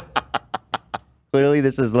 Clearly,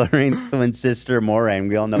 this is Lorraine's twin sister, Maureen.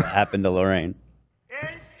 We all know what happened to Lorraine.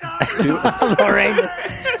 Lorraine,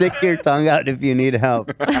 stick your tongue out if you need help.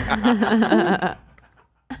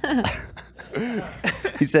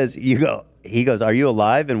 He says, he goes, are you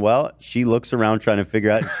alive and well? She looks around trying to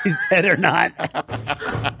figure out if she's dead or not.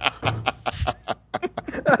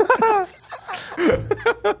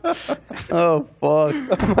 Oh, fuck.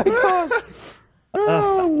 Oh my God.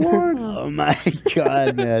 Oh, Lord. Oh, my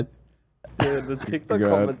God, man. Dude, the TikTok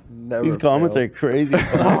comments never These comments fail. are crazy.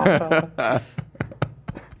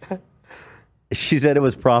 She said it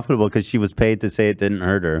was profitable because she was paid to say it didn't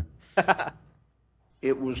hurt her.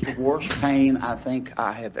 It was the worst pain I think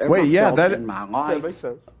I have ever Wait, yeah, felt that- in my life. That makes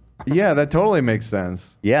sense. Yeah, that totally makes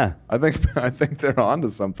sense. Yeah. I think they're onto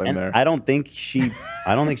something And there. I don't think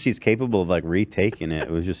she's capable of like retaking it.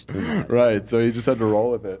 It was just too much. Right, so you just had to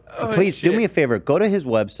roll with it. Please do me a favor. Go to his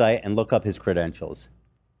website and look up his credentials.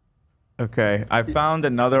 Okay, I found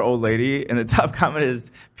another old lady, and the top comment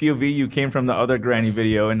is POV. You came from the other granny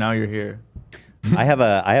video, and now you're here. I have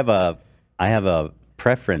a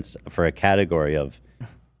preference for a category of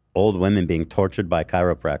old women being tortured by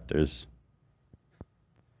chiropractors.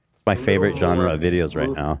 It's my favorite genre of videos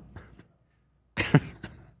right now.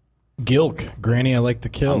 Gilk, Granny, I like to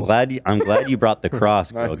kill. I'm glad you brought the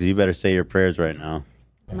cross, girl, because you better say your prayers right now.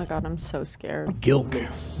 Oh my God, I'm so scared. Gilk.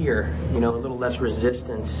 Here, a little less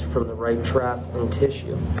resistance from the right trap and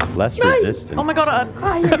tissue. Less resistance. Oh my God.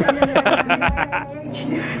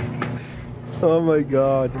 Oh my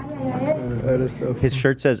God. That is so. His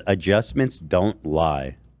shirt says adjustments don't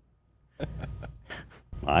lie.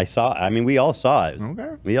 I mean, we all saw it.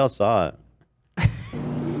 Okay. We all saw it.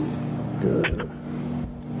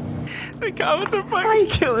 The comments are fucking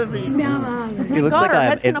killing me. It looks God, like her I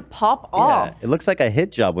head's gonna pop yeah, off. it looks like a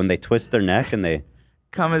hit job when they twist their neck and they.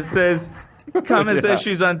 Comment says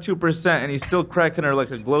she's on 2%, and he's still cracking her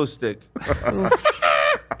like a glow stick.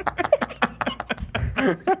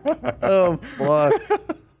 Oh fuck!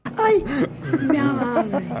 Ay, mi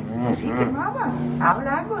amable. Así que mamá,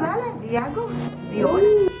 habla algo, dale, di algo, di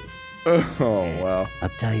hola. Oh, wow. I'll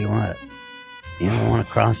tell you what. You don't want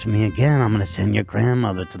to cross me again, I'm gonna send your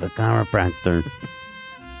grandmother to the chiropractor.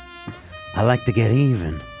 I like to get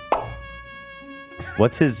even.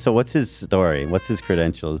 What's his story? What's his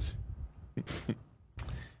credentials?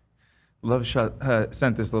 Love Shot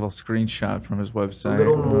sent this little screenshot from his website. A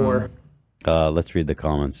little more. Let's read the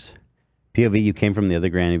comments. POV, you came from the other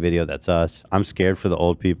Granny video. That's us. I'm scared for the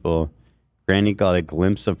old people. Granny got a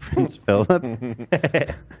glimpse of Prince Philip.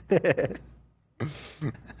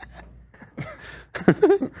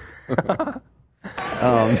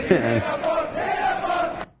 Oh, man.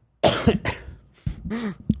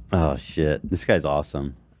 Oh, shit. This guy's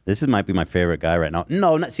awesome. This might be my favorite guy right now.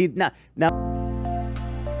 No, not, see, now.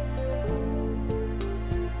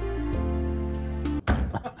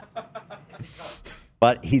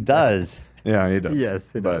 But he does. Yeah, he does. Yes,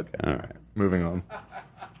 he does. But All right. moving on.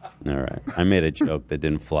 All right. I made a joke that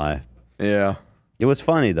didn't fly. Yeah. It was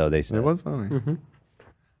funny, though, they said. It was funny. Mm-hmm.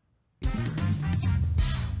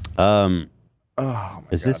 Oh, my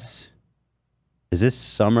Is God. this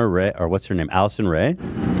Summer Rae, or what's her name? Allison Rae?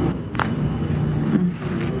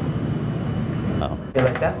 Oh. You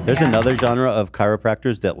like that? There's another genre of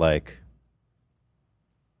chiropractors that, like,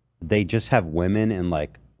 they just have women in,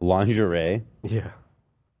 like, lingerie. Yeah.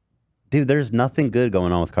 Dude, there's nothing good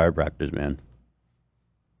going on with chiropractors, man.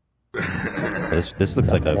 This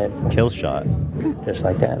looks like a kill shot. Just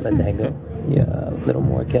like that, let that go. Yeah, a little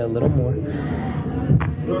more, Kel, a little more.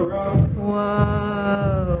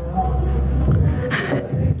 Whoa.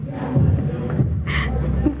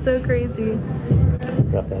 It's so crazy.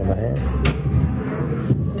 Drop that in my hand.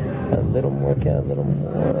 A little more. Work it a little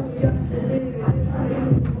more.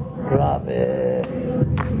 Drop it.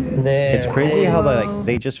 There. It's crazy how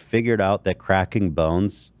they just figured out that cracking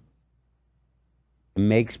bones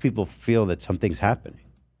makes people feel that something's happening.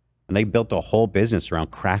 And they built a whole business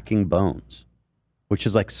around cracking bones, which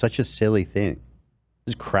is like such a silly thing.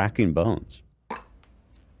 Just cracking bones.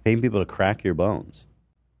 Paying people to crack your bones.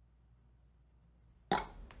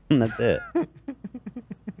 And that's it.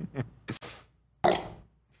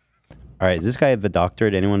 All right, does this guy have a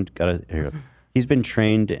doctorate? Anyone got a... Here. He's been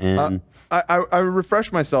trained in... I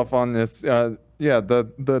refreshed myself on this. Yeah,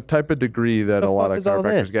 the type of degree that a lot of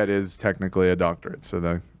chiropractors get is technically a doctorate,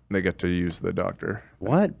 so they get to use the doctor.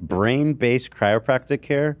 What? Brain-based chiropractic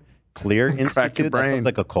care? Clear Institute? Crack your That sounds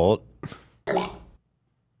like a cult.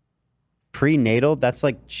 Prenatal? That's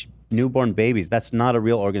like newborn babies. That's not a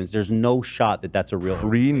real organism. There's no shot that that's a real...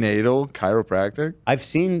 Prenatal chiropractic? I've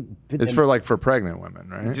seen... It's for pregnant women,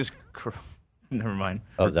 right? Just... Never mind.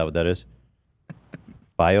 Oh, is that what that is?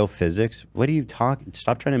 Biophysics? What are you talking?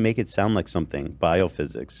 Stop trying to make it sound like something.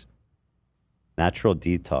 Biophysics. Natural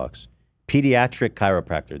detox. Pediatric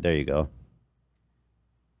chiropractor. There you go.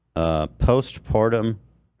 Postpartum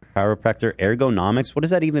chiropractor. Ergonomics. What does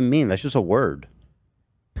that even mean? That's just a word.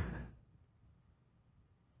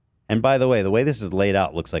 And by the way this is laid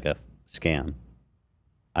out looks like a scam.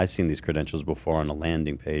 I've seen these credentials before on a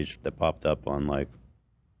landing page that popped up on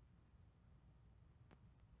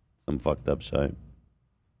some fucked up site.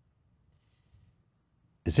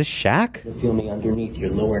 Is this Shaq? You feel me underneath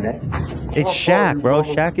your lower neck? It's Shaq, bro.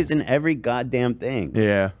 Shaq is in every goddamn thing.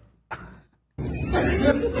 Yeah.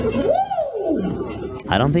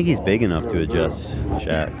 I don't think he's big enough to adjust,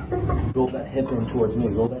 Shaq. Roll that hip in towards me.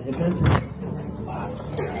 Roll that hip in.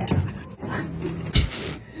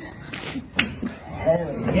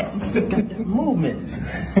 Hell yes. Got that movement.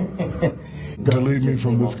 Delete me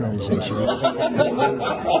from this conversation.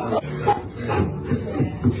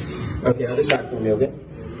 Okay, other side for me, okay?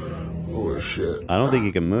 Oh, shit. I don't think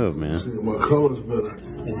he can move, man. My color's better.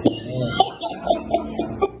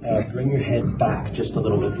 Bring your head back just a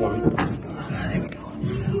little bit for me. There we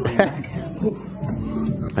go.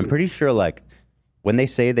 I'm pretty sure, when they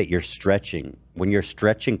say that you're stretching, when you're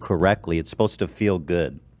stretching correctly, it's supposed to feel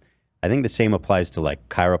good. I think the same applies to,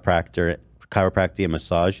 chiropractic and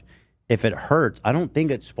massage. If it hurts, I don't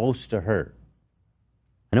think it's supposed to hurt.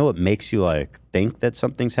 I know it makes you think that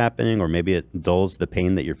something's happening, or maybe it dulls the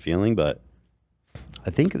pain that you're feeling, but I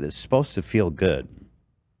think it's supposed to feel good.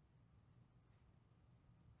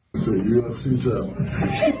 So UFC job.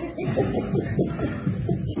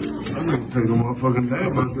 I'm gonna take a motherfucking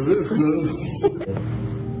nap after this, cuz.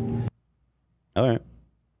 All right.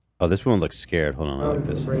 Oh, this one looks scared. Hold on, I like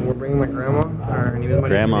this. We're bringing my grandma. Her name is Maria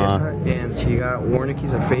Grandma. Teresa, and she got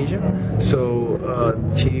Wernicke's aphasia. So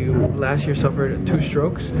she last year suffered 2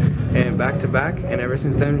 strokes, and back to back, and ever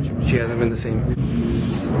since then she hasn't been the same.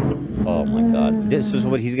 Oh my God! This is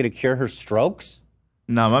what he's gonna cure her strokes?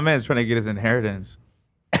 No, my man's trying to get his inheritance.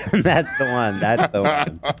 That's the one. That's the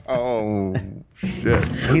one. Oh shit!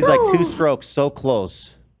 He's 2 strokes, so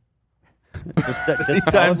close. Just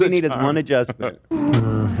all we need is one adjustment.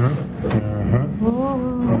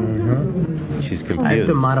 She's confused. I have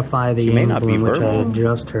to modify the She may not angle be in which I verbal.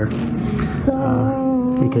 adjust her.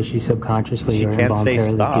 Because she subconsciously She or can't say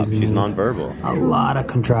involuntarily stop. gives She's me nonverbal. a lot of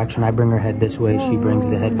contraction. I bring her head this way. She brings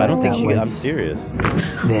the head back I don't think that she. way. I'm serious.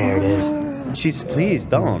 There it is. She's. Please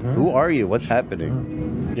don't. Who are you? What's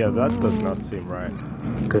happening? Yeah, that does not seem right.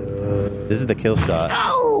 Good. This is the kill shot.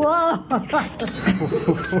 Oh!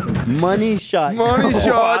 Money shot. Money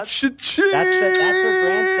shot. That's her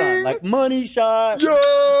grandson. Money shot. Yo! He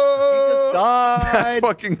just died. That's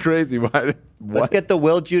fucking crazy. Why? Let's get the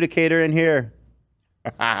will adjudicator in here.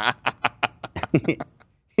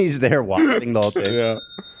 He's there watching the whole thing. Yeah.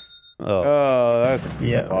 Oh, that's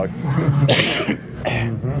fucked.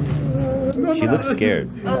 She looks scared.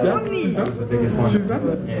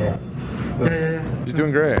 She's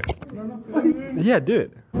doing great. Yeah,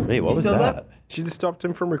 dude. Wait, what was that? She just stopped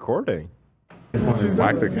him from recording.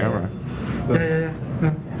 Whack the camera.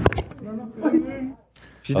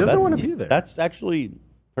 She Oh, doesn't that's- want to be there. That's actually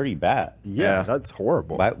pretty bad. Yeah, that's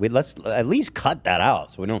horrible. Let's at least cut that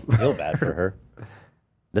out so we don't feel bad for her.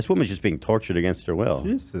 This woman's just being tortured against her will.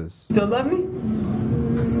 Jesus. Still love me?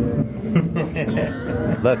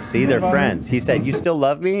 Look, see, they're friends. He said, "You still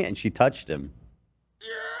love me?" And she touched him.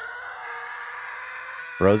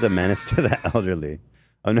 Rosa menace to the elderly.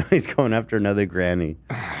 Oh no, he's going after another granny.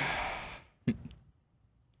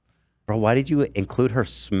 Bro, why did you include her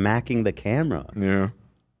smacking the camera? Yeah.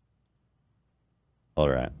 All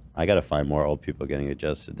right. I got to find more old people getting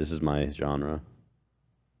adjusted. This is my genre.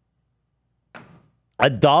 A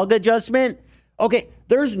dog adjustment? Okay,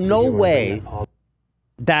 there's no way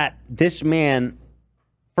that this man,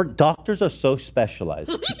 for doctors are so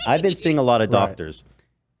specialized. I've been seeing a lot of doctors.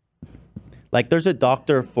 Like there's a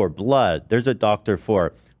doctor for blood. There's a doctor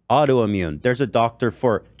for autoimmune. There's a doctor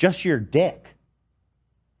for just your dick.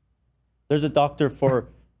 There's a doctor for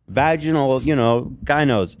vaginal,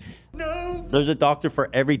 gynos. No. There's a doctor for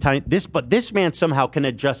every tiny but this man somehow can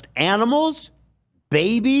adjust animals,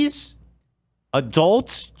 babies,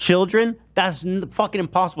 adults, children. That's fucking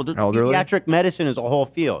impossible. Pediatric medicine is a whole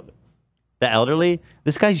field. The elderly,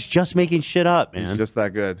 this guy's just making shit up, man. He's just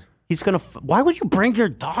that good. He's gonna. Why would you bring your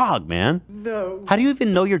dog, man? No. How do you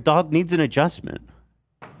even know your dog needs an adjustment?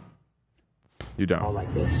 You don't. All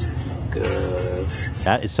like this. Good.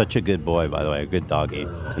 That is such a good boy, by the way. A good doggy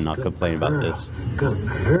to not complain about this. Good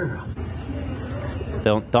girl.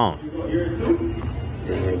 Don't.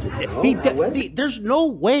 There's no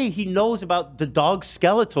way he knows about the dog's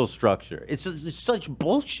skeletal structure. It's such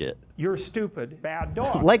bullshit. You're a stupid, bad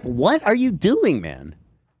dog. Like, what are you doing, man?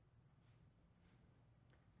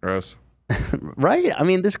 Gross. Right? I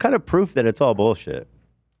mean, this kind of proof that it's all bullshit.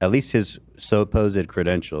 At least his supposed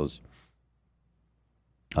credentials.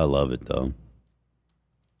 I love it, though.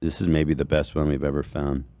 This is maybe the best one we've ever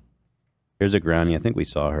found. Here's a granny. I think we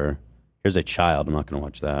saw her. Here's a child. I'm not going to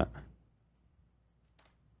watch that.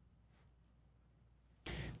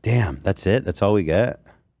 Damn, that's it? That's all we get?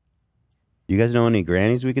 You guys know any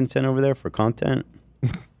grannies we can send over there for content?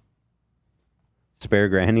 Spare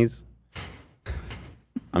grannies?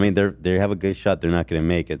 I mean, they have a good shot they're not going to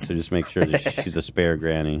make it, so just make sure that she's a spare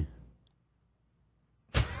granny.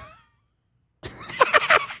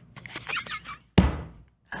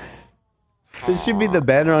 This should be the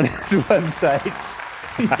banner on his website.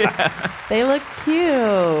 Yeah. They look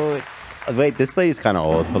cute. Wait, this lady's kind of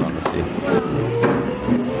old. Hold on, let's see.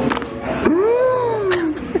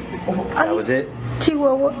 That was it?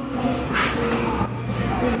 Chihuahua.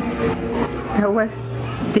 That was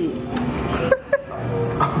the.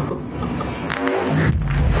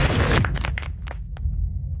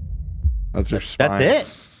 That's your spine. That's it?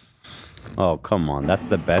 Oh, come on. That's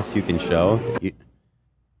the best you can show?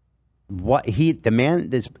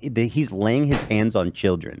 He's laying his hands on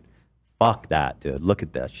children. Fuck that, dude. Look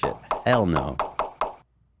at that shit. Hell no.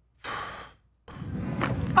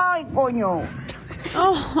 Ay, coño.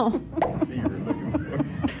 Oh.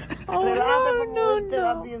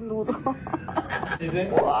 No.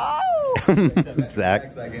 Wow.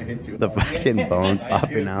 Zach, the fucking bones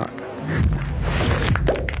popping out.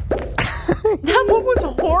 That one was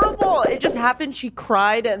horrible. It just happened. She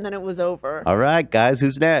cried and then it was over. All right, guys,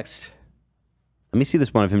 who's next? Let me see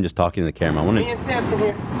this one of him just talking to the camera. I want Me and Samson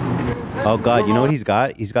here. Oh God, you know what he's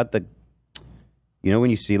got? He's got the. You know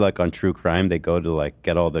when you see like on True Crime, they go to like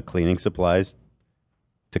get all the cleaning supplies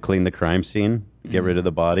to clean the crime scene, get rid of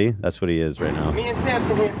the body. That's what he is right now. Me and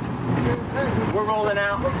Samson here. We're rolling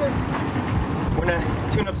out. We're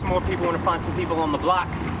gonna tune up some more people. We're gonna find some people on the block.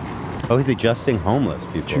 Oh, he's adjusting homeless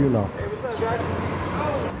people. Hey, what's up,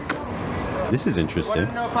 guys? This is interesting. I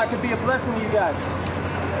don't know if I could be a blessing to you guys.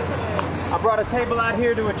 I brought a table out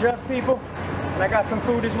here to adjust people, and I got some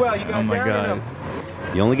food as well. You guys Oh my down or no?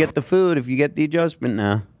 God. You only get the food if you get the adjustment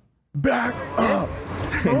now. Back up.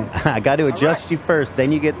 I got to adjust you first,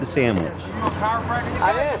 then you get the sandwich.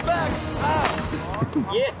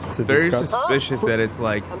 It's very suspicious that it's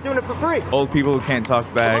like I'm doing it for free. old people who can't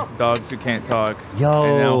talk back, dogs who can't talk, Yo.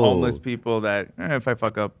 and now homeless people that if I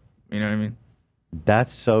fuck up, you know what I mean?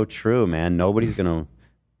 That's so true, man. Nobody's gonna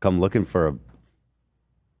come looking for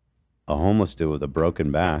a homeless dude with a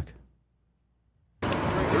broken back.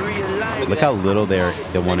 Look how little they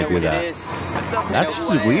want to do that. That's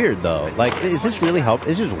just weird, though. Like, is this really help?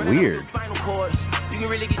 It's just weird.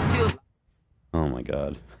 Oh my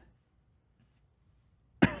God.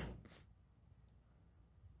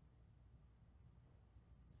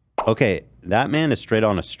 Okay, that man is straight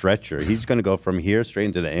on a stretcher. He's gonna go from here straight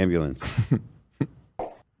into the ambulance.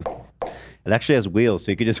 It actually has wheels,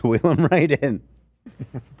 so you could just wheel him right in.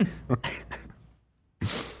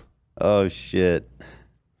 Oh shit.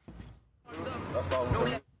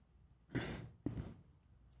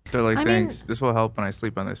 They're like, I mean- thanks. This will help when I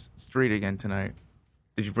sleep on this street again tonight.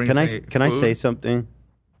 Did you bring? Can I food? say something?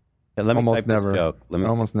 Yeah, let me Almost type this never. joke.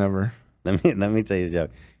 Almost never. Let me tell you a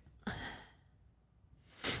joke.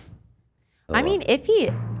 I mean,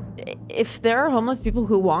 if there are homeless people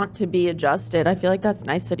who want to be adjusted, I feel like that's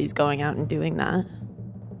nice that he's going out and doing that.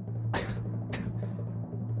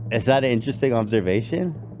 Is that an interesting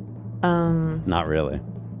observation? Not really.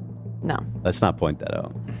 No. Let's not point that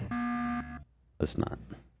out. Let's not.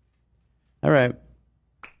 All right.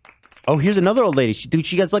 Oh, here's another old lady.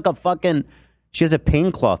 She has like a fucking. She has a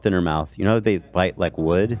pain cloth in her mouth. You know, they bite like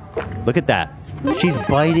wood. Look at that. She's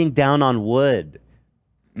biting down on wood.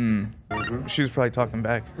 She was probably talking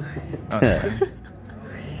back.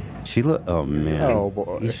 She look. Oh man. Oh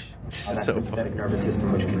boy. That sympathetic nervous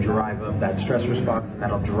system, which can drive up that stress response, and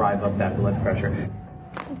that'll drive up that blood pressure.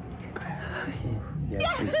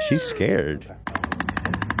 She's scared.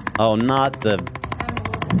 Oh, not the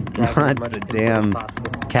damn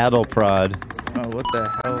cattle prod. Oh, what the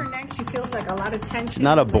hell? Her neck, she feels like a lot of tension.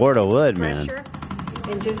 Not a board of wood, man. pressure,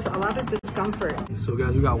 and just a lot of discomfort. So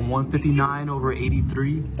guys, we got 159 over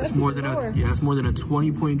 83. That's more than that's more than a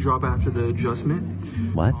 20-point drop after the adjustment.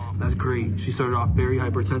 What? That's great. She started off very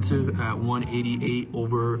hypertensive at 188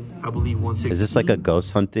 over, I believe, 160. Is this like a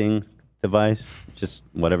ghost hunting device? Just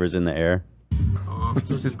whatever's in the air?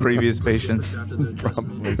 Just his previous patients.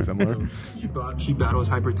 Probably similar. She battles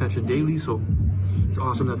hypertension daily, so it's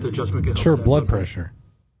awesome that the adjustment can help Sure, that blood pressure.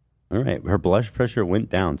 All right, her blood pressure went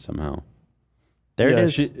down somehow. There Yeah,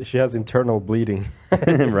 it is. She has internal bleeding.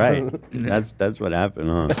 Right. That's what happened,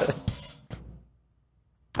 huh?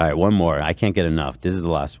 All right, one more. I can't get enough. This is the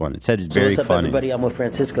last one. It said it's very what's up, funny. everybody? I'm with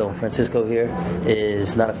Francisco. Francisco here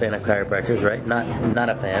is not a fan of chiropractors, right? Not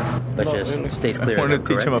a fan, but just stays clear. I want to of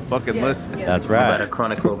them, teach him a correct? fucking list. That's right. About a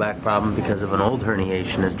chronic low back problem because of an old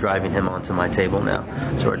herniation is driving him onto my table now.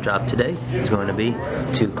 So our job today is going to be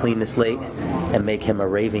to clean the slate and make him a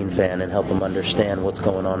raving fan and help him understand what's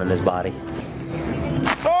going on in his body.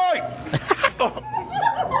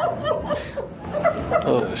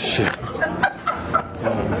 Oh, shit.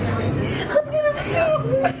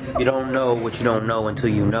 You don't know what you don't know until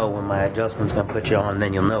you know. When my adjustment's gonna put you on,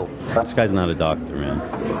 then you'll know. This guy's not a doctor, man.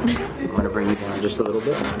 I'm gonna bring you down just a little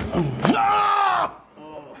bit.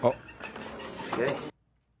 Oh. Okay.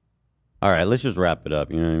 All right, let's just wrap it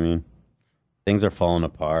up. You know what I mean? Things are falling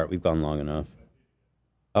apart. We've gone long enough.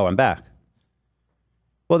 Oh, I'm back.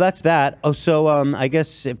 Well, that's that. Oh, so I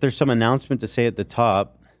guess if there's some announcement to say at the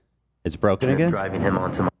top, it's broken again? Driving him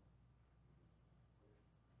onto my.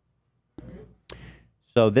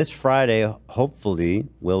 So this Friday, hopefully,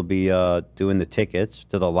 we'll be doing the tickets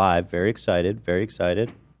to the live. Very excited. Very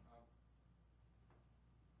excited.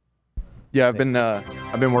 Yeah, I've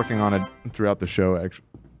been working on it throughout the show. Actually.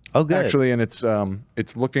 Oh, good. Actually, and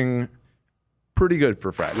it's looking pretty good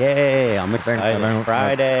for Friday. Yay! I'm excited.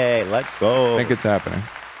 Friday, let's go. I think it's happening.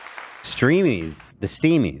 Streamies, the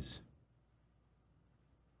Steamies.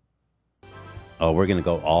 Oh, we're gonna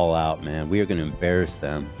go all out, man. We are gonna embarrass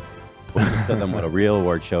them. We're gonna show them what a real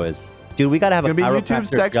award show is. Dude, we gotta have It's a gonna be YouTube's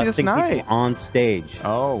chiropractor sexiest adjusting night people on stage.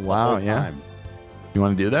 Oh wow, yeah. You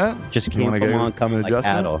want to do that? Just You keep wanna them get on coming an like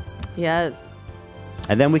adjustment? cattle. Yes.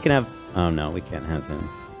 And then we can have. Oh no, we can't have him.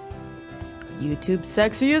 YouTube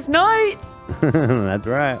sexiest night. That's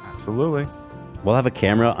right. Absolutely. We'll have a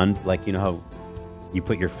camera like you know how you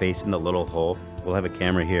put your face in the little hole. We'll have a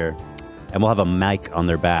camera here, and we'll have a mic on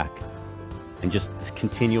their back, and just this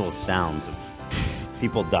continual sounds of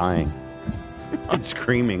people dying and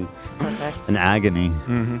screaming in agony.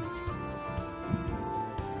 Mm-hmm.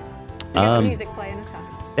 We got the music playing us on.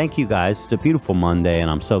 Thank you guys. It's a beautiful Monday, and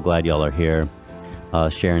I'm so glad y'all are here,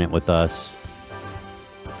 sharing it with us.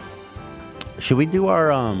 Should we do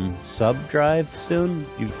our sub drive soon?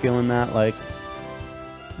 You feeling that like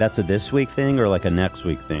that's a this week thing or like a next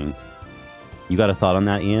week thing? You got a thought on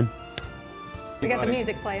that, Ian? We got the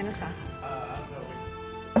music playing us on.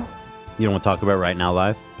 You don't want to talk about it right now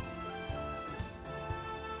live?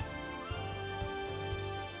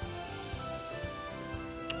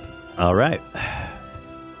 All right.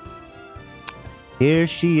 Here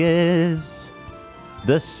she is,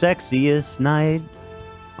 the sexiest night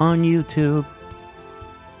on YouTube.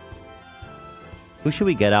 Who should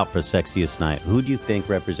we get out for sexiest night? Who do you think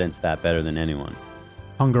represents that better than anyone?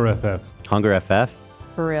 Hunger FF. Hunger FF?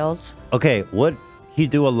 For reals. Okay, what he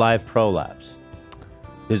do a live prolapse?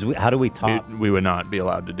 How do we top? We would not be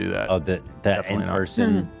allowed to do that. Oh, that Definitely in not.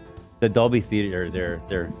 person. The Dolby Theater,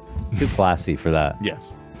 they're too classy for that. Yes.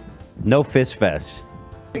 No fist fest.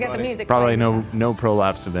 We got the music Probably playing us no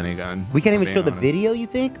prolapse of any kind. We can't even being show the honest. video, you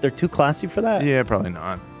think? They're too classy for that? Yeah, probably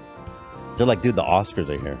not. They're like, dude, the Oscars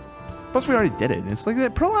are here. Plus, we already did it. It's like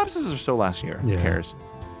that. Prolapses are so last year. Who cares?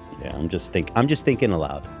 Yeah, I'm just thinking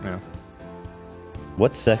aloud. Yeah.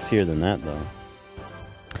 What's sexier than that, though?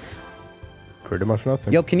 Pretty much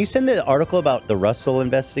nothing. Yo, can you send the article about the Russell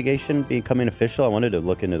investigation becoming official? I wanted to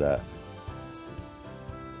look into that.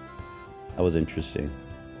 That was interesting.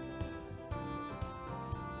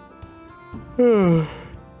 Oh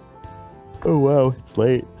wow, it's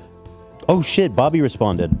late. Oh shit, Bobby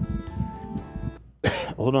responded.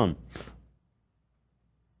 Hold on.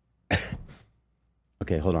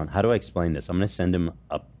 Okay, hold on. How do I explain this? I'm going to send him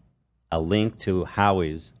a link to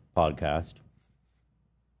Howie's podcast.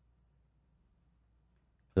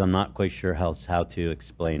 Because I'm not quite sure how to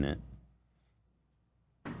explain it.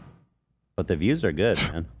 But the views are good,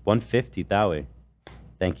 man. 150, Howie.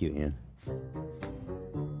 Thank you, Ian.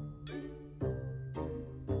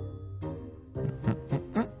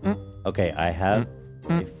 Okay, I have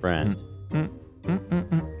a friend.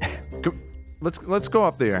 Let's go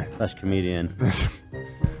off the air. Slash comedian.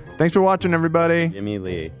 Thanks for watching, everybody. Jimmy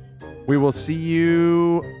Lee. We will see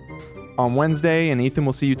you on Wednesday, and Ethan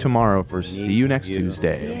will see you tomorrow for See You Next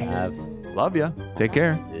Tuesday. Love ya. Take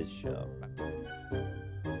care. This show.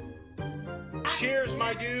 Cheers,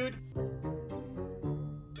 my dude.